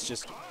 Oh, it's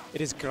just...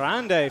 It is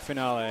Grande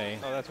Finale.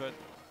 Oh, that's right.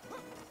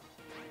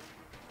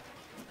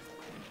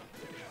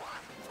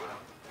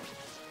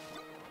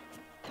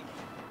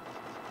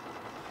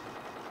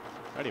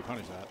 How do you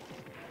punish that?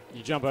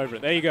 You jump over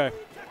it. There you go.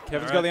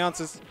 Kevin's got the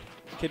answers.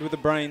 Kid with the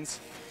brains.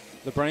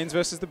 The brains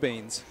versus the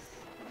beans.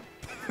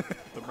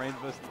 The brains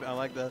versus. I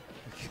like that.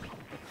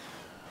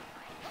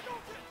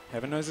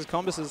 Heaven knows his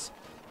combos.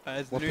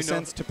 As the What new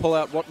percents to pull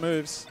out what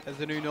moves. as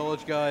the new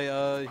knowledge guy,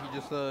 he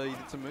just he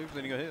did some moves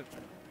and he got hit.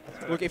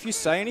 Look, if you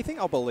say anything,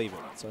 I'll believe it.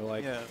 So,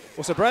 like... Yeah.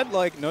 Also, Brad,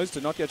 like, knows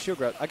to not get shield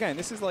grab. Again,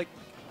 this is, like,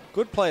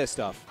 good player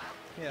stuff.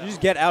 Yeah. You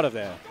just get out of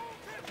there.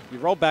 You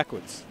roll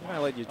backwards. You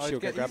don't let your Oh,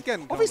 shield he's get he's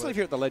getting grabbed. Obviously, combos. if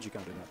you're at the ledge, you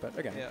can't do that. But,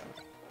 again. Yeah.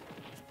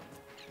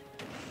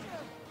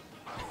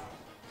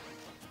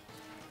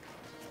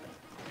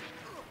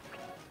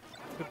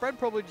 But Brad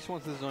probably just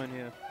wants the zone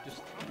here.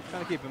 Just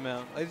trying to keep him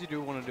out. As you do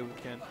want to do with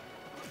Ken.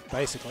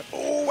 Basically.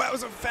 Oh, that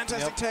was a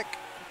fantastic tech.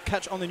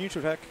 Catch on the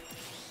neutral tech.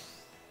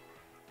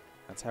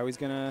 That's how he's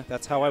gonna.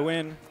 That's how I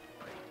win.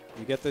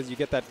 You get the. You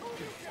get that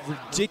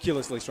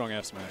ridiculously strong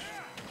F smash.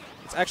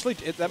 It's actually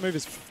that move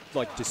is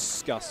like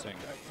disgusting.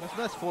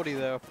 That's 40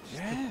 though.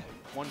 Yeah.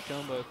 One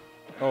combo.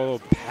 Oh,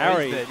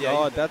 parry. dead, yeah,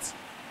 God, he's dead. that's.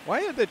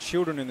 Why are the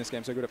children in this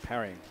game so good at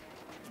parrying?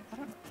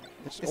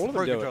 It's all the of them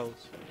pro do it.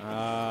 controls.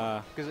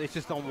 Because it's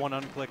just on one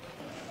unclick.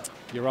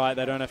 You're right.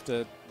 They don't have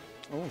to.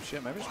 Oh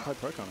shit! Maybe I should play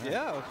Procon. Hey?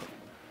 Yeah.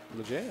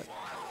 Legit.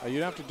 Oh, you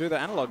don't have to do the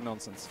analog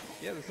nonsense.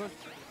 Yeah, there's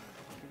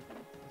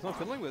no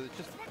fiddling with it.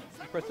 Just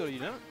you press it or you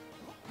don't.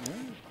 Yeah.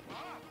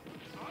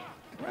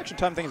 Reaction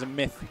time thing is a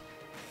myth.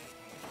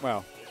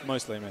 Well,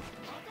 mostly a myth.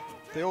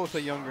 They're also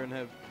younger and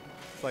have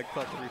like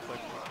faster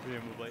reflexes,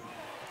 presumably.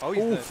 Oh,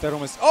 he's Oof, dead. that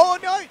almost. Oh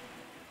no!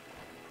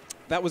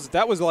 That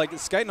was like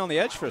skating on the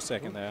edge for a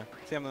second there.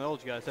 See, I'm the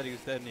old guy. I said he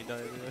was dead and he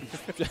died.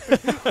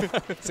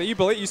 So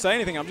you say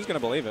anything, I'm just gonna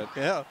believe it.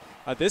 Yeah.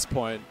 At this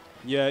point,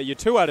 yeah, you're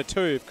 2 out of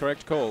 2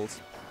 correct calls.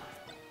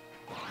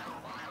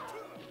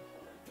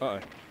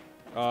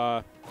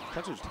 Taicho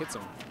just hits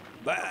him.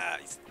 Bah,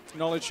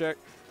 knowledge check.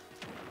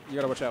 You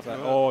gotta watch out for that.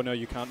 Oh no,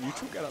 you can't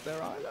neutral get up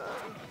there either.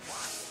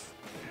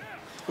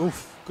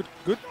 Oof,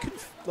 good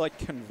like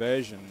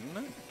conversion.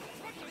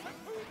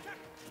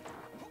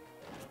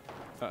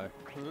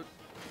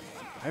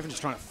 Ivan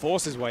just trying to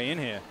force his way in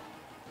here.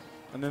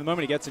 And then the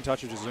moment he gets in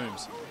touch, it just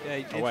zooms. Yeah,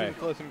 he gets away. him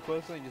closer and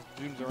closer. He just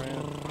zooms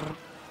around.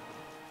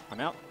 I'm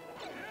out.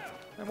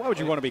 And why would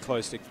you want to be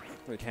close to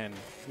Ken?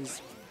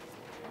 He's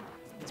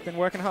been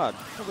working hard.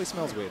 Probably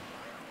smells weird.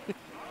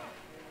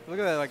 Look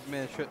at that, like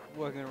man,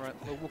 walking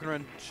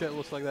around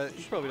shirtless like that.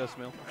 He probably does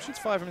smell. Shoots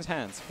fire from his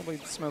hands. Probably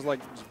smells like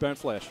just burnt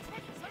flesh.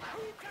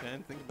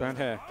 Man, think about Burnt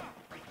it. hair.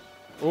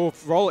 Oh,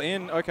 roll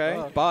in. Okay,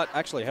 Oh. but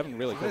actually, haven't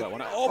really called that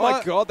one out. Oh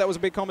my god, that was a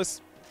big combo. That's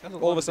a All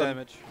lot of a sudden,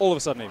 damage. all of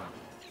a sudden, even.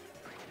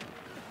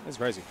 That's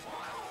crazy.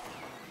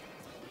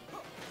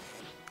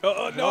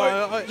 Oh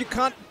no! You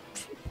can't.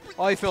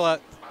 Oh, he fell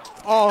out.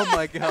 Oh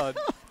my god.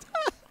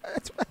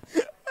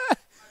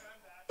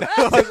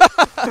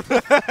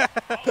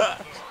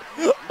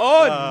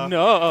 Oh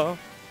no!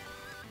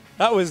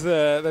 That was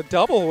the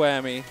double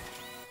whammy.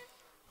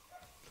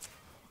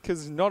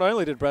 Because not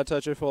only did Brad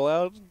Taicho fall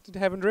out,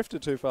 haven't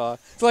drifted too far.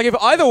 It's like if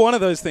either one of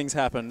those things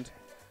happened,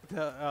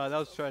 That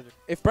was tragic.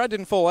 if Brad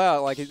didn't fall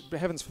out, like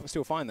Heaven's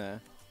still fine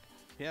there.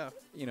 Yeah.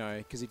 You know,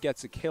 because he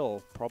gets a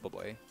kill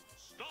probably.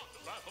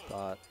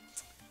 But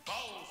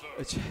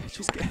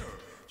just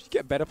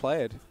get better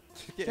played.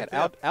 Get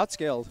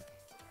outscaled.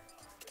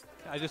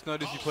 I just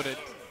noticed you put it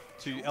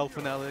to El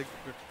Finale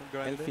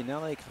El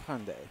finale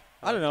grande.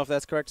 I don't know if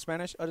that's correct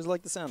Spanish. I just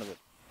like the sound of it.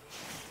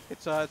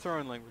 It's our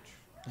own language.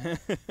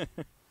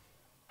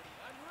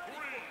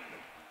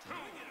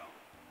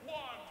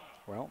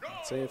 Well,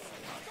 let's see if...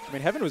 I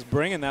mean, Heaven was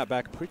bringing that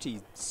back pretty,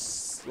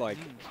 like,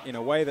 in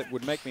a way that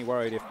would make me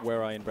worried if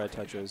were I in Brad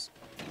Taicho's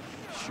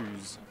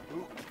shoes.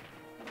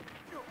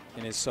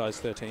 In his size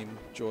 13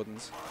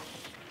 Jordans.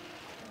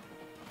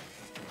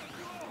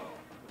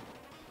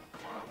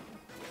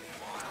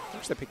 I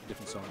wish they picked a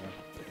different song,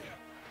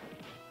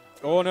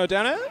 though. Oh, no,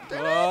 down it!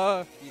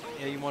 Yeah,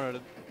 you wanted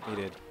it. He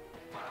did.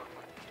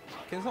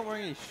 Ken's not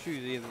wearing any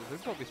shoes either. They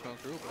probably smells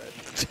real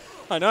bad.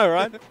 I know,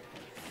 right?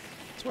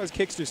 That's why his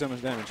kicks do so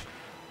much damage.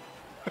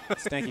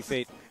 Stanky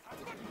feet.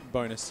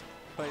 Bonus.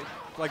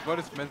 Like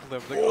bonus mental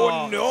level. Like,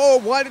 Oh, no!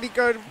 Why did he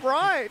go to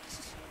right?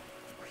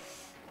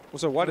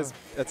 Also, why does...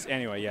 That's...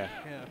 Anyway, yeah.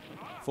 Yeah.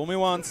 Fool me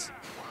once.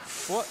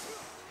 What?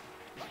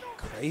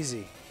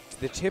 Crazy.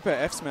 The tipper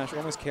F smash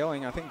almost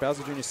killing. I think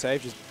Bowser Jr.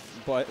 saved just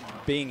by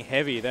being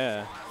heavy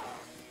there.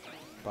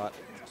 But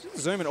just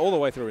zooming all the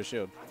way through his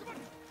shield.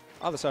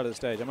 Other side of the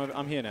stage.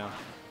 I'm here now.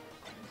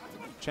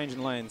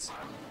 Changing lanes.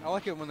 I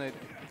like it when they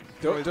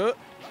Do it, do it.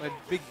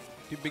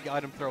 do big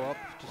item throw up.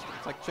 Just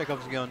it's like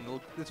Chekhov's gun.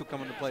 This will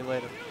come into play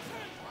later.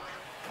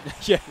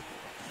 Yeah.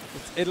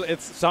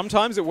 It's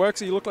sometimes it works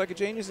so you look like a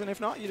genius, and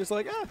if not, you're just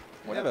like,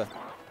 whatever.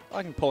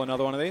 I can pull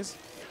another one of these.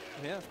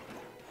 Yeah.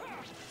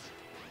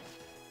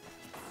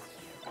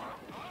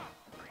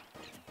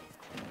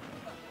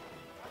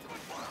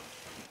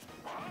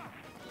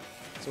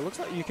 So it looks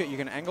like you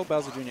can angle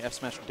Bowser Jr. F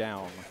smash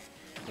down,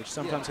 which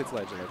sometimes hits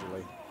ledge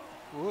allegedly.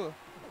 Ooh.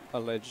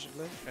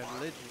 Allegedly.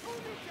 Allegedly.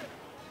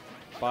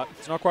 But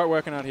it's not quite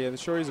working out here. The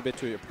Shuri is a bit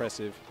too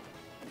oppressive.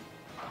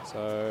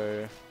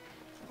 So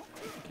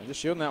I'm just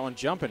shielding that one,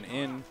 jumping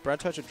in. Brad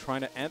Taicho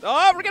trying to end.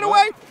 Oh, get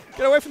away!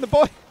 Get away from the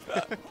boy!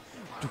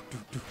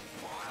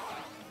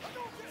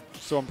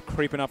 So I'm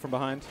creeping up from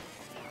behind.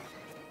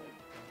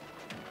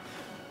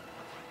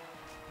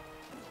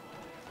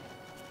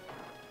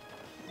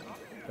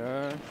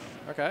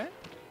 Okay.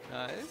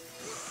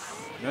 Nice.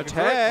 No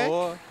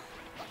tag.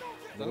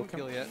 Doesn't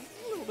kill yet.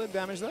 A little bit of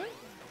damage there.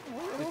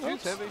 The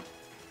juice heavy.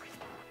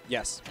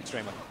 Yes,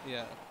 extremely.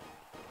 Yeah.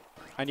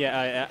 And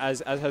yeah,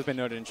 as has been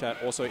noted in chat,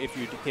 also if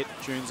you hit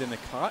Junes in the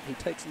cart, he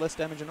takes less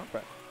damage and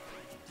knockback.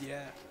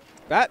 Yeah.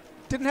 That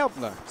didn't help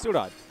him though. Still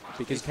died.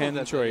 Because He Ken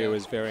pulled that Churio thing, yeah.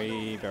 was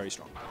very, very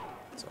strong.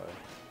 So.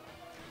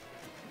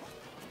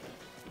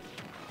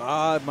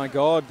 Ah, my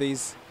god,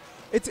 these...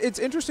 It's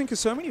interesting because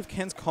so many of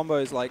Ken's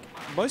combos, like,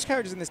 most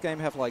characters in this game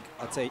have, like,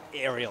 I'd say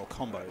aerial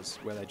combos,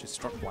 where they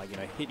just, like, you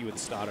know, hit you with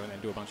the starter and then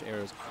do a bunch of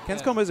aerials.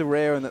 Ken's combos are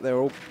rare in that they're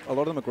all, a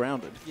lot of them are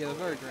grounded. Yeah, they're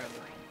very grounded.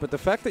 But the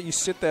fact that you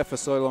sit there for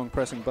so long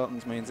pressing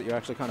buttons means that you're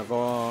actually kind of,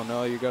 oh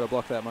no, you got to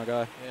block that, my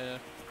guy. Yeah.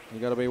 You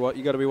got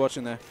to be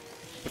watching there.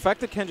 The fact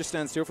that Ken just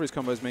stands still for his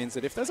combos means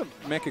that if there's a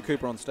Mecha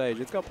Cooper on stage,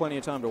 it's got plenty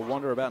of time to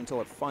wander about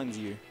until it finds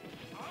you.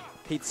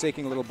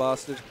 Heat-seeking little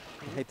bastard.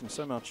 I hate them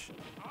so much.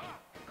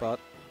 But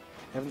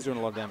Heaven's doing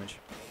a lot of damage.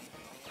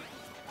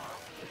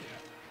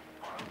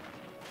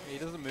 He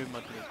doesn't move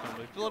much in his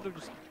combo. It's a lot of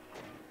just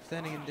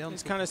standing and down. He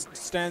just kind of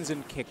stands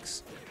and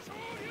kicks.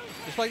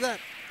 Just like that.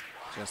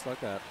 Just like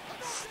that.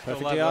 Still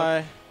Perfect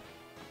alive,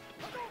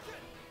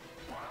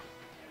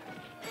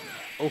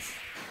 DI. Oof.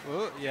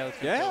 Oh, yeah,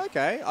 that's Yeah,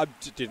 okay. I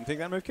didn't think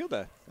that move killed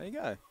there. There you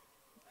go.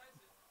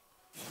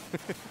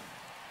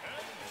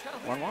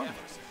 1-1.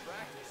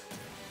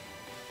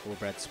 Or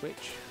Brad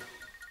switch.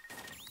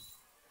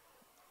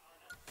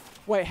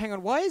 Wait, hang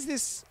on. Why is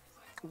this...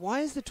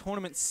 Why is the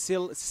tournament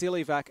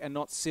SillyVac and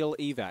not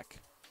SillyVac?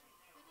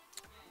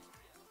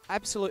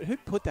 Absolute... Who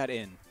put that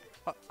in?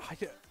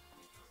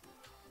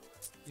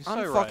 You're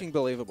so right. Unfucking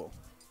believable.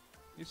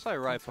 You're so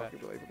right, Pat.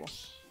 Unfucking believable.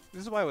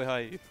 This is why we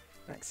hire you.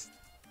 Thanks.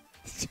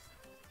 That's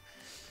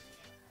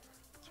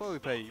why we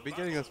pay you. You've been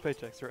getting us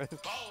paychecks,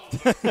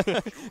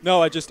 right?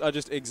 No, I just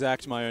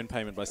exact my own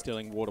payment by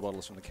stealing water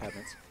bottles from the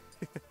cabinets.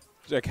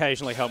 To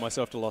occasionally help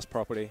myself to lost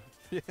property.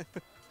 Yeah.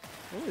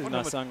 Ooh, these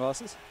nice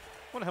sunglasses.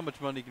 Wonder how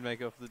much money you can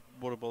make off the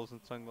water bottles and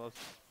sunglasses.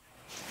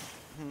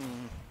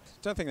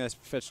 Don't think they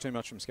fetch too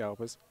much from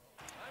scalpers.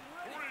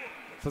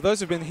 For those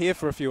who've been here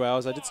for a few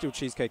hours, I did steal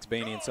Cheesecake's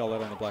beanie and sell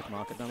that on the black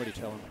market. Nobody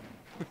tell him.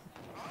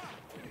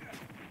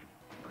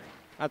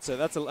 That's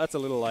a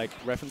little like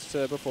reference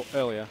to before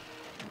earlier.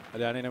 I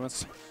doubt anyone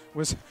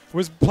was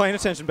paying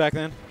attention back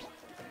then.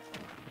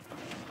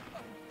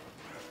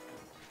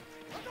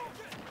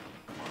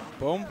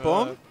 Boom,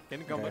 boom.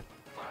 Getting comboed. Okay.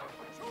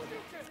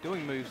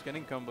 Doing moves,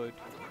 getting comboed.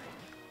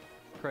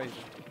 Crazy.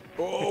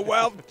 Oh,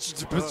 wow.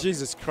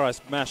 Jesus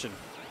Christ. Mashing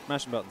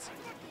buttons.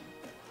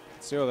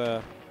 Still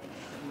there.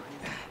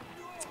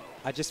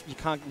 You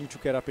can't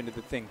neutral get up into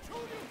the thing.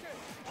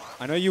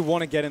 I know you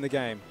want to get in the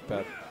game,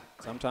 but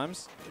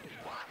sometimes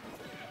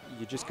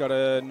you just got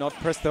to not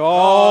press the...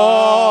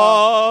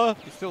 Oh!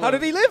 How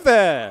did he live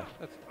there?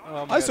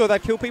 I saw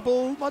that kill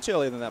people much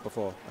earlier than that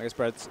before. I guess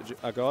Brad's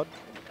a god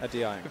at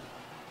DIing.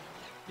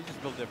 He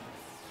just built different.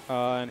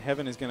 And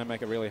Heaven is going to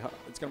make it really hard.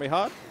 It's going to be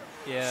hard?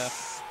 Yeah.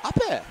 Up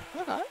there.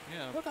 Okay.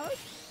 Yeah. Okay.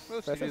 What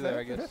else do you do there,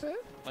 I guess?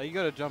 Oh, you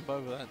got to jump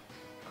over that.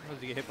 How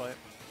did you get hit by it?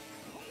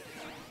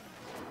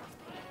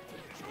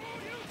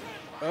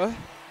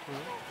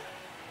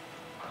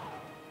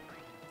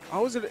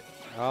 How was it?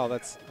 Oh,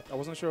 that's... I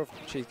wasn't sure if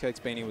Cheesecake's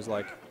beanie was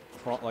like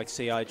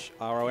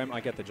CHROM.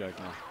 I get the joke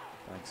now.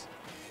 Thanks.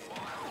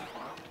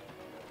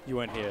 You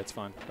weren't here. It's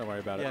fine. Don't worry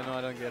about it. Yeah, no,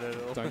 I don't get it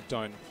at all.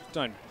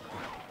 Don't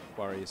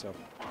worry yourself.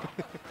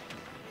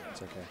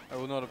 It's okay. I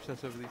will not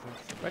obsess over these things.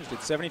 Range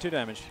did 72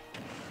 damage.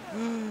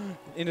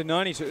 Into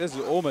 92. This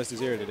is almost a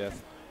 0 to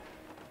death.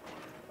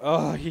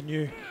 Oh, he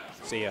knew.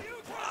 See ya.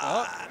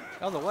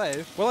 Other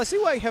wave. Well, I see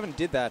why you haven't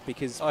did that,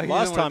 because Oh, he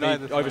last didn't wanna time die he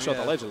this time, overshot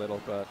yeah. the ledge a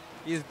little, but...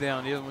 He's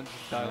down. He doesn't want to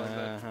die like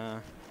that. Uh-huh.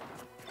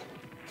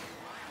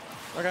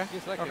 Okay.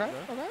 Yes, that Okay. kick,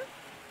 though. Okay.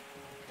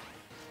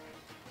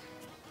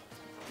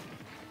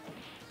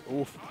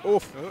 Oof.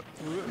 Oof.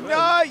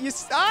 No, you...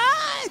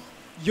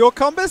 Your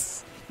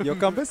compass? Your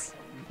compass?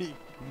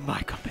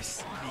 My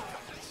compass.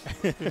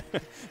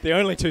 The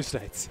only two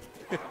states.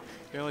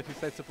 The only 2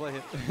 states to play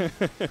here.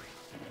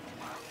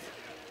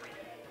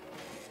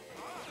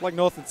 Like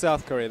North and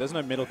South Korea. There's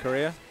no Middle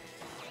Korea.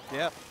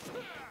 Yep.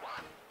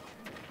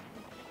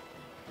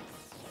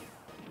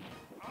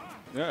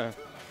 Yeah.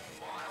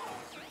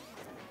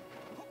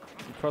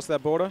 You cross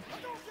that border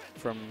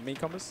from me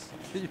compass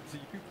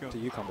to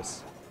you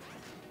compass.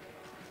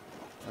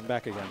 And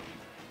back again.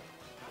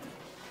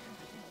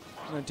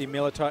 I'm going to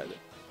demilitarize.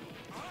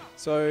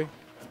 So,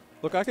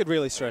 look, I could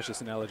really stretch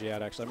this analogy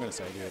out, actually. I'm going to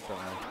save you it, don't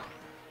worry.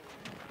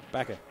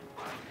 Backer.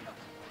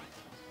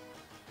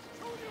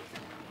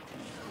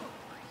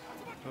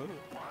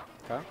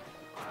 Okay.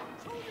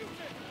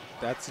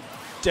 That's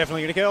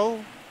definitely going to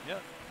kill.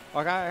 Yep.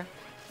 Okay.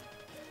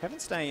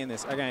 Heaven's staying in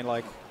this. Again,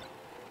 like,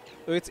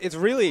 it's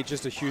really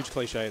just a huge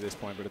cliche at this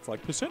point, but it's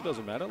like, percent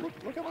doesn't matter. Look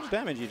how much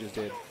damage you just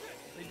did.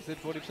 He just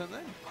did 40%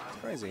 then. It's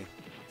crazy.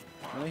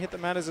 The only hit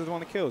that matters is the one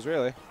that kills,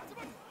 really.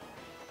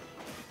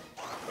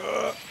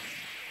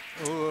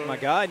 Oh my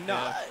god, no!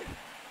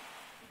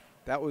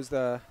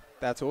 Yeah.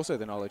 That's also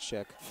the knowledge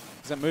check.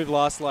 Does that move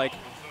last, like...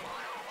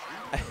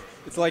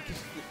 it's like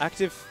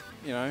active,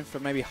 you know, for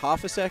maybe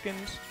half a second.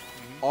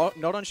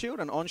 Not on shield,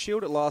 and on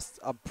shield it lasts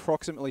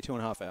approximately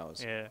 2.5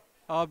 hours. Yeah.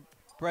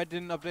 Brad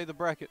didn't update the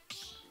bracket.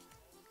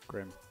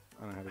 Grim.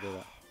 I don't know how to do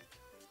that.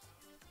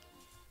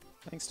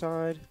 Thanks,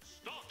 Tide.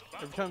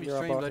 Every time he You're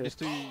up, streams, I Arthur. just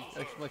do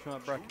exclamation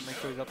mark bracket, make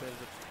sure he's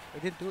updated it. I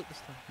didn't do it this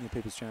time. You're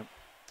people's champ.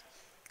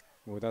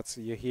 Well, that's...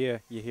 You're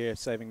here,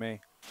 saving me.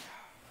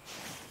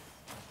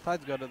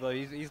 Tide's got it though,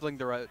 he's linked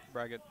the right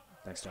bracket.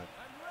 Thanks, Tide.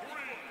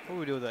 What do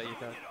we do with that, you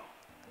guys?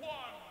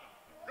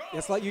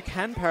 It's like you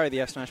can parry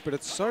the F smash, but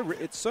it's so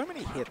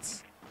many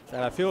hits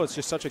that I feel it's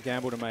just such a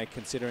gamble to make,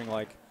 considering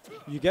like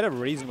you get a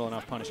reasonable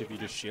enough punish if you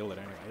just shield it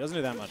anyway. It doesn't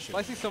do that much shit. If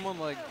I see someone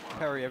like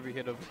parry every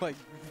hit of like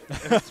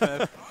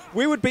smash.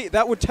 We would be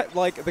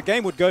like the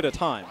game would go to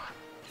time.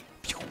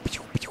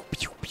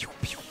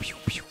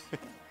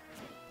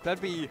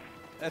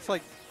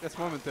 That's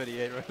moment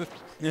 38, right?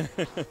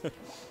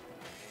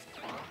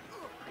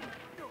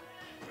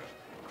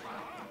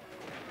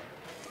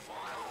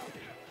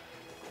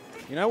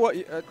 You know what?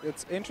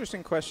 It's an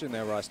interesting question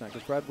there, Rice Snack.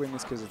 Does Brad win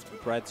this because it's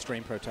Brad's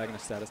stream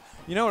protagonist status?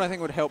 You know what I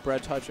think would help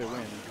Brad Taicho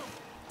win?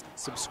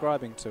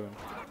 Subscribing to him.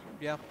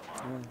 Yeah.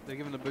 They're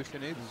giving the boost he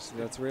needs.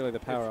 That's really the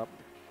power up.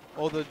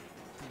 Or or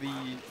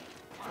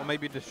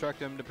maybe distract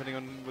him depending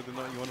on whether or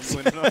not you want him to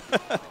win or not.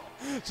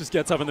 Just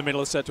gets up in the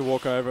middle of set to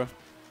walk over.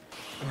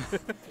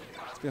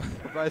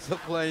 Brad's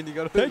not playing, you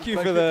gotta Thank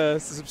you for the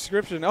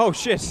subscription. Oh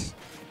shit!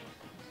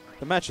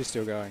 The match is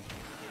still going.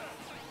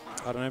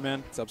 I don't know,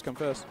 man. Subs come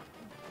first.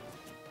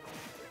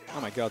 Oh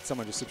my god,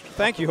 someone just subscribed.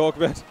 Thank you,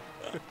 Hawkbet.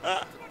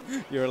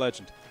 You're a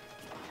legend.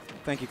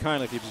 Thank you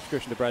kindly for your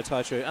subscription to Brad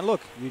Taicho. And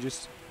look,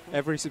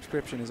 every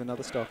subscription is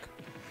another stock.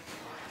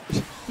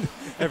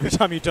 Every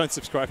time you don't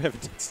subscribe,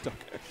 Heaven's stock.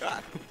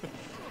 I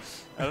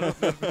don't know if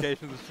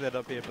notifications are set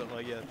up here, but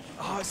like, yeah.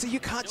 Oh, so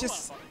you can't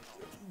just...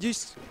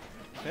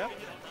 Yeah.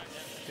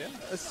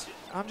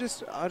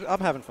 I'm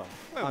having fun.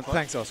 Fun.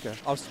 Thanks, Oscar.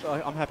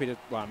 I'm happy to...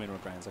 Well, I'm in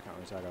with brands. I can't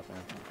really tag off now.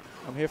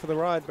 I'm here for the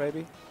ride,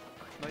 baby.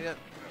 Not yet.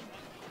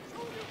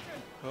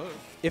 Oh.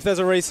 If there's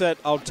a reset,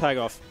 I'll tag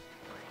off.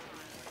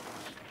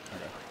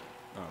 Okay.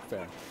 Oh,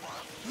 fair.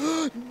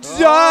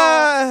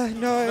 No!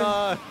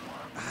 No.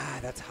 Ah,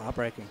 that's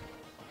heartbreaking.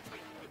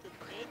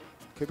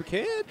 Cooper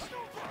Kid?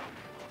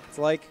 It's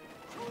like...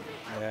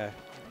 Yeah.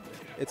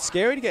 It's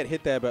scary to get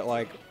hit there, but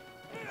like...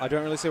 I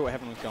don't really see what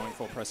Heaven was going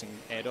for pressing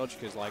air dodge,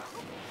 because like...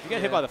 If you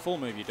get hit by the full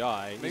move, you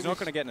die. He's not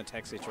going to get in a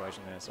tech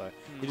situation there, so...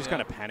 He just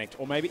kind of panicked.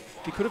 Or maybe...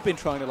 He could have been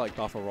trying to like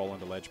buff a roll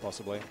into ledge,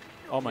 possibly.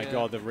 Oh my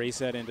god, the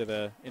reset into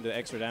the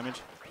extra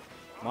damage.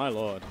 My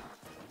lord.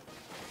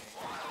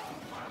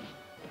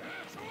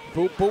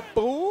 Boop, boop,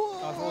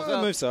 boop.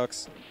 The move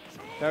sucks.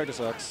 Character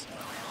sucks.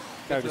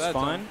 Character's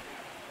fine.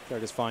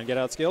 Character's fine. Get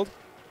out skilled.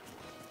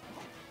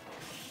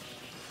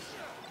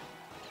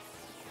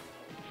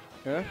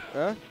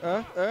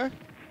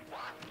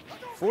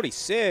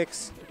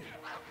 46.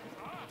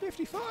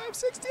 55,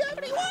 60,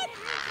 71.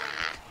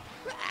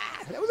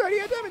 That was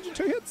 88 damage in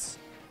 2 hits.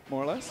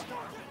 More or less.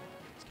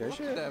 Scary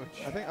shit. Damage.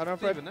 I don't know if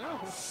Brad... Even now.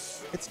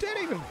 It's dead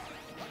even.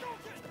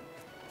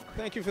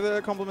 Thank you for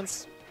the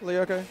compliments,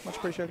 Lyoko. Much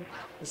appreciated.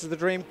 This is the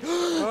dream.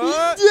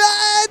 Yeah,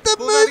 the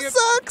move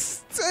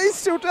sucks. He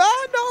still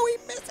died. No, he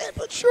missed it,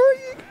 but sure.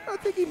 I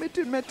think he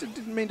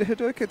didn't mean to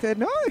Hadouken there.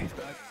 No.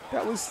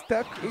 Is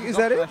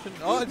that it?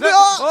 Oh,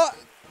 No!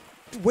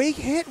 Weak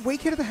hit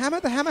of the hammer.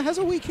 The hammer has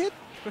a weak hit.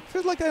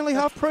 Feels like they only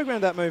half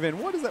programmed that move in.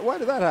 What is that? Why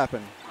did that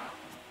happen?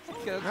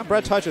 Now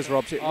Brad Taicho's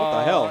robbed it. What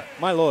the hell?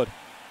 My lord.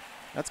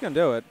 That's going to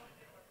do it.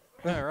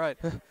 All right.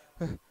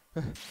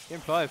 Game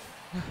 5.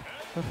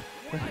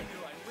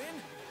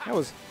 That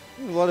was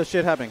a lot of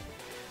shit happening.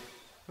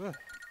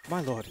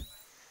 My lord.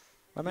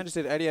 I managed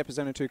to hit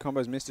 88% of 2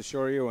 combos, missed a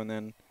Shoryu, and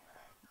then... Do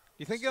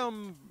you think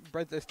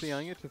Brad's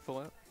SDIing it to full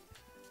out?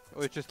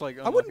 Or it's just like...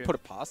 I wouldn't put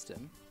it past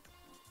him.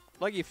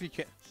 Like if you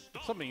can...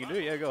 It's something you can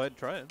do, yeah, go ahead and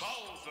try it.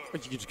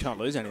 But you just can't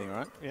lose anything,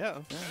 right? Yeah.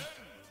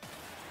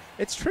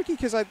 It's tricky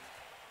because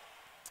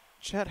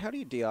Chat, how do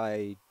you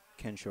DI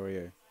Ken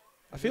Shoryu?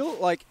 I feel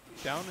like...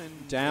 Down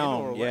and...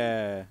 Down, in or away?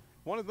 yeah.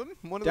 One of them?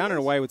 Down and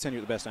away would send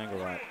you at the best angle,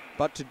 right?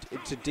 But to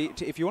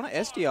if you want to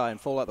SDI and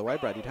fall out the way,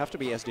 Brad, you'd have to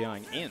be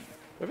SDIing in.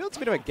 I feel it's a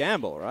bit of a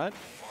gamble, right?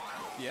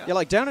 Yeah. Yeah,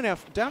 like down and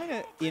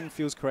in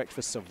feels correct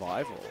for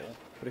survival.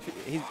 But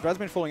if Brad's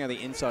been falling out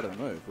the inside of the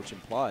move, which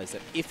implies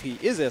that if he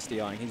is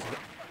SDIing, he's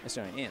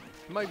SDIing in.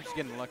 He might be just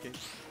getting lucky.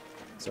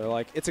 So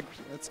like it's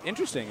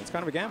interesting. It's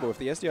kind of a gamble. If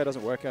the SDI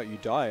doesn't work out, you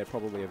die at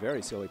probably a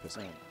very silly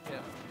percent. Yeah.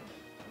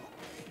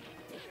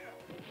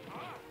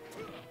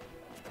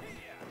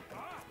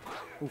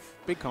 Oof,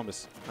 big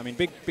combos. I mean,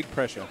 big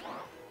pressure.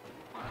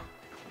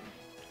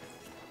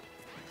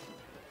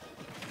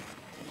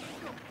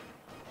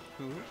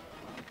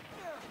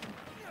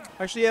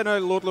 Actually, yeah, no,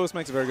 Lord Lewis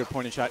makes a very good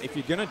point in chat. If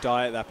you're going to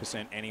die at that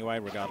percent anyway,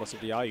 regardless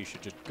of DI, you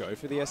should just go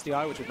for the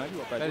SDI, which is maybe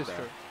what Brad did there.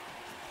 True.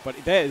 But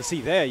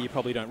there, you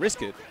probably don't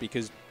risk it,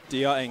 because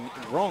DIing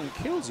wrong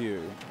kills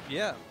you.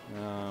 Yeah.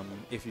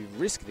 If you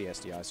risk the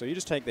SDI. So you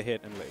just take the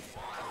hit and leave.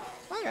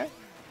 Okay.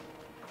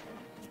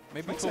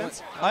 Maybe makes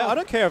sense. I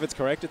don't care if it's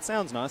correct. It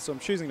sounds nice, so I'm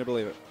choosing to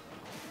believe it.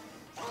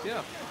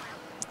 Yeah.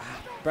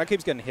 Brad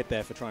keeps getting hit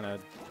there for trying to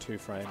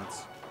 2-frame.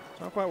 It's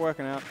not quite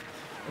working out.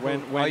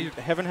 When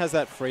Heaven has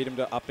that freedom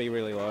to up B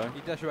really low.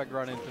 You dash back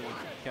right into the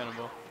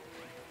cannonball.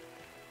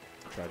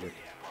 Tragic.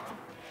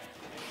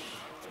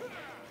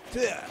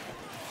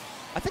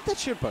 I think that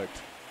should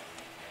poked.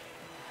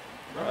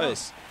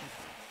 Nice.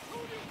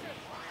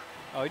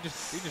 Oh, he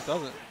just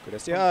doesn't. Good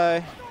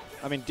SDI.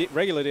 I mean,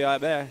 regular DI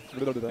there.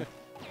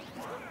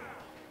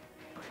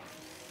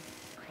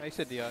 I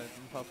said DI in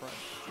the top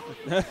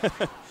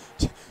right.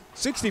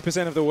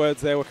 60% of the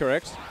words there were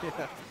correct.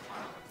 Yeah.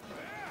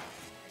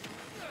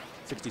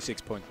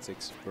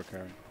 66.6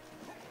 recurring.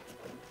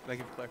 Thank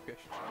you for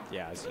clarification.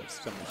 Yeah, someone's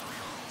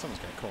going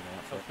to call me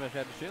out for it. Smash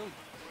out the shield.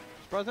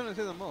 Surprised I don't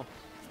see them more.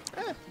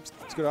 Yeah, it's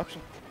a good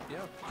option. Yeah.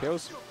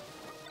 Kills.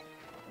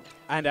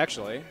 And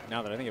actually,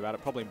 now that I think about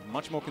it, probably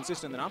much more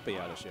consistent than up B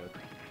out of shield.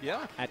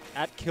 Yeah.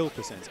 At kill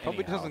percents.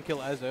 Probably doesn't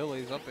kill as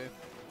early as up here.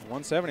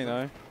 170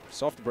 though.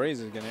 Soft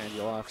breeze is going to end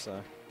your life,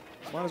 so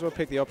might as well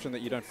pick the option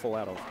that you don't fall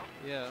out of.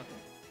 Yeah.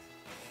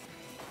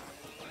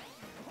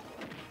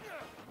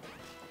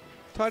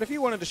 Tide, if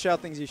you wanted to shout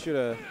things, you should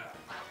have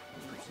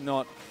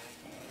not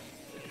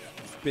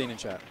been in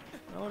chat.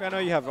 Now, look, I know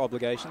you have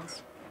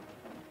obligations.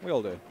 We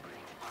all do.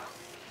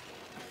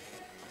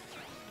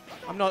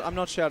 I'm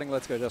not shouting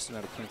 "Let's go, Justin"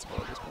 out of principle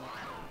at this point.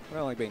 I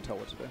don't like being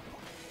told what to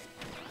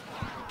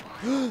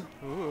do.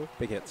 Ooh.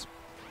 Big hits.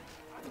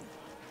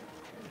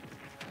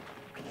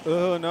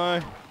 Oh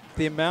no!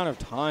 The amount of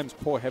times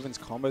poor Heaven's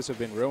combos have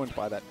been ruined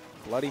by that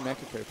bloody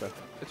Mecha Cooper.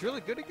 It's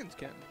really good against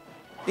Ken.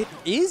 It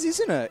is,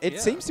 isn't it? It Yeah.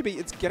 seems to be.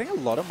 It's getting a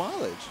lot of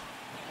mileage.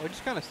 Well, it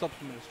just kind of stops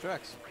him in his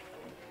tracks.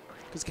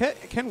 Because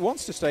Ken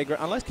wants to stay,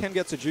 unless Ken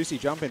gets a juicy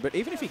jump in. But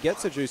even if he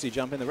gets a juicy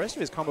jump in, the rest of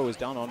his combo is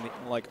done on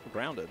like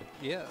grounded.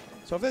 Yeah.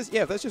 So if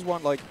there's just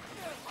one, like,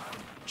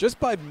 just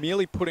by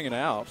merely putting it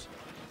out,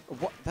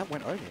 what that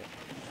went over it.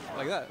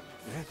 Like that.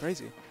 Yeah,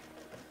 crazy.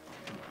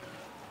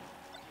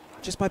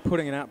 Just by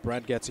putting it out,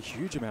 Brad gets a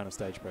huge amount of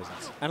stage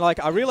presence. And like,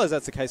 I realize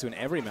that's the case in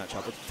every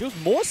matchup. It feels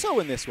more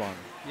so in this one.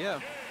 Yeah.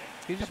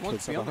 He just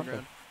wants to be on the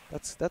ground.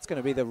 That's going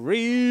to be the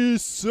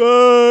reset.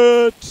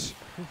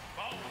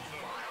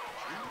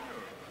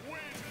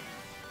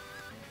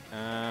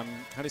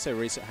 How do you say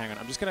reset? Hang on.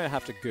 I'm just going to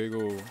have to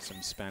Google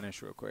some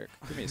Spanish real quick.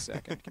 Give me a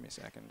second. Give me a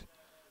second.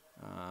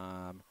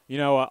 You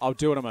know what? I'll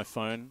do it on my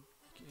phone.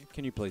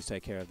 Can you please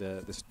take care of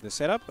the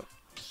setup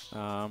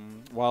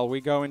while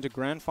we go into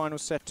Grand Final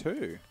Set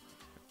 2?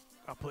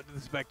 I'll put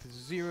this back to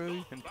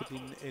 0 and put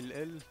in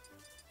LL.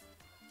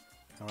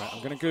 All right. I'm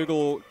going to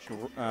Google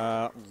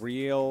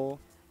real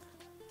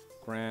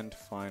Grand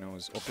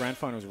Finals or Grand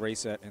Finals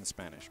reset in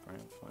Spanish.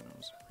 Grand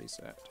Finals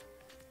reset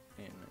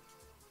in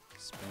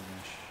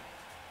Spanish.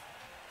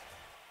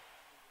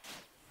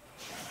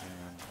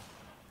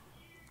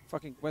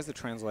 Fucking, where's the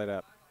translate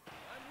app?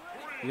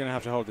 You're gonna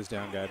have to hold this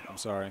down, Gabe. I'm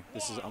sorry.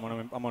 I'm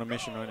on a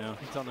mission right now.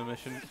 He's on a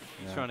mission.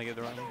 He's trying to get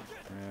the right one.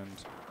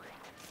 And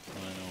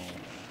final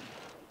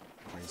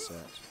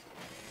reset.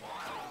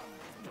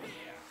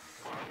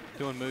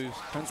 Doing moves.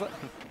 Translate?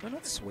 No,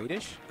 not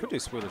Swedish. Could do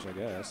Swedish, I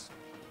guess.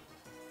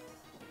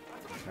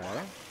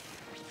 Okay.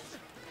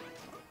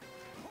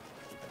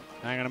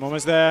 Hang on, I'm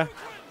almost there.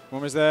 I'm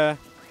almost there.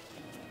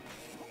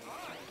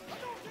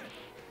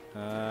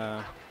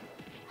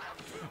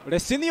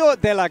 Resigno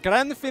de la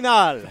Gran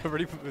Final.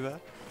 Already put me there.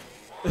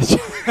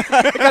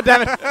 God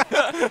damn it.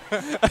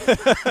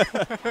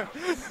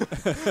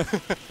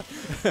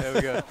 There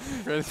we go.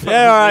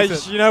 Yeah, all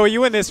right. You know what?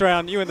 You win this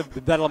round. You win the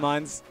Battle of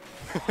Minds.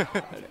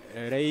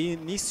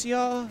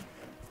 Reinicio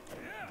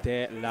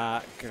de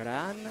la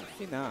gran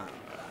final.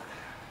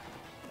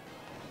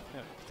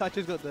 Yeah.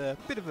 Taicho's got the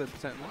bit of a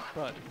percent,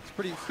 but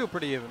it's still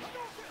pretty even.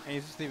 And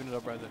he's just evened it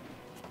up right there.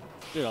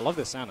 Dude, I love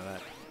the sound of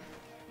that.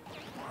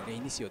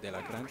 Reinicio de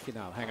la gran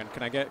final. Hang on,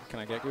 can I get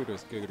Google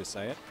to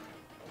say it?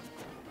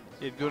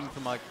 Yeah, doing it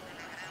from like.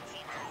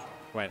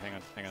 Wait, hang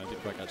on. I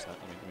didn't quite catch that.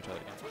 Let me try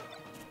that again.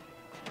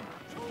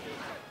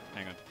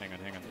 Hang on.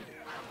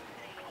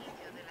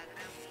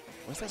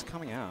 Where's that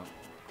coming out?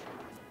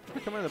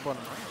 Come out of the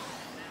bottom.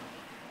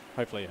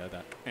 Hopefully you heard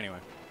that. Anyway.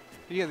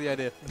 You get the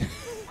idea.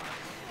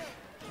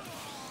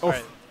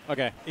 Alright.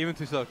 Okay. Even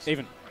 2 sucks.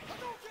 Even.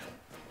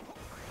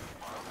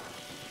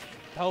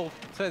 The whole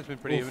set's been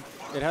pretty even.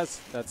 It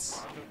has.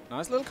 That's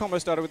nice little combo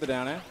started with the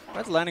down air.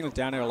 That's landing with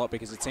down air a lot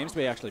because it seems to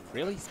be actually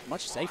really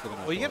much safer than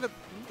I thought. You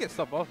get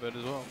stuff off it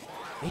as well.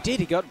 He did.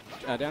 He got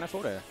down air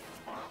forward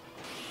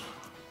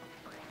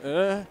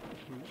air.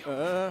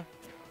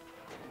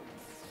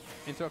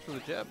 Interrupt with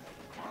a jab.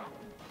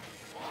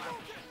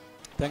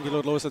 Thank you,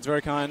 Lord Lewis. That's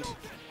very kind.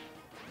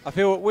 I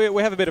feel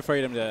we have a bit of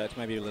freedom to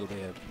maybe a little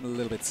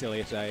bit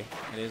silly today.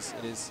 It is.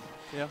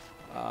 Yeah.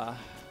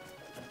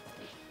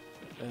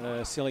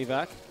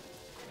 SillyVac.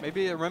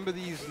 Maybe remember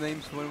these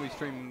names when we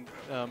stream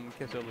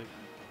KSLE.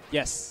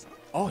 Yes.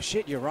 Oh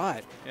shit, you're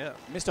right. Yeah.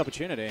 Missed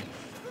opportunity.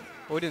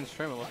 Well, we didn't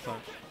stream it last time.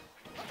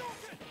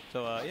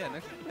 So yeah,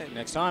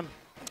 next time.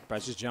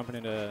 Brad's just jumping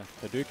into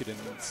Hadouken and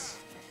it's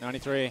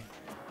 93.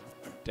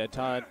 Dead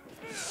tired.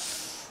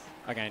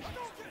 Again.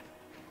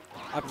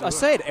 I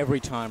say it every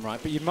time, right?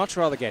 But you'd much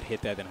rather get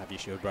hit there than have your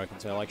shield broken.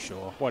 So like,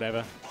 sure,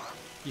 whatever.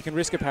 You can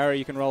risk a parry,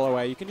 you can roll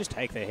away, you can just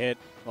take the hit.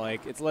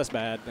 Like, it's less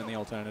bad than the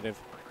alternative.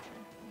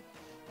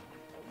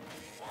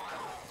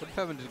 What if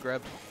Evan just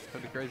grabbed?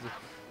 That'd be crazy.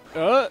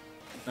 No,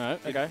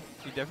 okay.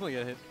 You definitely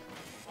get hit.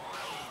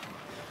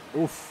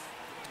 Oof.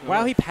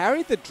 Wow, he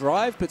parried the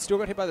drive, but still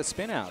got hit by the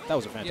spin out. That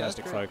was a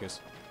fantastic focus.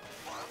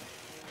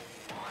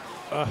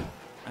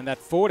 And that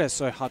forward is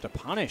so hard to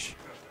punish.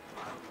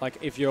 Like,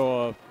 if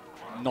you're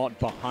not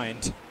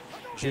behind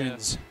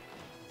Junes.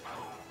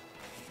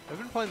 I've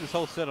been playing this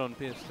whole set on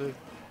PS2.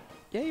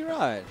 Yeah, you're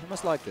right. I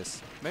must like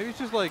this. Maybe it's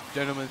just like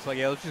gentlemen. It's like,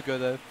 yeah, let's just go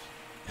there.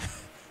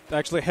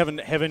 Actually, Heaven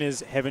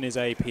is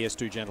a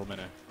PS2 gentleman.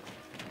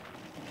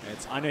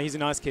 I know he's a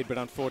nice kid, but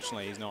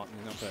unfortunately, he's not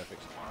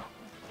perfect.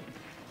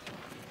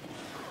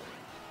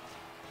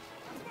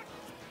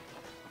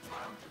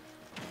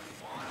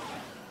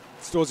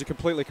 Stores, you're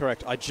completely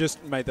correct. I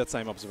just made that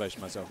same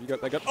observation myself.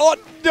 They got. Oh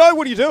no!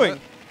 What are you doing?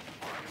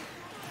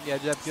 Yeah,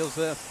 jab kills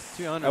there.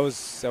 200. That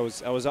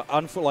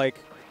was like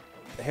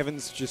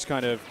Heaven's just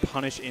kind of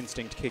punish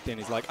instinct kicked in.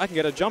 He's like, I can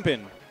get a jump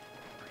in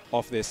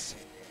off this.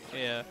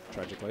 Yeah.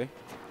 Tragically,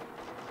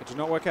 it did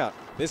not work out.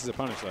 This is a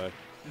punish though.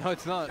 No,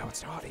 it's not. No,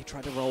 it's not. He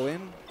tried to roll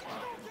in.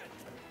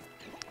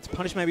 It's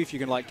punish maybe if you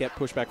can like get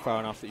pushed back far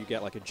enough that you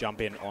get like a jump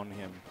in on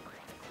him.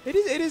 It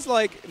is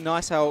like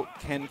nice how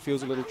Ken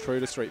feels a little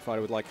true to Street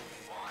Fighter with like,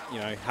 you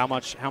know, how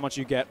much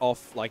you get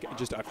off like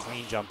just a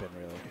clean jump in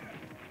really.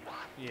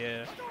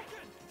 Yeah.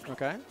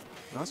 Okay.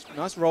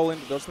 Nice roll in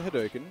to dodge the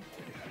Hadouken.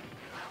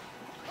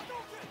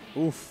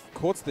 Oof.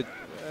 Caught the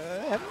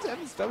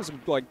Heavens, that was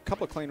like a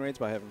couple of clean reads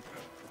by Heaven.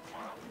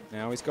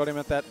 Now he's got him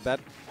at that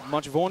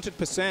much vaunted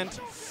percent.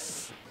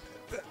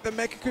 The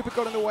Mecha Koopa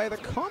got in the way of the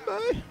combo.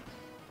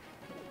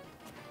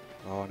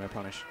 Oh, no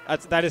punish.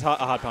 That is a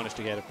hard punish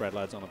to get if Brad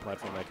Ladd's on the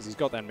platform there because he's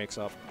got that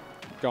mix-up.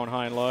 Going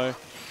high and low.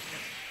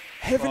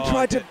 Heaven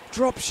tried to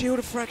drop shield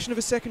a fraction of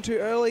a second too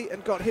early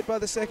and got hit by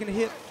the second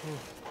hit.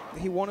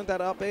 He wanted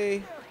that up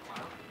B.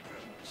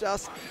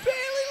 Just barely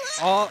left.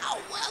 Oh,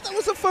 wow, that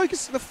was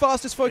the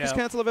fastest focus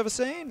cancel I've ever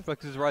seen.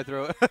 Focuses right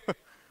through it.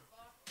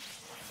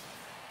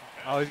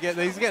 Oh, he's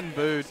getting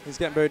booed. He's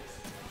getting booed.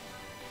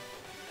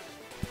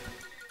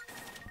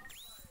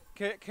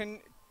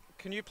 Can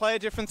you play a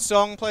different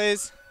song,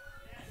 please?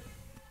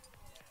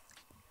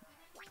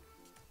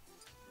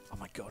 Oh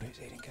my God, who's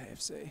eating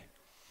KFC?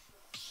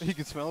 You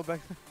can smell it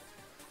back there?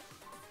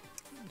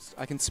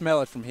 I can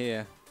smell it from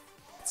here.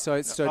 It's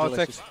so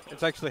delicious.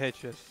 It's actually head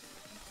chest.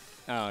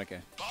 Oh, okay.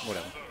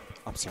 Whatever.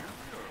 I'm sorry.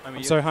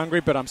 I'm so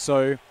hungry, but I'm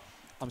so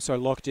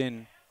locked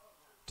in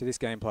to this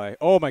gameplay.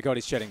 Oh my God,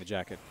 he's shedding the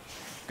jacket.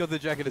 Got the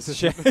jacket. It's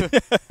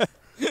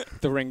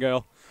the ring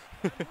girl.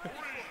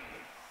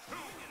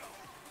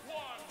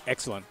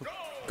 Excellent.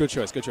 Good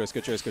choice.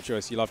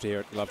 You love to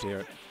hear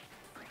it.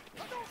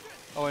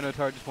 Oh, I know.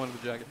 Tara just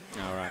wanted the jacket.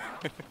 All right.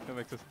 That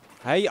makes sense.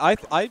 Hey,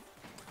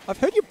 I've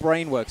heard your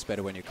brain works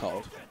better when you're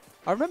cold.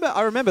 I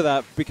remember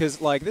that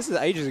because like this is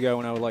ages ago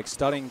when I was like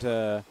studying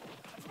to,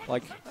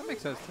 like. That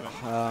makes sense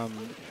to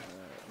me.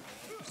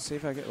 See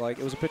if I get like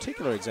it was a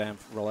particular exam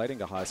relating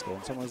to high school,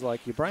 and someone was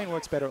like, "Your brain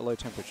works better at low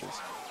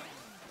temperatures."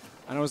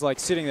 And I was like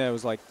sitting there, it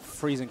was like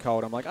freezing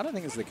cold. I'm like, I don't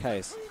think it's the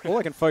case. All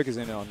I can focus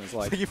in on is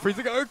like. You're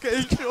freezing.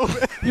 Okay, sure.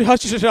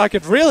 I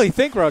could really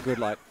think real good.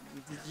 Like,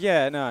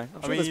 yeah, no.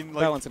 I mean, there's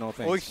balance in all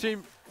things. Well,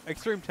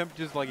 extreme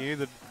temperatures, like in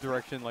either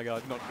direction, like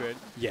are not good.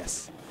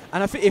 Yes.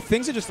 And if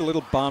things are just a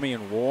little balmy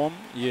and warm,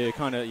 you're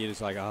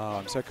just like, oh,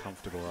 I'm so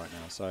comfortable right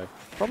now. So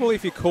probably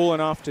if you're cool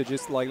enough to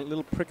just like a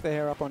little prick the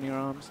hair up on your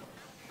arms,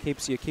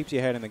 keeps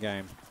your head in the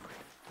game.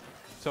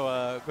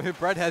 So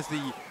Brad has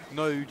the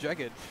no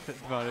jacket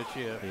advantage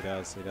here. He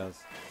does.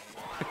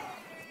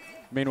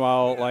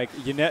 Meanwhile, like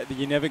you're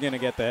never gonna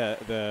get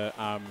the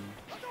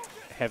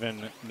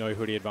Heaven no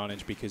hoodie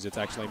advantage because it's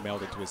actually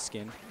melded to his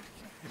skin.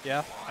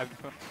 Yeah.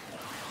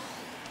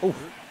 Oh.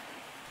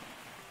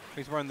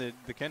 He's wearing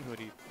the Ken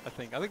hoodie, I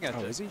think. That's Oh,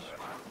 it. is he?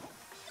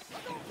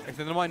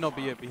 Actually, that might not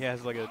be it, but he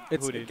has like a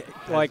hoodie.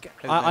 Like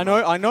I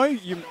know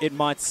it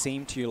might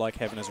seem to you like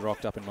Heaven has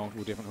rocked up in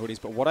multiple different hoodies,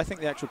 but what I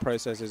think the actual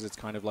process is, it's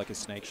kind of like a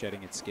snake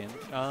shedding its skin.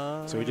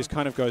 So he just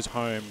kind of goes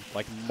home,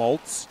 like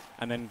molts,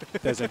 and then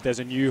there's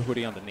a new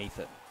hoodie underneath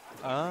it.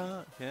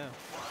 Yeah.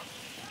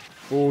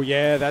 Oh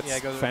yeah, that's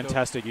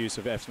fantastic use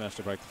of F smash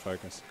to break the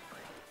focus.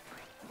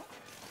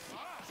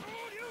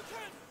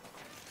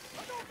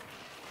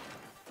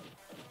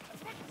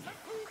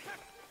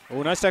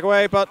 Oh, nice stack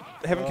away, but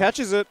Heaven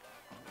catches it.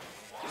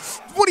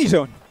 What are you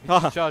doing?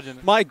 Charging.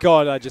 My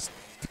God, I just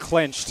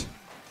clenched.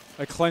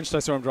 I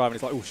saw him driving.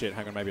 It's like, oh shit,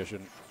 hang on, maybe I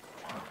shouldn't.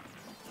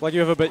 Like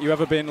you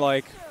ever been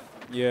like,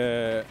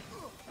 you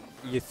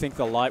think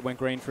the light went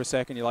green for a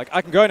second. You're like,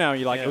 I can go now. And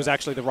you're like, it was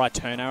actually the right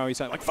turn arrow. You're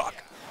saying like, fuck,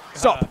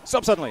 stop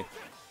suddenly,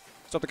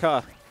 stop the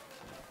car.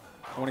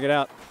 I want to get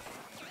out.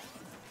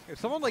 If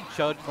someone like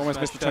Chud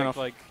Almost missed the turn off.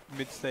 like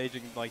mid stage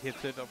and like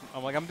hits it,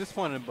 I'm like, I'm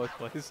disappointed in both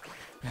places.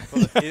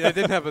 But it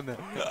didn't happen there.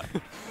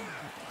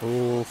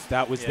 Oof,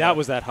 that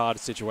was that hard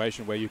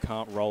situation where you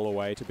can't roll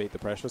away to beat the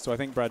pressure. So I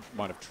think Brad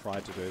might have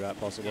tried to do that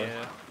possibly.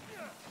 Yeah.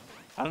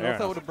 I don't know if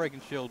that would have broken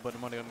shield, but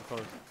it might have gotten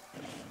close.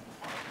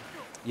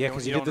 Yeah,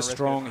 because he did the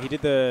strong. He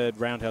did the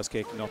roundhouse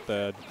kick, not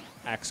the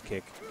axe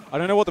kick. I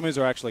don't know what the moves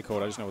are actually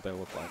called. I just know what they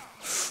look like.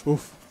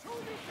 Oof.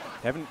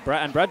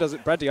 Brad does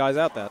it. Brad DI's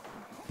out that.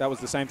 That was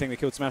the same thing that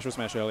killed Smash or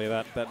Smash earlier.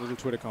 That little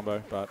Twitter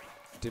combo, but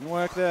didn't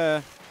work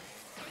there.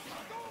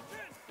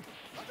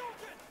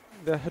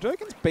 The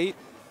Hadokens beat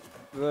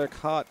the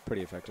cart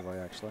pretty effectively,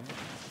 actually.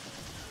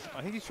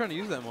 I think he's trying to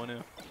use that more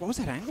now. What was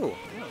that angle?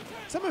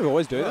 Does that move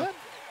always do that?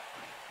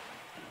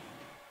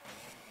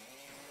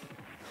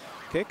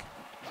 Kick.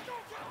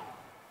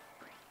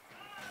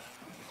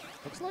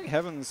 Looks like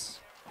Heaven's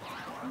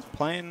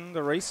playing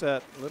the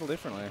reset a little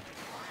differently.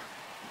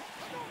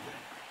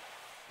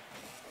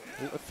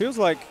 It feels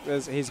like I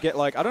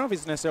don't know if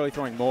he's necessarily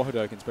throwing more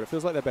Hadokens, but it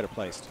feels like they're better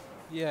placed.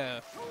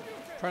 Yeah.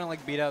 Trying to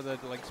like beat out the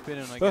like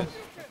spinning, I guess.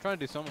 Trying to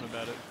do something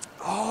about it.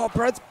 Oh,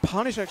 Brad's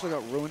punish actually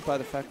got ruined by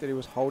the fact that he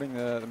was holding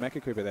the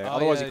Mecha Cooper there.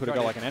 Otherwise he could have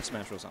got like an F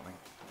smash or something.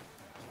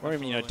 Or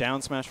even,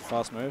 down smash for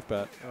fast move,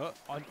 but...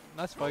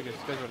 Nice focus.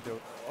 Goes right to do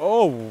it.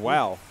 Oh,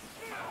 wow.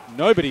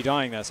 Nobody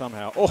dying there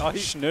somehow. Oh,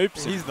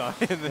 Schnoops. He's dying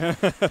there.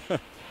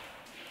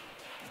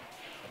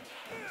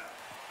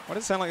 Why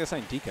does it sound like they're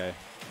saying DK?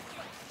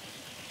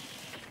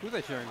 Who are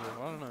they sharing with?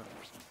 I don't know.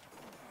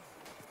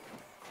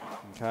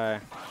 Okay.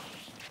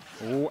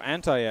 Ooh,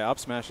 up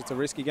smash. It's a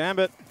risky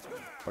gambit,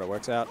 but it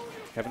works out.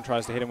 Kevin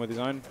tries to hit him with his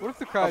own. What if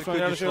the crowd could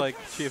just like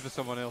cheer for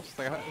someone else?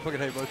 Like, I fucking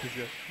hate both of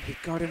you. He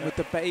got him with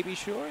the baby,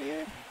 sure,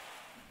 yeah.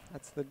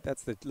 That's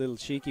the little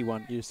cheeky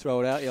one. You just throw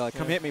it out. You're like,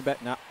 come hit me,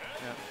 but nah.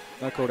 Yeah.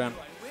 No cooldown.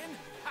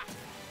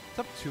 It's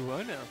up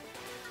 2-0 now.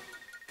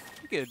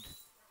 You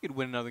could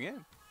win another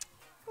game.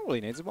 All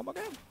he needs is one more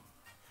game.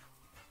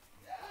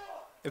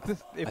 If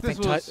this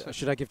was...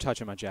 Should I give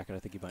Taicho my jacket? I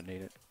think he might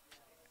need it.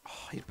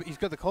 Oh, he's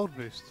got the cold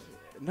boost.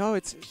 No,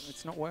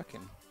 it's not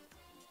working.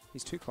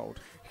 He's too cold.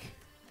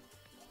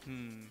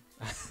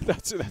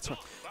 That's right.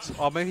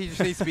 Oh, maybe he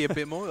just needs to be a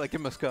bit more. Like, give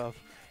him a scarf.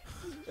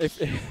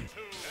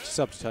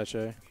 Sub to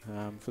Taicho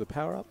for the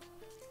power up.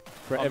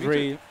 For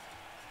every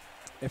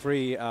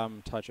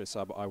Taicho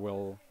sub, I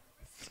will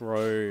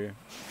throw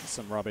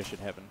some rubbish at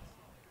Heaven,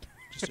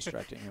 just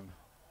distracting him.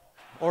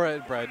 Or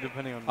at Brad,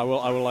 depending on. I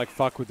will like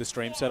fuck with the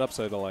stream setup,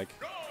 so they're like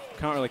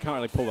can't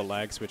really pull the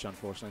lag switch.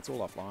 Unfortunately, it's all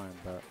offline.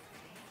 But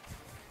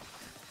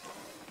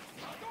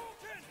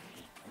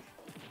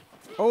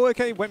oh,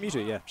 okay, went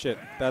Mewtwo. Yeah, shit,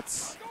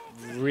 that's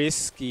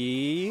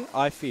risky.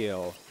 I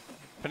feel.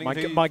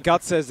 My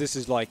gut says this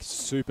is like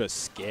super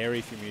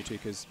scary for Mewtwo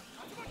because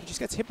he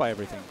just gets hit by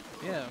everything.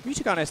 Yeah.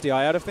 Mewtwo can't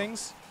SDI out of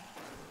things.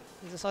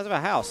 He's the size of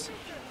a house.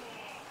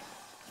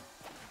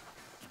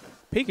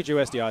 Pikachu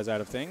SDIs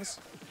out of things.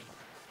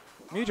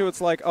 Mewtwo,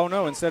 it's like, oh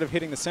no, instead of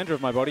hitting the center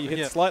of my body, you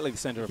hit slightly the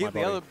center of my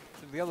body.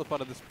 The other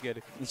part of the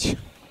spaghetti.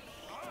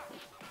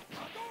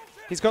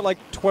 He's got like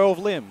 12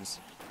 limbs.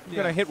 You're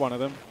going to hit one of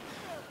them.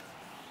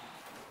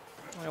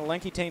 Like a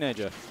lanky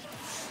teenager.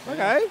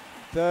 Okay.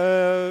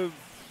 The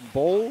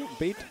ball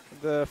beat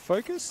the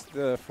focus.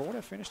 The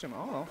forwarder finished him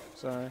off.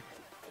 So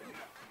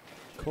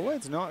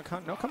Kool-Aid's not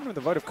coming with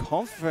a vote of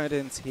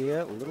confidence here.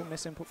 A little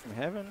misinput from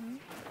Heaven.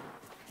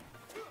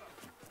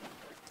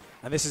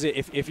 And this is it.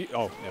 If you...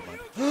 Oh, never mind.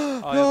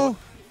 No!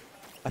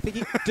 I think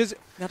he...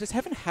 Does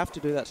Heaven have to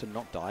do that to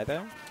not die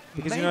there?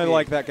 Because maybe. You know,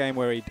 like that game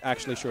where he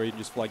actually he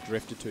just like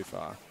drifted too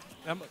far.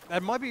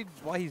 That might be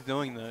why he's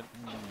doing that.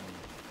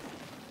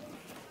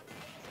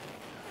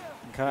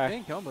 Okay.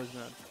 Getting combos,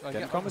 man. Like,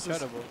 Getting yeah, combos is-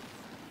 incredible.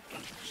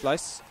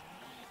 Slice.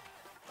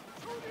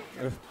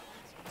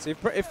 See,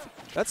 if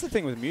that's the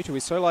thing with Mewtwo,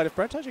 he's so light. If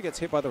Brad Taicho gets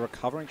hit by the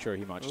recovering Shuri,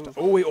 he might just...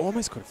 Oh, he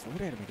almost could have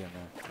forward him again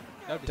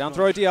there. Down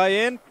throw, DI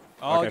in.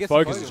 Oh, Okay, gets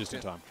focus the is just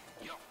in time.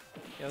 Yeah,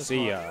 that's See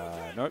fine.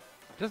 ya. Nope.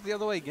 Just the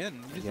other way again.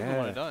 You just Yeah. don't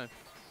want to die.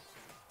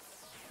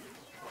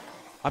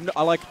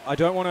 I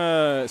don't want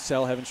to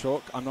sell Heaven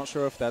Short. I'm not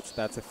sure if that's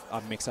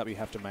a mix-up you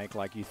have to make.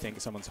 Like, you think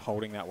someone's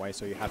holding that way,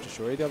 so you have to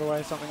Shuri the other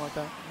way, something like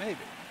that. Maybe.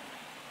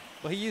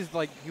 Well, he is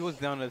like, he was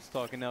down at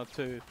stock and now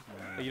too.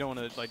 You don't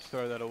want to like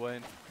throw that away.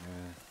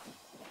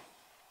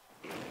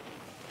 Yeah.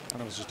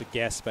 And it was just a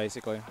guess,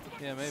 basically.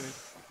 Yeah, maybe.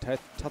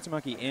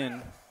 Tatsumaki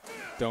in.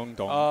 Dong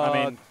dong. Uh,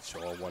 I mean,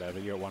 sure, whatever.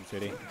 You're at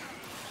 150.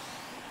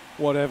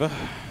 Whatever.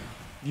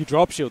 You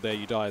drop shield there,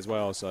 you die as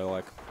well. So,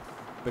 like,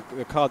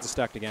 the cards are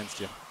stacked against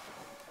you.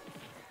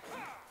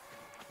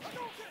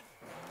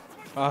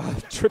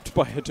 Tripped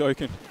by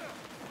Hadouken.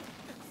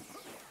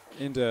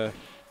 Into...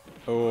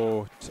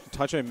 Oh,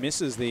 Taicho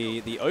misses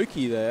the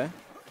Oki there.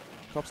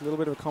 Drops a little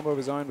bit of a combo of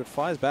his own, but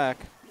fires back.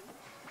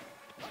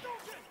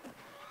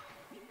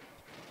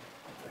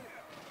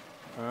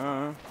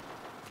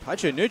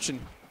 Taicho Nuchin.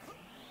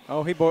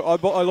 Oh,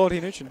 I Lord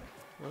he Nuchin.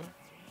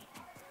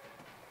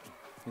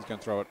 He's going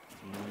to throw it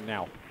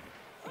now.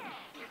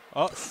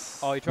 Oh,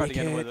 he tried to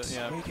get him with it.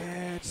 Yeah.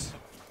 Wicket.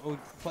 Oh,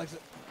 flags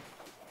it.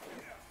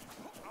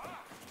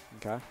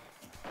 Okay.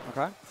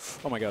 Okay.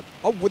 Oh my god.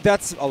 Oh,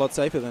 that's a lot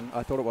safer than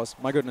I thought it was.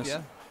 My goodness.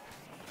 Yeah.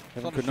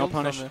 Heaven could not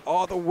punish.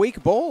 Oh, the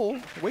weak ball.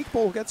 Weak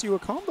ball gets you a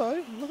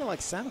combo. Looking like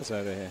Samus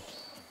over here.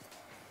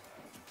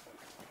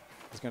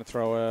 He's going to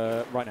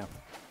throw right now.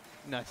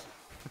 Nice.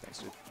 Thanks,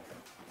 dude.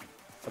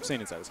 I've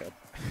seen inside his head.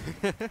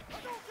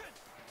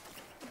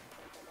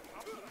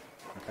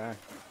 Okay.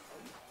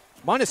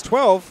 Minus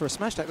 12 for a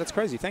smash attack. That's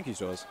crazy. Thank you,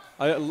 Stores.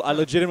 I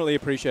legitimately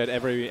appreciate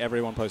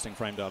everyone posting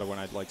frame data when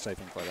I like say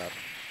things like that.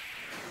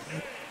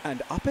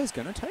 And Upper's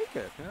going to take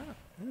it. Yeah.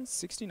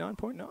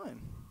 69.9.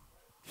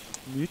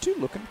 Mewtwo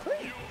looking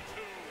clean.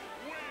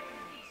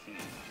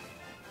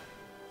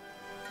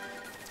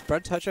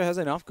 Brad Taicho has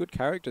enough good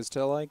characters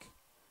to like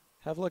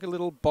have like a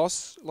little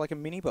boss, like a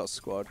mini boss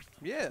squad.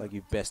 Yeah. Like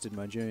you've bested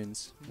my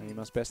Junes. Now you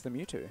must best the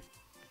Mewtwo.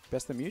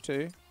 Best the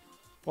Mewtwo.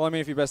 Well, I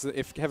mean,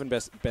 if Kevin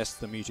bests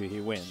the Mewtwo, he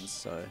wins.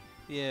 So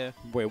yeah,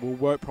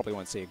 we'll probably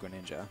won't see a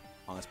Greninja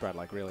unless Brad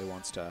like really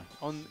wants to.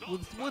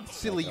 With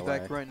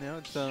SillyVac right now,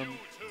 it's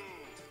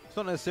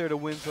not necessary to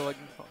win. So like,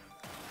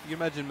 you can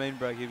imagine main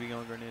bracket being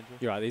on Greninja.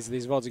 You're right. These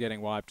VODs are getting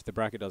wiped. The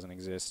bracket doesn't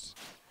exist,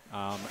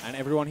 and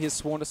everyone here's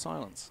sworn to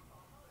silence.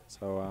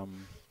 So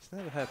it's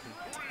never happened.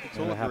 It's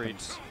never all agreed.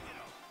 happened.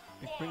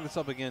 If you bring this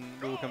up again,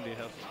 we will come to your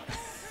house.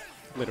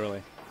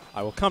 Literally,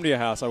 I will come to your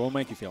house. I will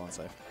make you feel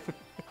unsafe.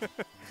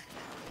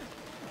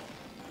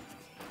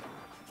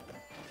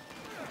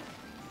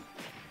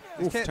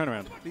 Oof, turn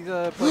around. These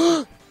are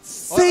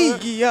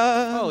See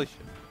ya! Holy shit.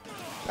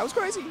 That was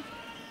crazy.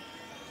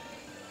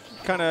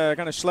 Kind of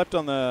schlepped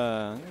on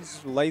the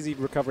lazy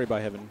recovery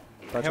by Heaven.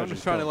 Heaven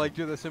was trying to like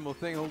do the simple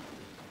thing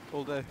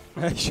all day.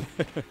 Okay,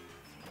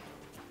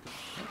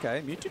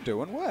 Mewtwo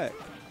doing work.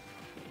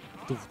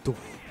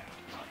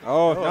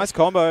 Oh, nice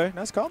combo.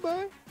 Nice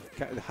combo.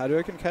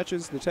 Hadouken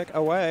catches the tech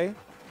away.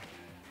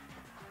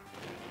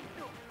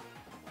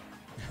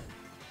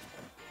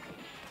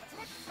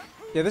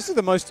 Yeah, this is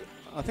the most...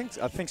 I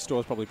think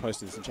Store's probably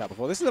posted this in chat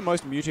before. This is the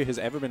most Mewtwo has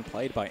ever been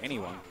played by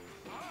anyone.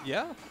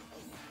 Yeah.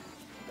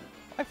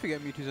 I forget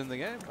Mewtwo's in the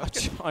game.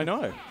 I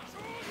know.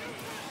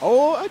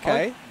 Oh,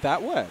 okay.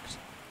 That worked.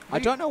 I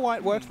don't know why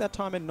it worked that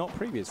time and not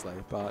previously,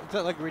 but... Is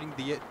that like reading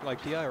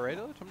DI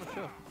radar? I'm not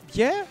sure.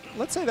 Yeah,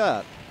 let's say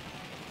that.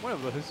 One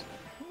of those.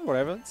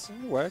 Whatever, it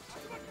worked.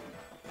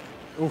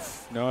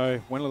 Oof, no.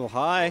 Went a little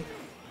high.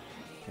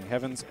 King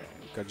Heavens.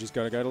 Just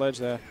got to go to ledge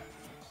there.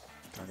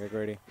 Can't get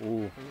greedy.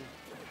 Ooh.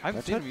 I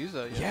haven't seen him use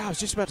that yet. Yeah, I was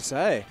just about to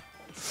say.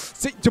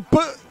 Could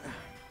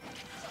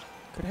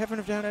Heaven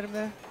have down at him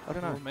there? I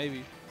don't know.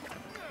 Maybe.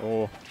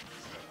 Or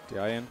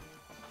DI in.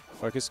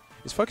 Focus.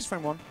 Is focus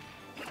frame 1?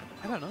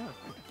 I don't know.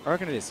 I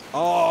reckon it is.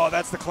 Oh,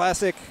 that's the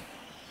classic.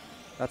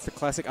 That's the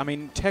classic. I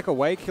mean, tech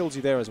away kills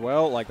you there as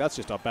well. Like, that's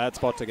just a bad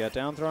spot to get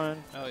down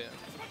thrown. Oh, yeah.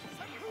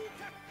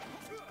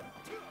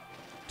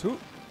 Two.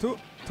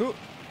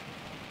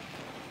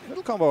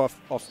 Little combo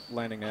off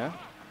landing there.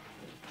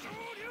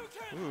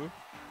 Ooh.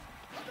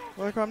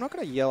 Like, I'm not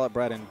going to yell at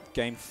Brad in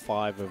game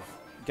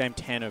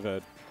 10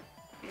 of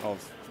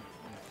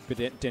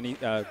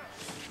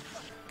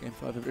game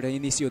 5 of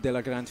Reinicio de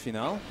la Grande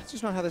Finale. It's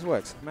just not how this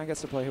works. The man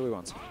gets to play who he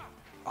wants.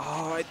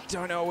 Oh, I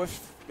don't know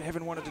if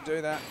Heaven wanted to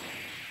do that.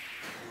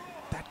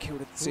 That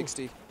killed at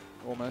 60,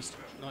 almost.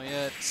 Not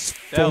yet.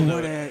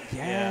 Forward it.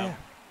 Yeah.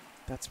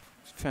 That's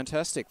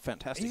fantastic.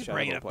 Fantastic He's shadow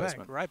bringing ball it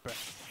placement. back. Right back.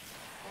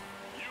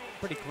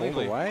 Pretty All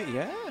cleanly. the way,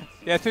 yeah.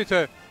 Yeah,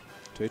 2-2.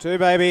 2-2,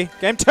 baby.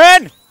 Game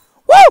 10!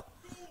 Woo!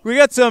 We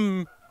got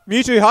some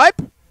Mewtwo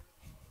hype.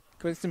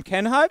 Got some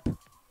Ken hype.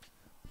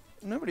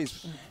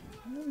 Nobody's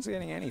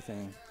getting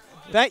anything.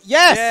 Yes!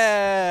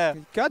 Yeah!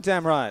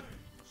 Goddamn right.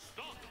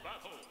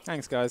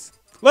 Thanks, guys.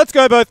 Let's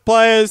go, both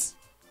players.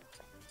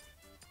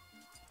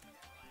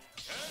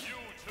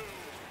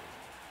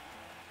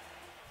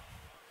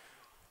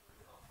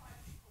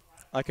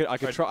 I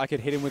could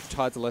hit him with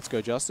Tides of Let's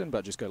Go Justin,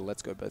 but just go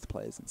Let's Go both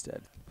players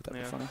instead. Would that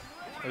be funny?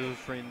 I was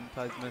friend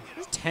Tides Myth.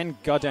 10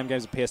 goddamn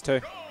games of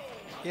PS2.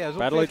 Yeah, it was all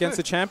Battle PS2. against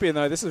the champion,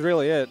 though. This is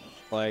really it.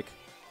 Like,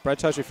 Brad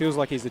Taicho feels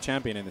like he's the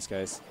champion in this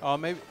case. Oh,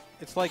 maybe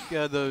it's like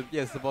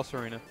it's the boss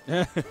arena.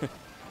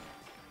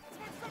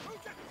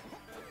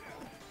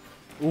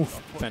 Oof,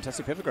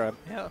 fantastic pivot grab.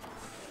 Yeah.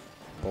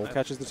 Ball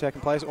catches the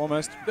second place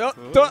almost.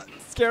 Oh,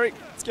 scary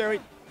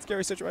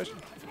situation.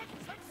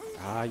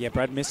 Ah, yeah,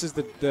 Brad misses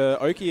the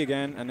Oki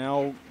again, and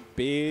now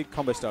big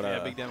combo starter.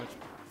 Yeah, big damage.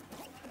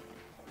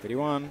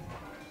 51.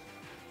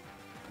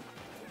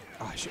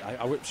 Oh, I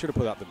should have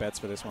put up the bets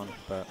for this one,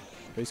 but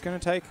who's going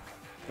to take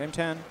game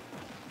 10?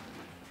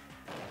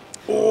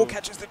 Oh,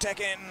 catches the tech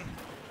in.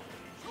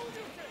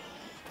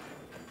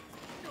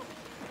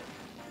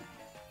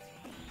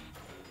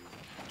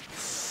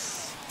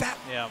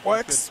 That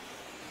works.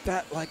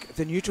 That, like,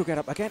 the neutral get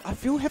up. Again, I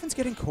feel Heaven's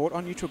getting caught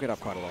on neutral get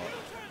up quite a lot.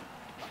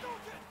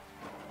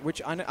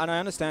 Which, and I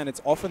understand,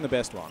 it's often the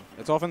best one.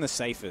 It's often the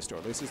safest, or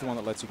at least it's the one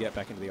that lets you get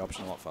back into the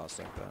option a lot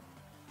faster. But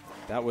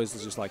that was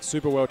just, like,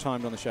 super well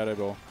timed on the Shadow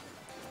Ball.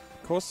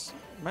 Of course,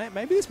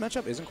 maybe this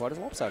matchup isn't quite as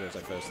lopsided as I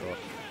first thought.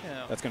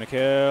 Yeah. That's going to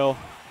kill.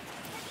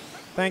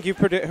 Thank you,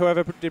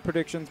 whoever did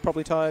predictions.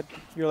 Probably tied.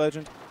 You're a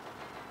legend.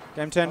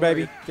 Game 10,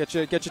 baby. Get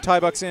your tie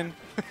bucks in.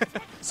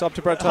 Sub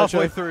to Brad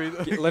Taicho. Halfway through.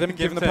 Let him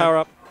give him the power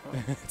up.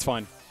 It's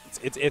fine.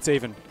 It's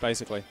even,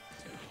 basically.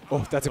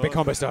 Oh, that's a big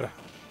combo starter.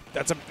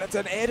 That's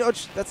an air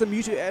dodge. That's a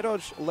Mewtwo air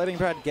dodge. Letting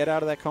Brad get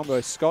out of that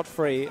combo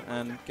scot-free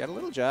and get a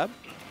little jab.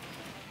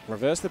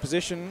 Reverse the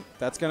position.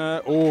 That's going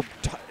to... Oh,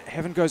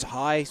 Heaven goes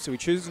high, so he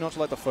chooses not to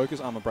let the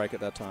focus armor break at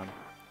that time.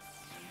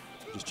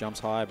 Just jumps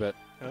high, but...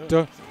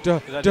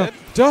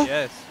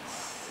 Yes.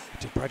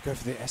 Did Brad go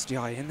for the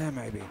SDI in there,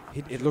 maybe?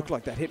 It looked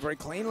like that hit very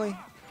cleanly.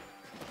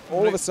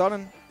 All of a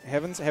sudden,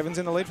 Heaven's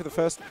in the lead for the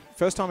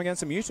first time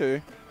against a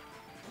Mewtwo.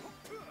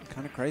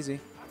 Kind of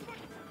crazy.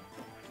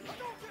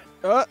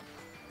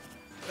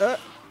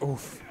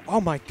 Oof. Oh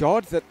my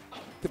god, the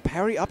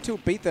parry up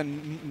tilt beat the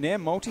Nair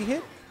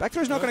multi-hit? Back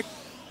throw's not going to...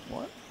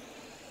 What?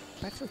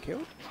 Back throw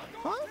killed?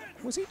 Huh?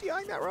 Was he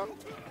DIing that wrong?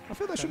 I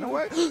feel that shouldn't have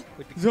worked. He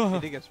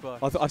did get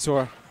spiked. I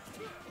saw her.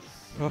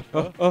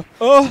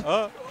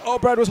 Oh,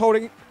 Brad was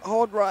holding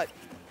right,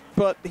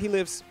 but he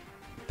lives.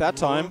 That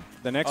time,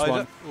 the next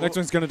one. Next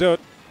one's going to do it.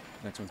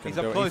 Next one's going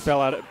to do it. He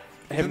fell out of...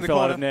 Heaven fell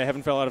out of Nair.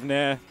 Heaven fell out of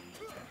Nair.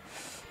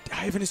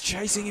 Heaven is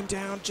chasing him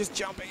down, just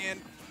jumping in.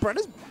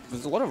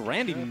 There's a lot of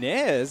Randy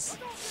Nairs.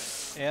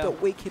 Yeah. The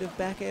weak hit of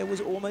back air was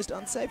almost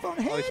unsafe on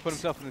head. Oh, he's put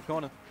himself in the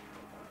corner.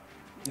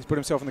 He's put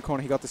himself in the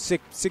corner. He got the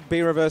sick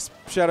B reverse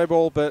Shadow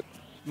Ball, but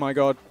my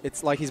god,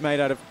 it's like he's made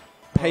out of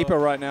paper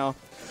right now.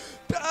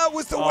 That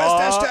was the worst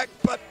hashtag,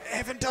 but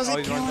Heaven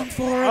doesn't kill him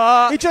for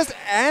it. He just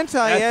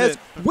anti-airs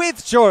with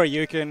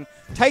Shoryuken.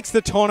 Takes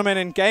the tournament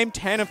in game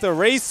 10 of the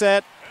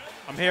reset.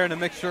 I'm hearing a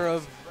mixture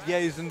of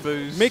yays and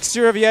boos.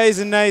 Mixture of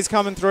yays and nays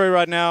coming through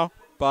right now,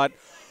 but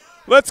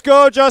let's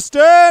go,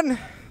 Justin!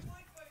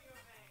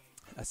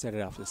 I said it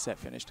after the set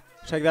finished.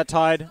 Take that,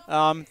 Tide.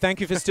 Thank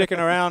you for sticking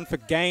around for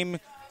game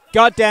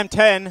goddamn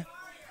 10.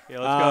 Yeah,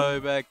 let's go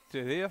back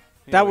to here.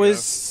 That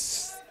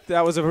was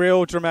a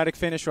real dramatic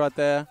finish right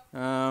there.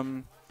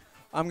 Brad,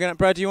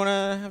 do you want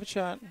to have a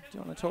chat? Do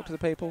you want to talk to the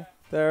people?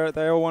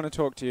 They all want to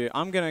talk to you.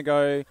 I'm gonna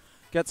go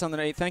get something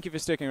to eat. Thank you for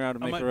sticking around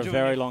with me for a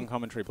very long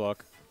commentary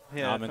block.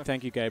 Yeah. And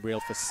thank you,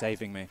 Gabriel, for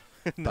saving me.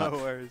 No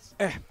worries.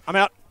 I'm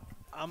out.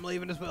 I'm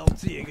leaving as well.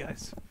 See you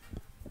guys.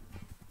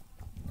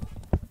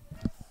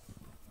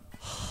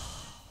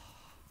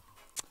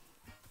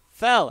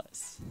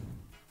 Fellas,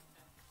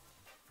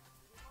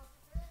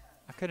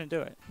 I couldn't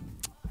do it.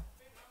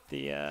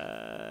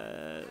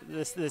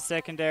 The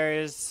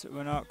secondaries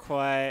were not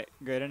quite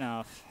good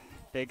enough.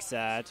 Big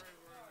sad.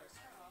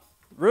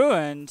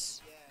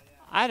 Ruined?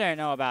 I don't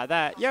know about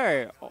that.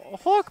 Yo,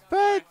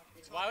 Hawkbird.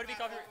 Why would it be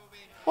copyright?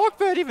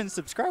 Hawkbird even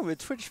subscribed with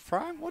Twitch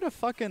Prime? What a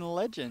fucking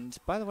legend.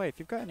 By the way, if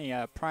you've got any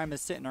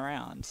primers sitting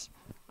around,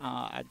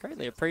 I'd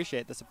greatly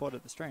appreciate the support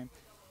of the stream.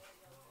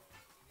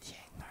 Yeah,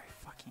 no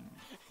fucking...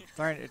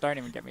 Don't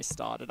even get me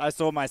started. I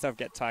saw myself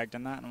get tagged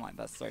in that, and I'm like,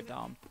 that's so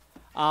dumb.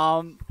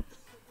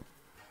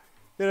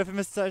 Good for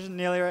Mr. Session,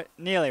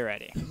 nearly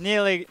ready.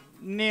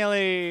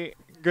 Nearly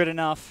good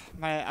enough.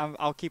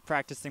 I'll keep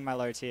practicing my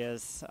low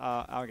tiers.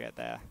 I'll get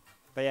there.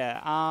 But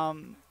yeah,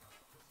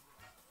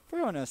 for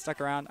everyone who stuck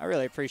around, I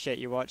really appreciate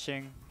you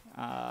watching.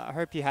 I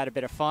hope you had a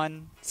bit of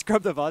fun.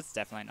 Scrub the VODs?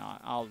 Definitely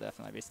not. I'll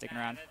definitely be sticking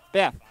around. But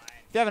yeah,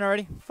 if you haven't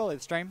already, follow the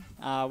stream.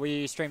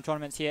 We stream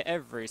tournaments here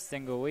every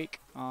single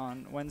week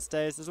on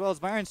Wednesdays, as well as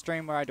my own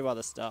stream where I do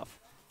other stuff.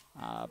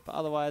 But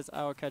otherwise,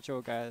 I will catch you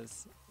all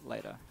guys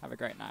later. Have a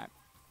great night.